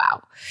like,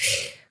 wow,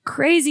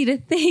 crazy to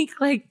think,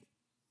 like,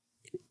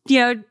 you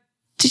know,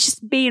 to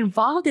just be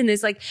involved in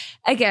this. Like,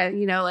 again,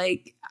 you know,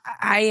 like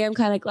I am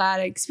kind of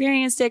glad I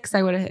experienced it because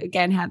I would have,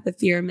 again, had the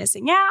fear of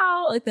missing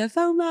out, like the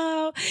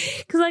FOMO.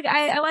 Because like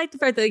I like the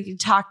fact that like, you're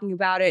talking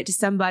about it to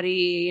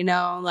somebody, you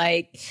know,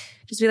 like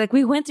just be like,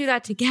 we went through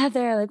that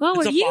together. Like, what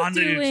were you doing? It's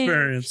a bonding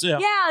experience. Yeah.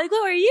 Yeah. Like,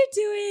 what were you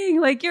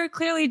doing? Like, you're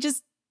clearly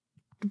just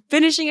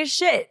finishing a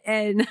shit,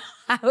 and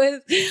I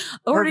was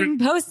ordering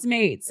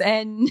Postmates,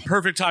 and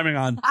perfect timing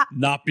on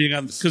not being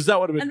on, because that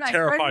would have been and my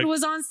terrifying. friend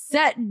was on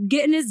set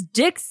getting his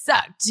dick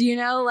sucked. You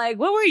know, like,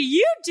 what were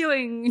you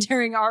doing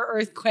during our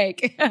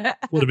earthquake?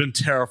 Would have been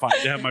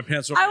terrifying to have my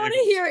pants over. I want to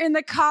hear in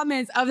the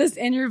comments of this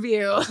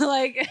interview,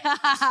 like,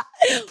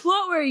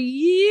 what were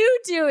you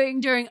doing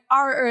during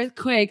our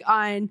earthquake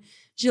on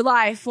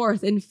July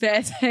 4th and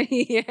 5th?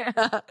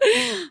 Yeah.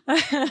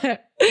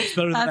 It's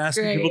better than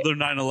asking people their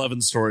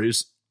 9/11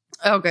 stories.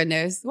 Oh,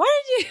 goodness.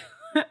 Why did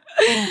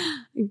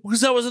you?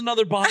 Because that was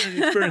another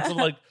bonding experience. I'm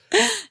like,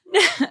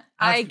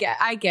 I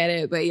get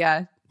it, but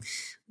yeah.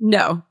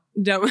 No,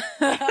 don't.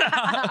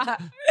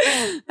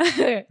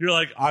 You're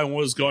like, I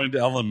was going to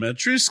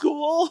elementary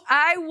school?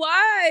 I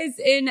was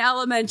in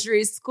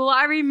elementary school.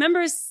 I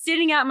remember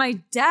sitting at my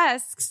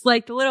desks,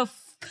 like the little,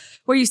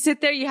 where you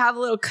sit there, you have a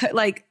little,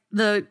 like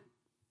the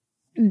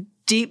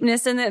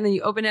deepness in it, and then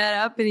you open it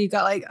up and you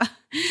got like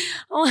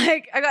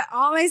I got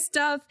all my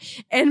stuff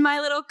in my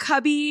little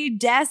cubby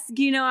desk,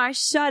 you know. I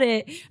shut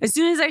it. As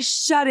soon as I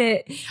shut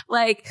it,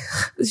 like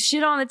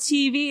shit on the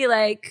TV,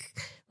 like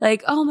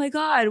oh my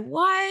God,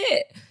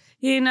 what?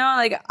 You know,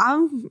 like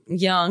I'm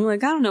young,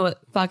 like I don't know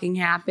what fucking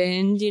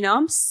happened, you know.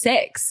 I'm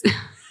 6.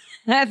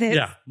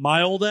 Yeah,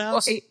 my old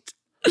ass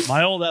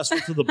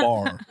went to the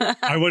bar.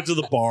 I went to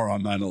the bar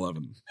on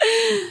 9/11.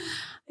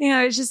 You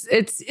know, it's just,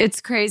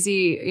 it's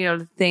crazy, you know,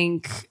 to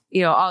think,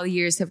 you know, all the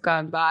years have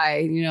gone by,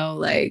 you know,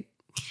 like,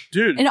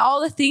 dude, and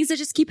all the things that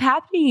just keep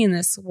happening in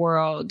this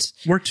world.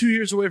 We're 2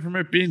 years away from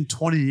it being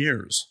 20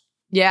 years.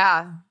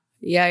 Yeah.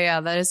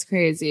 That is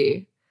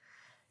crazy.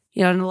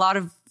 You know, and a lot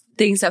of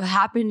things have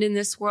happened in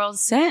this world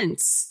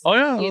since. Oh,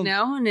 yeah. You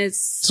know, and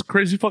it's a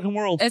crazy fucking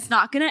world. It's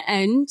not going to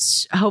end.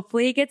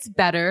 Hopefully it gets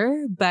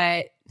better,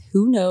 but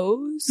who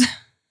knows?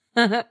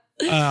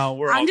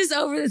 I'm just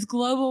over this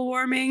global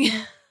warming.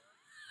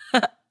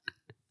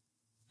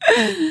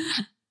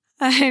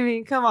 I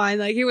mean, come on.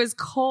 Like, it was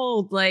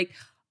cold, like,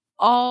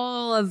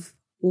 all of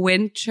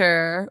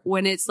winter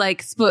when it's,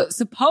 like,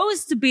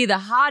 supposed to be the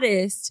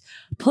hottest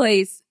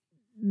place.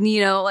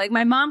 You know, like,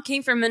 my mom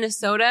came from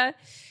Minnesota.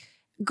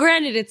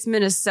 Granted, it's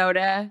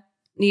Minnesota,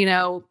 you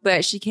know,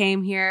 but she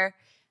came here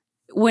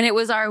when it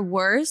was our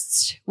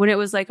worst, when it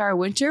was, like, our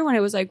winter, when it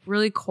was, like,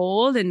 really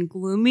cold and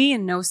gloomy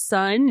and no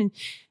sun.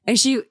 And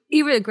she,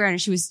 even granted,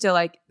 she was still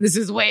like, this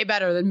is way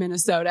better than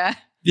Minnesota.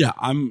 Yeah,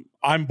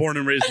 I'm born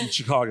and raised in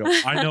Chicago.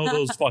 I know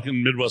those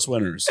fucking Midwest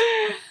winters.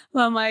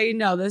 Well, I'm like,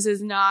 no, this is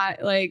not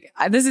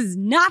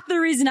the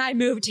reason I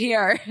moved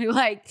here.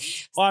 Like,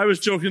 well, I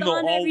was joking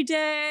every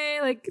day.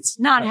 Like, it's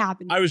not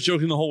happening. I was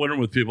joking the whole winter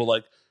with people.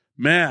 Like,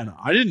 man,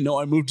 I didn't know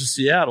I moved to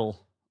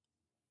Seattle.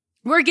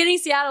 We're getting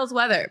Seattle's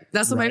weather.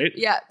 That's what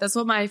that's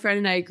what my friend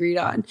and I agreed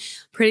on.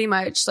 Pretty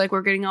much, like,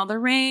 we're getting all the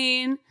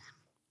rain,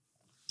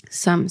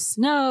 some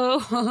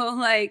snow.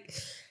 Like,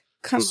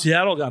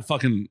 Seattle got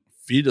fucking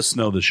feet of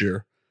snow this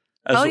year.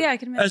 I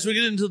can imagine. As we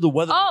get into the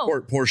weather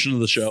report portion of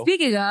the show.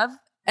 Speaking of,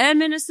 and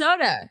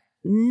Minnesota,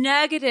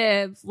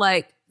 negative,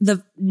 like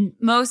the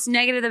most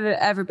negative they've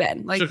ever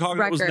been. Like,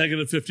 Chicago was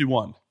negative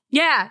 51.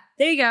 Yeah,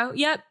 there you go.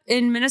 Yep.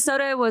 In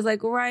Minnesota, it was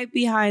like right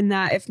behind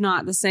that, if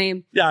not the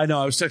same. Yeah, I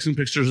know. I was texting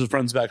pictures of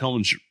friends back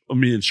home of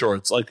me in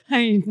shorts. Like,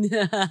 you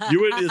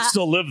idiots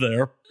still live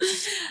there.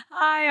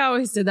 I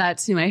always did that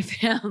to my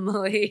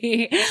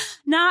family.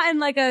 Not in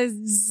like a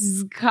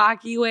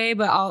cocky way,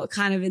 but all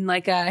kind of in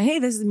like a, hey,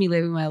 this is me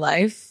living my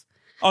life.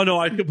 Oh, no,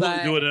 I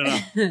completely do it in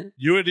a,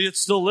 you idiots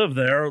still live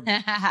there.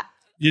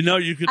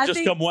 you could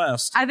just come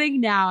west. I think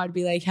now I'd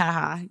be like,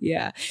 haha,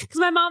 yeah. Because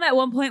my mom at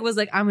one point was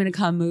like, I'm going to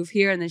come move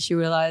here. And then she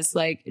realized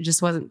like it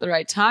just wasn't the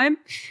right time.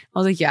 I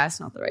was like, yeah, it's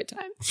not the right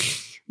time.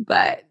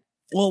 But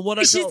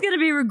she's going to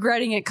be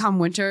regretting it come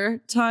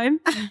winter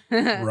time.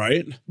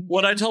 Right.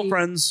 What I tell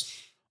friends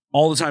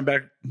all the time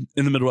back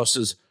in the Midwest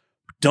is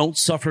don't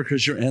suffer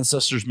because your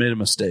ancestors made a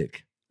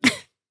mistake.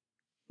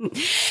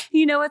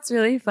 You know what's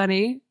really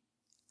funny?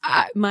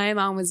 My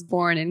mom was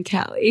born in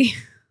Cali.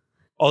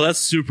 Oh, that's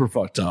super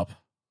fucked up.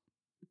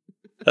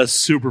 That's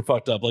super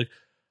fucked up. Like,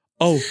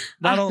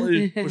 not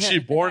only was she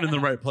born in the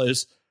right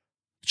place,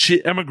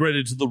 she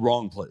emigrated to the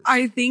wrong place.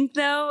 I think,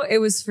 though, it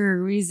was for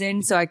a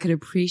reason so I could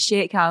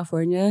appreciate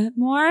California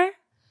more.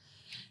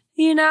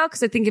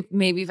 Because I think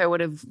maybe if I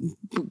would have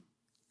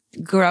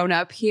grown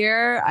up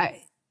here,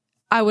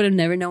 I would have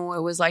never known what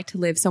it was like to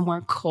live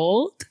somewhere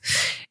cold.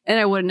 And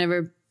I would have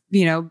never,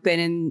 been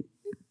in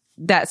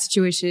that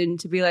situation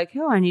to be like,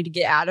 I need to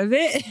get out of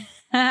it.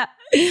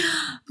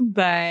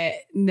 But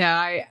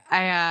no,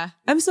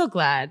 I'm so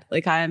glad.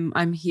 Like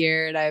I'm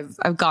here and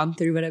I've gone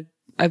through what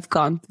I've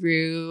gone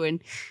through.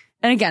 And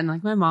again,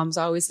 like my mom's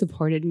always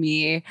supported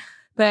me,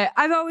 but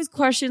I've always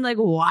questioned like,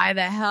 why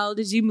the hell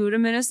did you move to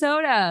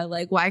Minnesota?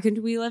 Like, why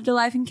couldn't we live a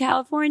life in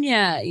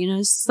California?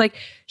 It's just like,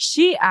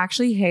 she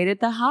actually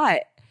hated the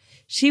hot.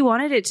 She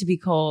wanted it to be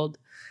cold.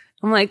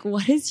 I'm like,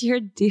 what is your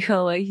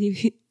deal? Like,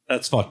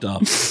 that's fucked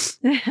up.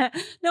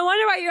 No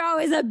wonder why you're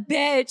always a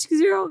bitch, because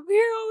you're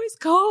always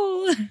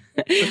cold.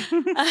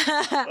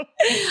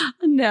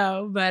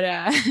 No, but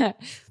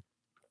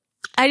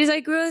I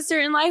grew a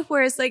certain life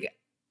where it's like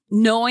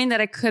knowing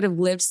that I could have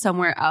lived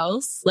somewhere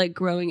else, like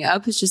growing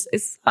up, it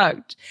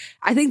sucked.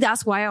 I think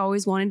that's why I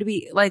always wanted to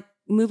be like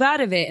move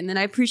out of it. And then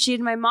I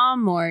appreciated my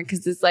mom more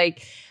because it's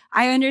like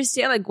I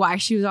understand like why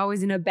she was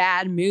always in a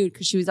bad mood,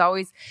 because she was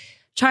always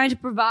trying to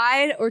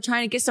provide or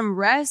trying to get some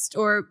rest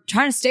or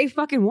trying to stay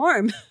fucking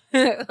warm.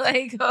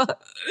 Like,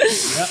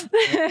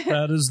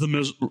 that is the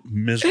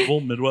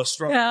miserable Midwest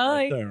struggle. Yeah,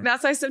 like, right,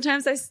 that's why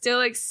sometimes I still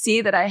like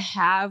see that I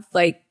have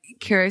like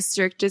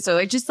characteristics or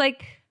like just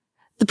like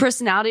the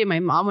personality of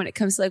my mom when it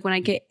comes to like when I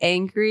get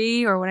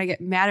angry or when I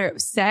get mad or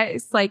upset.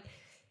 It's like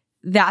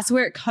that's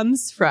where it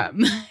comes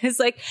from. It's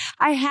like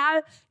I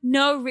have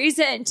no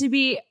reason to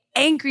be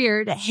angry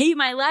or to hate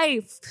my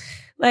life.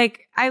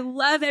 Like I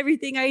love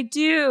everything I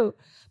do,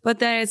 but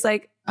then it's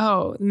like,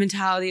 the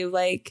mentality of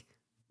like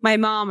my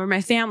mom or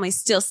my family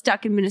still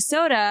stuck in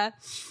Minnesota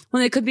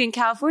when they could be in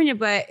California,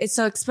 but it's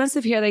so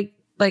expensive here.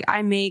 Like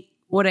I make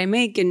what I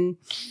make and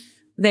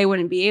they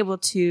wouldn't be able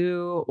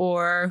to,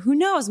 or who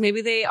knows,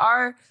 maybe they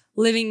are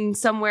living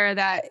somewhere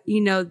that,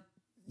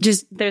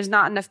 just there's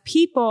not enough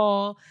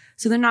people.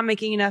 So they're not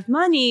making enough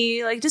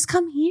money. Like, just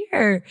come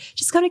here.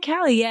 Just come to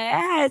Cali.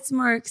 Yeah, it's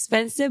more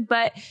expensive,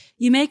 but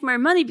you make more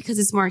money because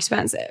it's more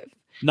expensive.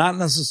 Not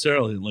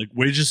necessarily. Like,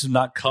 wages have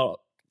not cut.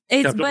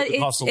 It's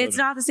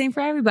not the same for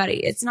everybody.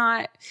 It's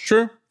not.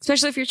 Sure.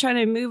 Especially if you're trying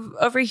to move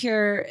over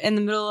here in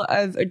the middle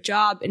of a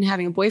job and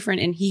having a boyfriend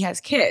and he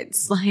has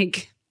kids.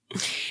 Like,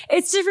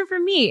 it's different for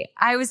me.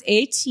 I was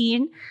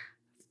 18,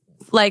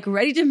 like,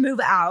 ready to move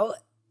out,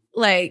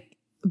 like,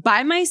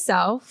 by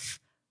myself,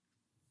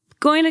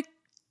 going to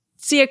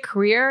see a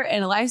career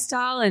and a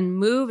lifestyle and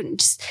move and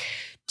just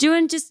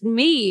doing just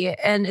me.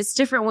 And it's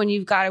different when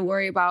you've got to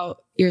worry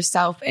about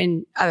yourself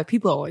and other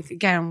people. Like,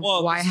 again,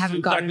 why I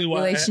haven't gotten a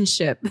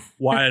relationship.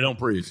 Why I don't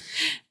breathe.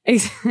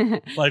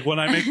 Like when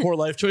I make poor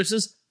life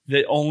choices,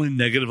 they only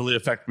negatively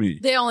affect me.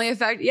 They only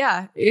affect,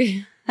 yeah.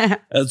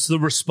 It's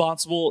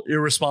the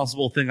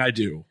irresponsible thing I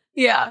do.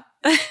 Yeah.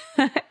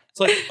 It's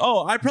like,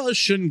 I probably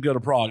shouldn't go to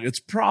Prague. It's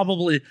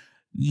probably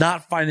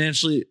not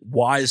financially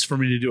wise for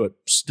me to do it.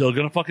 Still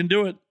gonna fucking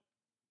do it.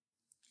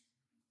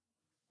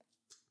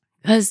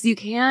 Because you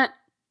can't.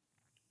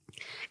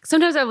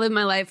 Sometimes I've lived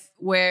my life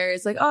where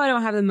it's like, I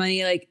don't have the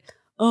money. Like,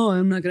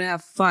 I'm not going to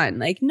have fun.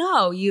 Like,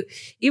 no, even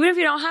if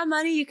you don't have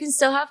money, you can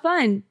still have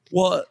fun.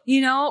 What?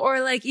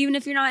 Or like, even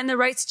if you're not in the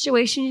right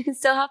situation, you can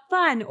still have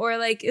fun. Or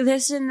like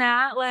this and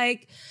that.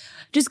 Like,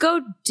 just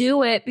go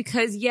do it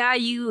because,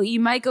 you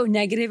might go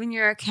negative in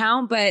your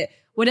account, but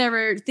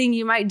whatever thing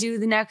you might do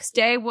the next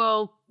day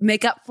will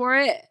make up for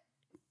it.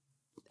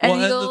 And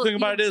the thing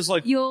about it is,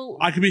 like,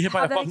 I could be hit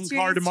by a fucking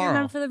car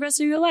tomorrow. For the rest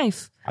of your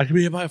life. I could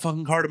be hit by a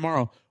fucking car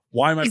tomorrow.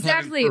 Why am I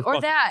planning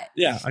for that?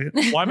 Yeah.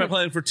 Why am I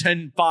planning for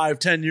 10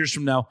 years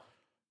from now?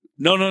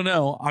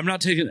 No. I'm not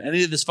taking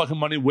any of this fucking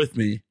money with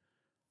me.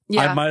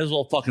 Yeah. I might as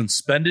well fucking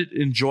spend it,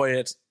 enjoy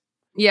it.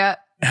 Yeah.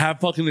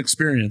 Have fucking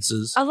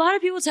experiences. A lot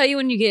of people tell you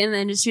when you get in the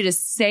industry to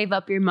save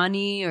up your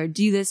money or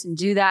do this and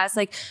do that. It's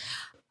like,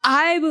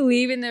 I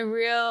believe in the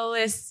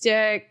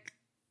realistic,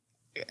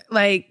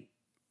 like,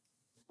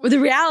 with the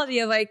reality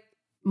of like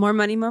more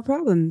money, more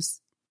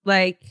problems.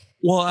 Like,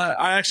 well,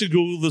 I actually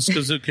Googled this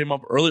because it came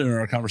up earlier in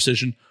our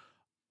conversation.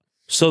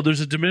 So there's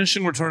a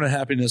diminishing return of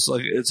happiness.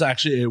 Like, it's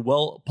actually a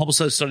well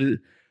publicized study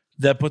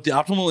that put the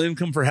optimal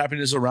income for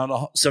happiness around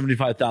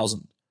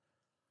 $75,000.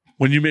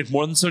 When you make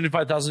more than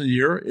 $75,000 a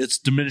year, it's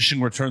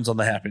diminishing returns on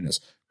the happiness.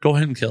 Go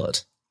ahead and kill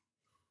it.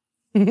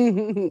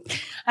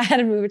 I had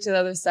to move it to the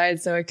other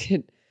side so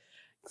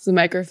the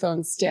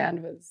microphone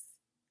stand was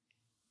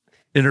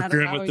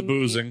interfering with the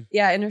boozing.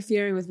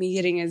 Interfering with me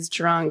getting as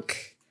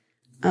drunk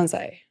as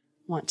I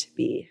want to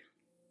be.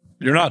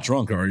 You're not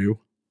drunk, are you?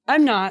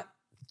 I'm not.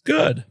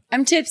 Good.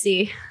 I'm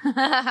tipsy.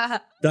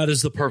 That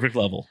is the perfect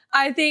level.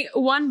 I think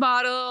 1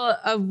 bottle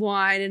of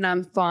wine and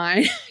I'm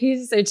fine. I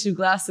used to say 2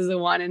 glasses of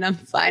wine and I'm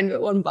fine,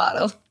 but 1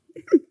 bottle.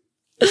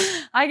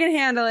 I can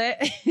handle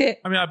it.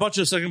 I mean, I bought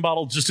you a second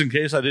bottle just in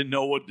case. I didn't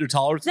know what your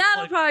tolerance was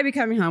That'll like. probably be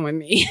coming home with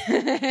me.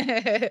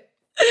 I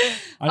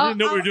didn't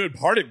know we were doing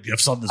party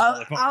gifts on this.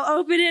 I'll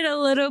open it a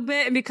little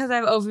bit, and because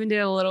I've opened it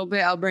a little bit,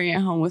 I'll bring it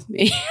home with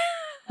me.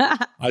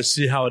 I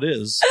see how it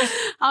is.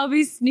 I'll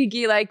be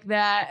sneaky like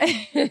that.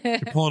 You're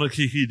pulling a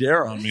Kiki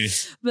Dare on me.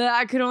 But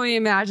I could only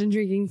imagine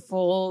drinking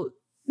full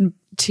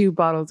 2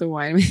 bottles of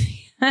wine with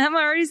me. I'm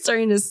already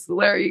starting to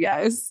slur, you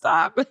guys.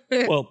 Stop.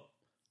 Well,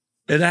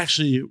 it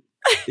actually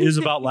is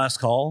about last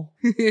call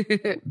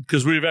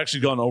because we've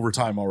actually gone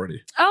overtime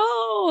already.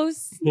 Oh,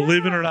 snap.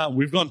 Believe it or not,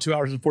 we've gone 2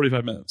 hours and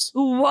 45 minutes.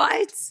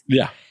 What?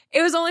 Yeah.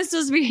 It was only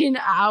supposed to be an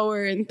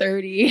hour and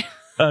 30.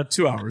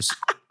 2 hours.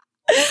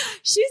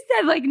 She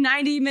said like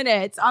 90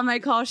 minutes on my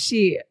call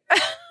sheet.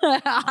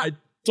 I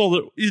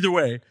told her either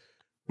way,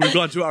 we've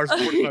gone 2 hours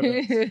and 45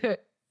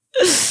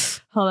 minutes.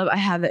 Hold up. I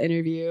have the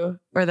interview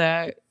or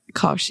the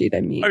call sheet.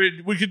 I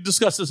mean, we could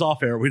discuss this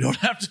off air. We don't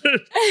have to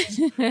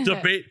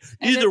debate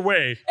either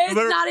way. It's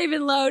not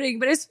even loading,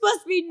 but it's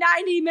supposed to be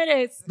 90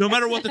 minutes. No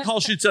matter what the call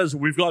sheet says,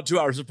 we've got 2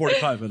 hours and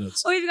 45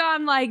 minutes. We've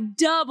gone like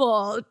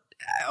double,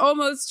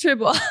 almost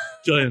triple.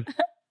 Jillian,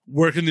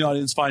 where can the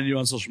audience find you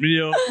on social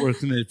media? Where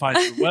can they find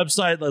your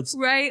website? Let's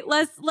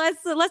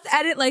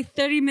edit like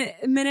 30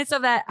 minutes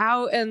of that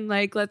out and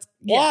like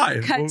why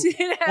cut to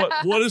it.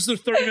 What is the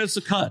 30 minutes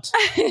to cut?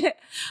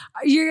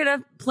 You're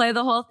gonna play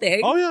the whole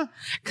thing. Oh yeah,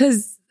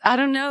 because I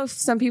don't know if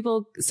some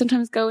people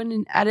sometimes go in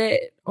and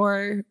edit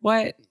or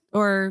what.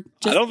 Or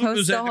just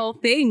post the whole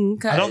thing.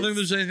 I don't think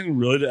there's anything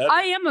really to edit.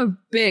 I am a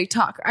big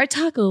talker. I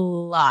talk a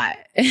lot.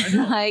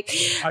 I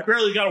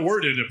barely got a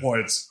word in at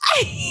points.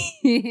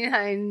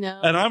 I know.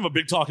 And I'm a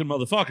big talking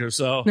motherfucker,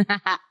 so.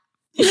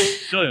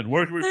 Jillian,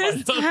 where can we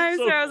find you?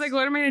 I was like,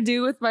 what am I going to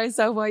do with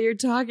myself while you're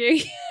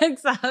talking?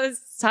 Because I was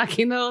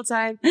talking the whole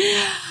time.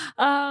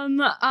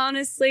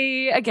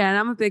 Honestly, again,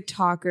 I'm a big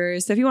talker.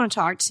 So if you want to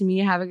talk to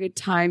me, have a good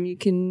time, you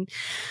can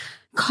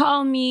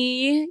call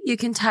me. You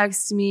can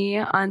text me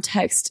on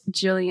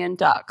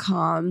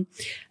textjillian.com.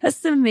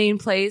 That's the main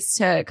place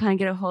to kind of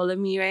get a hold of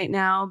me right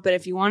now. But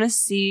if you want to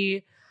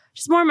see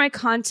just more of my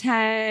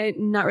content,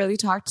 not really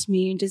talk to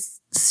me, just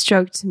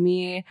stroke to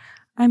me,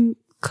 I'm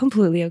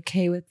completely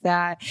okay with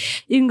that.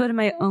 You can go to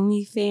my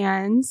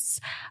OnlyFans.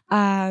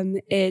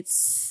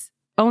 It's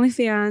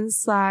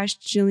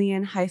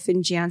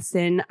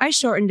OnlyFans/Jillian-Jansen. I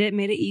shortened it,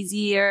 made it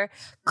easier.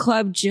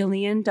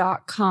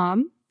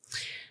 ClubJillian.com.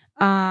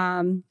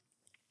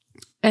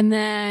 And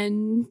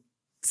then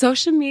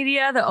social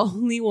media, the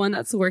only one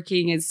that's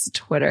working is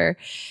Twitter.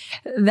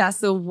 That's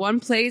the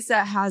one place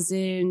that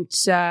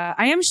hasn't, I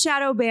am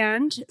shadow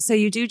banned. So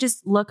you do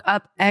just look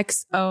up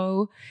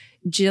XO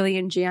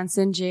Jillian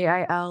Jansen,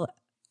 JILLIAN.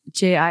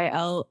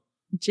 JANSON.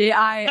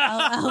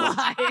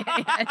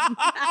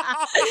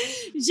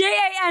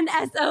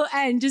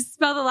 Just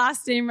spell the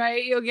last name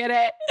right. You'll get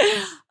it.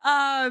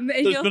 And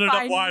there's you'll been enough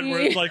find wine me. where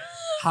it's like,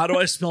 how do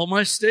I spell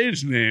my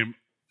stage name?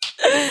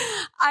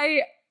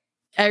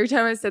 Every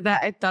time I said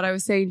that, I thought I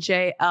was saying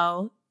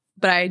JL,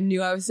 but I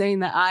knew I was saying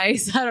the I,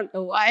 so I don't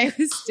know why I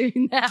was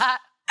doing that.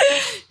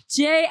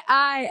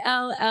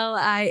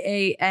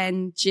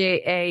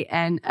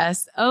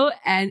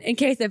 JILLIANJANSON, in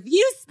case if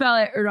you spell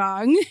it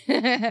wrong,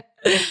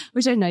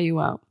 which I know you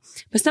won't.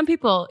 But some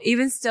people,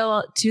 even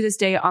still to this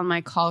day on my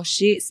call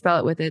sheet, spell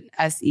it with an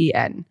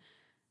SEN.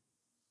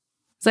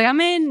 It's like,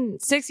 I'm in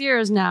 6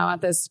 years now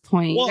at this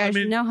point. Well, you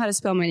guys know how to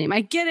spell my name.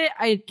 I get it.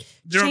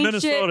 You're a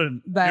changed Minnesotan.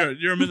 it, but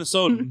You're a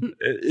Minnesotan.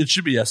 It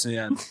should be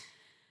SEN.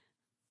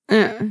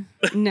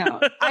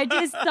 no, I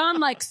did son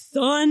like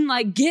son,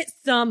 like get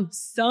some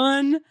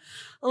son,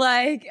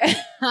 like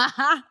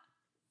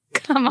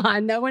come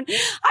on, no one.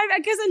 I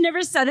guess I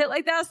never said it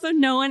like that, so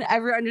no one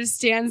ever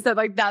understands that.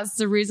 Like that's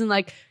the reason.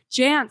 Like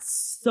Jance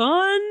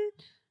son.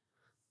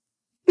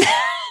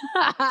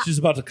 She's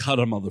about to cut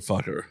a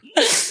motherfucker.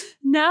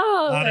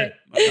 No, Not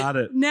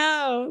it.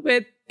 No,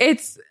 but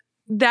it's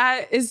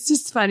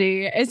just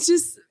funny. It's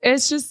just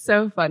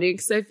so funny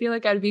because I feel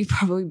like I'd be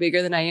probably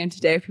bigger than I am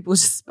today if people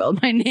just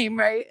spelled my name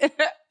right.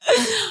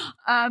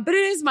 But it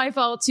is my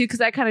fault too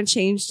because I kind of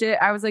changed it.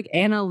 I was like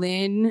Anna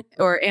Lynn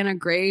or Anna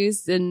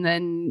Grace, and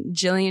then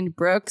Jillian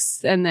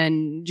Brooks, and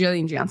then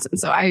Jillian Jansen.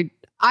 So I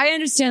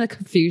understand the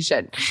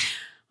confusion,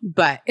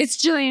 but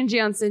it's Jillian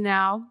Jansen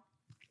now,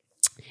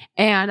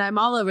 and I'm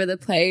all over the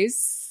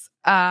place.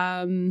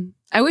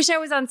 I wish I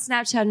was on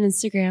Snapchat and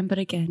Instagram, but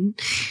again,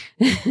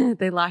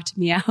 they locked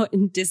me out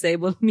and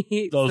disabled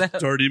me. Those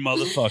dirty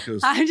motherfuckers.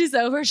 I'm just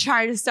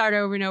trying to start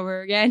over and over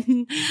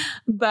again.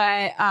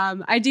 But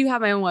I do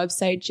have my own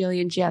website,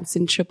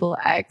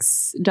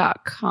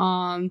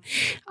 JillianJansenXXX.com.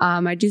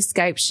 I do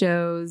Skype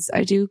shows.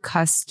 I do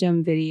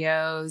custom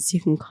videos.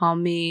 You can call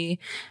me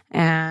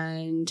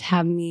and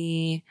have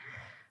me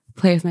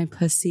play with my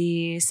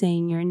pussy,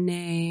 saying your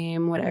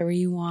name, whatever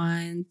you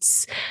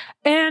want.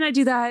 And I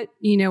do that,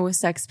 with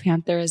Sex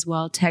Panther as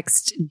well.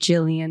 Text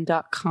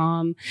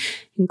Jillian.com. You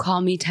can call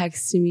me,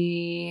 text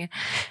me.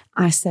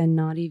 I send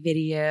naughty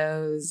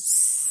videos.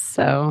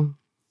 So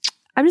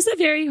I'm just a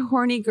very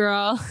horny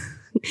girl.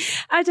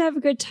 I like to have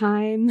a good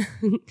time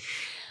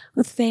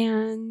with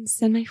fans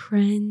and my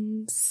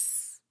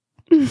friends.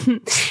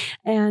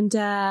 And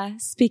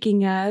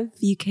speaking of,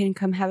 you can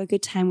come have a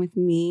good time with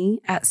me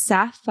at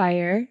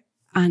Sapphire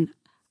on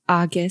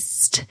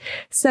August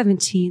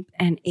 17th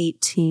and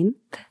 18th.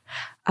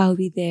 I'll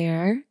be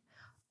there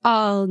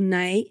all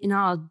night and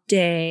all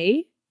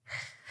day.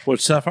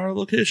 What's Sapphire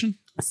location?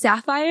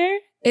 Sapphire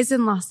is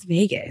in Las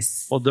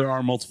Vegas. Well, there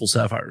are multiple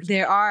Sapphires.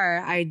 There are.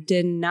 I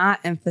did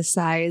not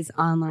emphasize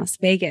on Las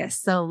Vegas.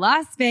 So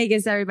Las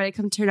Vegas, everybody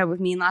come turn up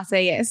with me in Las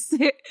Vegas.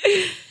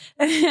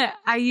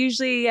 I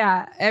usually,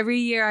 every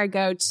year I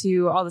go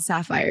to all the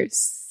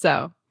Sapphires.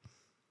 So.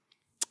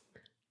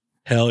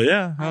 Hell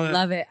yeah. I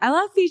love it. I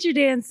love feature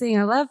dancing.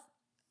 I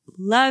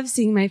love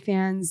seeing my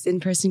fans in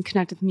person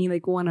connect with me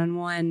like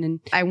one-on-one. And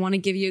I want to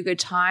give you a good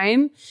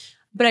time,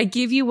 but I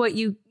give you what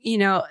you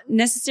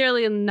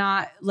necessarily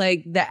not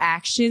like the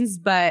actions,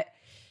 but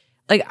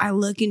like I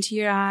look into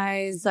your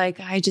eyes,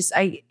 like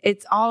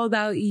it's all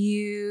about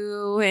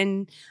you,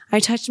 and I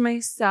touch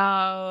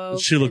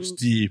myself. She looks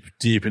deep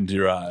into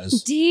your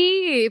eyes.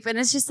 Deep. And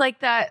it's just like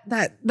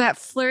that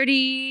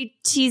flirty,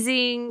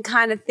 teasing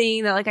kind of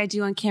thing that like I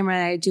do on camera,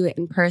 and I do it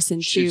in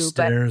person she too.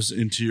 Stares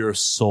into your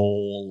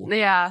soul.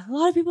 Yeah. A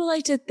lot of people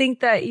like to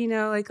think that,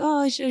 like,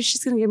 oh,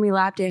 she's going to give me a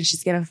lap dance.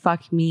 She's going to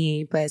fuck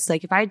me. But it's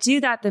like, if I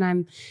do that,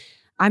 then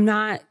I'm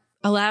not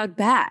allowed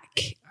back.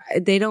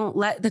 They don't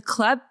let the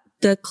clubs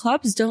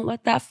don't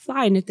let that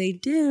fly. And if they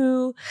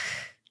do,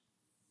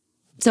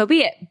 so be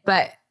it.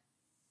 But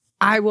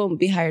I won't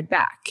be hired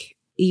back,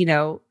 And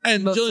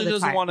Jillian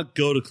doesn't want to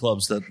go to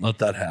clubs that let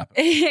that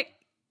happen.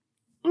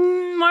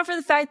 More for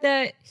the fact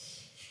that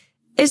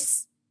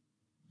it's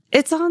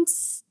on,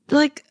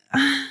 like,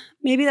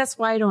 maybe that's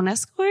why I don't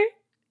escort,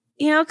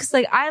 because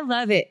like I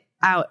love it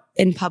out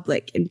in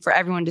public and for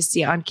everyone to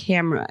see on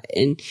camera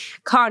and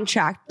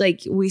contract. Like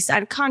we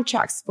sign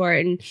contracts for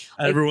it, and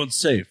like, everyone's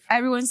safe.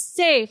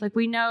 Like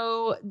we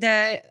know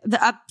the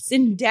ups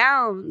and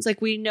downs.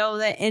 Like we know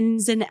the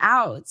ins and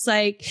outs.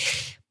 Like,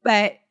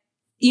 but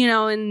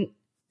and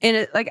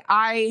like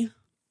I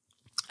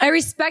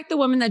respect the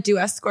women that do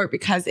escort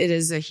because it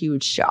is a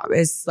huge job.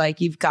 It's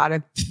like you've got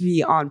to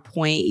be on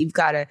point. You've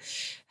got to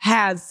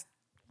have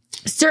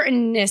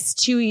certainness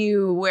to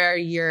you where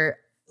you're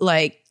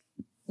like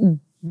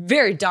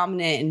very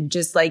dominant and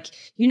just like,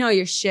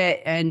 your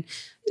shit, and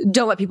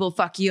don't let people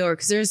fuck you over.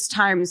 Cause there's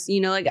times,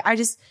 like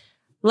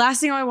last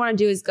thing I want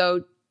to do is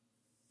go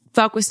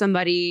fuck with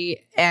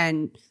somebody.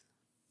 And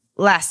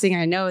last thing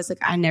I know is like,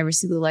 I never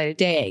see the light of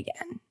day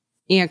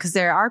again, cause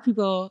there are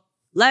people,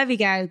 love you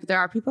guys, but there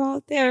are people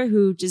out there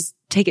who just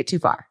take it too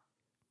far.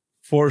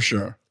 For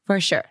sure.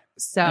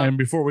 So, and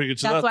before we get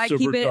to that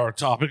super dark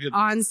topic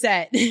on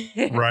set,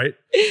 right?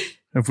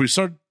 If we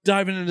start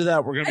diving into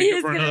that, we're going to be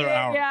here for another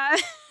hour. Yeah.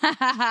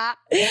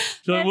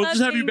 So we'll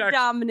just have you back.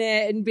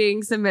 Dominant and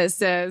being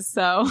submissive.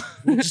 So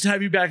we'll just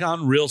have you back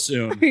on real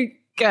soon.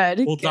 Good.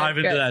 We'll dive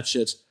into that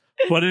shit.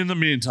 But in the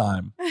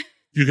meantime,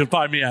 you can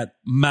find me at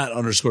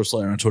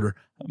Matt_Slayer on Twitter,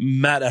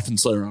 Matt F.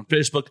 Slayer on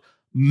Facebook,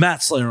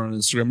 Matt Slayer on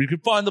Instagram. You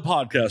can find the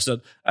podcast at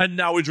And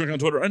Now We Drink on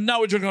Twitter, and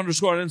Now We Drink _ on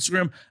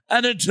Instagram.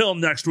 And until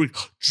next week,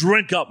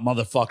 drink up,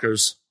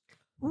 motherfuckers.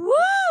 Woo!